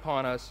incumbent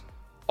upon us,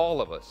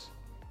 all of us,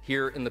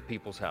 here in the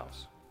people's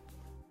house.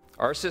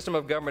 Our system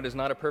of government is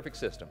not a perfect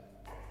system.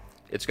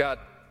 It's got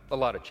a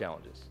lot of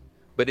challenges,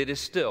 but it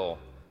is still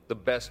the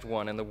best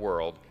one in the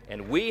world,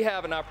 and we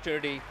have an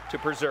opportunity to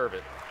preserve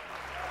it.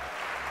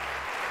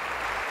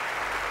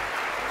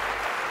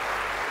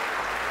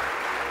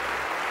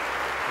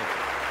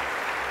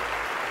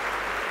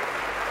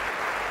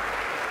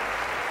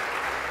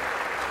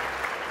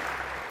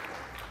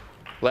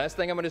 Last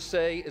thing I'm going to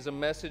say is a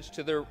message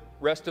to the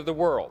rest of the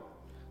world.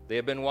 They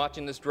have been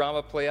watching this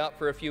drama play out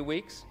for a few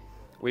weeks.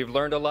 We've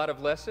learned a lot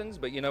of lessons,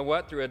 but you know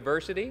what? Through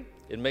adversity,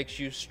 it makes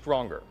you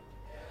stronger.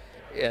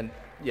 And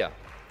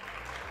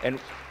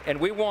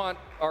we want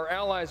our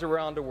allies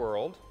around the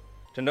world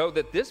to know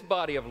that this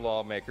body of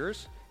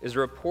lawmakers is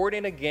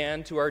reporting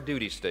again to our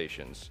duty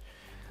stations.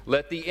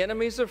 Let the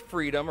enemies of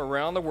freedom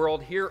around the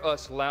world hear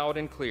us loud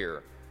and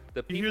clear.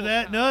 The you hear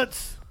that,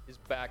 Nuts? Is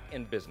back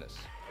in business.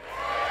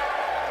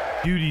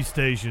 Duty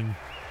station.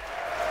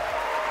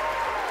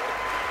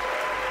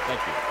 Thank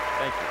you.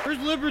 Thank you. Where's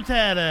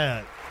Libertad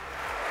at?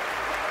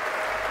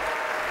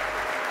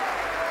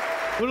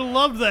 Would have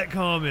loved that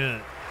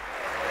comment.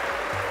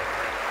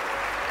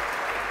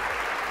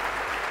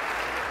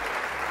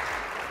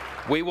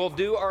 We will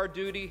do our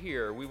duty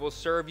here. We will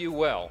serve you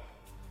well.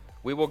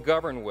 We will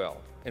govern well,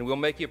 and we'll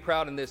make you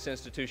proud in this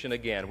institution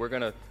again. We're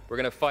gonna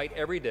fight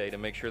every day to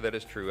make sure that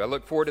is true. I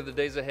look forward to the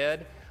days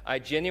ahead. I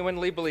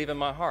genuinely believe in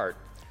my heart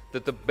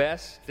that the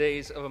best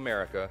days of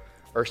America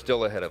are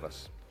still ahead of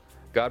us.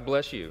 God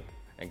bless you,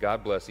 and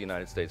God bless the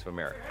United States of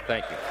America.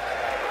 Thank you.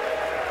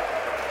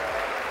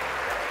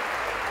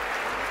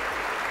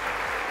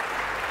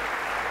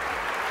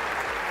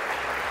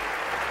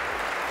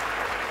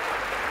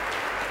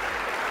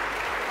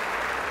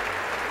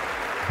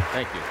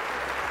 Thank you.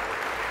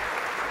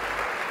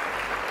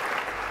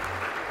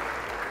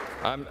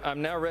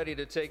 I'm now ready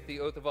to take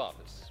the oath of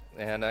office,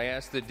 and I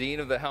ask the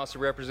Dean of the House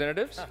of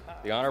Representatives,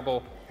 the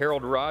Honorable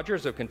Harold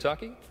Rogers of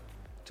Kentucky,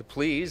 to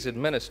please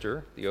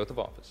administer the oath of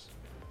office.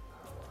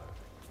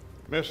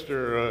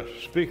 Mr.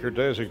 Speaker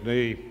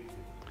Designee,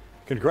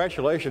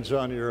 congratulations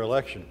on your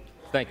election.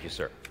 Thank you,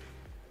 sir.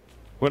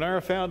 When our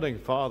founding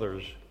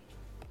fathers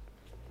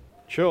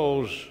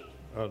chose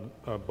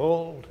a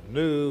bold,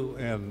 new,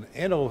 and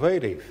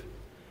innovative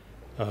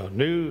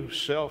new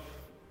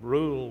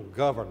self-rule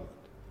government,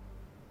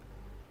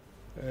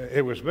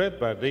 it was met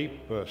by deep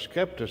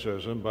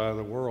skepticism by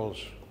the world's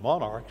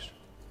monarchs.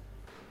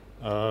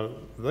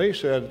 They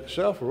said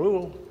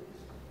self-rule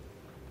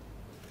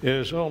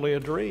is only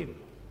a dream.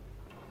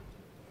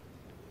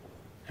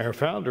 Our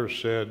founders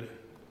said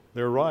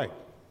they're right.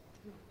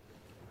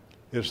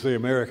 It's the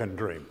American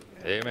dream.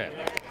 Amen.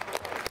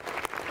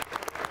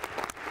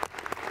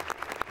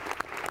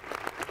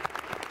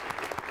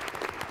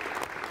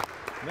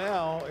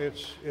 Now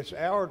it's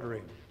our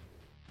dream.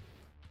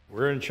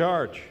 We're in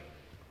charge.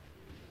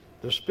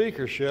 The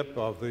speakership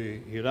of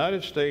the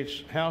United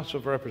States House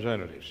of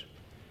Representatives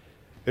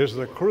is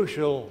the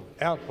crucial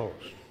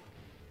outpost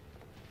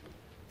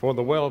for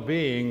the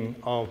well-being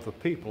of the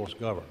people's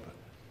government.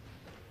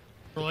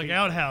 We're like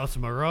outhouse,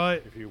 am I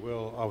right? If you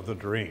will, of the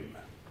dream.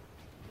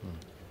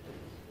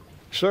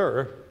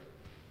 Sir,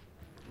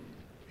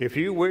 if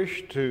you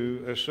wish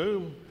to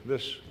assume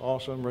this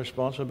awesome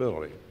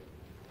responsibility,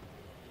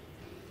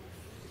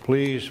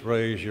 Please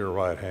raise your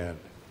right hand.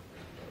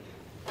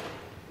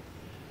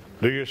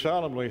 Do you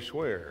solemnly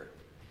swear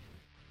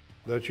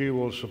that you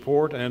will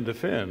support and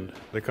defend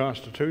the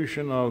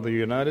Constitution of the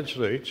United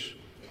States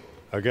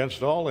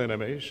against all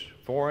enemies,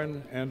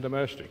 foreign and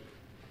domestic,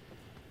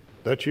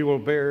 that you will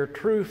bear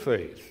true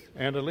faith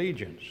and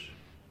allegiance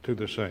to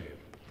the same,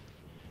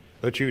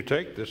 that you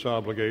take this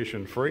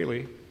obligation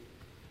freely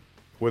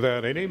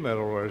without any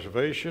mental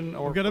reservation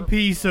or we're gonna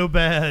pee so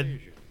bad,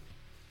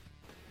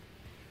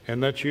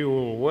 and that you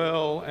will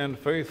well and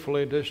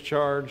faithfully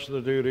discharge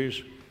the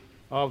duties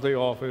of the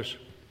office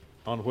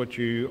on which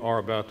you are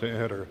about to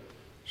enter.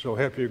 So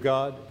help you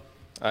God?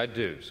 I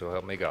do, so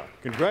help me God.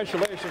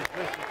 Congratulations,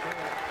 Mr.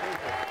 Chairman.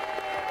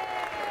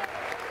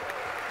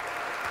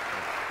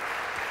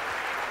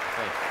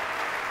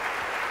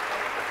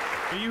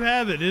 there you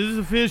have it. It is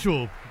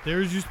official.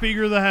 There's your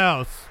Speaker of the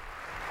House.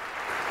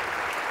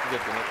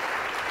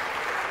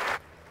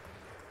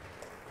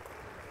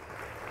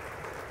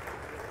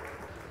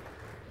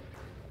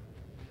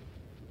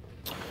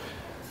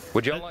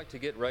 Would y'all like to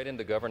get right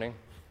into governing?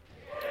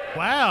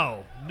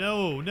 Wow.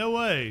 No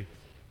way.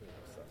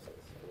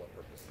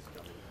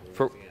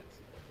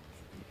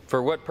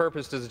 For what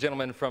purpose does the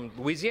gentleman from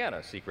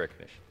Louisiana seek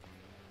recognition?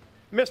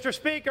 Mr.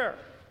 Speaker,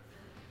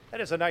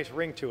 that is a nice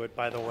ring to it,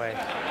 by the way.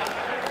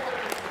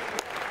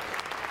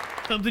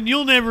 Something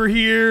you'll never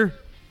hear.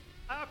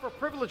 I offer a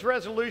privilege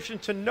resolution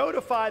to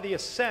notify the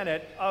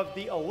Senate of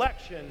the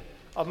election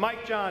of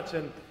Mike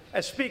Johnson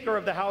as Speaker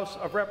of the House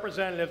of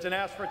Representatives and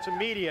ask for its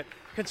immediate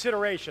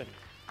consideration.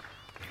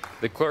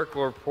 The clerk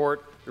will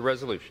report the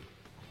resolution.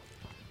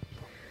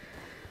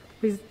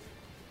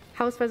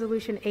 House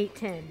Resolution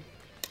 810.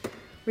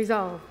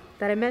 Resolved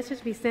that a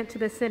message be sent to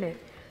the Senate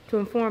to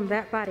inform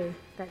that body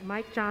that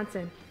Mike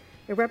Johnson,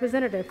 a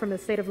representative from the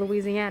state of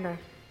Louisiana,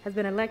 has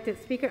been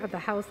elected Speaker of the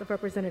House of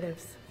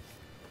Representatives.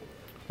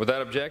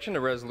 Without objection,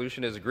 the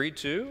resolution is agreed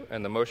to,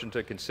 and the motion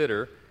to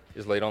consider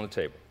is laid on the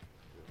table.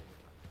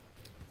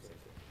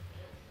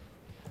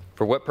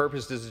 For what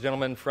purpose does the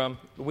gentleman from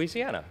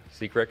Louisiana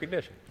seek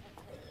recognition?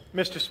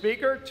 Mr.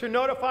 Speaker, to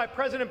notify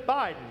President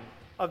Biden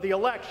of the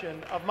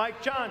election of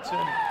Mike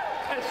Johnson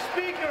as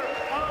Speaker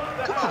of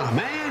the House. Come on,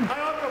 man. I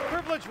offer a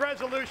privilege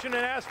resolution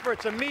and ask for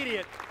its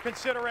immediate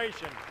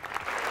consideration.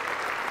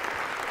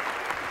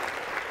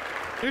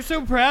 They're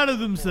so proud of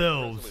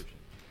themselves.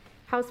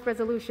 House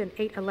Resolution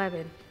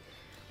 811.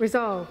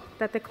 Resolved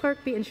that the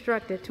clerk be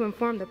instructed to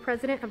inform the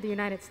President of the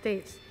United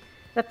States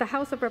that the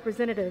House of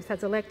Representatives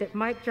has elected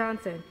Mike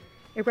Johnson,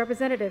 a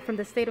representative from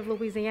the state of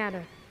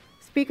Louisiana,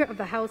 Speaker of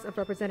the House of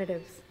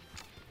Representatives.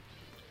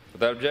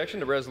 Without objection,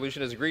 the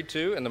resolution is agreed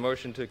to, and the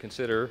motion to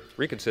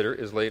reconsider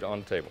is laid on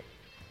the table.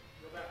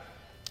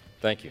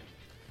 Thank you.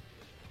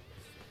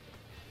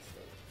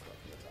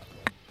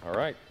 All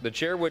right. The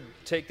chair would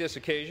take this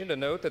occasion to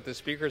note that the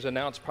Speaker's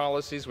announced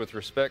policies with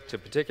respect to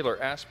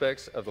particular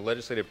aspects of the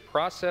legislative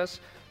process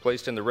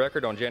placed in the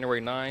record on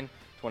January 9,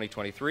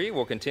 2023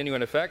 will continue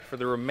in effect for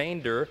the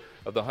remainder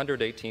of the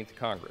 118th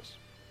Congress.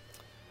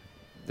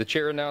 The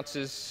chair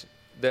announces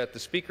that the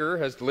Speaker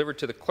has delivered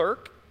to the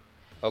clerk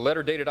a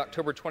letter dated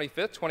October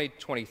 25th,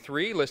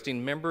 2023,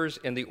 listing members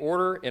in the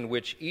order in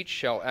which each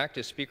shall act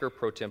as Speaker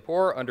pro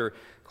tempore under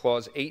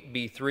Clause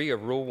 8B3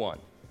 of Rule 1.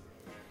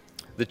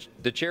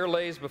 The chair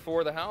lays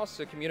before the House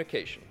a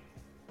communication.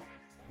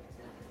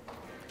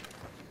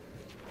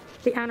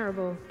 The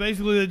Honorable.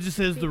 Basically, that just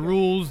says the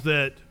rules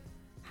that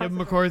Kevin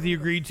McCarthy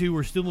agreed to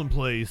are still in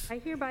place,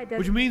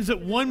 which means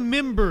that one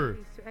member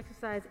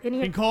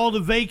can call to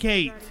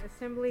vacate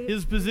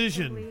his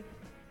position.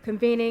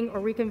 Convening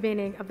or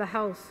reconvening of the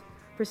House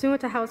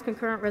pursuant to House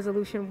Concurrent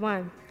Resolution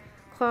 1,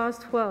 Clause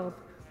 12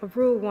 of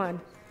Rule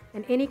 1,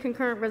 and any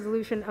concurrent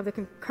resolution of the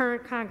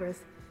concurrent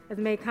Congress as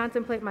may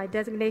contemplate my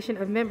designation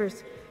of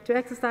members to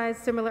exercise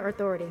similar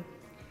authority.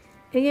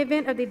 In the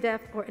event of the death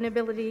or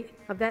inability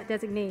of that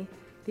designee,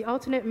 the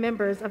alternate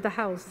members of the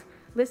House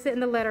listed in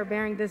the letter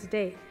bearing this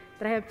date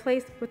that I have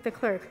placed with the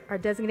clerk are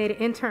designated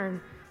in turn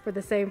for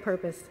the same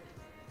purpose.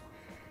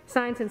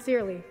 Signed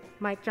sincerely,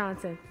 Mike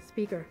Johnson,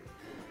 Speaker.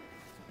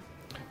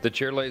 The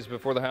chair lays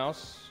before the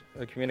House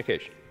a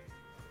communication.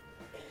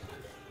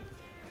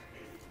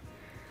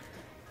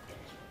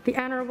 The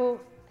Honorable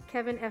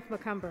Kevin F.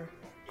 McCumber,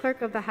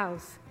 Clerk of the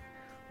House,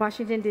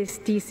 Washington,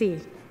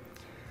 D.C.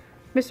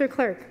 Mr.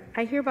 Clerk,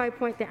 I hereby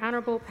appoint the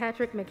Honorable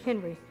Patrick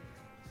McHenry,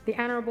 the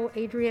Honorable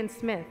Adrian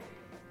Smith,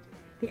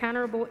 the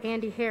Honorable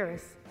Andy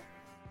Harris,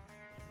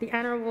 the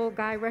Honorable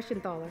Guy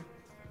Reschenthaler,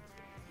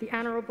 the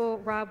Honorable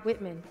Rob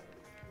Whitman,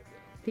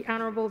 the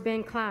Honorable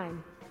Ben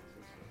Klein,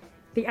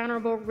 the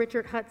Honorable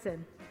Richard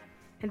Hudson,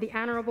 and the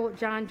Honorable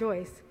John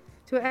Joyce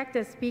to act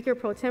as Speaker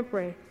pro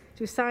tempore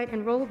to sign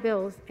and roll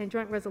bills and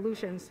joint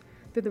resolutions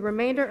through the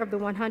remainder of the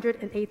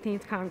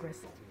 118th Congress.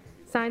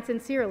 Signed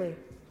sincerely,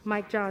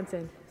 Mike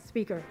Johnson,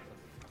 Speaker.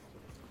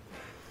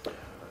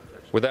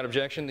 Without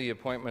objection, the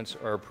appointments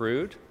are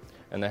approved,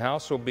 and the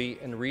House will be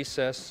in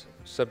recess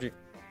subject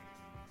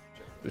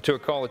to a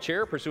call of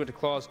chair pursuant to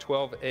Clause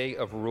 12A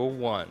of Rule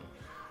 1.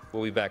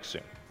 We'll be back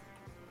soon.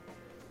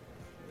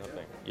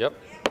 Nothing. Yep.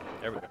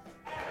 There we go.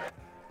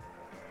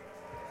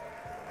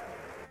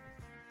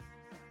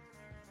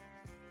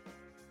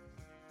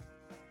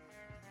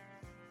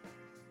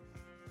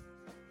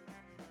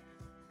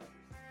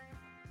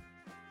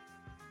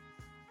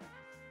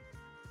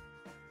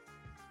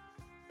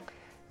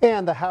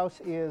 And the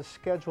House is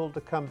scheduled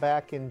to come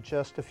back in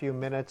just a few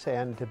minutes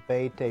and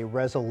debate a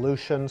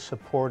resolution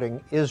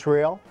supporting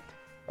Israel.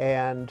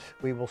 And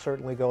we will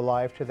certainly go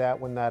live to that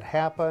when that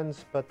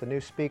happens. But the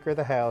new Speaker of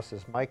the House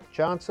is Mike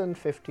Johnson,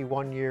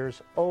 51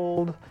 years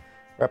old,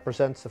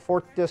 represents the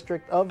 4th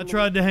District of I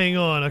tried to hang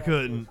on, I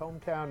couldn't. His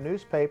hometown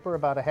newspaper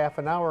about a half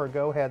an hour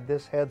ago had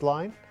this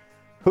headline: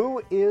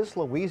 "Who is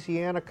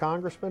Louisiana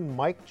Congressman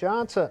Mike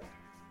Johnson?"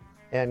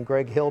 And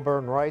Greg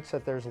Hilburn writes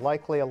that there's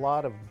likely a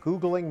lot of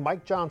Googling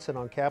Mike Johnson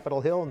on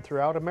Capitol Hill and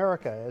throughout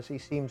America as he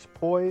seems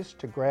poised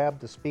to grab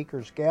the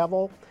Speaker's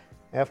gavel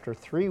after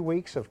 3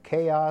 weeks of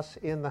chaos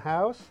in the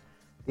House.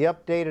 The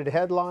updated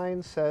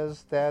headline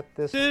says that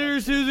this... Senator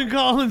Susan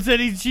Collins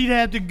said she'd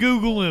have to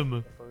Google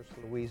him. First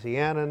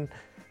Louisianan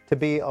to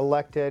be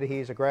elected.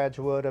 He's a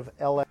graduate of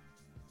LA.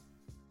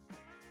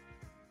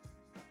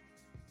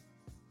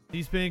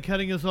 He's been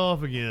cutting us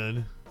off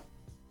again.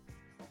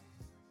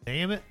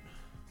 Damn it.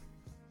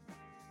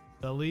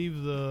 I'll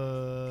leave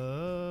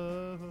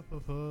the...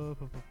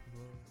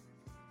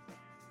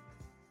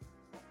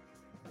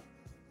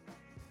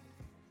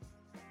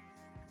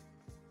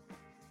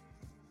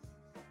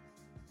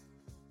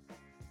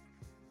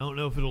 I don't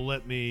know if it'll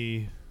let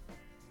me...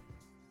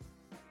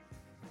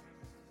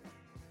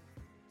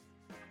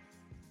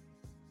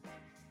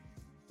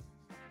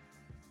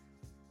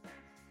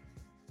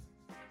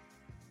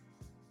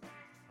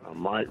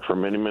 Mike, for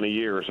many, many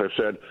years, I've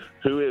said,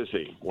 who is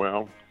he?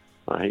 Well,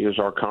 he is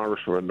our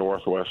congressman of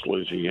Northwest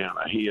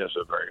Louisiana. He is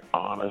a very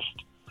honest,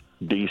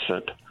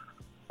 decent,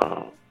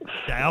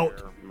 fair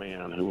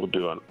man who will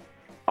do an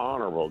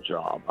honorable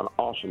job, an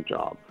awesome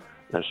job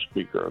as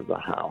Speaker of the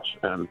House.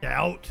 And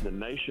the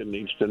nation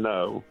needs to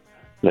know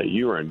that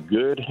you are in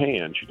good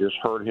hands. You just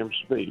heard him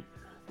speak,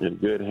 in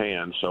good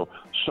hands. So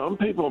some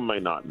people may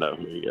not know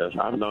who he is.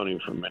 I've known him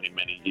for many,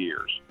 many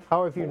years.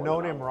 How have you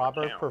known him,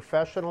 Robert,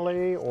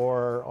 professionally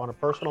or on a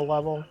personal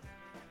level?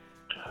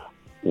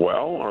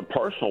 Well, on a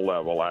personal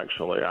level,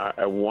 actually,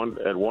 at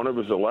one of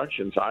his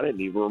elections, I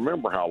didn't even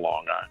remember how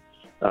long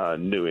I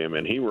knew him,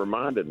 and he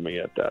reminded me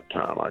at that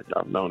time.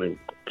 I've known him,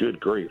 good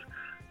grief,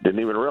 didn't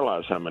even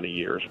realize how many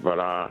years.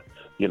 But I'm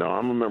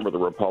a member of the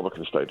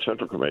Republican State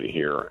Central Committee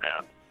here,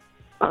 and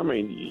I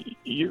mean,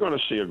 you're going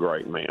to see a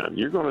great man.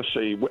 You're going to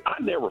see. I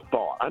never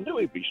thought. I knew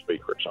he'd be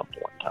Speaker at some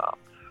point in time,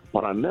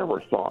 but I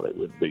never thought it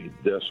would be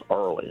this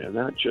early, and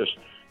that just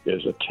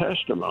is a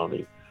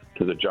testimony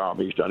to the job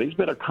he's done. He's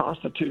been a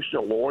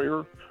constitutional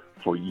lawyer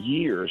for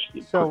years.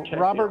 So,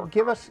 Robert,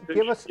 give us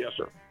yes,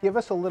 sir. Give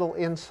us a little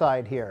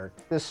insight here.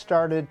 This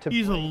started to...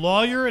 He's a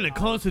lawyer and a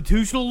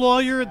constitutional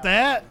lawyer at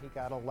that? He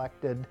got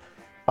elected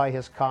by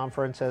his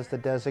conference as the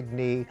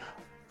designee.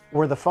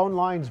 Were the phone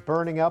lines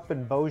burning up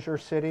in Bossier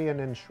City and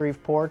in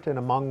Shreveport and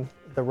among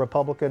the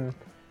Republican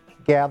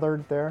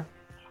gathered there?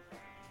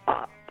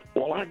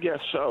 Well, I guess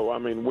so. I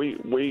mean,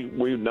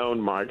 we've known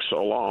Mike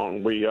so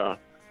long.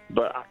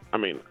 But I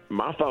mean,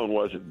 my phone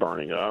wasn't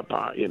burning up.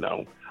 I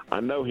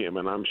know him,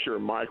 and I'm sure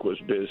Mike was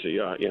busy,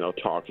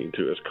 talking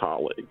to his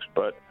colleagues.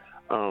 But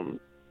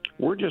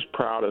we're just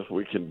proud as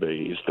we can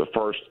be. He's the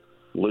first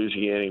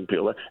Louisianian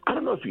people. I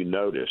don't know if you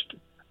noticed.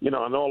 I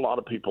know a lot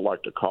of people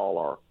like to call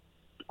our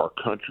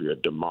country a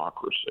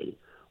democracy.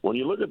 When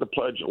you look at the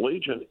Pledge of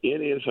Allegiance,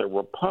 it is a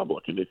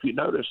republic. And if you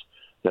notice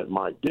that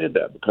Mike did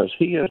that because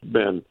he has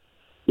been,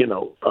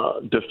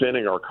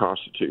 defending our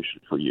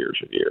Constitution for years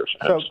and years.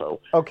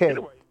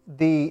 Anyway.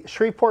 The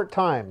Shreveport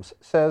Times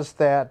says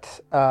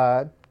that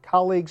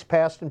colleagues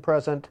past and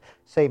present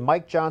say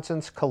Mike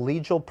Johnson's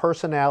collegial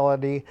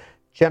personality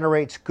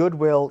generates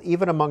goodwill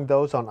even among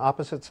those on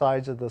opposite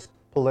sides of the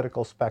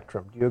political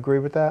spectrum. Do you agree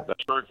with that?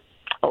 That's right.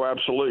 Oh,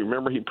 absolutely.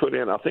 Remember he put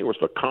in, I think it was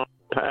the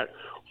Compact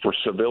for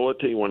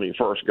Civility when he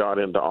first got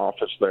into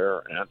office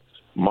there. And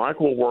Mike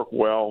will work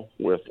well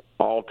with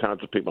all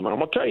kinds of people. Now, I'm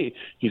going to tell you,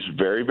 he's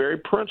very, very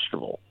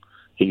principled.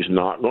 He's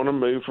not going to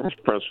move from his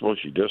principles.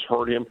 You just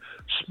heard him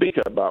speak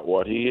about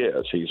what he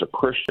is. He's a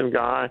Christian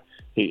guy.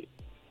 He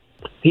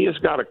has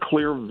got a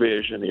clear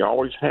vision. He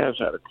always has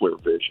had a clear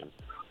vision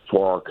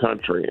for our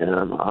country. And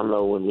I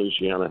know in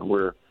Louisiana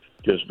we're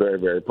just very,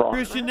 very proud.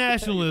 Christian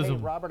nationalism.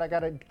 Hey, Robert, I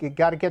got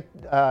to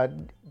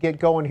get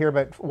going here,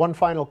 but one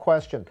final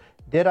question.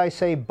 Did I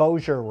say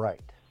Bossier right?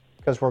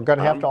 Because we're going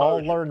to have to all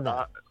learn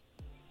that.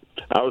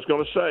 I was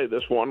going to say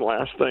this one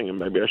last thing, and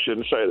maybe I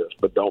shouldn't say this,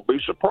 but don't be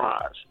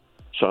surprised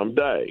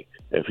someday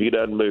if he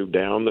doesn't move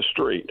down the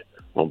street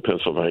on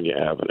Pennsylvania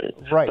Avenue.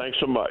 Right. Thanks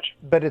so much.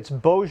 But it's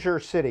Bossier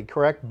City,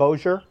 correct?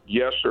 Bossier?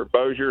 Yes, sir.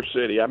 Bossier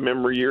City. I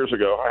remember years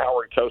ago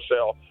Howard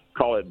Cosell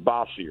called it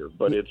Bossier,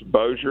 but it's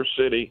Bossier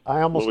City,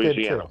 I almost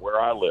Louisiana, did too.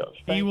 where I live.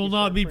 He will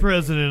not be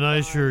president, I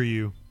assure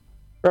you.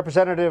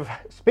 Representative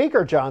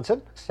Speaker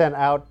Johnson sent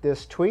out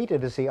this tweet.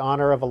 It is the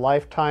honor of a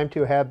lifetime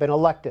to have been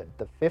elected,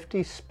 the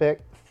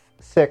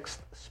 56th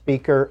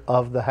Speaker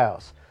of the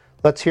House.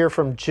 Let's hear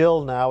from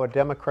Jill now, a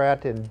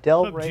Democrat in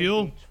Delray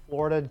Beach,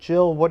 Florida.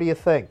 Jill, what do you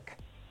think?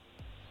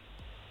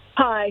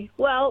 Hi.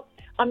 Well,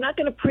 I'm not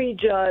going to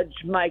prejudge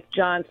Mike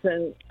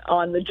Johnson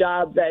on the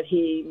job that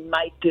he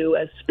might do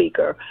as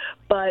Speaker,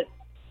 but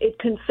it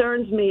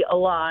concerns me a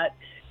lot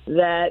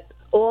that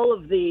all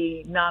of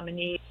the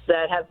nominees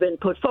that have been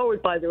put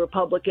forward by the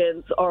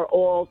Republicans are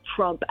all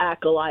Trump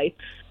acolytes.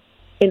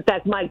 In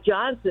fact, Mike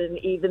Johnson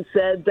even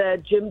said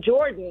that Jim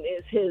Jordan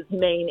is his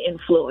main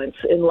influence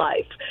in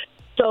life.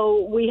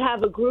 So we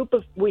had a group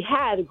of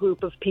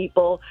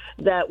people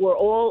that were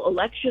all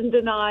election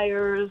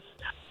deniers,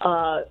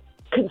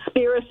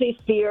 conspiracy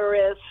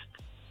theorists,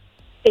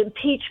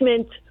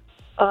 impeachment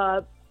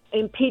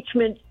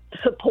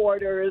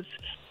supporters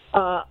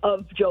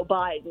of Joe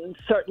Biden,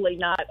 certainly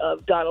not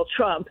of Donald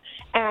Trump.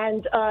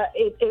 And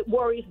it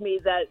worries me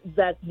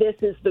that this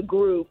is the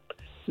group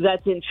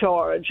that's in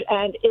charge.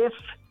 And if,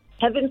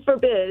 heaven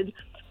forbid,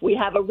 we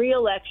have a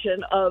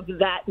re-election of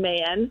that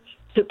man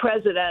to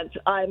president,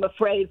 I'm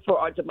afraid for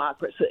our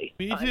democracy.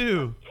 Me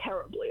too. I'm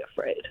terribly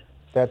afraid.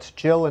 That's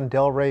Jill in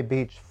Delray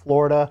Beach,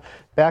 Florida.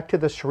 Back to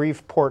the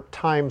Shreveport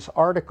Times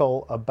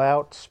article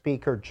about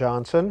Speaker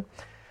Johnson.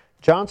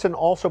 Johnson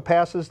also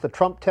passes the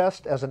Trump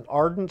test as an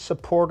ardent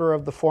supporter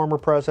of the former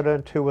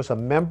president who was a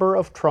member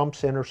of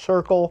Trump's inner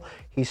circle.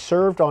 He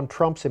served on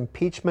Trump's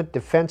impeachment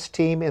defense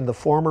team in the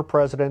former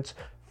president's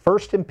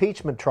first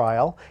impeachment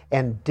trial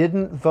and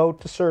didn't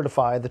vote to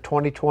certify the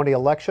 2020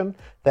 election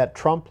that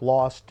Trump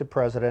lost to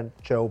President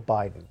Joe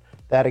Biden.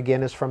 That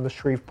again is from the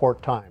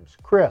Shreveport Times.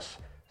 Chris,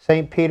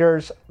 St.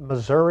 Peters,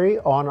 Missouri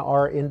on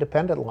our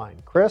independent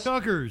line. Chris,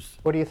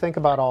 what do you think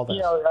about all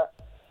this?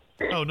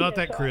 Oh, not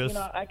that Chris.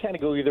 I kind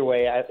of go either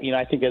way.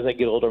 I think as I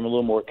get older, I'm a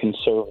little more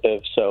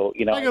conservative. So,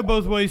 I go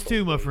both ways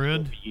too, my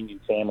friend. Union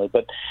family,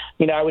 but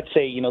I would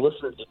say,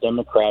 listening to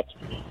Democrats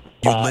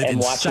and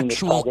watching the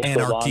progress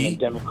go along, and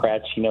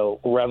Democrats,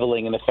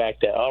 reveling in the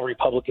fact that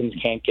Republicans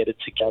can't get it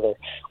together.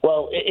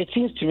 Well, it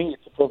seems to me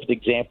it's a perfect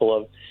example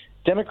of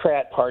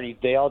Democrat Party.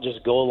 They all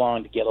just go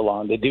along to get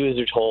along. They do as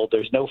they're told.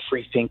 There's no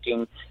free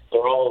thinking.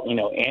 They're all,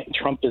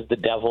 Trump is the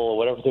devil or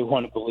whatever they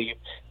want to believe.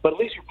 But at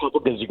least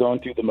Republicans are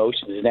going through the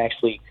motions and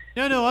actually.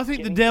 No, I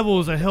think the devil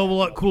is a hell of a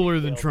lot cooler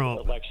than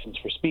Trump. Elections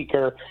for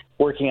Speaker,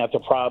 working out the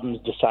problems,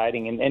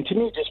 deciding. And to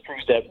me, it just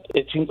proves that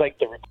it seems like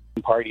the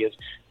Republican Party is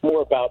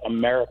more about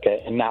America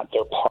and not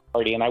their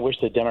party. And I wish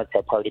the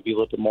Democrat Party would be a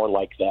little bit more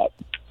like that.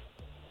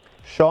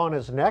 Sean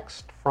is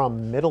next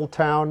from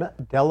Middletown,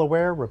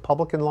 Delaware,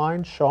 Republican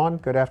line. Sean,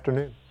 good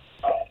afternoon.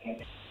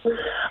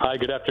 Hi,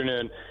 good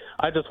afternoon.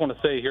 I just want to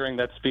say, hearing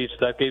that speech,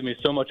 that gave me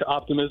so much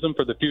optimism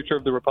for the future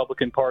of the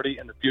Republican Party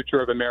and the future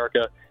of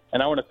America.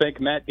 And I want to thank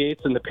Matt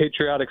Gaetz and the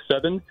Patriotic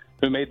Seven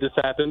who made this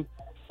happen.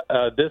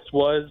 This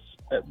was,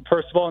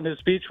 first of all, in his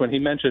speech when he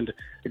mentioned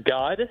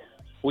God.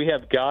 We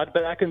have God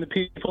back in the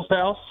people's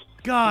house.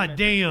 God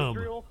damn.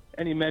 Israel,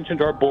 and he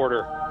mentioned our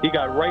border. He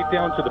got right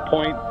down to the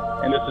point,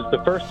 and this is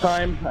the first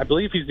time, I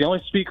believe he's the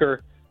only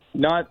speaker,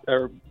 head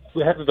of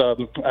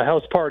a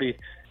House party,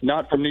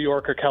 not from New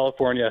York or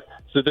California.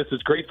 So this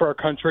is great for our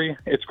country.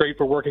 It's great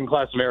for working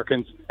class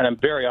Americans, and I'm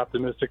very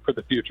optimistic for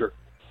the future.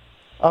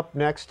 Up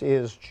next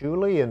is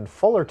Julie in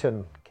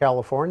Fullerton,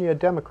 California,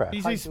 Democrat.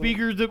 He's a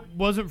speaker that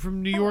wasn't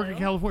from New York or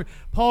California.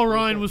 Paul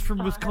Ryan was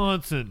from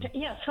Wisconsin.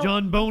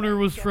 John Boner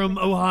was from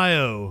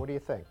Ohio. What do you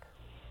think?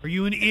 Are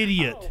you an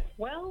idiot?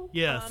 Well,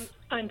 yes.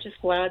 I'm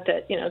just glad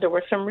that, there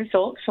were some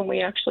results and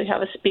we actually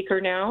have a speaker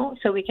now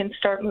so we can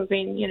start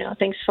moving,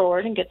 things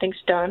forward and get things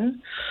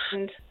done.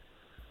 And,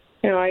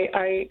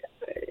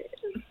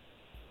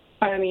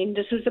 I mean,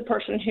 this is the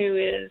person who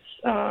is,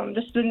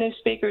 this is the new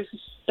speaker's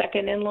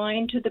second in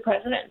line to the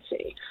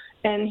presidency,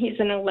 and he's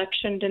an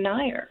election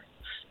denier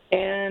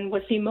and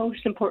was the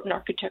most important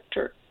architect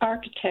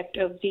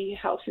of the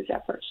House's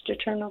efforts to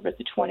turn over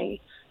the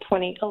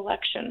 2020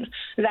 election.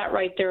 That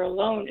right there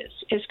alone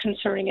is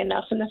concerning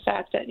enough, and the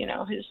fact that,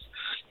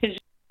 his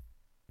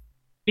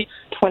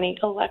 2020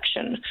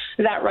 election.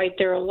 That right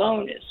there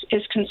alone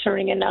is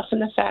concerning enough,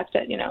 and the fact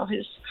that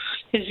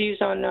his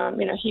views on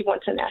he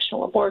wants a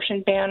national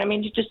abortion ban. I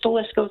mean, just the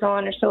list goes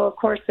on. And so of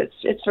course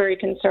it's very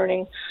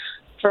concerning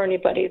for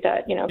anybody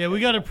that Yeah, we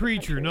got a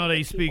preacher, not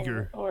a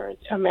speaker. Or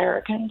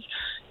Americans,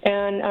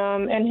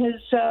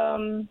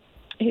 and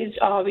he's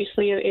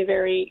obviously a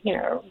very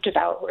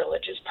devout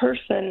religious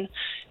person,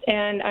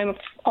 and I'm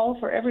all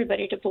for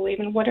everybody to believe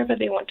in whatever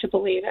they want to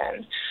believe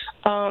in,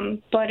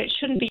 but it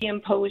shouldn't be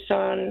imposed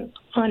on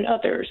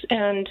others.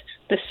 And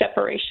the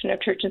separation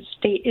of church and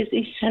state is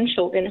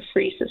essential in a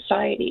free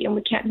society, and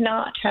we can't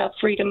not have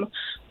freedom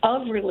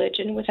of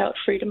religion without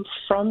freedom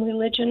from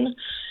religion.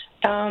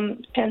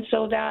 And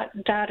so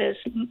that is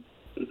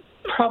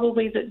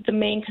probably the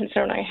main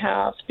concern I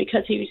have,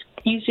 because he's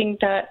using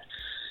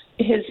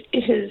his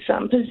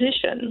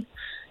position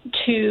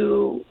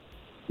to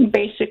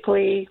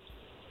basically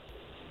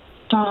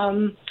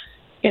try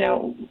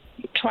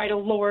to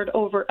lord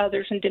over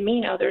others and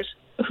demean others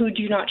who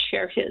do not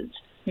share his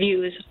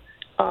views,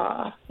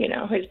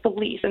 his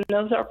beliefs, and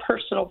those are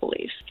personal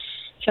beliefs.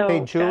 So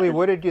hey, Julie,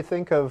 what did you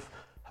think of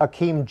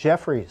Hakeem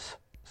Jeffries'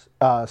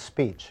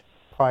 speech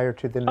prior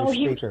to the new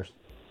speakers?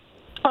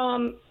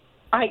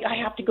 I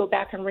have to go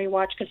back and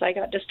rewatch because I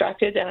got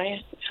distracted,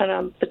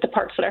 but the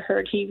parts that I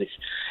heard, he's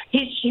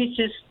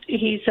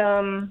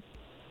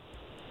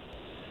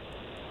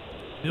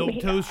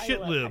milquetoast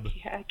shit lib.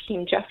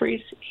 Hakeem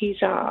Jeffries.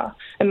 He's a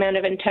man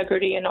of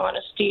integrity and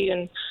honesty,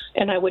 and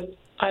I would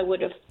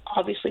have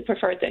obviously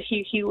preferred that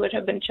he would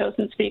have been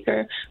chosen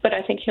speaker, but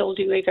I think he'll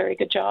do a very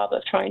good job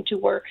of trying to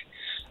work,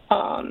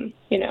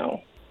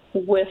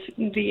 with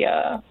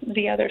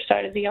the other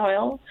side of the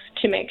aisle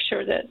to make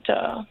sure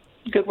that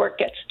good work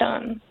gets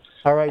done.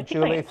 All right,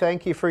 Julie,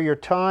 thank you for your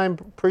time.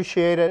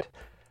 Appreciate it.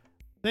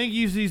 Thank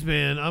you,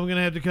 C-SPAN. I'm going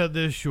to have to cut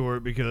this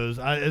short because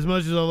as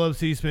much as I love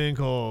C-SPAN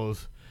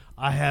calls,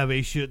 I have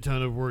a shit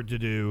ton of work to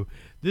do.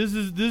 This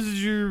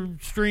is your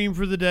stream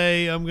for the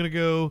day. I'm going to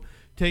go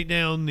take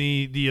down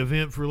the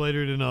event for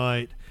later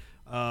tonight.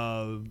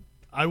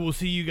 I will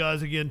see you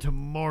guys again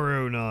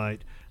tomorrow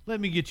night. Let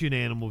me get you an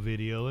animal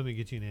video.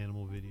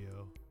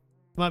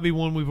 Might be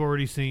one we've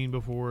already seen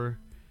before.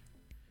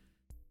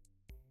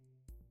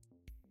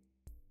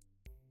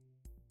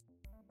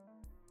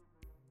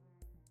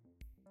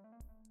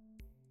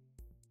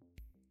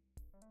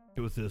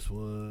 Go with this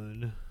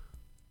one.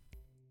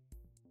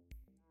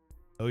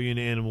 Oh, you an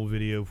animal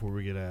video before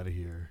we get out of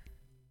here.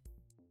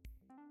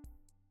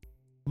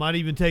 Might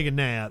even take a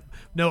nap.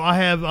 No,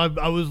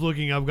 I was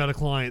looking. I've got a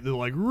client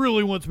that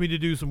really wants me to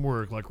do some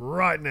work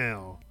right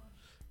now.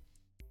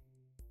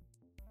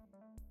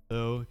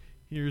 So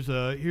here's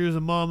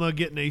a mama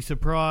getting a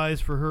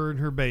surprise for her and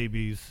her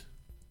babies.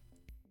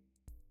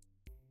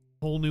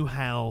 Whole new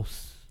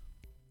house.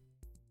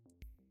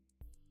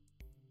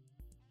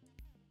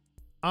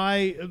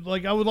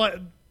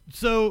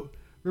 So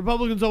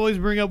Republicans always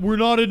bring up, we're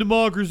not a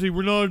democracy.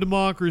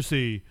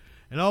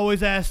 And I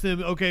always ask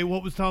them, okay,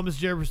 what was Thomas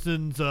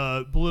Jefferson's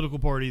political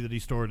party that he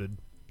started?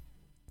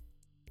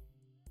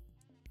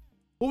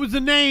 What was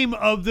the name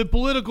of the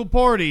political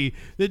party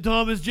that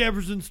Thomas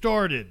Jefferson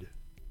started?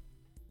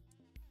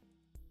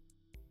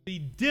 The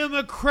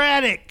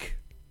Democratic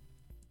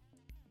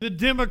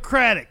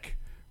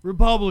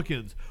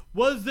Republicans.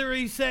 Was there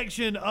a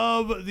section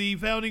of the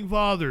Founding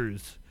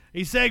Fathers,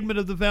 a segment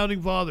of the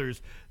Founding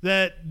Fathers,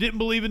 that didn't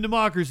believe in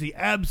democracy?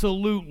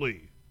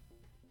 Absolutely.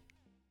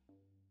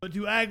 But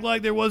to act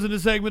like there wasn't a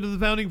segment of the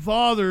Founding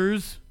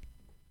Fathers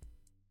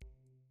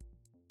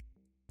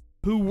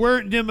who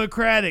weren't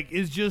democratic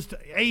is just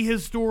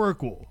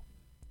ahistorical.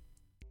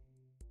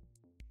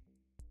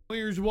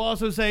 Lawyers will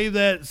also say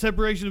that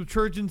separation of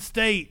church and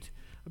state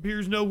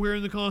appears nowhere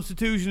in the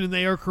Constitution, and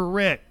they are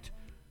correct.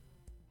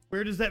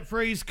 Where does that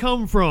phrase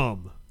come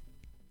from?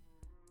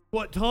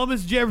 What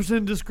Thomas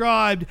Jefferson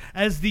described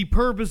as the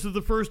purpose of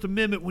the First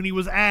Amendment when he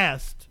was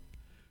asked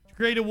to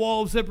create a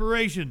wall of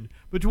separation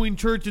between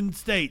church and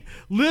state.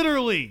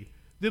 Literally,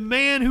 the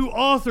man who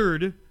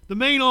authored, the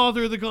main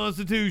author of the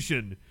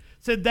Constitution,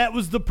 said that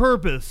was the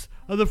purpose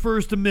of the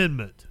First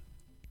Amendment.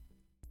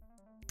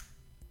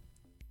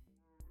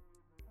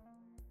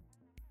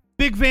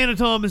 Big fan of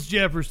Thomas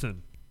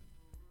Jefferson.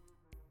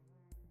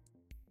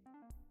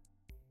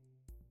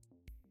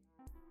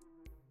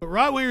 But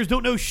right-wingers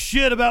don't know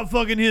shit about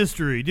fucking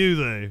history, do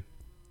they?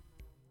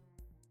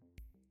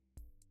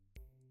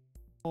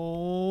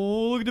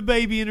 Oh, look at the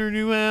baby in her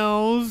new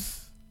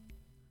house.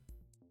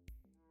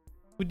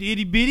 With the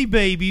itty-bitty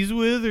babies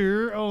with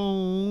her.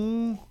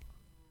 Oh.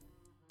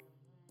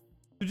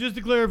 So just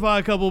to clarify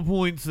a couple of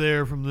points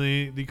there from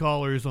the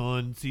callers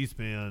on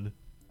C-SPAN.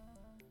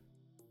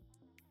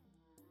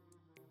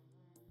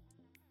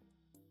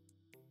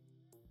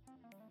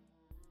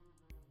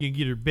 You can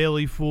get her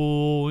belly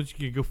full. She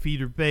can go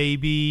feed her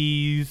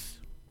babies.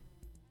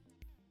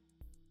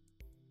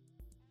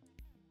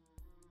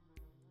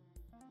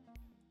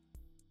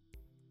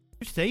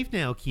 You're safe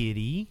now,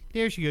 kitty.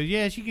 There she goes.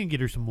 Yeah, she can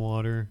get her some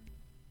water.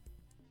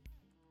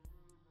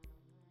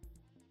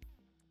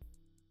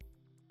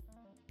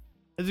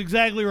 That's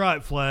exactly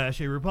right, Flash.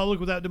 A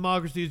republic without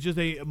democracy is just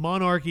a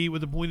monarchy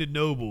with appointed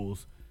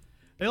nobles.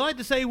 They like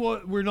to say,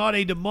 well, we're not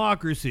a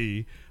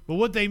democracy, but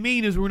what they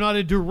mean is we're not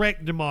a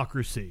direct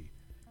democracy.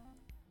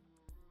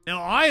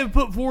 Now, I have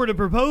put forward a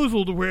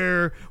proposal to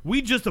where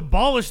we just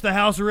abolish the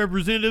House of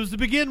Representatives to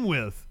begin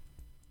with.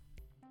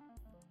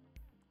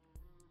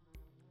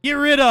 Get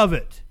rid of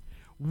it.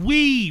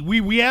 We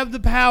have the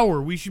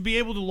power. We should be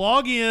able to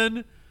log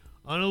in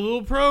on a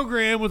little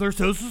program with our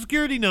Social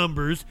Security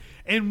numbers,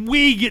 and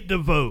we get to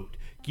vote.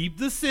 Keep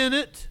the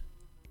Senate.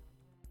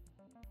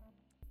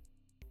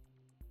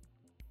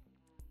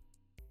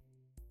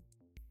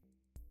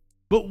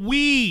 But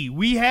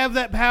we have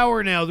that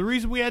power now. The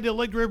reason we had to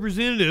elect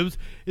representatives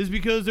is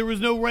because there was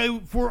no way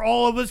for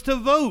all of us to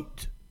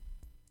vote.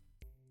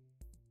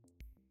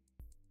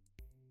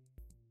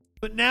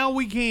 But now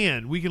we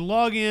can. We can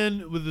log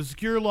in with a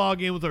secure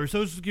login with our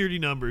Social Security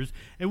numbers,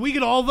 and we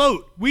can all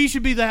vote. We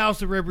should be the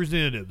House of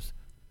Representatives.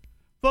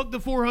 Fuck the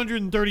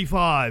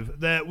 435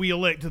 that we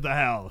elect to the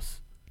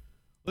House.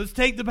 Let's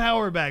take the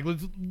power back.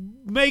 Let's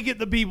make it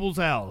the people's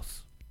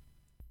house.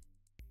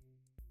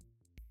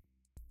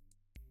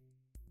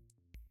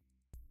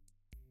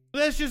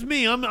 That's just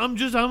me. I'm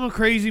a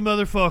crazy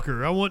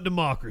motherfucker. I want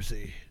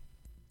democracy.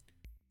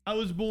 I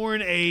was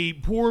born a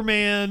poor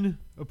man.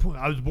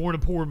 I was born a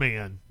poor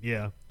man.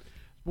 Yeah.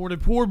 Born a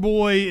poor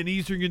boy in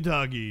Eastern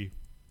Kentucky.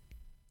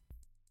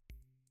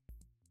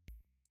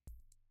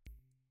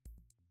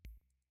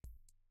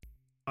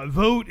 My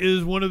vote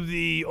is one of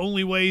the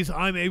only ways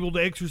I'm able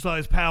to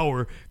exercise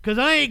power, because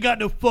I ain't got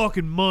no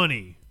fucking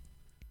money.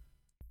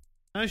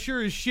 I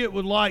sure as shit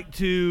would like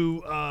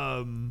to,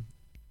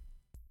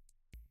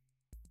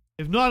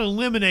 if not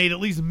eliminate, at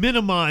least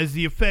minimize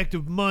the effect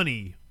of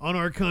money on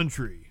our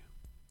country.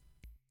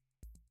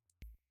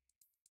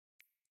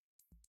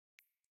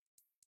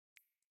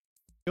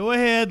 Go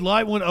ahead,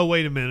 light one. Oh,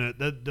 wait a minute.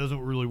 That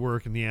doesn't really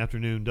work in the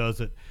afternoon, does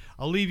it?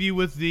 I'll leave you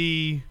with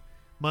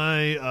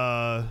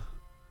my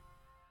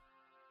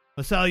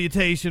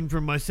salutation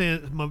from my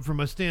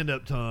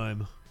stand-up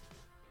time.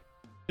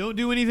 Don't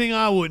do anything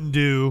I wouldn't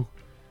do.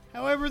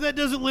 However, that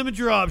doesn't limit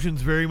your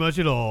options very much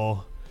at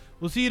all.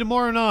 We'll see you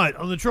tomorrow night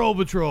on the Troll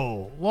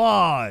Patrol,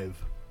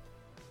 live.